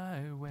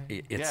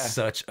 it's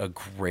such a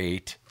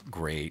great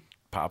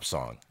pop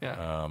song.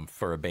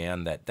 For a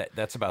band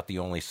that's about the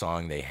only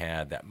song they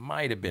had that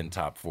might have been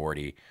top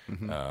 40.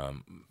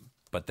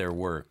 But their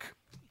work,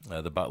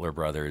 the Butler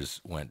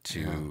Brothers went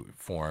to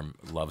form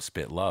Love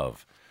Spit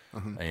Love.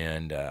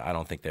 And I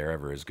don't think they're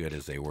ever as good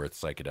as they were at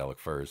Psychedelic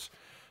Furs.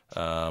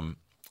 And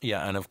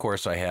of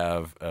course I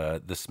have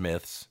the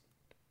Smiths,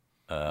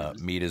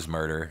 Meat is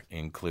Murder,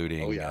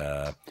 including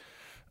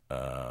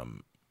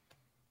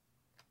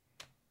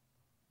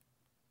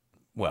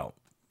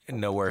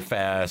Nowhere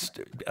Fast,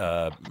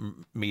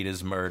 Meat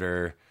is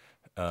Murder,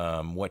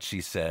 What She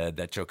Said,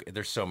 that joke.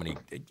 There's so many.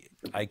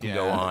 I can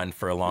go on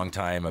for a long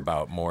time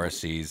about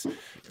Morrissey's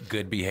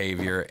good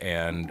behavior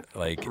and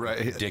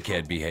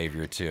dickhead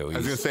behavior too. I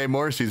was going to say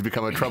Morrissey's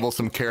become a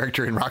troublesome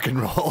character in rock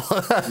and roll.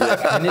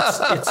 And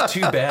it's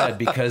too bad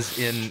because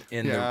in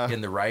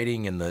the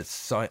writing and the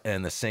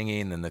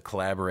singing and the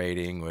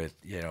collaborating with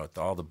with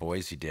all the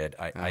boys he did,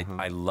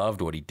 I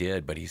loved what he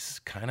did, but he's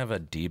kind of a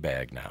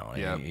d-bag now.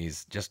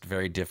 He's just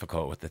very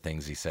difficult with the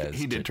things he says.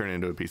 He did turn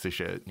into a piece of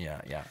shit.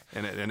 Yeah.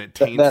 And it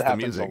taints that the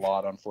happens music a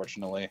lot,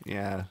 unfortunately.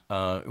 Yeah.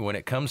 When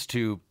it comes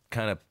to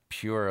kind of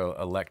pure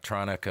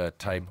electronica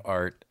type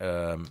art,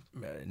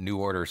 New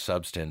Order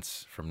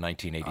Substance from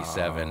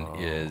 1987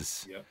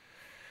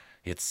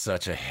 it's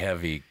such a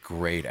heavy,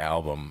 great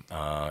album,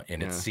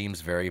 and it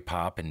seems very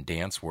pop and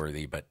dance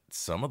worthy, but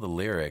some of the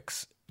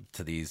lyrics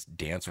to these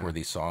dance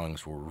worthy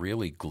songs were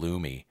really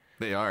gloomy.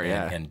 They are,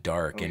 and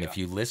dark. And if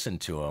you listen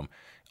to them,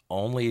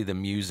 only the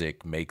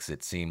music makes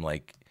it seem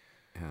like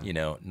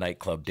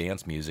nightclub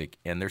dance music,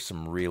 and there's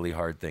some really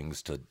hard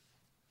things to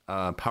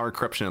Power,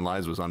 Corruption, and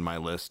Lies was on my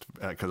list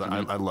because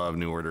I love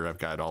New Order. I've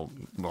got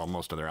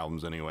most of their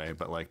albums anyway,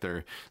 but like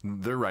they're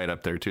right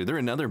up there too. They're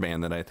another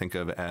band that I think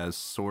of as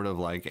sort of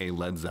like a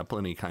Led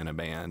Zeppelin-y kind of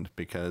band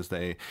because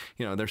they're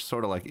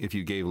sort of like if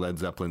you gave Led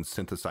Zeppelin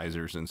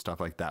synthesizers and stuff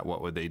like that,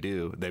 what would they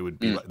do? They would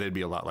be they'd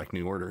be a lot like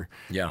New Order.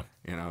 Yeah,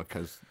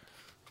 because.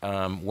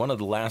 One of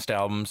the last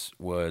albums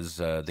was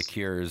The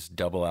Cure's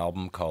double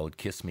album called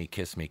 "Kiss Me,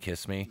 Kiss Me,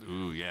 Kiss Me."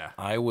 Ooh, yeah.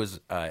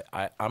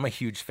 I'm a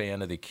huge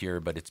fan of The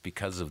Cure, but it's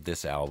because of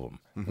this album.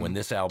 When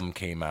this album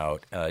came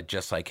out,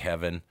 Just Like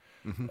Heaven,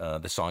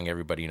 the song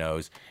everybody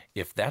knows,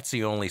 if that's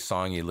the only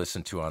song you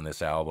listen to on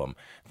this album,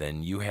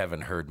 then you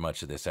haven't heard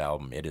much of this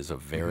album. It is a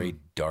very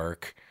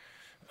dark.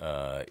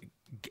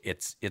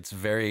 It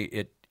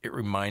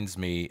reminds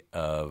me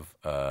of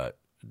the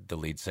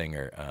lead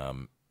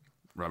singer.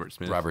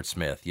 Robert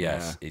Smith,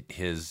 yes. Yeah.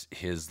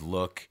 His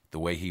look, the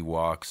way he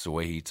walks, the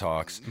way he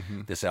talks.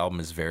 This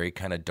album is very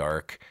kind of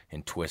dark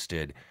and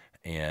twisted,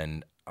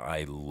 and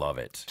I love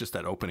it. Just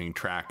that opening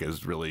track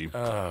is really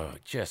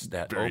just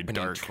that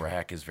opening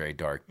track is very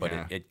dark. But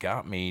it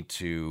got me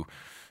to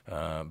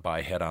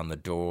buy Head on the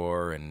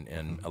Door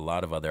and a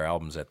lot of other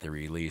albums that they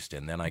released,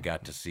 and then I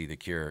got to see The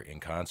Cure in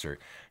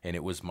concert, and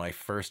it was my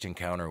first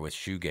encounter with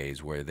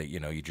shoegaze, where they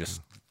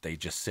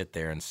just sit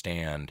there and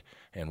stand,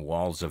 and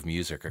walls of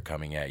music are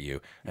coming at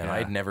you. And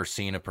I'd never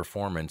seen a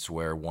performance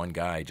where one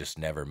guy just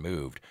never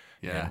moved.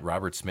 Yeah. And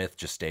Robert Smith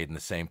just stayed in the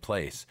same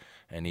place,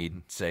 and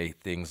he'd say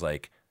things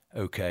like,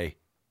 "Okay,"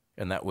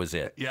 and that was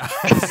it. Yeah.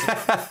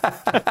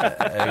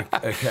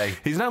 Okay.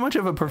 He's not much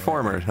of a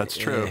performer. That's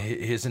true.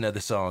 Here's another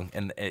song,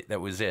 and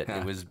that was it.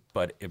 Yeah.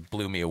 But it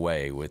blew me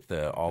away with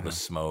all the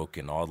smoke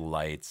and all the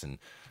lights, and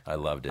I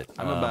loved it.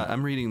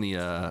 I'm reading the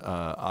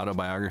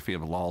autobiography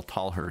of Lal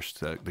Tolhurst,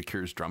 the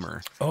Cure's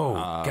drummer. Oh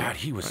God,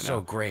 he was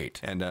so great.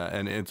 And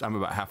I'm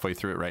about halfway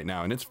through it right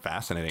now, and it's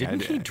fascinating.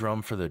 Didn't he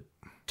drum for the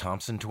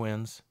Thompson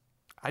Twins?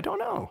 I don't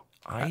know.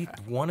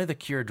 One of the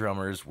Cure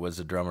drummers was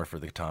a drummer for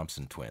the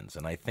Thompson Twins,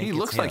 and I think he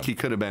looks like he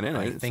could have been in it.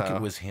 I think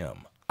it was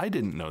him. I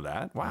didn't know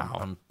that. Wow.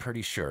 I'm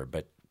pretty sure,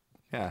 but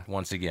yeah.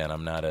 Once again,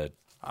 I'm not a.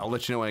 I'll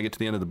let you know when I get to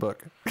the end of the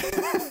book.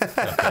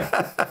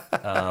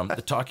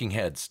 The Talking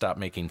Heads stopped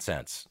making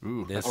sense.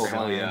 Ooh.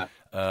 Hell yeah.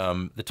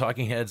 The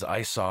Talking Heads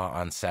I saw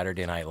on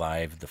Saturday Night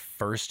Live the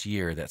first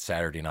year that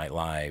Saturday Night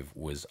Live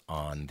was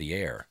on the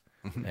air.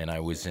 And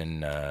I was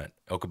in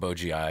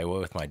Okoboji, Iowa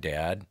with my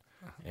dad,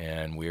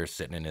 and we were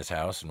sitting in his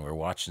house, and we were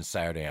watching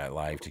Saturday Night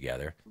Live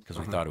together because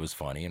we thought it was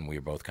funny, and we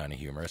were both kind of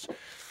humorous.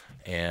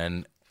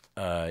 And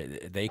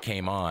they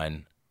came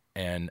on,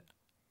 and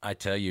I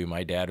tell you,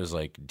 my dad was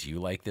like, "Do you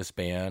like this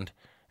band?"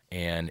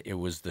 And it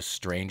was the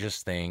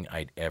strangest thing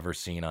I'd ever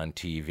seen on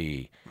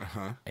TV.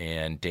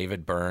 And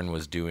David Byrne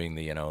was doing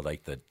the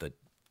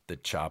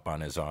chop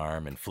on his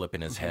arm and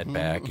flipping his head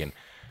back, and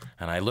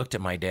I looked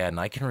at my dad,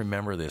 and I can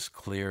remember this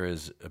clear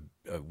as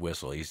a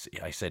whistle.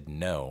 I said,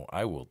 "No,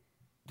 I'll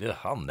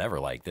never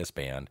like this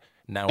band."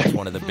 Now it's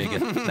one of the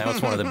biggest. Now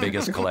it's one of the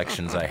biggest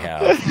collections I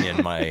have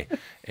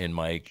in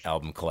my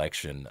album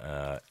collection.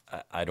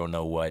 I don't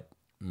know what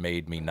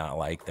made me not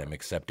like them,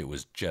 except it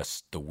was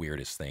just the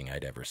weirdest thing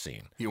I'd ever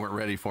seen. You weren't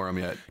ready for him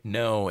yet.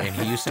 No, and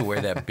he used to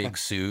wear that big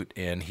suit,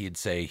 and he'd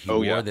say he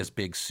wore this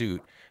big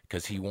suit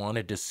because he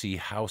wanted to see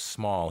how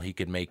small he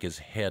could make his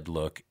head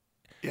look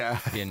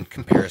in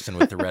comparison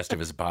with the rest of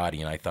his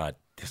body. And I thought,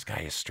 this guy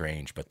is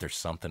strange, but there's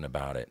something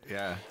about it.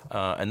 Yeah.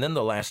 And then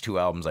the last two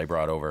albums I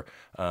brought over,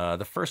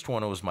 the first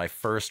one was my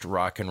first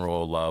rock and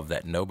roll love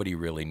that nobody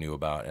really knew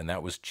about, and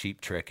that was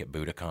Cheap Trick at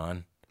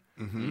Budokan.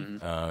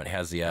 It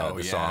has the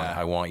song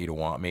 "I Want You to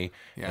Want Me,"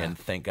 and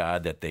thank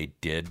God that they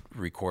did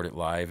record it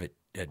live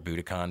at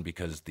Budokan,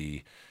 because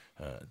the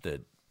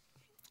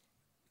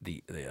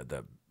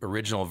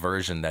original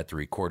version that they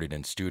recorded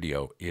in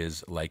studio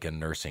is like a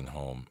nursing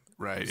home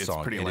song. It's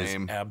pretty It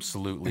lame. is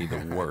absolutely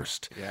the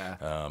worst.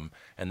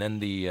 And then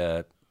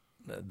the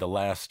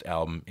last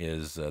album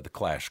is the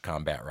Clash,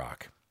 Combat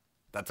Rock.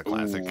 That's a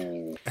classic.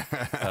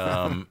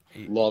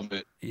 Love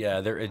it.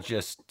 Yeah, it's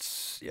just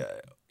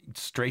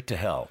straight to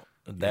hell.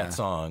 That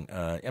song.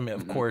 I mean,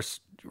 of course,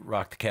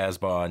 Rock the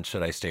Casbah and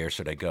Should I Stay or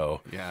Should I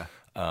Go? Yeah.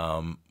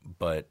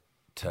 But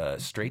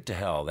Straight to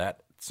Hell,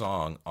 that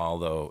song,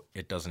 although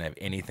it doesn't have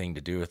anything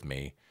to do with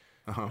me,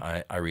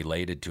 I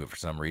related to it for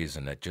some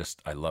reason.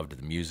 I loved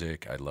the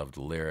music. I loved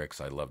the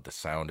lyrics. I loved the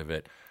sound of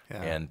it.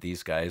 Yeah. And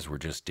these guys were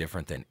just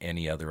different than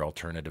any other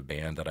alternative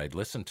band that I'd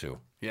listened to.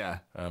 Yeah.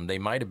 They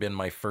might have been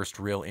my first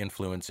real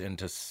influence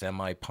into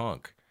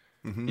semi-punk.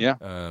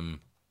 Yeah.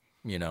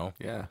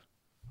 Yeah.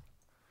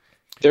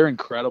 They're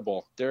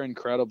incredible.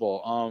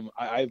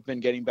 I've been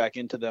getting back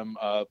into them,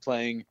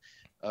 playing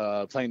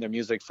their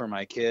music for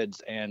my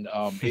kids, and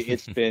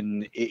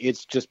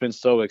it's just been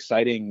so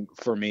exciting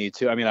for me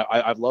too. I mean,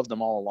 I've loved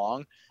them all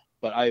along,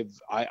 but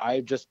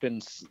I've just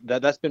been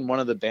that's been one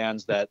of the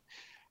bands that,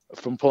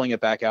 from pulling it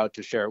back out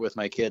to share it with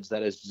my kids,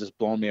 that has just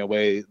blown me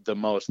away the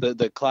most.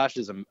 The Clash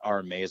are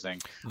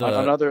amazing.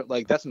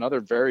 That's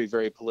another very,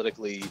 very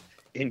politically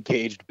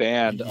engaged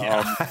band.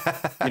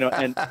 You know,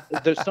 and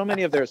there's so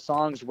many of their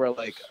songs where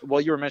like,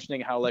 well, you were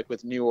mentioning how like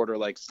with New Order,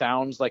 like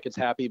sounds like it's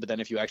happy, but then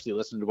if you actually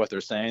listen to what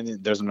they're saying,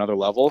 there's another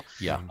level.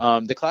 Yeah.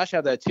 The Clash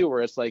have that too,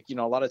 where it's like, you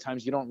know, a lot of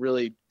times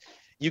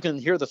you can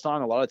hear the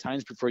song a lot of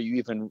times before you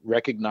even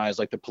recognize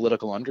like the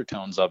political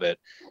undertones of it.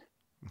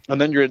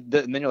 And then you're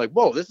like,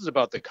 whoa, this is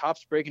about the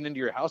cops breaking into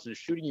your house and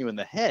shooting you in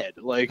the head.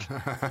 Like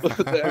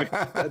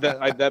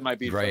that might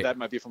be right. That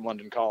might be from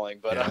London Calling,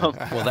 but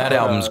well, that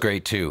album's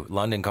great too.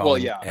 London Calling. Well,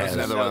 yeah, that's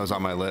another one that was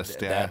on my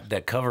list. Yeah,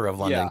 that cover of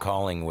London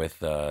Calling with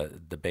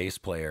the bass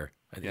player.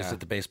 Yeah. Is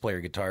it the bass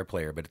player, guitar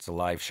player? But it's a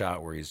live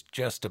shot where he's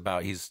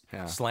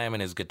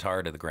slamming his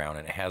guitar to the ground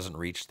and it hasn't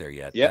reached there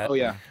yet.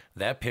 Yeah.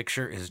 That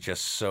picture is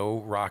just so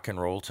rock and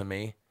roll to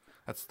me.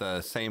 That's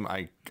the same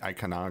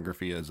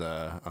iconography as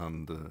the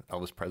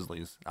Elvis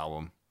Presley's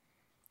album.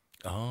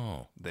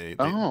 Oh, they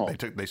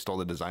stole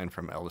the design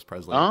from Elvis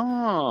Presley.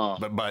 Oh,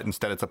 but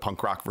instead it's a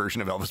punk rock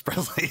version of Elvis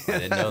Presley. I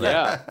didn't know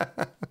that.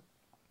 Yeah.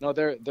 No,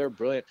 they're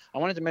brilliant. I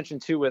wanted to mention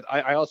too.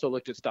 I also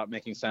looked at Stop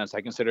Making Sense.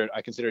 I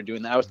considered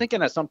doing that. I was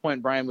thinking at some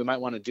point, Brian, we might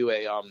want to do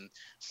a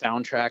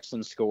soundtracks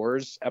and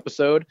scores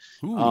episode.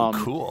 Ooh,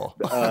 cool.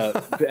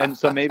 And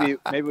so maybe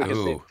we could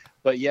say.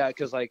 But yeah,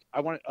 because like I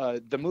want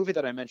the movie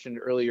that I mentioned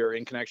earlier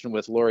in connection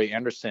with Laurie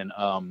Anderson,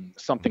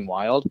 Something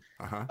Wild.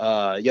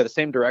 The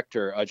same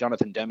director,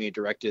 Jonathan Demme,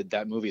 directed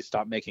that movie.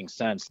 Stop Making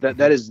Sense.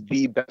 That is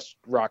the best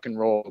rock and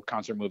roll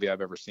concert movie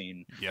I've ever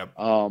seen. Yep.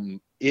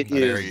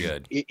 Very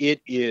good.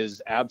 It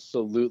is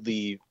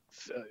absolutely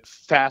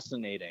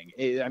fascinating.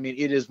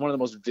 It is one of the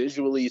most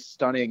visually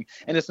stunning,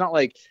 and it's not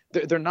like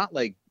they're not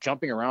like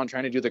jumping around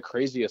trying to do the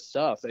craziest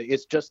stuff.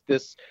 It's just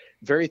this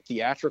very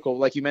theatrical,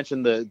 like you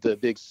mentioned the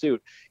big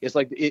suit. It's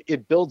like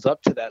it builds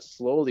up to that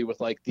slowly with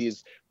like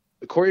these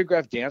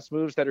choreographed dance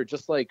moves that are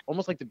just like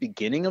almost like the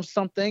beginning of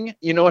something,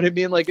 you know what I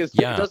mean? Like it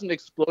doesn't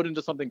explode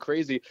into something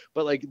crazy,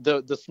 but like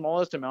the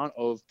smallest amount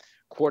of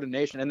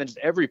coordination, and then just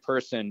every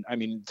person,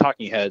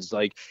 Talking Heads,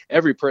 like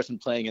every person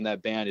playing in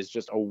that band is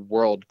just a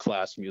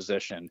world-class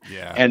musician.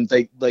 Yeah. And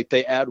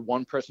they add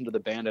one person to the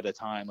band at a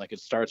time. Like it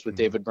starts with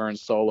David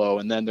Byrne's solo,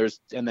 and then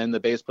the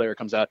bass player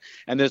comes out,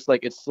 and there's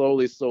like it's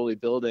slowly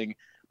building.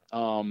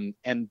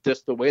 And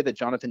just the way that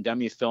Jonathan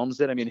Demme films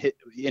it,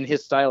 in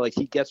his style, like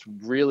he gets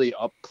really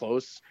up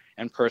close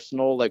and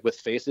personal, like with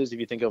faces. If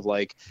you think of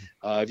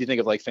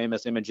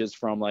famous images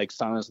from like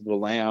Silence of the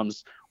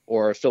Lambs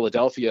or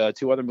Philadelphia,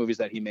 two other movies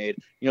that he made,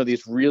 you know,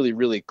 these really,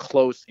 really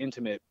close,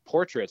 intimate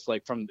portraits,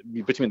 like from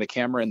between the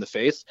camera and the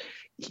face.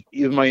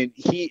 He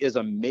is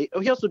amazing.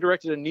 He also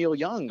directed a Neil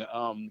Young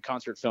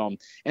concert film,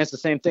 and it's the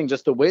same thing.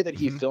 Just the way that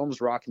he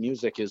films rock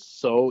music is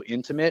so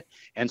intimate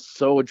and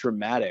so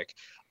dramatic.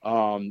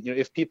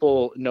 If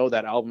people know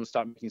that album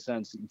Stop Making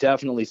Sense,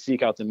 definitely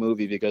seek out the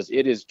movie, because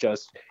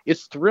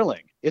it's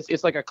thrilling.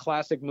 It's like a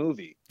classic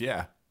movie.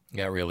 Yeah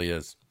it really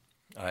is.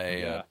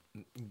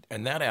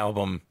 And that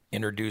album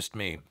introduced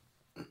me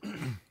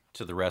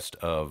to the rest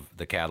of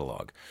the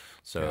catalog.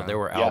 So there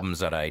were albums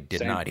that I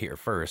did not hear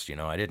first. You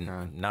know, I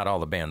didn't. Not all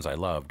the bands I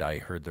loved, I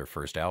heard their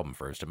first album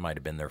first. It might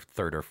have been their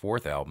third or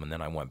fourth album, and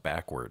then I went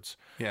backwards.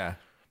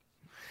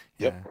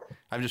 Yep.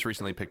 I've just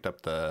recently picked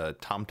up the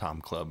Tom Tom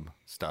Club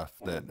stuff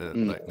that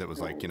was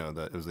like, you know,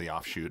 it was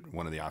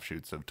one of the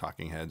offshoots of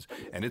Talking Heads,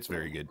 and it's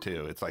very good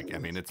too. It's like,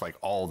 it's like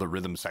all the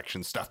rhythm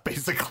section stuff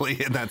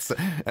basically, and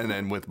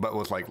then with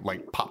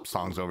like pop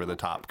songs over the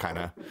top kind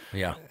of.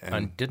 Yeah.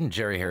 And didn't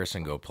Jerry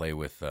Harrison go play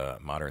with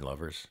Modern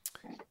Lovers,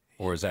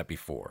 or is that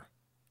before?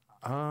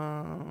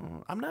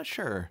 I'm not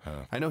sure.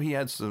 I know he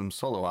had some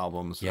solo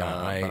albums, but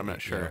I'm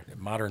not sure. Yeah.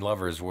 Modern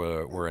Lovers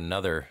were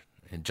another.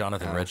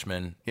 Jonathan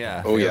Richman,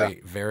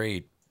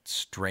 very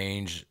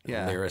strange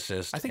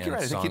lyricist. I think and you're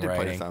right. I think he did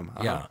play with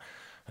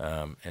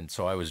them. And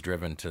so I was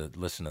driven to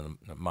listen to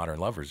the Modern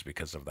Lovers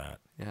because of that.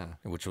 Yeah,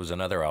 which was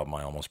another album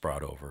I almost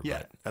brought over.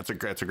 Yeah, but that's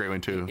a great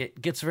one too.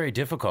 It gets very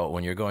difficult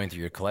when you're going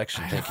through your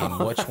collection, thinking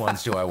which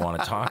ones do I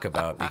want to talk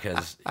about,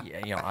 because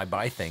I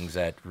buy things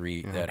that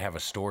have a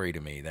story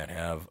to me, that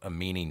have a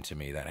meaning to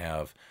me, that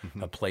have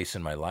a place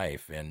in my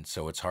life, and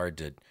so it's hard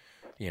to,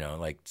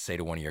 like say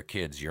to one of your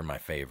kids, "You're my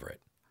favorite."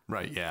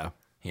 Right. Yeah.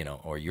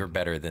 Or you're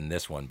better than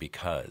this one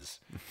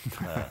because.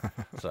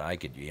 So I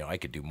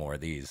could do more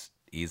of these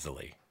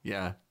easily.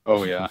 Yeah.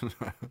 Oh yeah.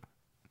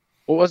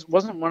 Well,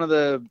 wasn't one of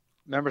the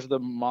members of the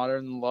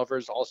Modern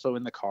Lovers also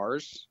in the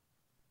Cars?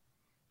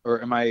 Or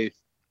am I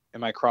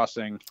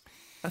crossing?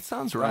 That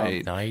sounds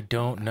right. I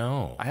don't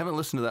know. I haven't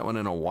listened to that one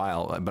in a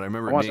while, but I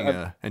remember it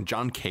being and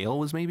John Cale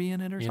was maybe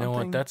in it or something. You know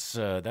what? That's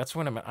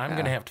when I'm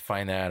going to have to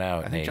find that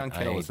out. I think John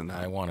Cale was in that.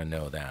 I want to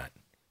know that.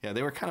 Yeah,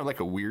 they were kind of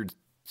like a weird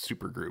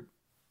super group.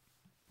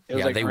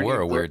 They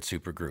were a weird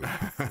super group.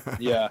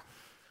 Yeah.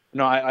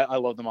 No, I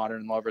love the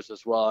Modern Lovers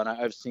as well, and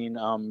I've seen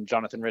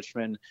Jonathan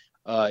Richman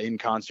in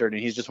concert,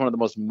 and he's just one of the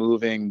most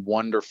moving,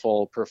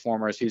 wonderful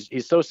performers.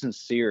 He's so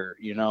sincere,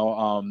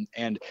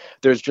 and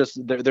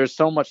there's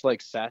so much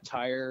like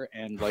satire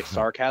and like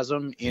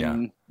sarcasm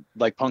in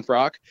like punk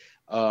rock,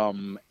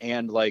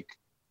 and like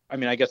I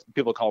mean, I guess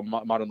people call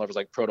Modern Lovers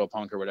like proto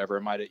punk or whatever.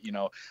 It might,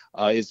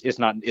 it's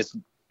not,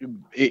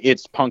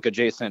 it's punk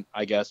adjacent,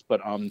 I guess.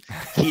 But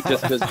he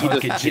just does,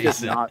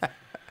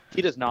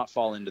 he does not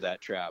fall into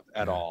that trap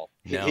at all.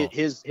 No.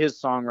 His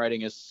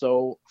songwriting is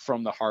so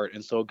from the heart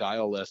and so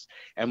guileless.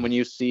 And when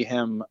you see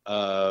him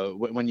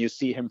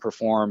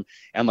perform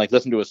and like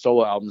listen to his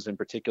solo albums in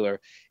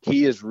particular,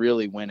 he is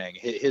really winning.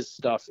 His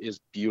stuff is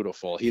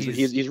beautiful.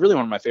 He's really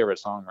one of my favorite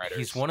songwriters.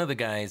 He's one of the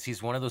guys.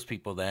 He's one of those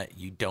people that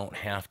you don't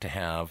have to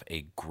have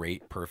a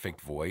great,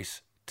 perfect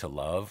voice to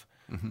love.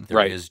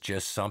 There is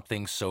just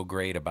something so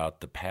great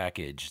about the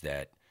package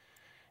that,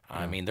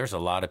 I mean, there's a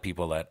lot of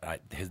people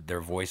that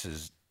their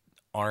voices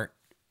aren't,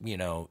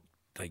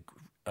 like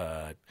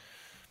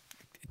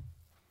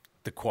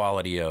the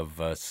quality of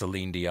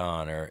Celine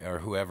Dion or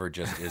whoever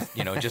just is,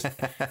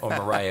 or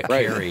Mariah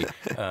Carey.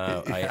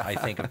 I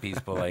think of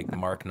people like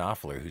Mark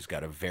Knopfler, who's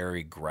got a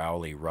very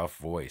growly, rough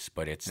voice,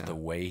 but it's the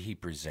way he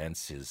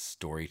presents his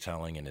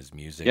storytelling and his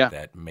music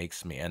that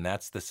makes me, and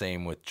that's the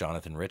same with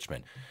Jonathan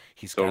Richman.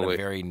 He's got a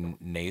very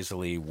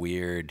nasally,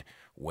 weird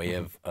way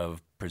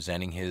of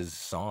presenting his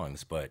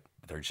songs, but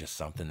there's just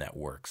something that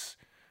works.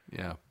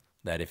 Yeah.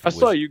 That if I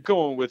saw you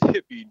going with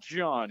hippie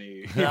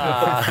Johnny,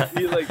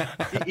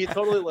 he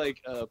totally like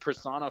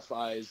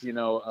personifies,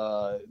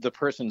 the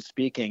person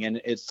speaking,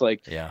 and it's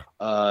like, he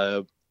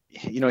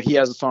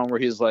has a song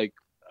where he's like,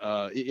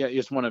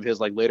 it's one of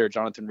his like later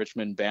Jonathan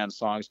Richman band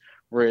songs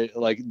where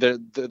like the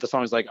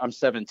song is like, I'm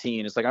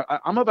 17. It's like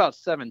I'm about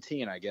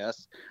 17, I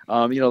guess.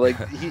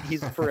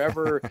 He's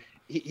forever.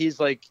 He's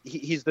like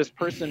he's this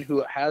person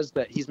who has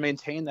that. He's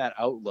maintained that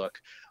outlook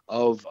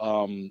of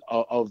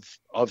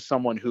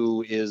someone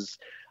who is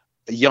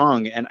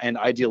young and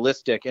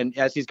idealistic, and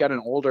as he's gotten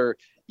older,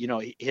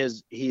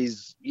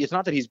 it's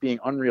not that he's being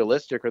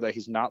unrealistic or that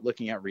he's not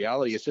looking at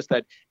reality. It's just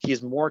that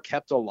he's more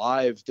kept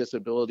alive this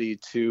ability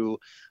to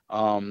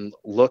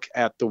look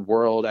at the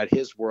world, at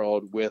his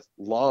world, with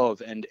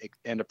love and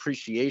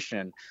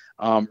appreciation,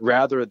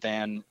 rather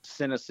than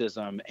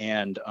cynicism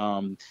and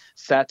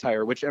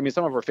satire, which, I mean,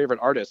 some of our favorite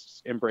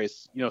artists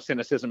embrace,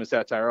 cynicism and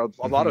satire.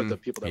 A lot of the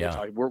people that we're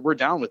talking, we're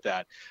down with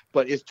that.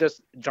 But it's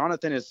just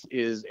Jonathan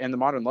is and the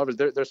Modern Lovers,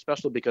 they're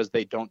special because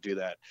they don't do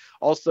that.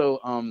 Also,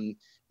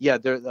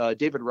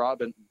 David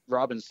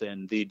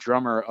Robinson, the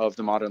drummer of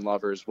the Modern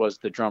Lovers, was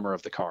the drummer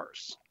of the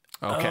Cars.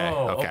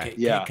 Okay.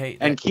 Yeah.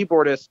 And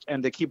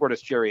the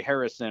keyboardist Jerry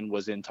Harrison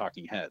was in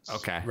Talking Heads.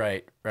 Okay.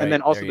 Right. And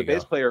then also the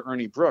bass player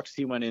Ernie Brooks,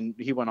 he went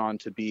on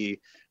to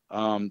be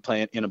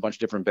playing in a bunch of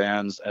different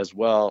bands as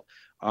well.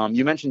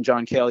 You mentioned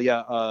John Cale.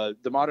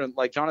 The modern,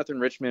 like Jonathan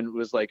Richman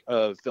was like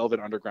a Velvet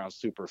Underground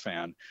super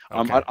fan.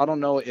 I don't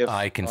know if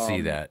I can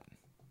see that.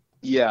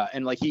 Yeah,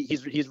 and like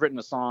he's written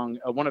a song.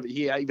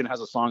 He even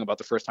has a song about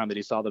the first time that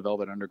he saw the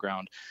Velvet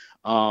Underground.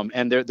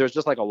 And there's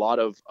just like a lot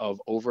of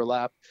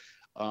overlap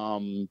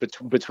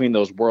between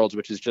those worlds,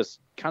 which is just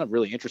kind of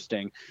really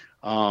interesting.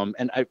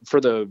 And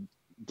for the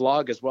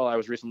blog as well, I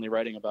was recently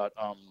writing about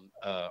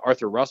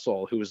Arthur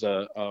Russell, who is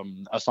a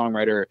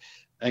songwriter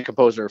and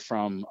composer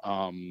from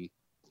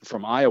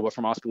Iowa,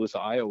 from Oskaloosa,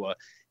 Iowa.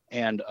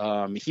 And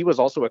he was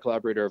also a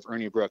collaborator of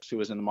Ernie Brooks, who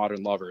was in the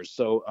Modern Lovers.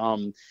 So,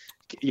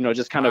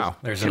 just kind of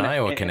there's an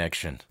Iowa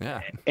connection.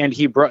 Yeah. And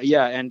he brought,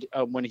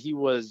 when he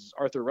was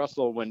Arthur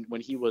Russell,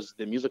 when he was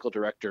the musical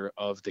director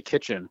of The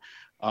Kitchen,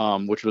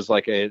 which was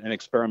like an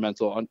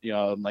experimental,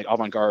 like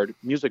avant-garde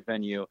music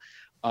venue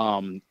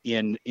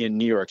in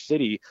New York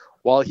City.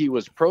 While he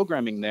was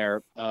programming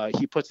there,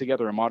 he put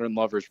together a Modern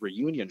Lovers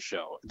reunion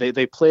show.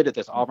 They played at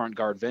this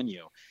avant-garde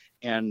venue,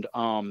 and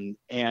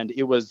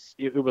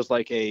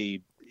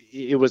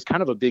it was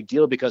kind of a big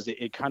deal because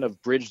it kind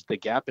of bridged the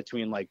gap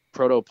between like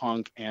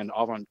proto-punk and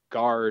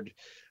avant-garde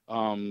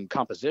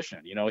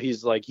composition.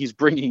 He's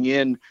bringing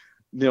in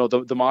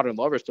the Modern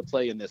Lovers to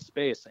play in this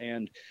space.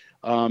 And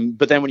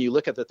but then when you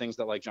look at the things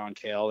that like John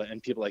Cale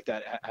and people like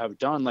that have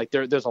done, like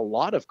there's a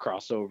lot of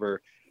crossover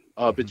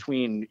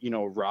between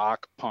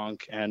rock,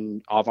 punk,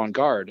 and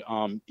avant-garde,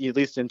 at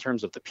least in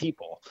terms of the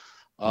people.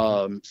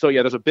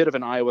 There's a bit of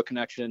an Iowa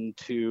connection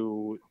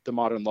to the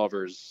Modern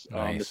Lovers,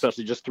 Nice.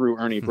 Especially just through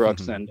Ernie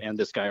Brooks and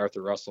this guy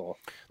Arthur Russell.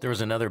 There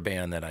was another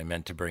band that I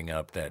meant to bring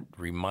up that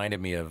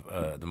reminded me of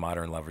the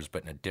Modern Lovers,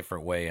 but in a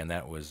different way, and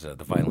that was the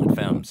Violent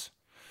Femmes.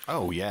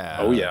 Oh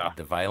yeah.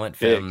 The Violent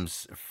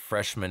Femmes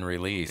freshman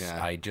release.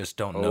 Yeah. I just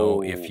don't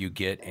know if you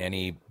get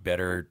any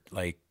better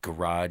like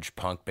garage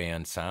punk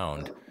band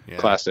sound. Yeah.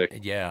 Classic.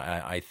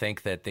 Yeah, I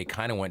think that they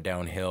kind of went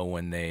downhill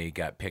when they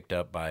got picked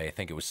up by, I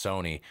think it was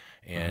Sony,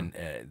 and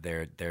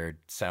their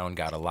sound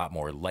got a lot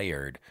more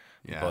layered.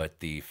 Yeah.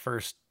 But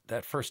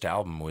that first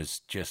album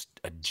was just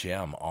a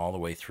gem all the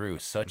way through.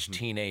 Such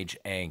teenage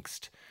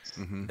angst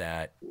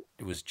that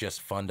it was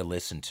just fun to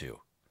listen to.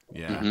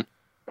 Yeah. Mm-hmm.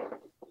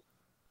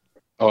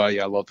 Oh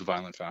yeah, I love the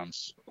Violent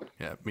Femmes.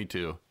 Yeah, me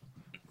too.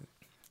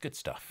 Good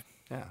stuff.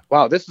 Yeah.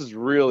 Wow, this is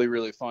really,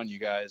 really fun, you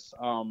guys.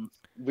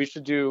 We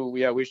should do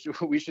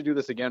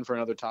this again for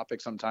another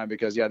topic sometime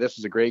because this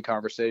is a great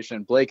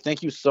conversation. Blake,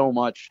 thank you so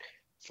much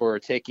for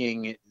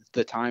taking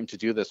the time to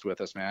do this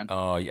with us, man.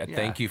 Oh, yeah.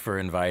 Thank you for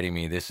inviting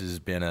me. This has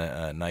been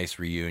a nice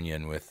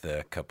reunion with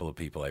a couple of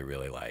people I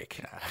really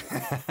like.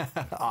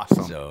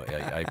 Awesome. So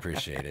I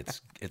appreciate it.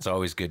 It's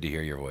always good to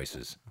hear your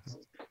voices.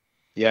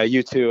 Yeah,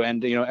 you too.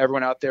 And,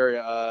 everyone out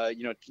there,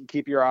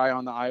 keep your eye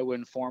on the Iowa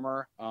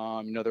Informer.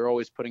 They're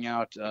always putting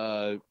out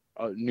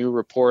new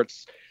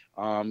reports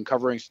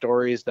covering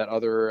stories that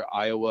other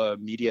Iowa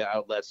media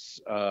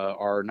outlets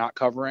are not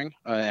covering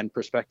and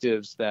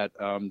perspectives that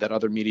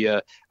other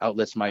media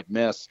outlets might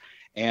miss.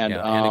 And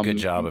a good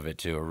job of it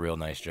too. A real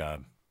nice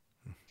job.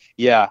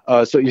 Yeah.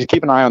 So you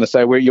keep an eye on the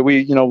site. We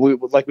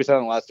like we said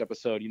in the last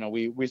episode,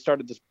 we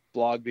started this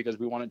blog because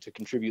we wanted to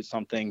contribute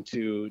something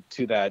to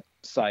that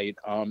site,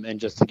 and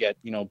just to get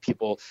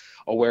people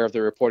aware of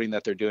the reporting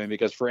that they're doing.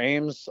 Because for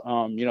Ames,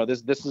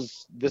 this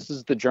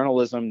is the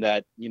journalism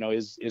that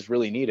is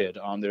really needed.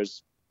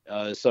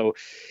 So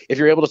if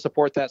you're able to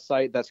support that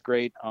site, that's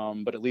great.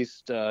 But at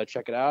least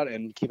check it out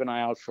and keep an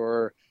eye out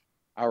for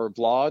our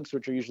blogs,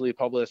 which are usually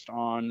published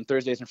on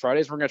Thursdays and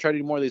Fridays. We're going to try to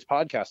do more of these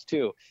podcasts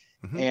too.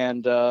 Mm-hmm.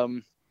 And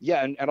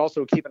and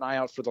also keep an eye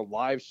out for the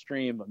live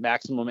stream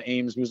Maximum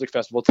Ames Music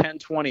Festival, 10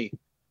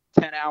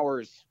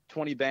 hours,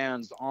 20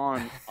 bands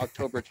on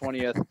October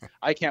 20th.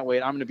 I can't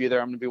wait. I'm going to be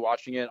there. I'm going to be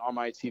watching it on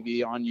my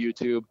TV, on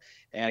YouTube,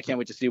 and I can't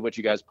wait to see what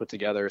you guys put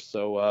together.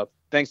 So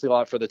thanks a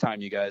lot for the time,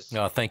 you guys.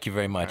 No, thank you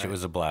very much. Right. It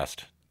was a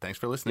blast. Thanks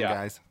for listening,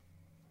 guys.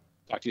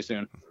 Talk to you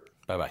soon.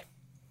 Bye-bye.